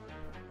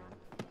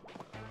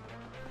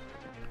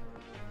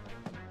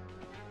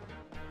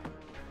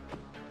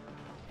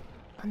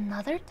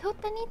 Another toad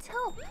that needs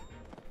help?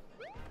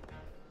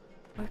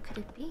 Where could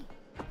it be?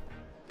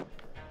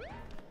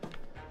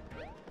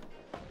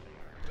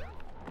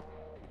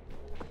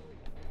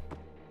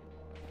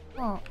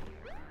 Oh.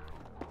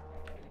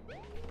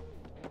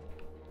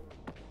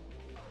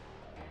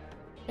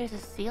 There's a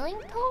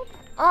ceiling toad?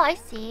 Oh, I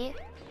see.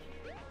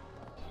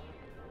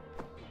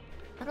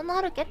 I don't know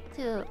how to get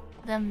to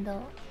them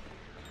though.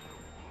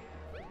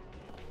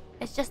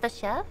 It's just a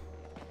chef?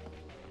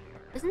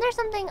 Isn't there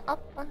something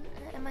up on...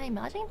 Am I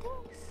imagining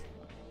things?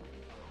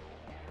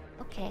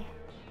 Okay.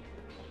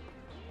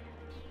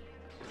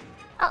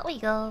 Out we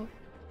go.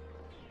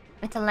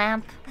 It's a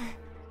lamp.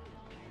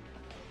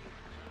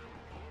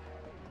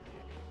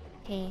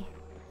 Okay.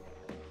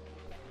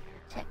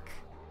 Check.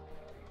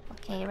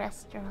 Okay,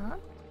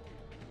 restaurant.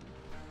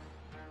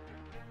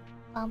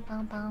 Bum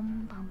bum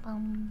bum bum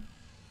bum.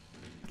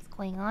 What's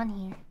going on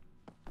here?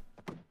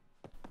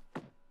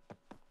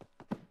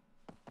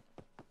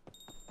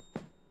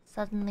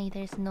 Suddenly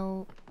there's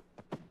no...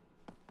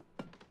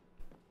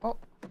 Oh.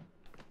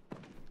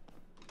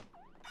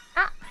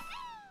 Ah!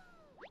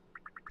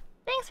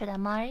 Thanks for that,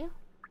 Mario.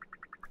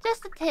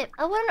 Just a tip,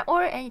 I wouldn't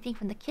order anything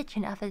from the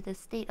kitchen after the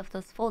state of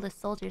those folded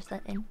soldiers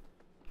let in.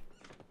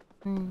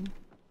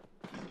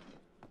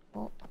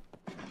 Oh.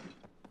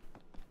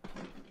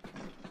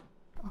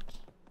 Okay.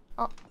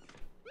 Oh.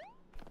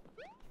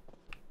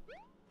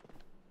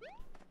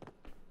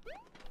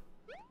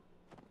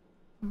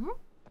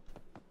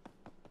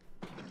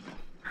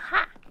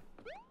 Aha!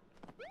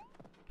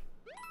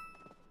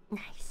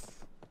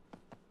 Nice.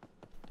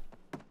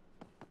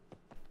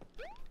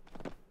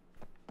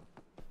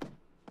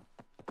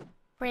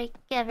 Break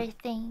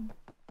everything.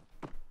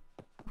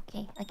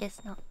 Okay, I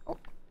guess not. Oh.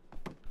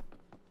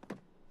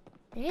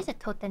 There is a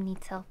toad that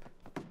needs help.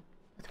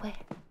 But where?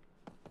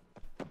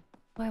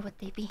 Where would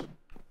they be?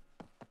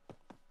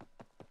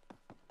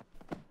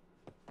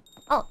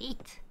 Oh,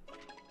 eat.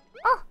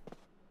 Oh!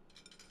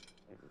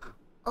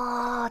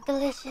 Oh,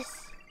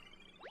 delicious.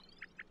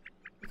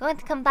 You're going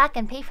to come back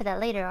and pay for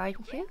that later,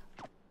 aren't you?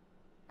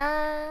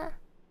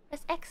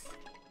 Press X.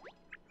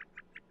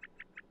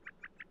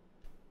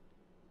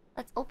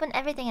 Let's open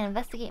everything and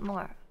investigate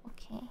more.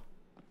 Okay.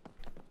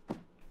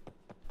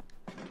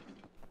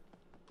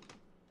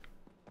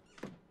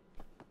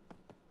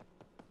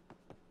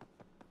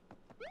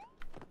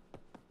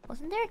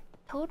 Wasn't there a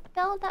toad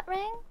bell that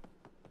rang?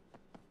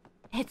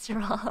 It's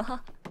raw.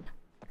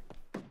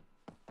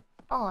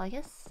 Oh, I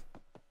guess.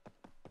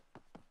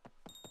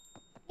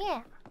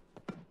 Yeah.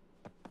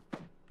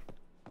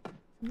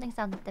 Something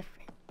sounded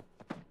different.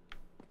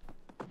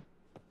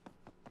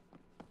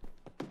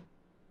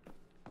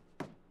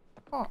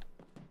 Oh.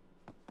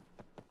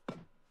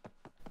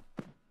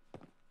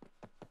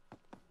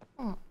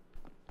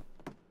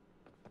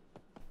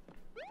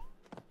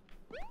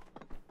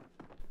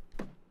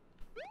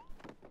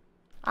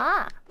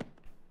 Ah.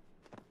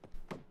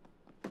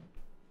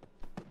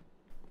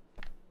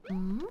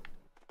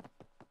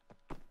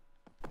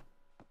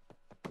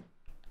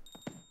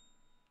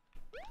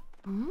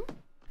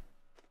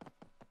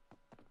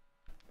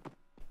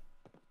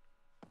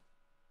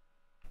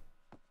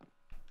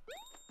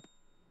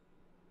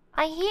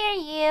 I hear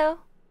you,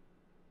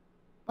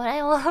 but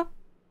I won't.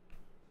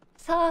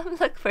 Some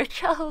look for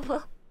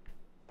trouble,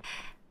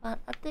 while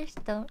others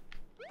don't.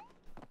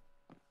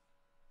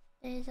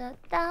 There's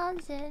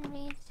 1,000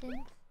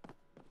 reasons.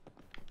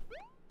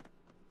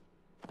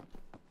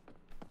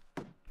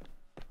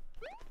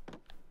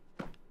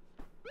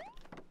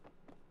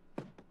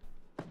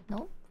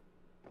 Nope.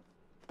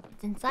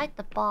 It's inside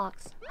the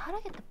box. How do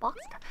I get the box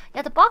down?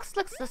 Yeah, the box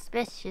looks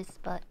suspicious,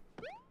 but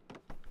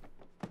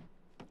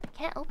I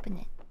can't open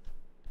it.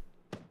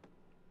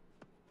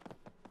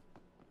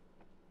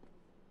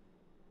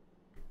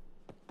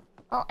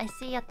 Oh, I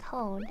see a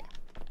toad.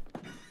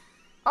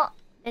 Oh,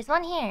 there's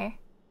one here.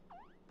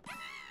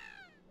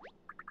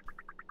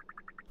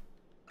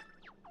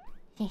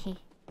 Hehe.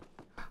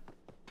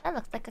 That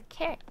looks like a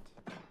carrot.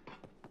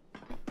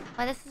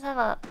 Why does this have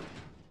a...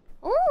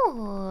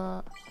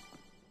 Ooh!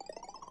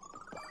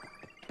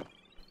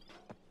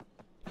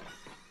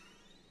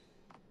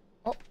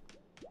 Oh.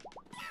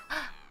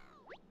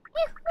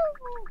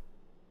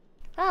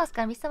 Oh, it's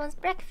gonna be someone's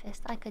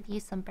breakfast. I could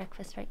use some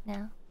breakfast right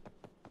now.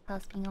 If I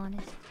was being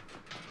honest.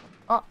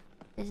 Oh,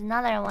 there's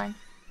another one.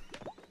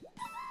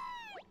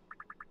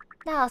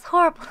 That was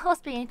horrible. I was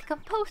being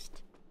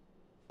decomposed.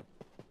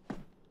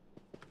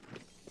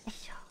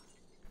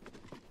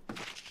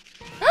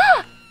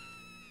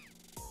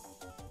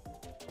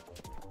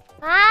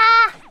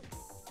 Ah!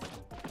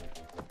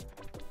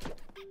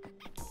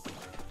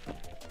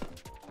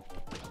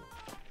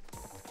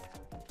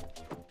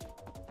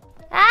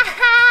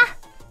 Ah!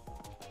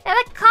 They're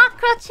like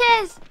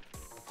cockroaches!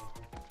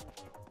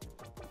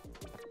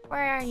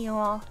 Where are you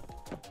all?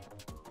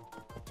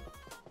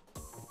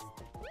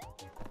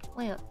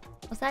 Wait,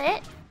 was that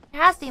it?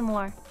 There has to be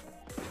more.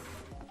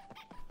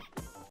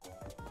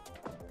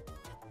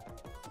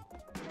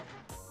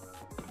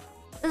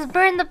 Let's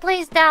burn the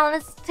place down,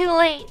 it's too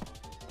late.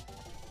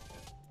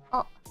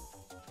 Oh.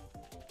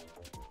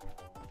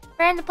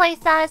 Burn the place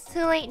down, it's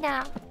too late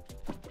now.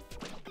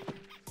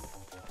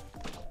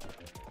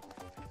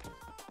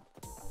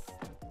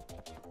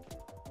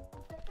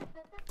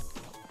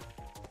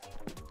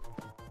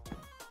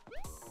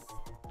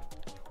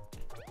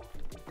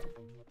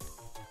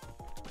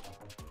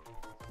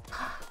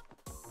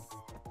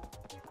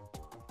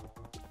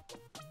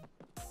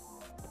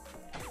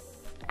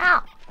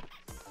 Ow!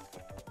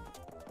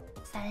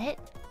 Is that it?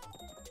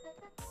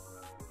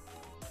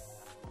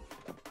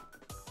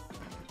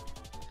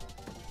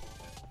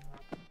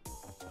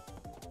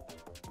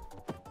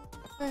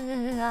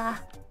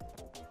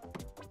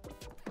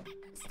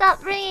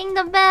 Stop ringing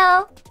the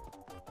bell!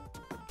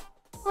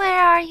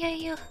 Where are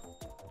you?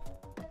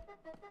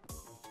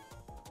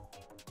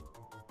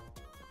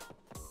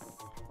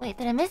 Wait,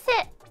 did I miss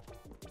it?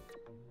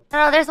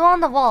 No, there's one on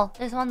the wall.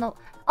 There's one on the...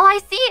 Oh, I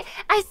see it!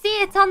 I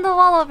see it! It's on the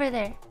wall over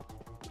there.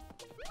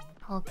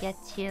 I'll get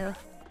you.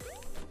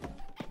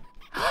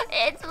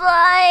 It's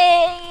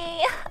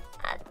flying!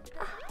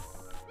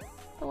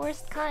 The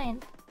worst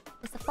kind.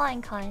 It's the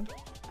flying kind.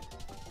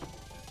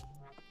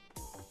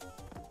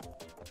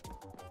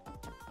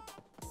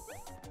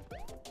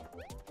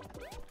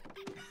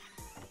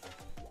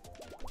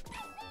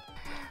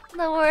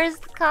 The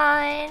worst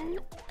kind.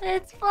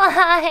 It's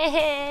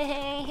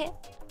flying.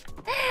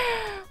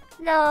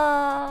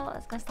 No,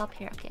 it's gonna stop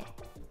here. Okay.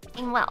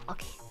 Well,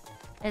 okay.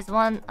 There's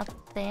one up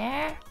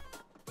there.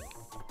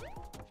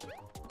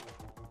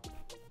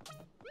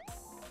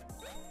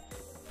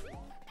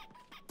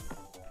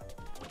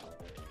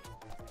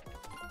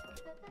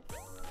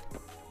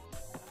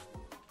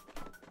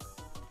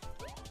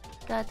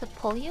 Do I have to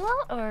pull you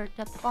out or do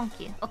I have to bonk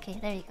you? Okay,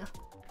 there you go.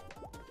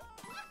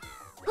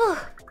 Whew.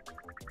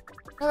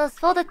 Well, those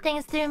folded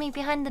things threw me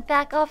behind the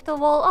back, off the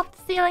wall, off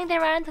the ceiling. They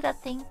ran into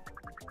that thing.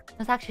 It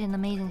was actually an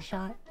amazing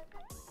shot.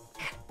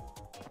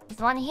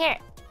 There's one here.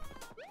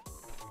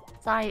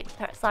 Sorry,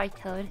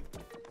 Toad.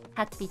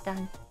 Had to be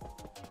done.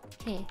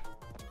 Okay.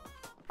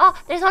 Oh,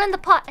 there's one in the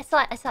pot. I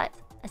saw it.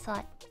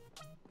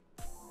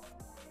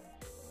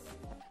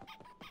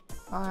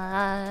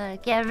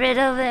 Get rid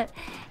of it.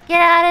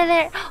 Get out of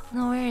there.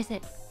 No, where is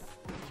it?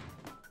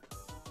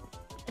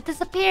 It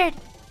disappeared.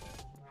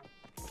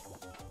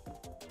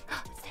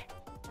 It's there.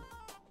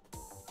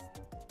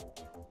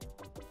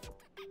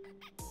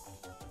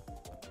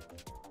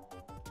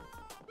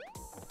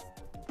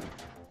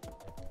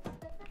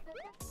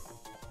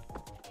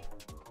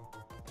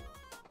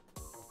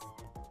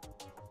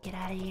 Get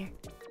out of here.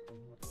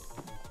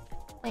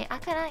 Wait, how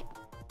can I...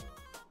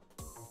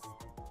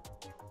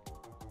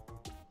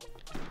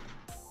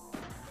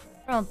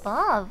 From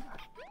above?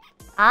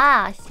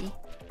 Ah, I see.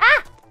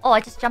 Ah! Oh, I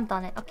just jumped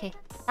on it. Okay,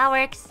 that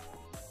works.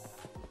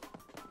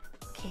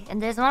 Okay, and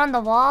there's one on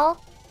the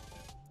wall.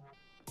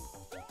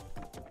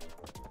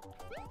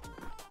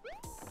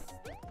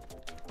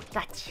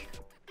 Got you.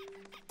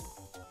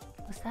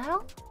 Was that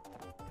all?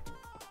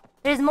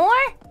 There's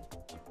more?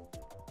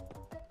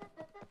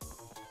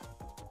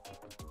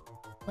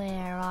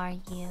 Where are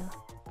you?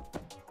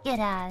 Get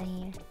out of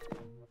here.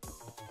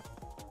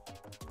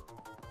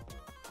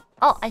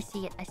 Oh, I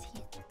see it. I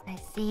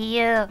see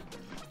you.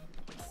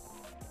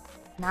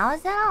 Now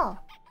is that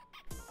all?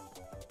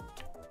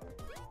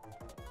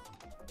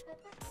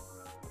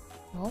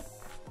 Nope.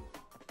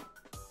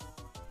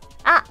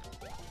 Ah!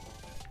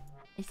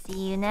 I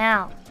see you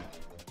now.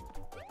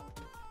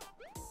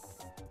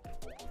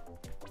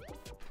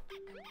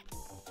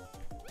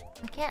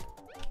 I can't.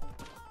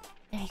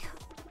 There you go.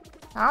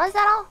 Now is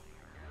that all?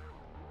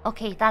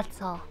 Okay,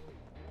 that's all.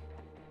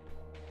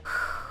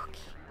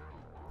 Okay.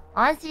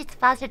 Honestly, it's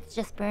faster to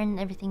just burn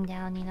everything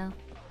down, you know?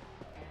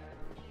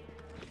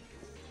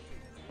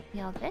 We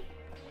all good?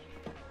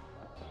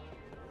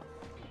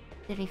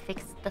 Did we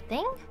fix the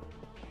thing?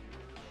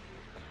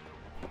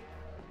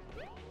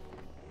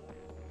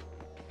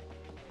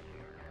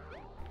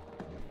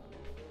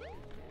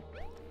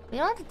 We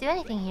don't have to do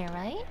anything here,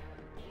 right?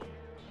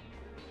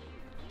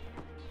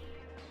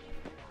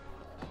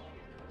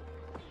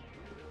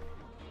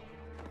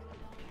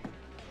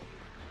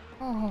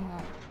 Oh.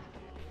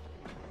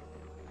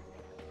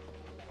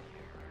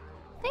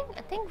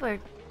 I think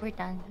we're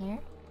done here.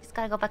 Just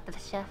gotta go back to the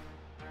chef.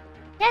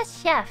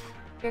 Yes, chef!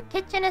 Your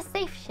kitchen is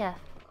safe, chef.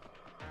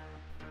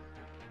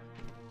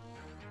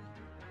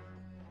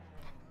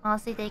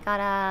 Honestly, they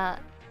gotta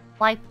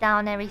wipe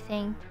down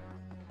everything.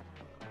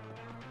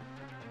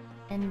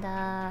 And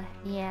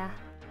yeah.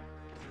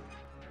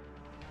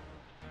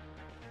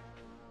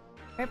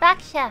 We're back,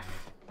 chef.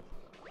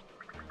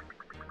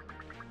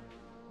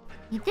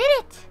 You did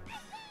it!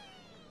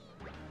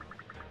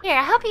 Here,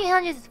 I hope you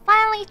enjoy this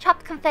finely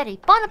chopped confetti.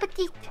 Bon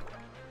appetit!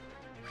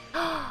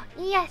 Oh,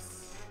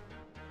 yes!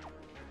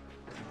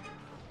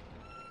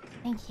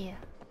 Thank you.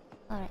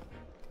 Alright.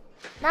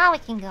 Now we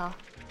can go.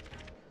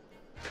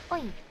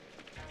 Oi.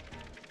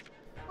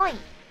 Oi.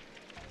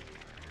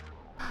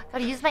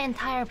 Gotta use my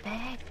entire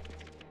bag.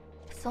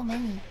 So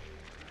many.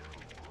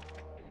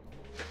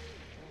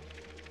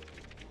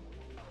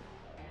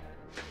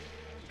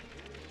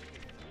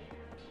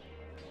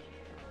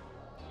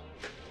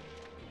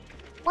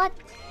 What?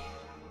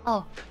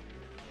 Oh.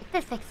 It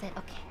did fix it.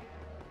 Okay.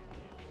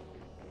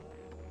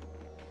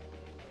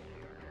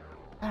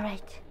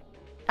 Alright.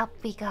 Up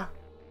we go.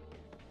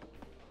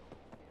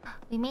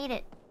 We made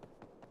it.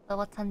 But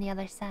what's on the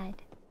other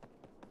side?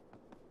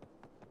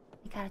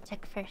 We gotta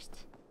check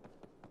first.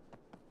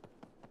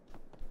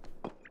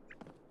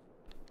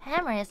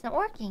 Hammer isn't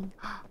working.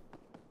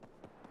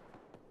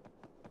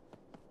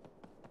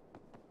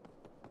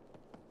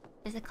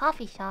 There's a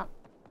coffee shop.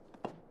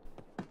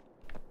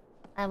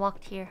 I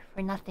walked here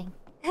for nothing.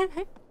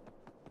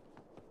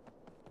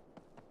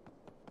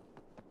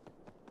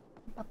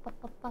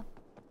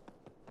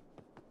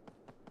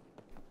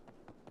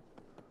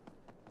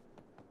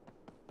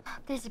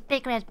 There's a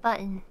big red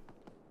button.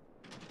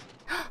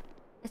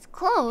 It's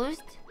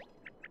closed.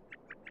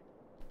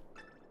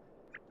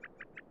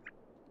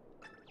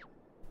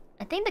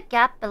 I think the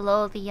gap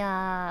below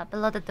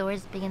the door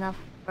is big enough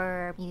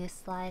for me to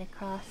slide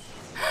across.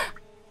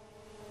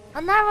 Oh,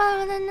 no.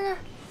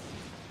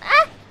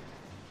 Ah!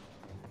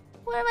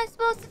 What am I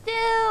supposed to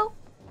do?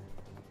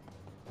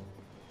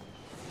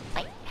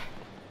 Wait.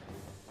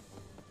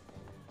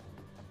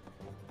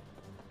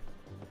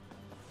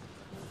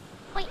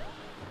 Wait.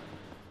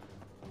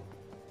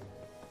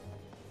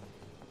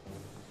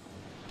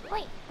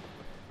 Wait.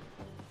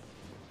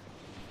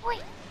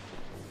 Wait.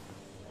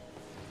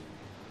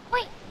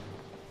 Wait.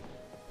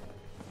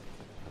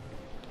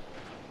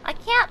 I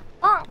can't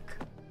bonk.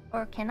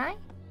 Or can I?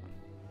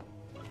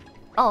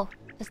 Oh,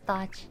 just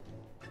dodge.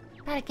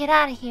 Gotta get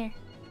out of here.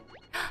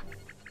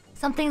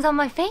 Something's on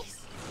my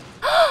face?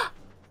 I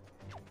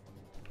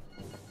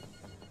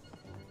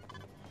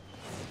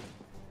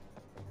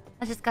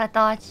just gotta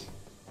dodge.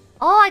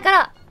 Oh, I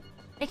gotta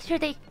make sure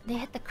they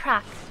hit the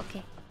crack.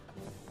 Okay.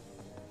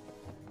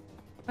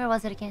 Where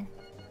was it again?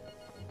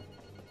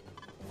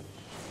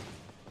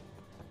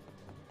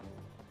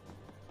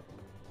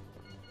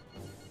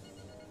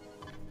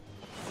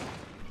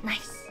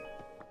 Nice.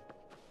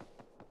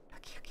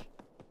 Okay.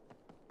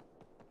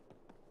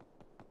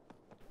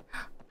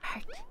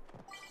 Heart.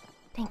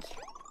 Thank you.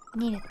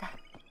 Needed that.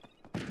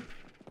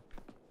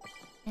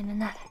 And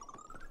another.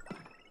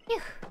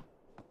 Phew.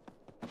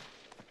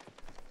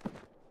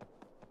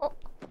 Oh.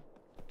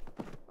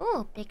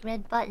 Ooh, big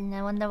red button.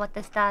 I wonder what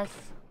this does.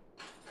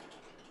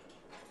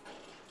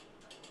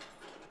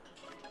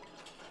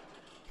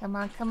 Come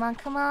on.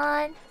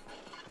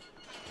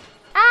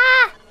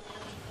 Ah!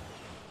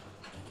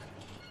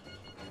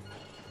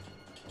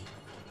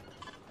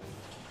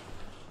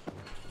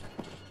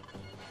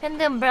 Can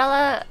the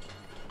umbrella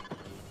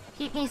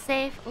keep me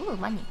safe? Ooh,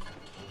 money.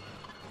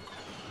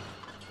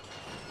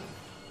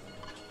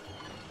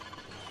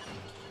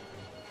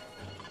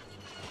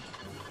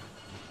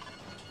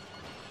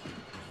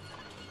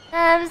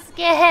 I'm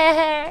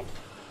scared.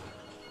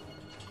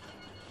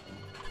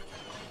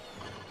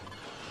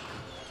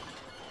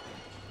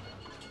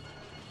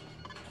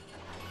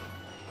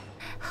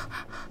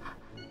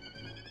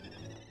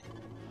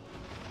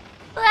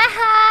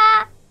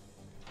 Ah!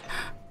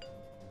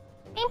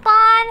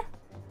 Pimpon!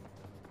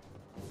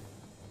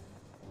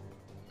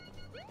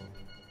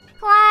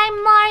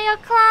 Climb, Mario,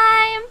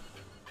 climb!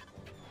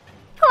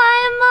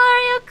 Climb,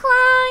 Mario,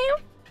 climb!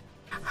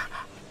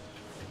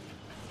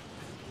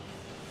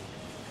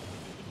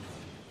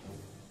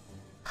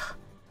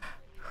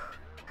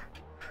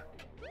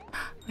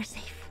 We're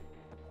safe.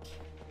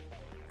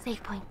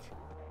 Save point.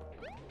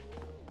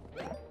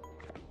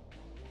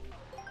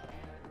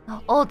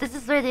 Oh, this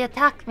is where they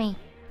attack me.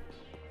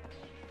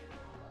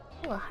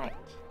 Ooh, a heart.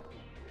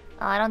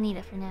 Oh, I don't need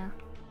it for now.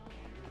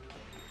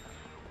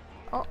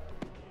 Oh.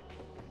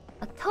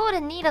 A toad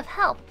in need of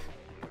help.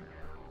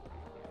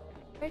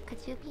 Where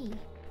could you be?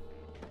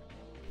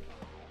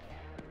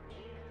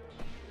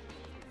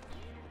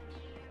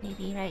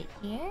 Maybe right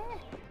here?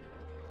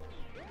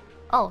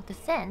 Oh,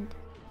 descend.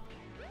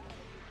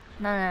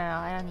 No,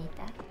 I don't need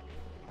that.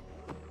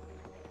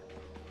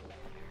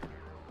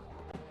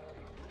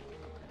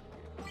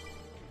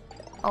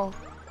 Oh.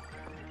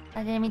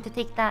 I didn't mean to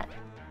take that.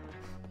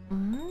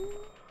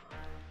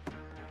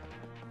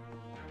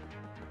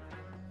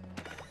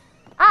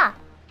 Ah!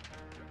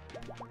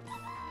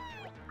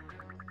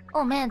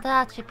 Oh man,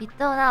 that should be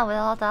thrown out with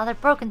all the other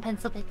broken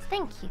pencil bits.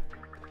 Thank you.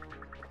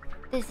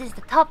 This is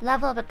the top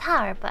level of the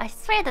tower, but I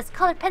swear those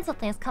colored pencil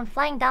things come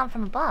flying down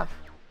from above.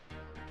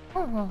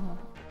 Oh.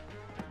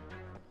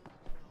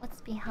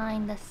 What's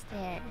behind the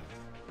stairs?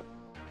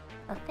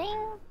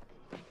 Nothing?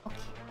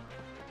 Okay.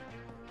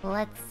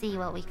 Let's see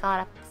what we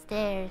got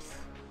upstairs.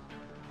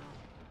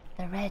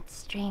 The red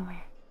streamer.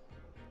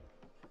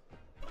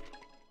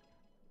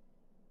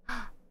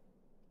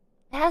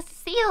 It has a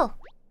seal!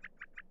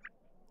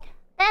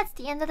 That's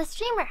the end of the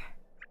streamer!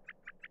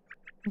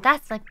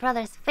 That's my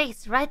brother's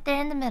face right there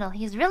in the middle.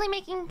 He's really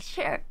making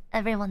sure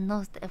everyone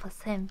knows that it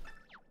was him.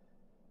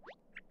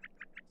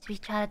 Should we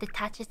try to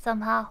detach it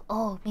somehow?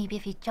 Oh, maybe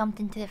if he jumped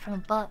into it from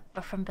above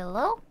or from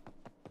below?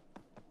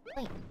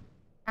 Wait.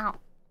 Ow.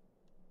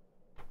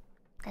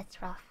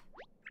 That's rough.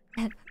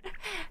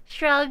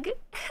 Shrug.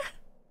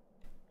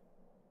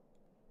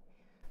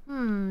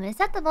 Is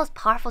that the most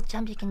powerful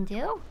jump you can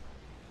do?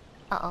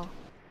 Uh-oh.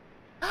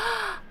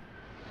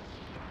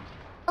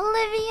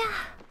 Olivia!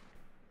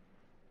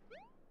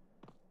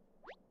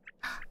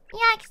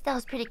 Yikes, that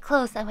was pretty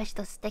close. I wish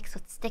those sticks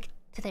would stick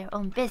to their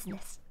own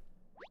business.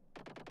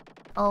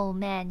 Oh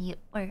man, you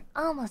were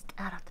almost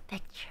out of the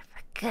picture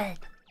for good.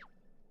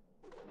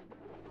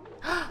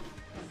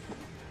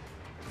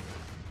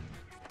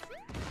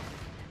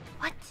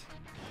 What?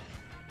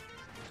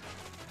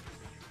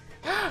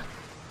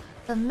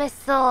 The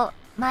missile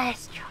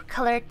maestro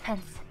colored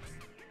pencils.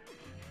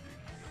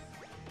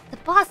 The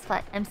boss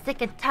fight. I'm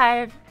sick and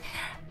tired.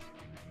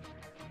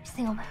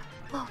 Single man.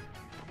 Oh.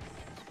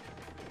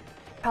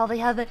 Probably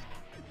haven't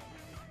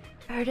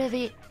heard of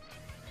it.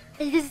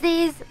 These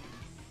days.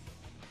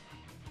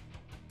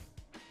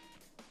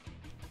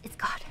 It's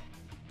gone.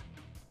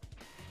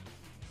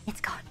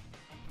 It's gone.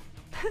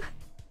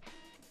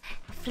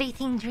 A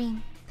fleeting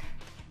dream.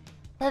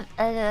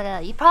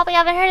 You probably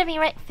haven't heard of me,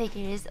 right?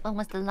 Figures. When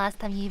was the last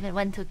time you even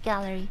went to a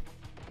gallery?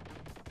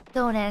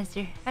 Don't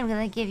answer. I'm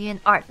gonna give you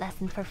an art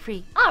lesson for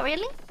free. Oh,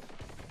 really?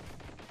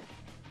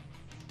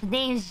 The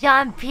name's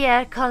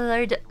Jean-Pierre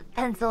Colored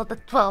Pencil the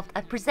 12th.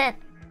 I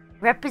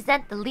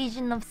represent the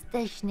Legion of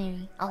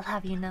Stationery. I'll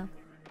have you know.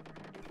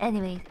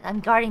 Anyways, I'm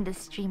guarding the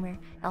streamer.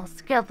 I'll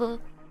scribble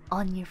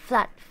on your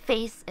flat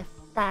face if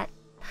that's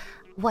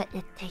what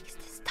it takes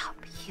to stop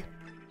you.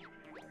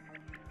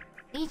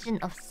 Legion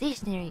of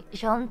Stationery,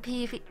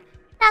 Jean-Pierre.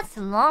 That's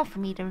too long for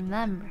me to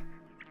remember.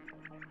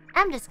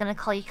 I'm just gonna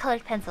call you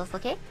Colored Pencils,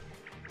 okay?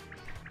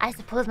 I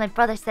suppose my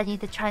brother sent you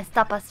to try and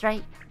stop us,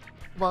 right?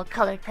 Well,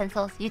 Colored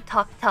Pencils, you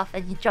talk tough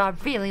and you draw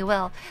really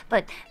well,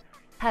 but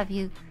have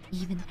you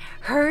even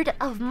heard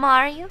of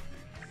Mario?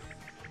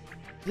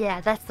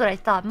 Yeah, that's what I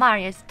thought.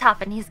 Mario's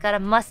tough and he's got a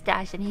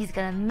mustache and he's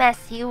gonna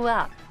mess you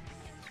up.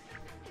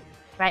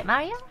 Right,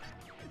 Mario?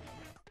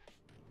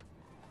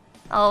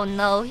 Oh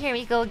no, here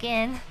we go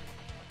again.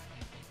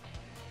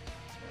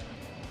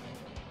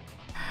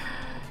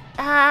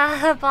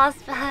 Ah, boss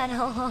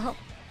battle.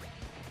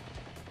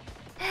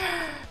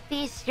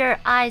 Feast your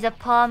eyes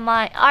upon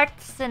my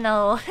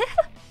arsenal.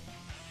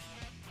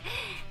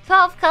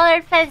 12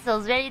 colored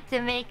pencils ready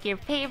to make your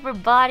paper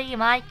body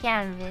my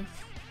canvas.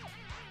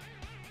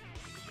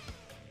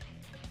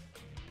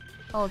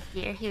 Oh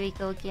dear, here we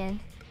go again.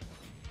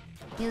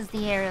 Use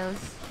the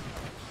arrows.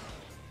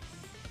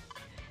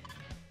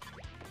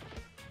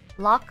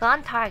 Lock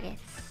on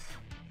targets.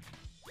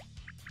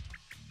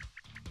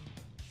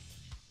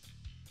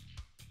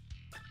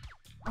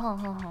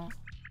 Oh.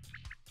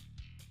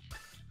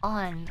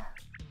 On.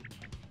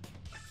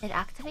 It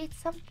activates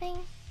something?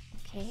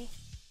 Okay.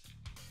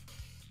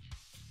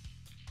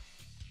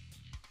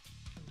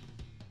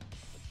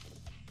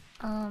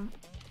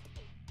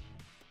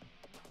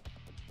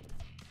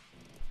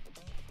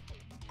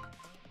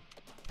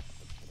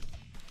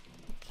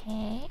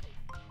 Okay.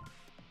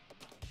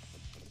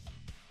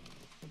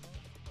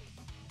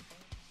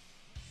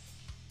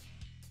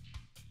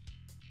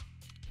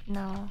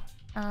 No.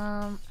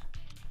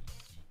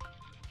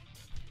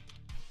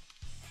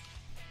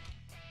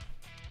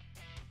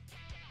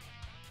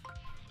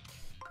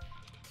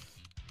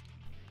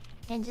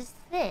 And just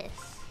this.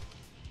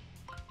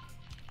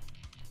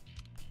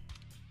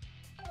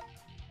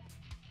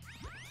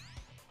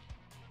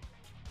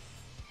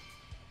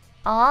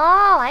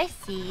 Oh, I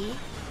see.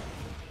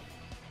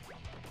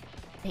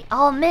 They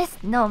all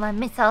missed? No, my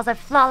missiles are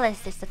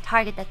flawless. It's the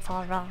target that's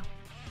all wrong.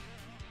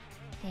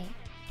 Okay.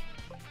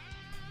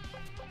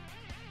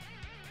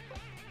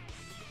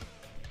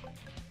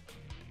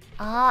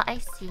 Ah, I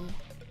see.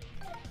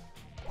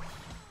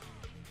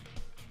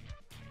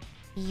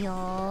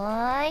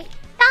 Yoy,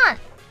 done!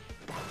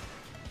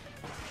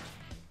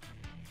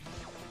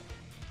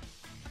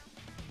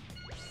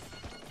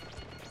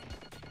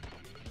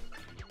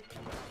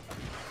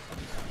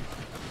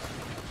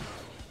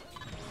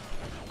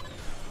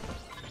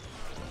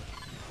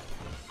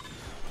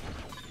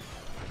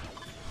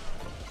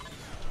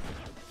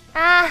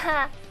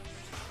 Ah!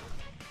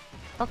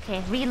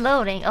 Okay,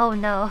 reloading. Oh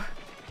no.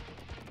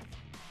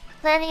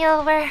 Plenty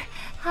over.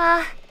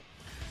 Ah.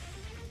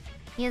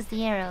 Use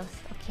the arrows.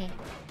 Okay.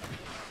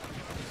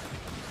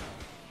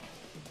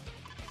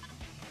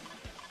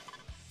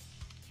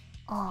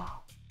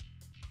 Oh.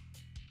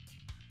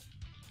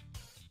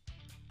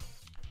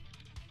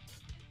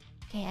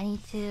 Okay, I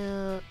need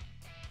to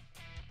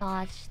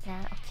dodge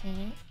that.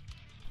 Okay.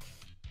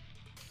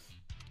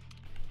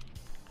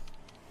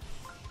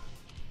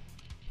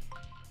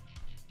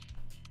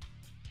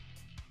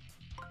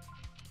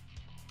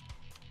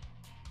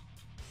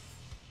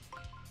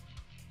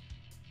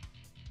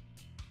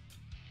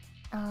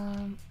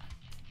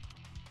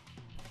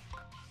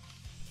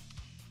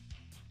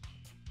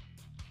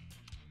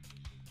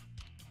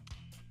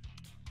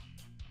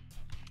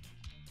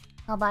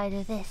 How about I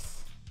do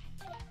this?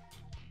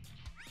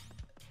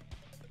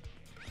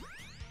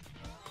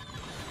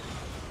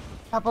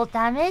 Double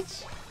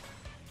damage?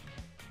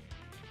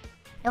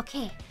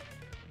 Okay.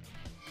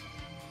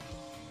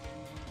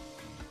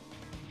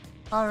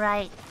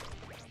 Alright.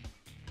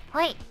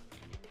 Wait!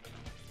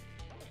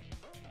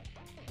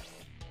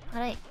 How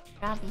do I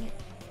grab you?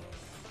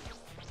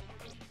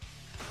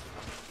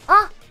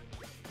 Oh!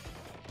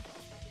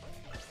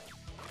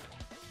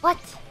 What?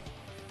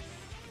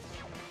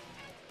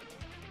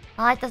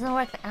 Oh, it doesn't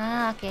work.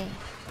 Ah, okay.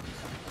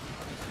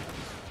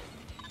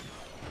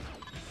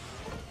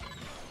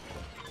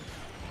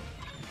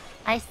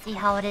 I see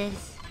how it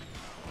is.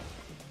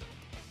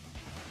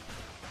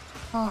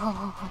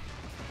 Oh,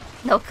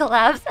 no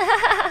collapse.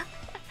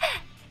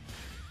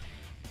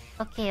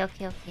 Okay,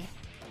 okay, okay.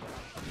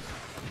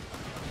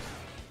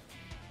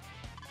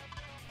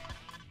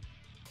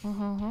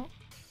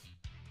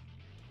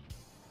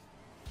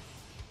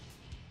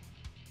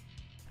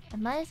 I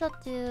might as well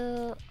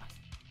do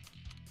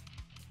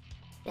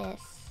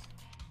this.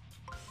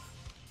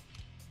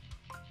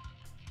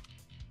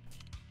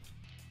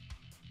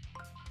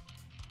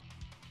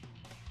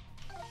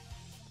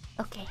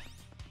 Okay.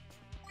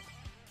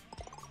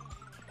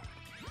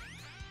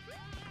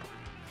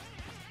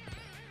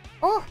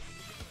 Oh!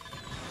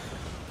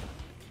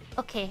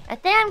 Okay, I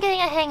think I'm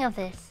getting a hang of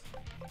this.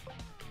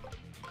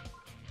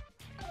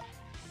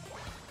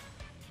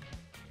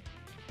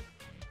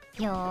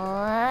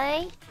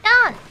 Yoy!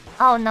 Done!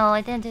 Oh no, I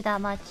didn't do that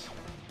much.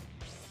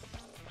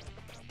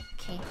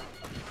 Okay.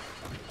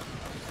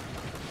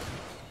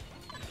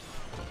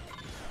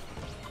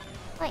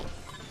 Wait.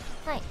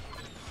 Wait.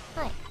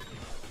 Wait.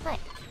 Wait.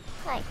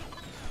 Wait.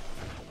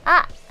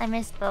 Ah! I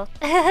missed both.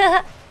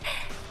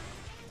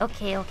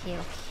 Okay, okay, okay.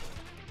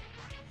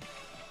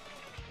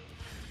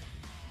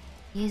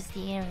 Use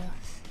the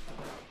arrows.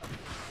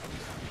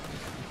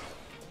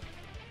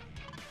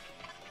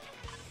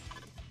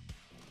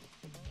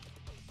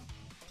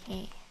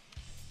 Okay.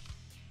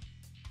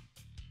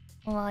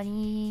終わ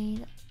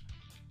り.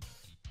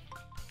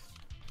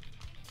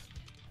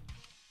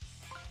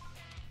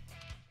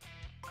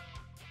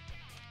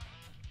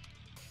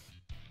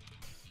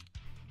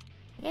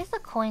 I guess the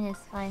coin is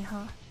fine,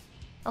 huh?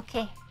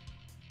 Okay.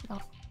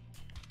 No.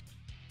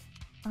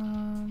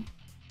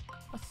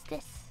 What's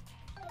this?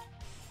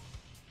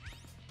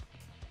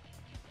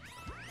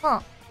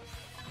 Huh.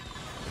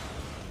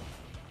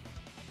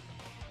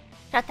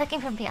 You're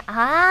attacking from behind.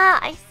 Ah,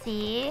 I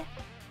see.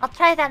 I'll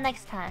try that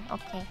next time.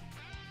 Okay.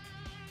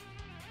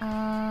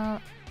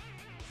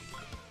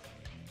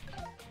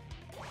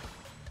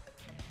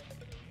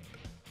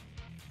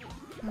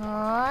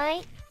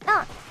 Right.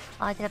 No.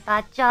 Oh, I did a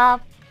bad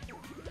job.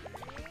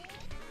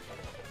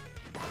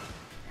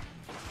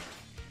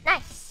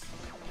 Nice.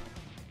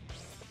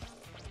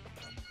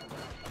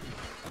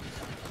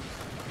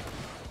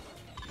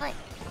 Right.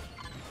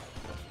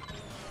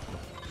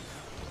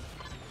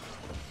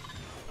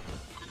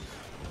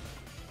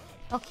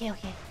 Okay,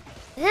 okay.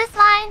 This is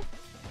fine.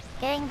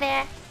 Getting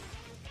there.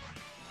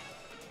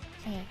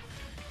 Okay.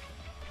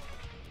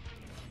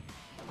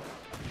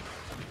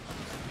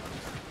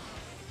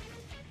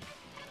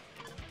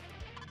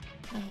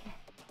 Okay.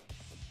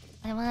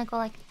 I wanna go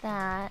like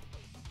that.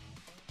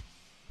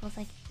 Goes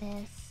like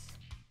this.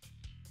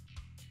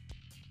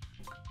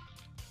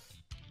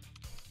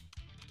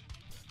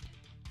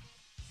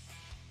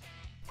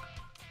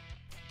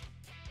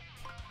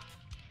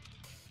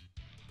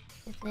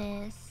 Do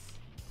this.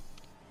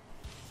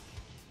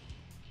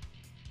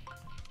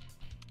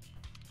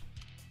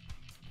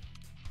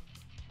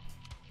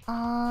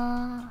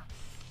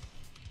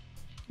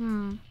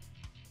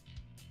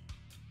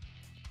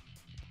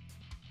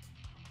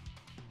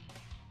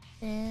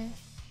 This.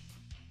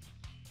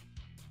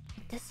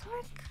 Did this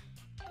work?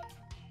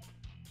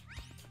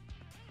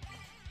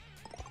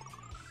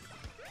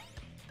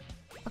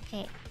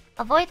 Okay.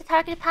 Avoid the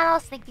targeted panel,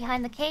 sneak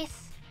behind the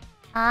case.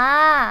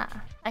 Ah,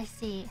 I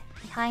see.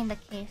 Behind the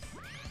case.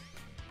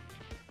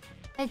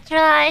 I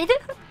tried.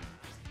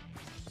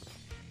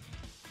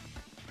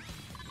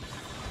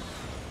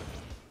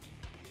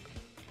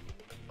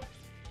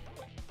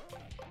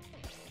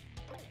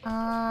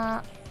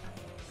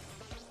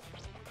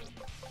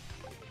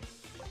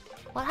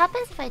 What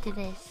happens if I do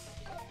this?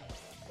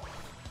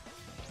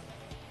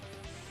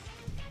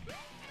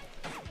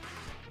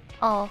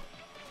 Oh.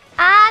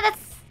 Ah,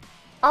 that's...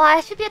 Oh, I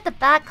should be at the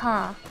back,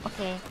 huh?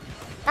 Okay.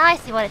 Now I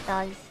see what it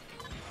does.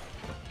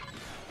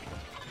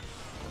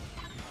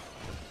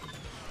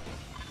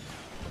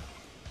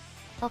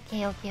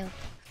 Okay, okay, okay.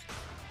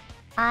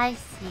 I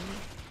see.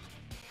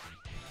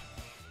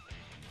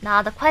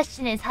 Now the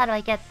question is, how do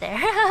I get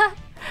there?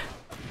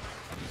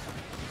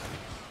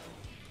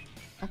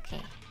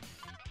 Okay.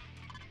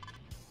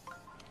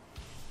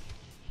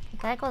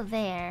 If I go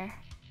there...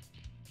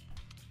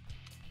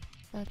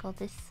 So I go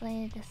this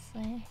way, this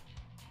way...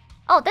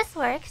 Oh, this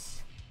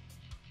works!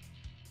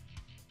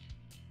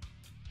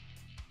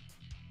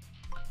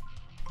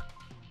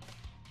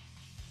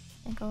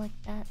 I go like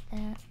that,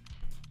 that...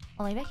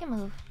 Oh, maybe I can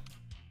move...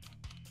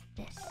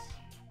 this...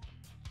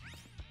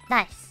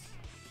 Nice!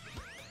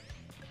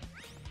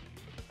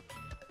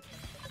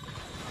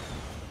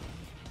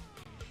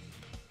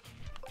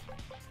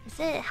 Is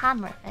it a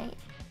hammer, right?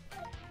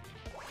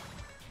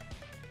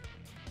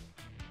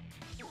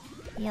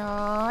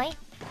 Yoy!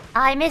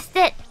 I missed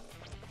it!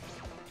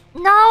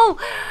 No!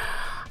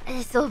 It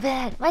is so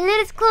bad. My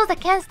lid is closed. I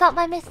can't stop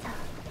my mishap.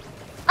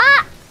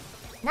 Ah!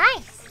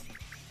 Nice!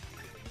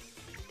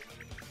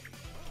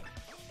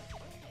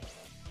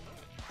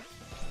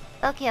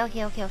 Okay.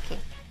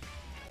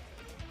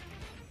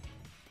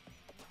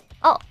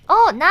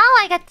 Oh, now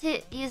I got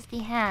to use the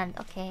hand.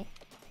 Okay.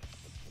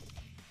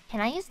 Can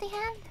I use the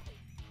hand?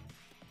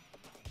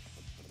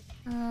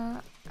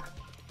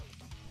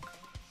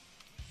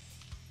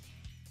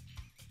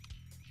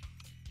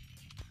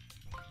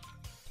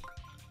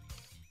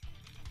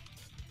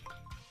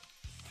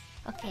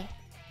 Okay.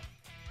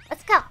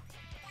 Let's go.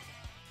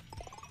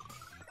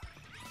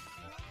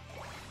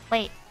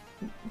 Wait.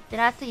 Did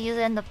I have to use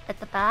it at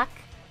the back?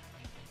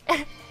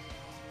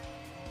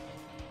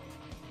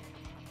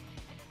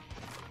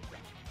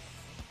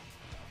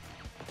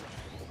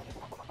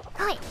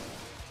 Hi.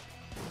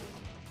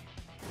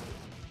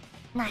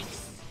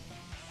 Nice.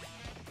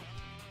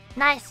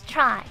 Nice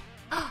try.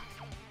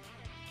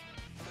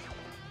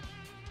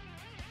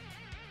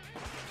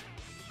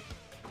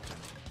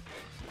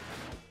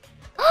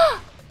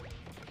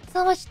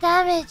 So much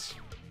damage.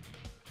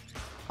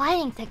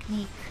 Fighting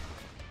technique.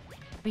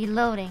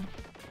 Reloading.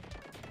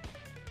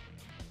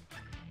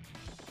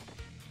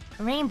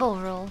 Rainbow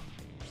roll.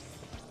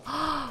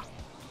 I'm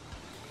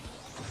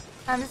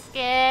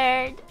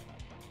scared.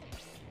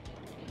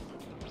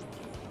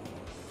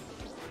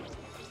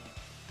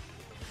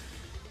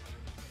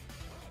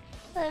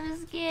 I'm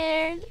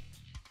scared.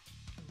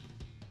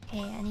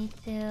 Okay, I need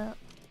to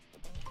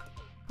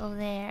go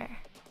there.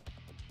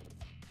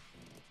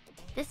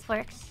 This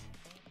works.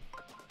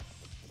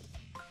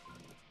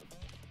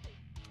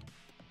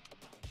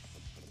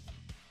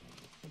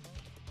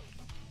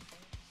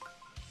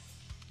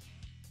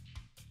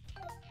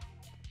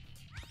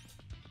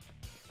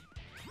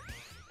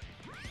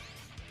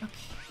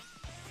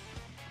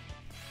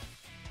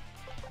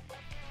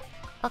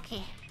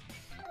 Okay.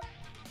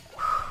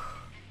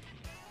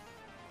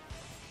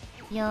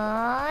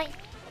 Yoy!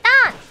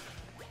 Done!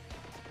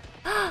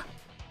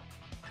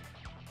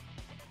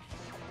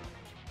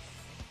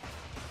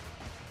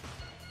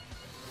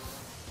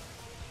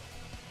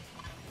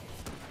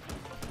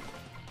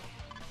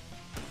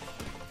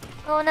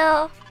 Oh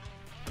no!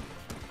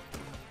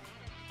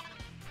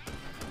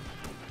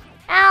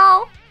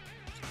 Ow!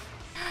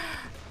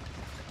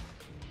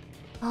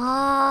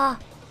 Ah,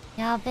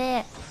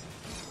 yabe.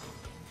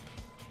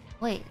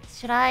 Wait,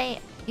 should I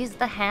use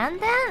the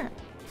hand then?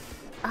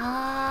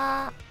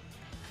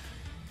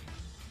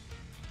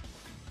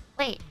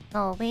 Wait,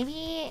 no,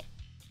 maybe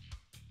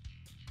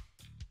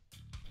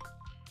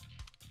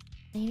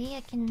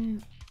I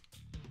can...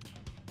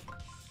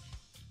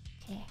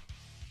 Okay.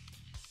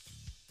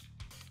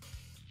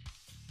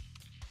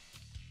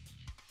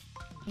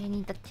 You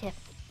need the tip.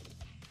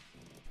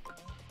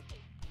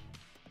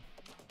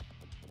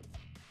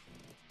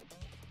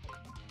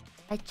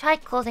 I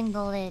tried closing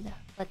the lid,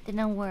 but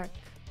didn't work.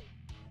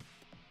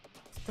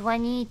 Do I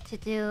need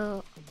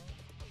to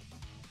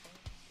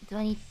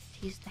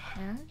use the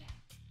hand?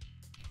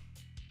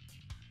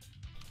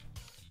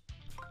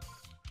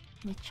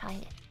 Let me try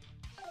it.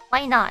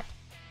 Why not?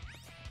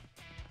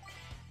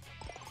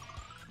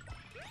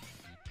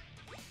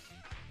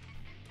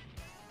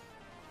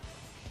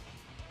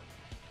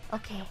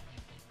 Okay.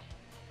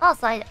 Oh,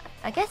 so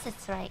I guess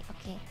it's right.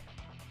 Okay.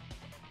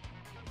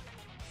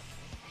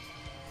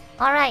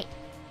 Alright.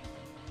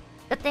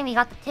 Good thing we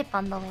got the tip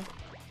on the way.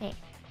 Okay.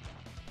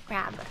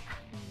 Grab.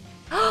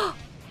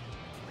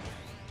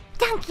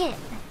 Dunk it!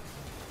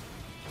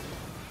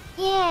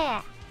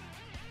 Yeah!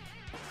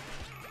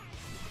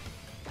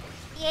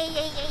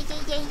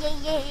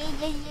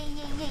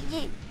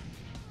 Yeah.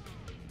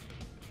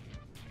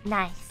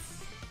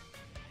 Nice.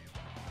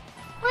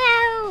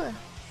 Wow!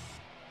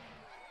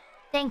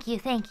 Thank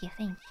you.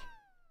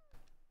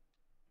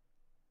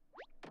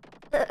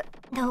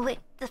 No way,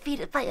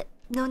 defeated by a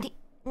no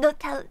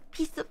talent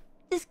piece of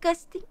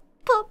disgusting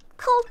pop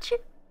culture.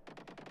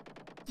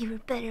 You were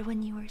better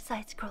when you were a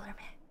side-scroller, man.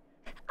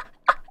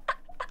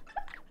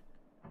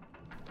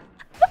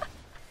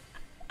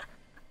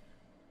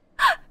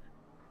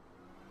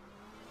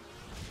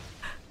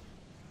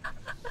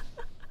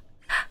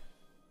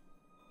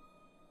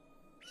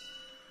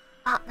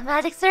 Ah, the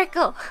magic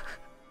circle!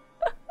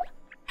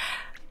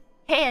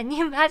 Hey, a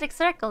new magic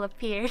circle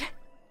appeared.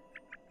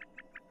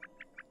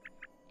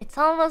 It's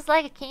almost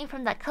like it came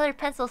from that colored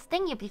pencil's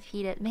thing you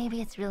defeated.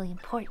 Maybe it's really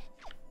important.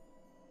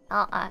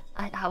 I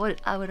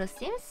would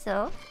assume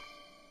so.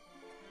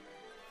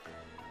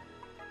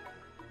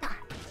 Done.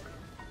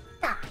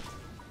 Done.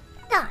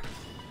 Done.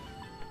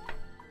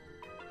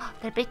 Oh,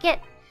 did I break it?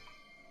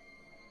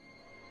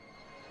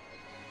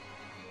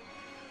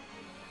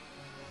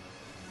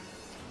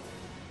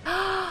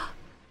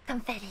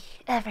 Confetti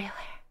everywhere.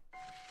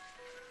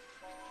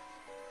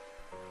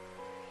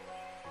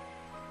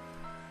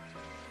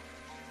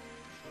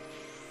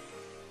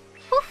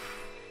 Oof.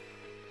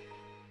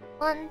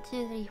 1,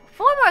 2, 3,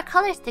 4 more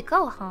colors to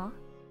go, huh?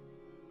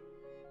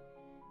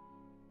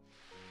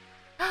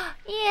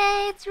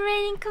 Yay, it's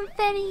raining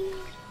confetti!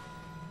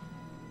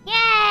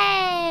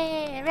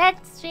 Yay!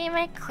 Red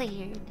streamer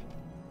cleared.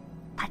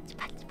 Patch,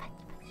 patch, patch,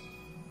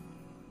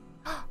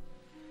 patch.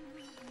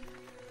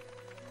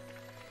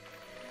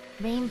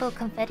 Rainbow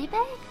confetti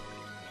bag?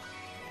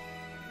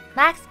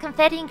 Max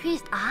confetti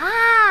increased.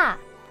 Ah!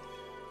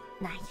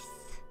 Nice.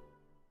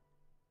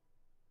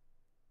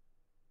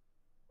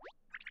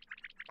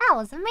 That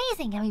was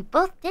amazing, and we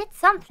both did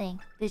something.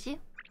 Did you?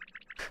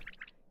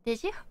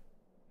 Did you?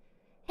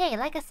 Hey,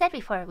 like I said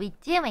before, we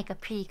do make a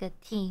pretty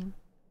good team.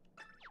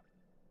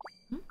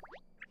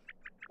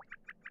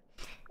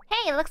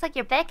 Hey, it looks like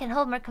your bag can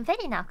hold more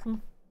confetti now.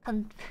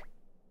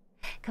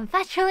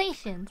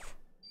 Congratulations.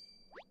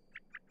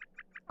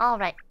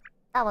 Alright,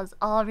 that was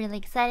all really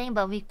exciting,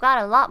 but we've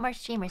got a lot more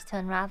streamers to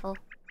unravel.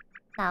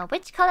 Now,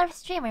 which color of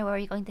streamer were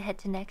we going to head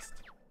to next?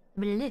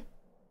 Blue.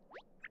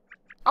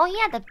 Oh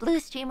yeah, the blue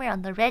streamer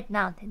on the red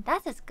mountain.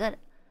 That's as good a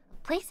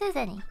place as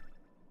any.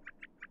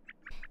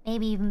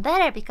 Maybe even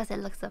better because it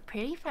looks so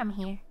pretty from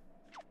here.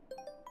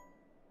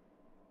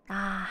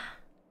 Ah.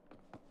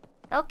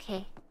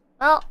 Okay.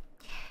 Well,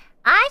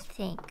 I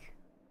think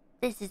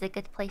this is a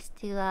good place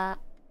to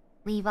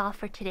leave off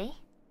for today.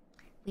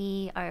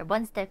 We are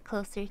one step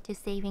closer to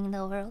saving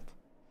the world.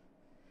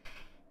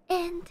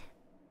 And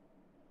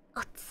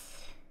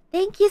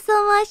thank you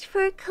so much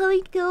for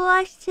coming to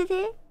watch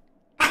today.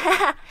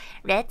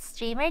 Red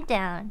streamer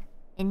down.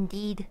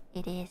 Indeed,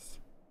 it is.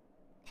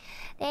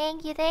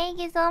 Thank you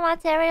so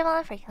much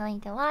everyone for coming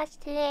to watch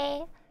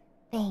today.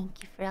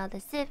 Thank you for all the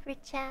super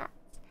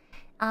chats.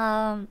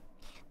 Tomorrow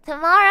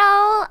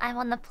I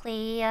wanna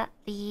play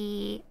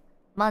the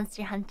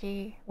Monster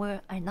Hunter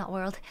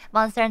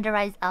Monster Hunter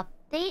Rise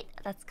update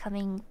that's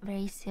coming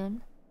very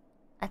soon.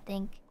 I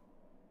think.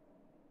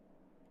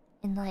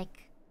 In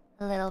like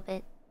a little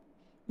bit.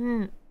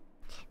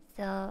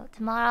 So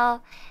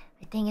tomorrow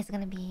I think it's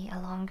gonna be a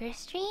longer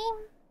stream.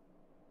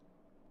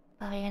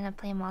 But we're gonna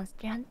play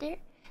Monster Hunter.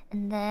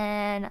 And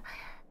then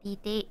the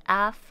day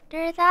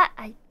after that,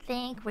 I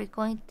think we're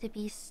going to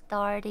be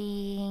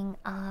starting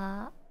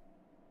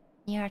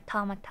Near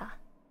Automata.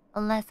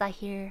 Unless I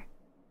hear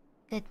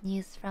good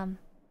news from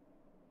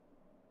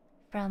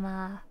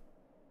the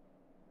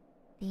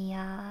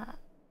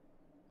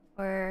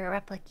for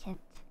Replicant.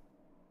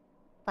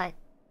 But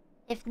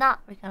if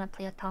not, we're gonna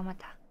play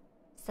Automata.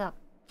 So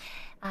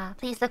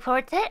please look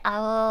forward to it. I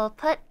will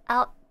put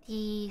out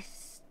the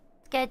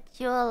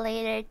schedule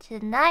later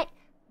tonight.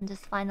 I'm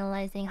just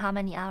finalizing how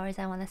many hours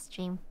I want to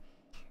stream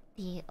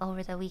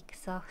over the week.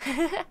 So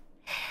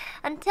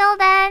until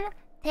then,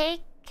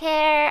 take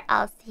care.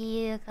 I'll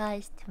see you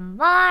guys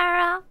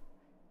tomorrow.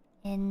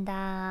 And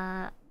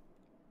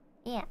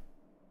yeah,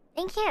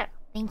 thank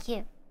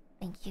you.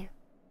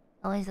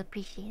 Always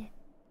appreciate it.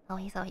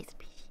 Always appreciate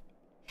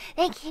it.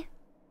 Thank you.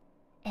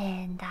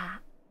 And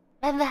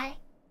bye bye.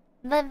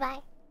 Bye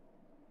bye.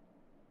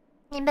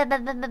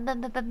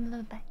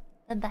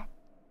 Bye bye.